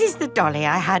 Ooh. This is the dolly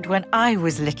I had when I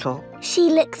was little. She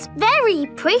looks very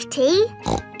pretty.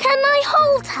 Can I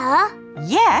hold her?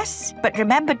 Yes, but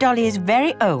remember Dolly is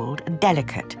very old and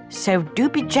delicate, so do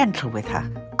be gentle with her.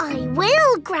 I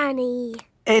will, Granny.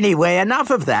 Anyway, enough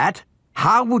of that.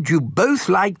 How would you both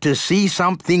like to see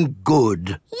something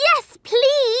good? Yes,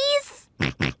 please.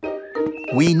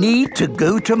 We need to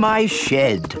go to my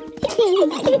shed.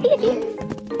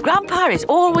 Grandpa is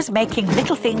always making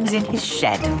little things in his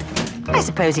shed. I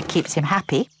suppose it keeps him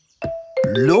happy.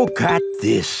 Look at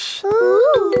this.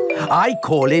 Ooh. I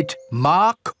call it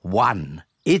Mark 1.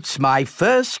 It's my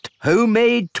first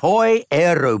homemade toy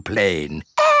aeroplane.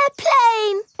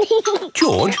 Airplane.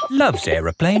 George loves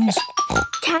aeroplanes.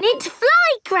 Can it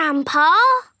fly, Grandpa?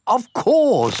 Of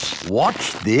course.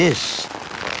 Watch this.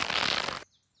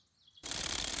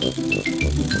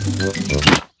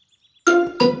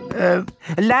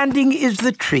 Landing is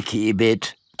the tricky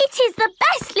bit. It is the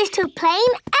best little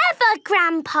plane ever,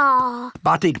 Grandpa.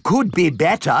 But it could be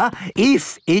better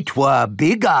if it were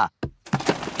bigger.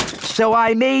 So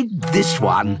I made this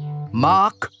one,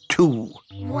 Mark II.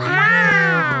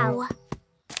 Wow!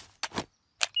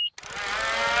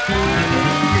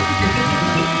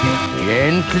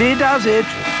 Gently does it.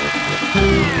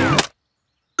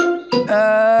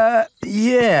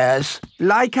 Yes.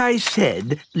 Like I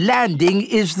said, landing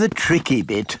is the tricky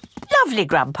bit. Lovely,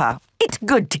 Grandpa. It's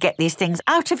good to get these things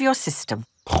out of your system.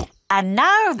 And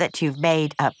now that you've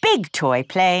made a big toy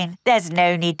plane, there's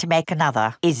no need to make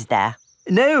another, is there?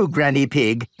 No, Granny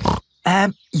Pig.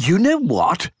 You know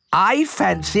what? I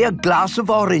fancy a glass of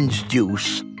orange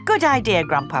juice. Good idea,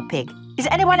 Grandpa Pig. Is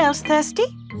anyone else thirsty?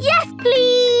 Yes,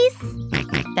 please.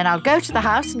 Then I'll go to the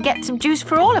house and get some juice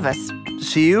for all of us.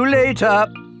 See you later.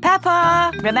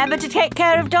 Peppa, remember to take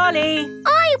care of Dolly.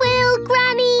 I will,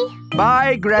 Granny.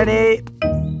 Bye, Granny.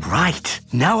 Right,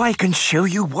 now I can show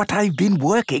you what I've been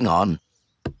working on.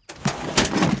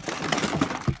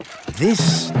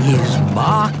 This is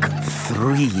Mark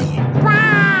III.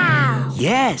 Wow!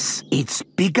 Yes, it's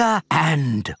bigger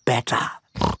and better.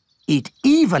 It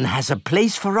even has a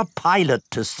place for a pilot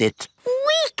to sit.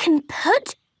 We can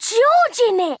put George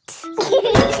in it.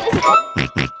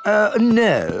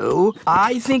 No.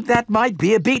 I think that might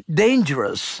be a bit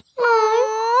dangerous.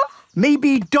 Aww.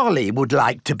 Maybe Dolly would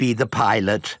like to be the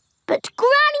pilot. But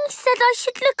Granny said I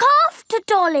should look after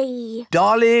Dolly.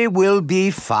 Dolly will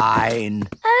be fine.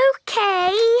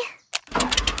 OK.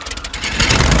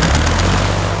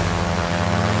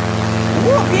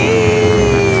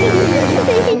 Whoopee!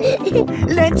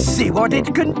 Let's see what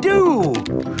it can do.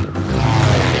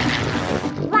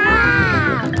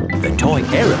 Wow! The toy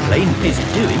aeroplane is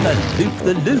doing a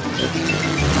loop-the-loop.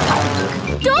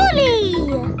 Dolly!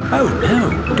 Oh no,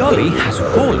 Dolly has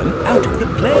fallen out of the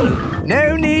plane.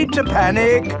 No need to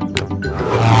panic.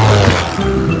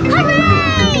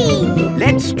 Hooray!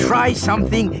 Let's try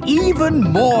something even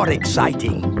more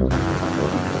exciting.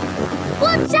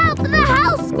 Watch out for the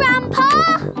house, Grandpa!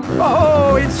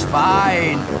 Oh, it's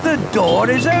fine. The door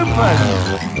is open.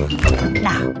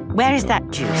 Now, where is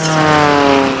that juice?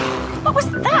 What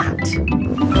was that?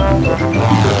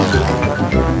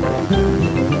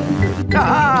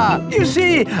 Ah, you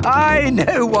see, I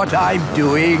know what I'm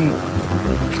doing.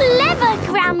 Clever,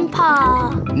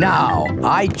 Grandpa. Now,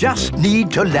 I just need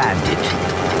to land it.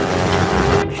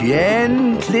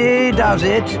 Gently does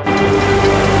it.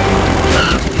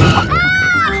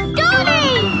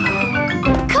 Dolly!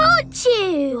 Caught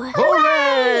you!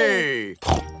 Hooray!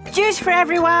 Juice for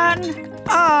everyone.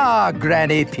 Ah,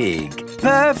 Granny Pig.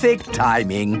 Perfect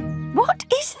timing. What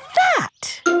is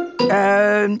that?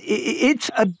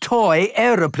 It's a toy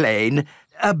aeroplane.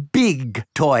 A big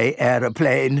toy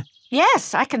aeroplane.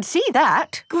 Yes, I can see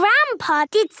that. Grandpa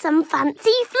did some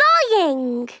fancy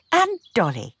flying. And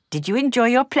Dolly, did you enjoy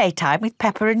your playtime with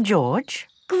Peppa and George?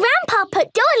 Grandpa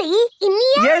put Dolly in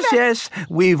the air. Yes.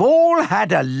 We've all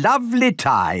had a lovely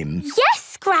time.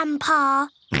 Yes, Grandpa.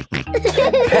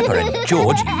 Peppa and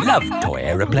George love toy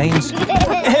aeroplanes.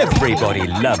 Everybody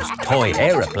loves toy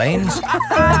aeroplanes.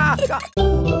 Peppa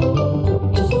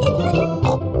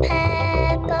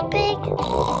Pig.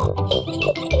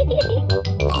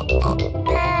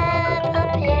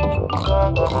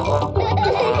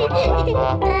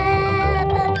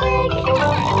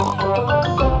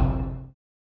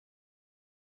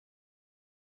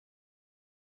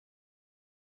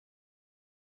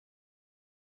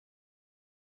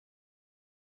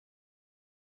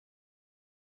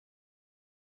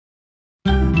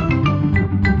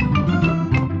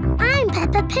 I'm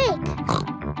Peppa Pig.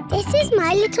 This is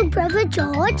my little brother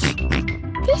George.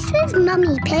 This is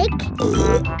Mummy Pig.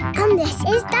 And this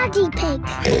is Daddy Pig.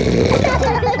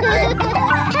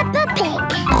 Peppa Pig.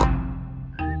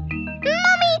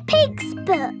 Mummy Pig's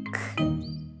book.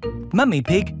 Mummy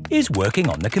Pig is working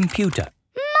on the computer.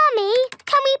 Mummy,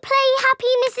 can we play Happy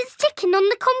Mrs. Chicken on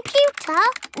the computer?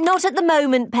 Not at the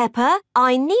moment, Peppa.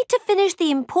 I need to finish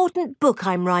the important book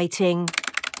I'm writing.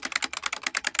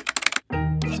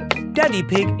 Daddy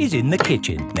Pig is in the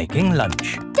kitchen making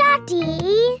lunch.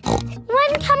 Daddy,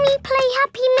 when can we play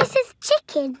Happy Mrs.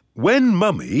 Chicken? When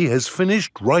Mummy has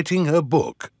finished writing her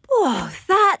book. Oh,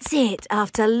 that's it.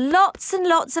 After lots and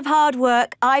lots of hard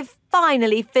work, I've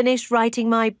finally finished writing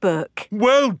my book.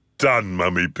 Well done,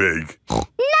 Mummy Pig.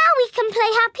 Now we can play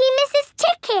Happy Mrs.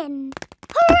 Chicken.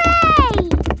 Hooray!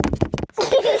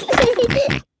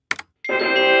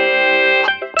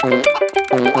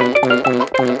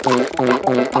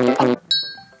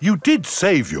 You did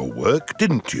save your work,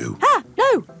 didn't you? Ah,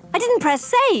 no, I didn't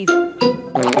press save. 40, 90, 10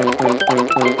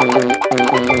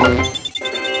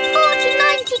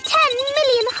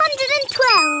 million,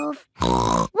 112.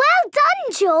 Well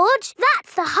done, George.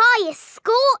 That's the highest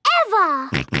score ever.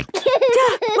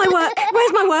 My work.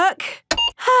 Where's my work?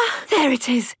 Ah, there it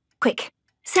is. Quick.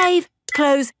 Save,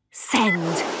 close,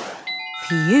 send.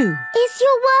 Phew. Is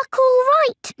your work all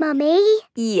right, Mummy?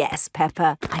 Yes,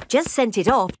 Peppa. I've just sent it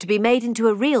off to be made into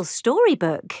a real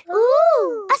storybook.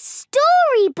 Ooh, a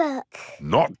storybook.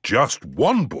 Not just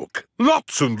one book.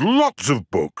 Lots and lots of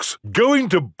books. Going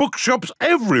to bookshops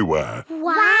everywhere.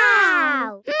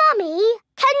 Wow. Mummy,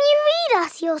 can you read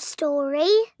us your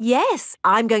story? Yes,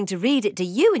 I'm going to read it to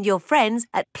you and your friends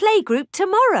at Playgroup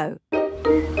tomorrow.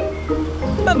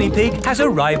 Mummy Pig has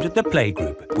arrived at the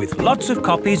playgroup with lots of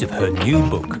copies of her new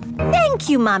book. Thank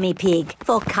you, Mummy Pig,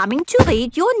 for coming to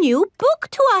read your new book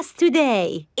to us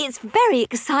today. It's very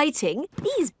exciting.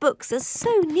 These books are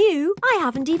so new, I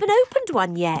haven't even opened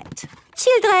one yet.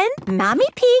 Children, Mummy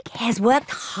Pig has worked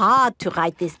hard to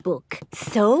write this book.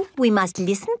 So we must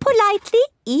listen politely,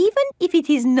 even if it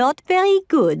is not very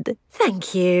good.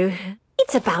 Thank you.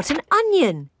 It's about an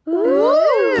onion.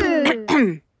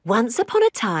 Ooh. Once upon a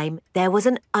time, there was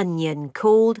an onion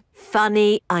called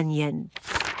Funny Onion.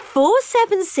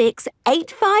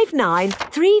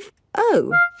 4768593.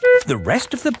 Oh. The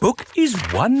rest of the book is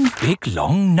one big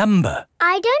long number.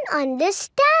 I don't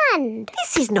understand.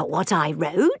 This is not what I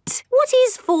wrote. What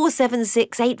is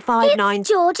 4768593? It's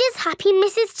George's Happy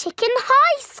Mrs. Chicken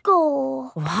high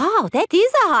score. Wow, that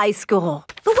is a high score.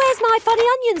 But where's my Funny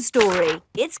Onion story?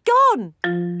 It's gone.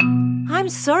 I'm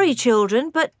sorry, children,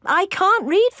 but I can't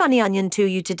read Funny Onion to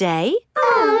you today.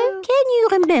 Oh. Can you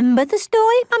remember the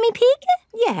story, Mummy Pig?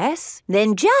 Yes.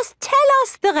 Then just tell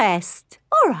us the rest.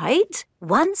 All right.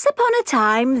 Once upon a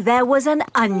time, there was an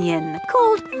onion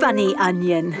called Funny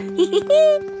Onion.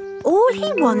 All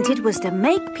he wanted was to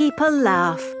make people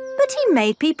laugh, but he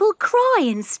made people cry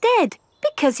instead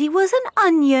because he was an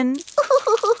onion.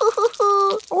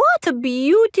 What a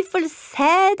beautiful,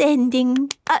 sad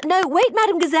ending. No, wait,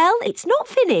 Madam Gazelle, it's not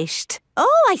finished.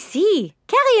 Oh, I see.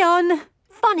 Carry on.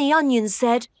 Funny Onion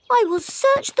said, I will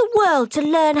search the world to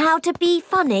learn how to be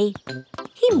funny.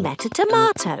 He met a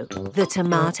tomato. The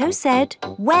tomato said,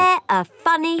 wear a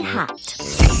funny hat.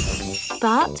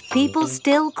 But people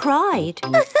still cried.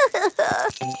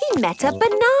 He met a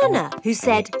banana who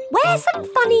said, wear some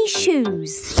funny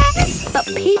shoes. But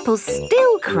people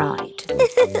still cried.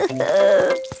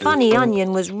 Funny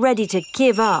Onion was ready to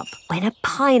give up when a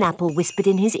pineapple whispered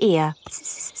in his ear.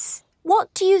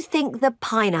 What do you think the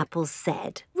pineapple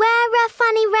said? Wear a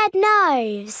funny red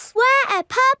nose. Wear a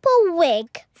purple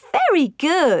wig. Very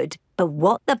good. But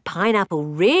what the pineapple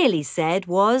really said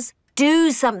was, do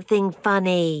something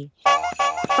funny.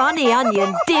 Funny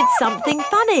Onion did something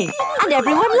funny, and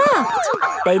everyone laughed.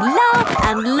 They laughed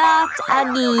and laughed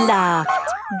and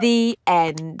laughed. The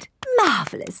end.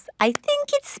 Marvellous. I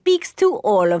think it speaks to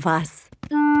all of us.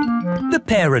 The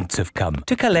parents have come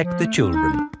to collect the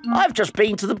children. I've just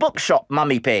been to the bookshop,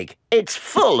 Mummy Pig. It's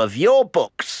full of your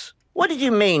books. What did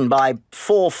you mean by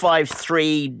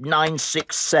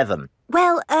 453967?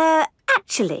 Well,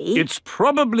 actually... It's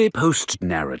probably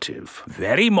post-narrative.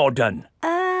 Very modern.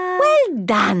 Well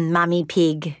done, Mummy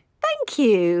Pig. Thank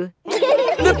you.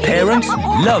 The parents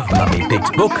love Mummy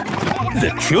Pig's book.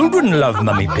 The children love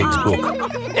Mummy Pig's book.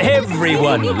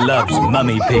 Everyone loves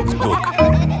Mummy Pig's book.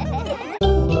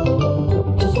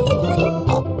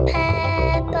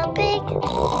 Peppa Pig.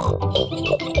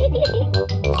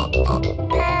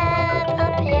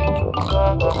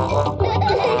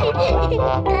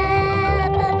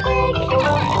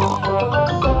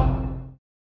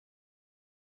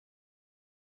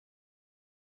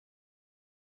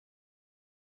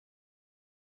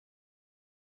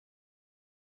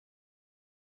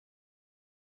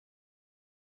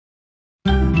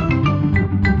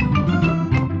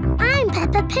 I'm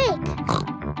Peppa Pig.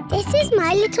 This is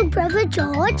my little brother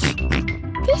George.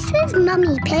 This is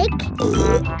Mummy Pig.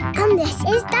 And this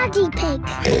is Daddy Pig.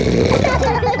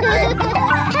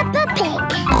 Peppa Pig.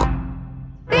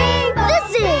 The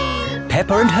zoo.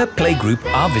 Peppa and her playgroup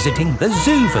are visiting the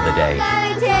zoo for the day.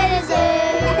 Going to the zoo.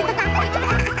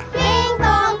 Bing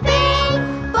bong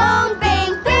bing, bong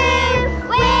bing boom.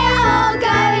 We're all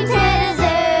going to the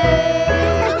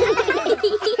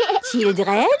zoo.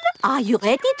 Children, are you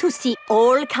ready to see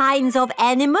all kinds of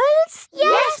animals?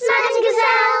 Yes, Madam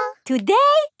Gazelle.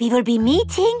 Today, we will be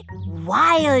meeting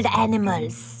wild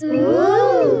animals.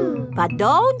 Ooh. But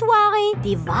don't worry,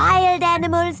 the wild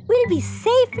animals will be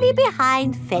safely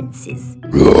behind fences. A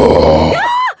lion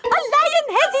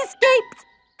has escaped!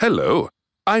 Hello,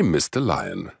 I'm Mr.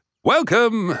 Lion.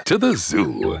 Welcome to the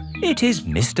zoo. It is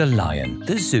Mr. Lion,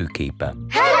 the zookeeper.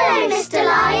 Hello, Mr.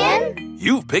 Lion.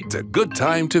 You've picked a good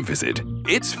time to visit.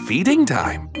 It's feeding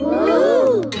time.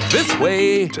 Ooh. This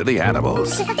way to the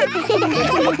animals.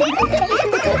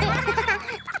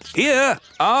 Here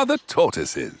are the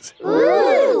tortoises.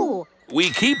 Ooh. We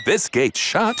keep this gate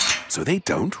shut so they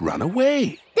don't run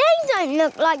away. They don't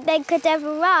look like they could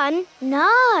ever run.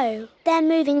 No, they're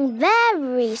moving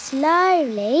very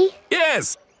slowly.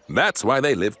 Yes, that's why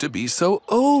they live to be so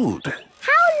old.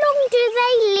 How long do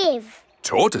they live?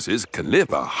 Tortoises can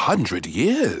live 100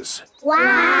 years.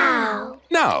 Wow.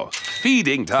 Now,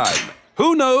 feeding time.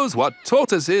 Who knows what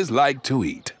tortoises like to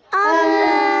eat?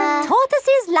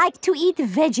 Tortoises like to eat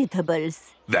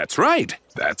vegetables. That's right.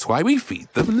 That's why we feed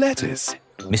them lettuce.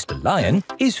 Mr. Lion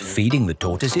is feeding the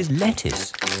tortoises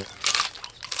lettuce.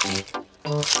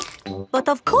 But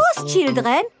of course,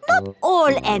 children, not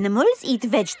all animals eat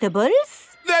vegetables.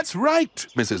 That's right,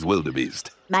 Mrs.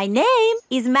 Wildebeest. My name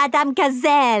is Madame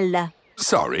Gazelle.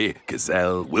 Sorry,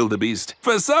 gazelle, wildebeest.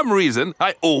 For some reason,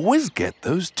 I always get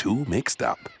those two mixed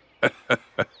up.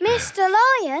 Mr.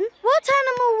 Lion, what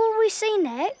animal will we see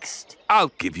next?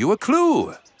 I'll give you a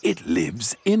clue. It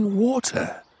lives in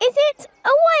water. Is it a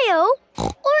whale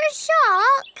or a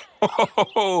shark?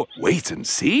 Oh, wait and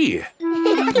see.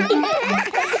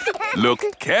 Look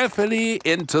carefully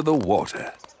into the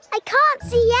water. I can't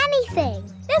see anything.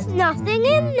 There's nothing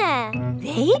in there.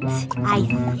 Wait, I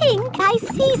think I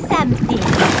see something.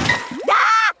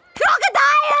 Ah!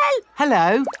 Crocodile!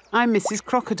 Hello, I'm Mrs.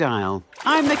 Crocodile.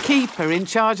 I'm the keeper in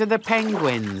charge of the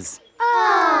penguins.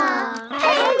 Ah,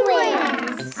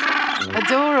 penguins!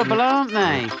 Adorable, aren't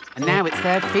they? And now it's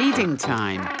their feeding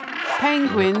time.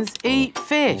 Penguins eat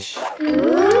fish.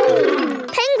 Ooh.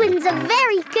 Penguins are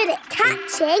very good at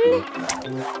catching.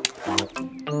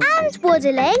 And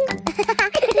waddling.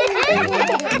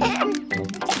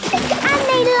 And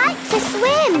they like to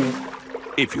swim.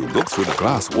 If you look through the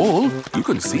glass wall, you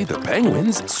can see the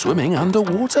penguins swimming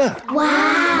underwater.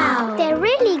 Wow! They're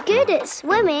really good at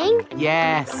swimming.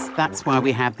 Yes, that's why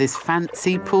we have this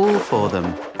fancy pool for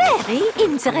them. Very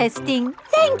interesting.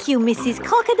 Thank you, Mrs.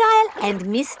 Crocodile and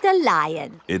Mr.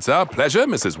 Lion. It's our pleasure,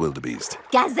 Mrs. Wildebeest.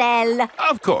 Gazelle.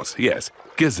 Of course, yes,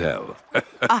 gazelle.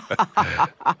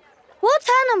 What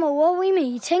animal are we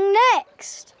meeting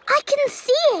next? I can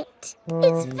see it.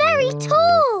 It's very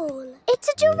tall. It's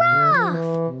a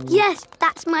giraffe. Yes,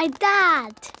 that's my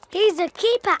dad. He's a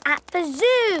keeper at the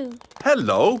zoo.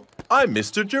 Hello, I'm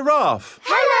Mr. Giraffe.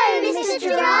 Hello, Mr.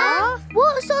 Giraffe.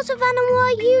 What sort of animal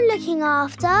are you looking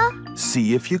after?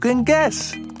 See if you can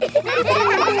guess. Look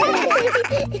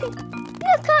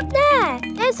up there.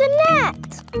 There's a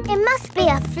net. It must be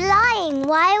a flying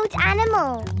wild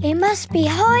animal. It must be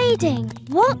hiding,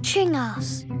 watching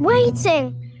us,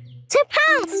 waiting to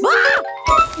pounce.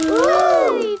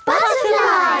 Ooh,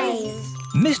 butterflies!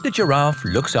 Mr. Giraffe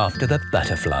looks after the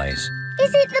butterflies.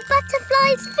 Is it the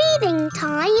butterflies' feeding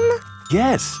time?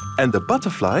 Yes, and the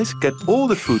butterflies get all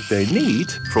the food they need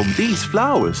from these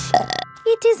flowers.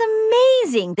 It is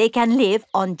amazing they can live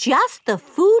on just the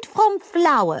food from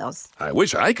flowers. I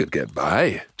wish I could get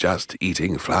by just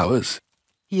eating flowers.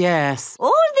 Yes.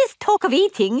 All this talk of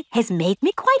eating has made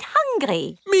me quite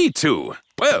hungry. Me too.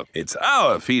 Well, it's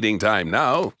our feeding time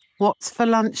now. What's for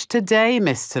lunch today,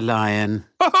 Mr. Lion?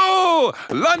 Oh,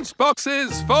 lunch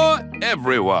boxes for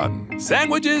everyone.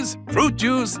 Sandwiches, fruit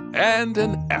juice, and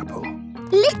an apple.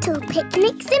 Little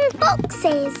picnics in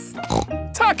boxes.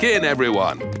 Tuck in,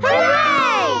 everyone.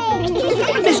 Hooray!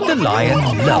 Mr. Lion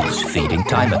loves feeding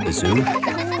time at the zoo.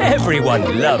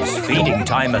 Everyone loves feeding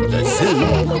time at the zoo.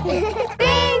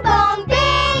 Bing bong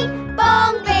bing,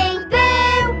 bong bing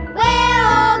boo. We're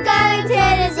all going to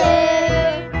the zoo.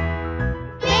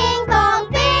 Bing bong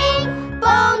bing,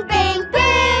 bong bing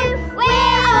boo.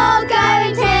 We're all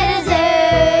going to the zoo.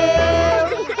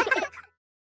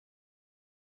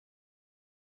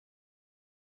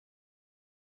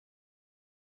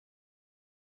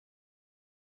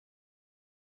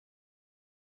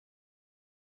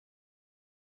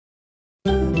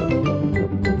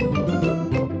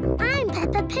 I'm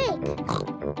Peppa Pig.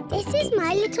 This is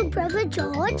my little brother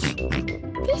George.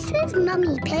 This is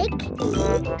Mummy Pig.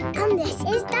 And this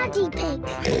is Daddy Pig.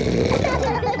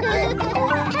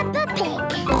 Peppa Pig.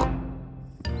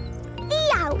 The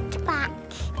Outback.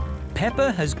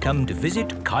 Peppa has come to visit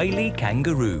Kylie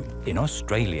Kangaroo in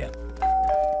Australia.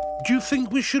 Do you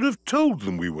think we should have told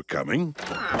them we were coming?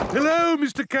 Hello,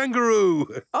 Mr. Kangaroo.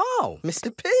 Oh,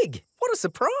 Mr. Pig. What a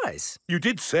surprise. You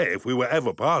did say if we were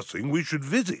ever passing, we should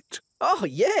visit. Oh,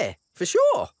 yeah, for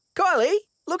sure. Kylie,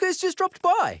 look who's just dropped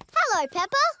by. Hello,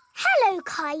 Peppa. Hello,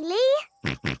 Kylie.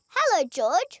 Hello,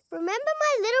 George. Remember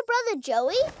my little brother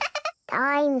Joey?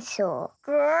 Dinosaur.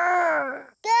 Grrr.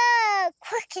 Grrr,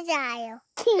 crocodile.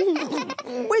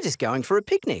 We're just going for a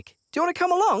picnic. Do you want to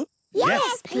come along?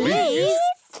 Yes, please.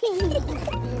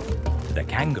 The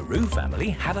kangaroo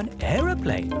family have an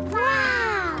aeroplane.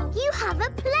 Wow! You have a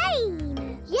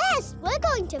plane. Yes, we're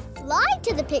going to fly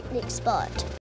to the picnic spot.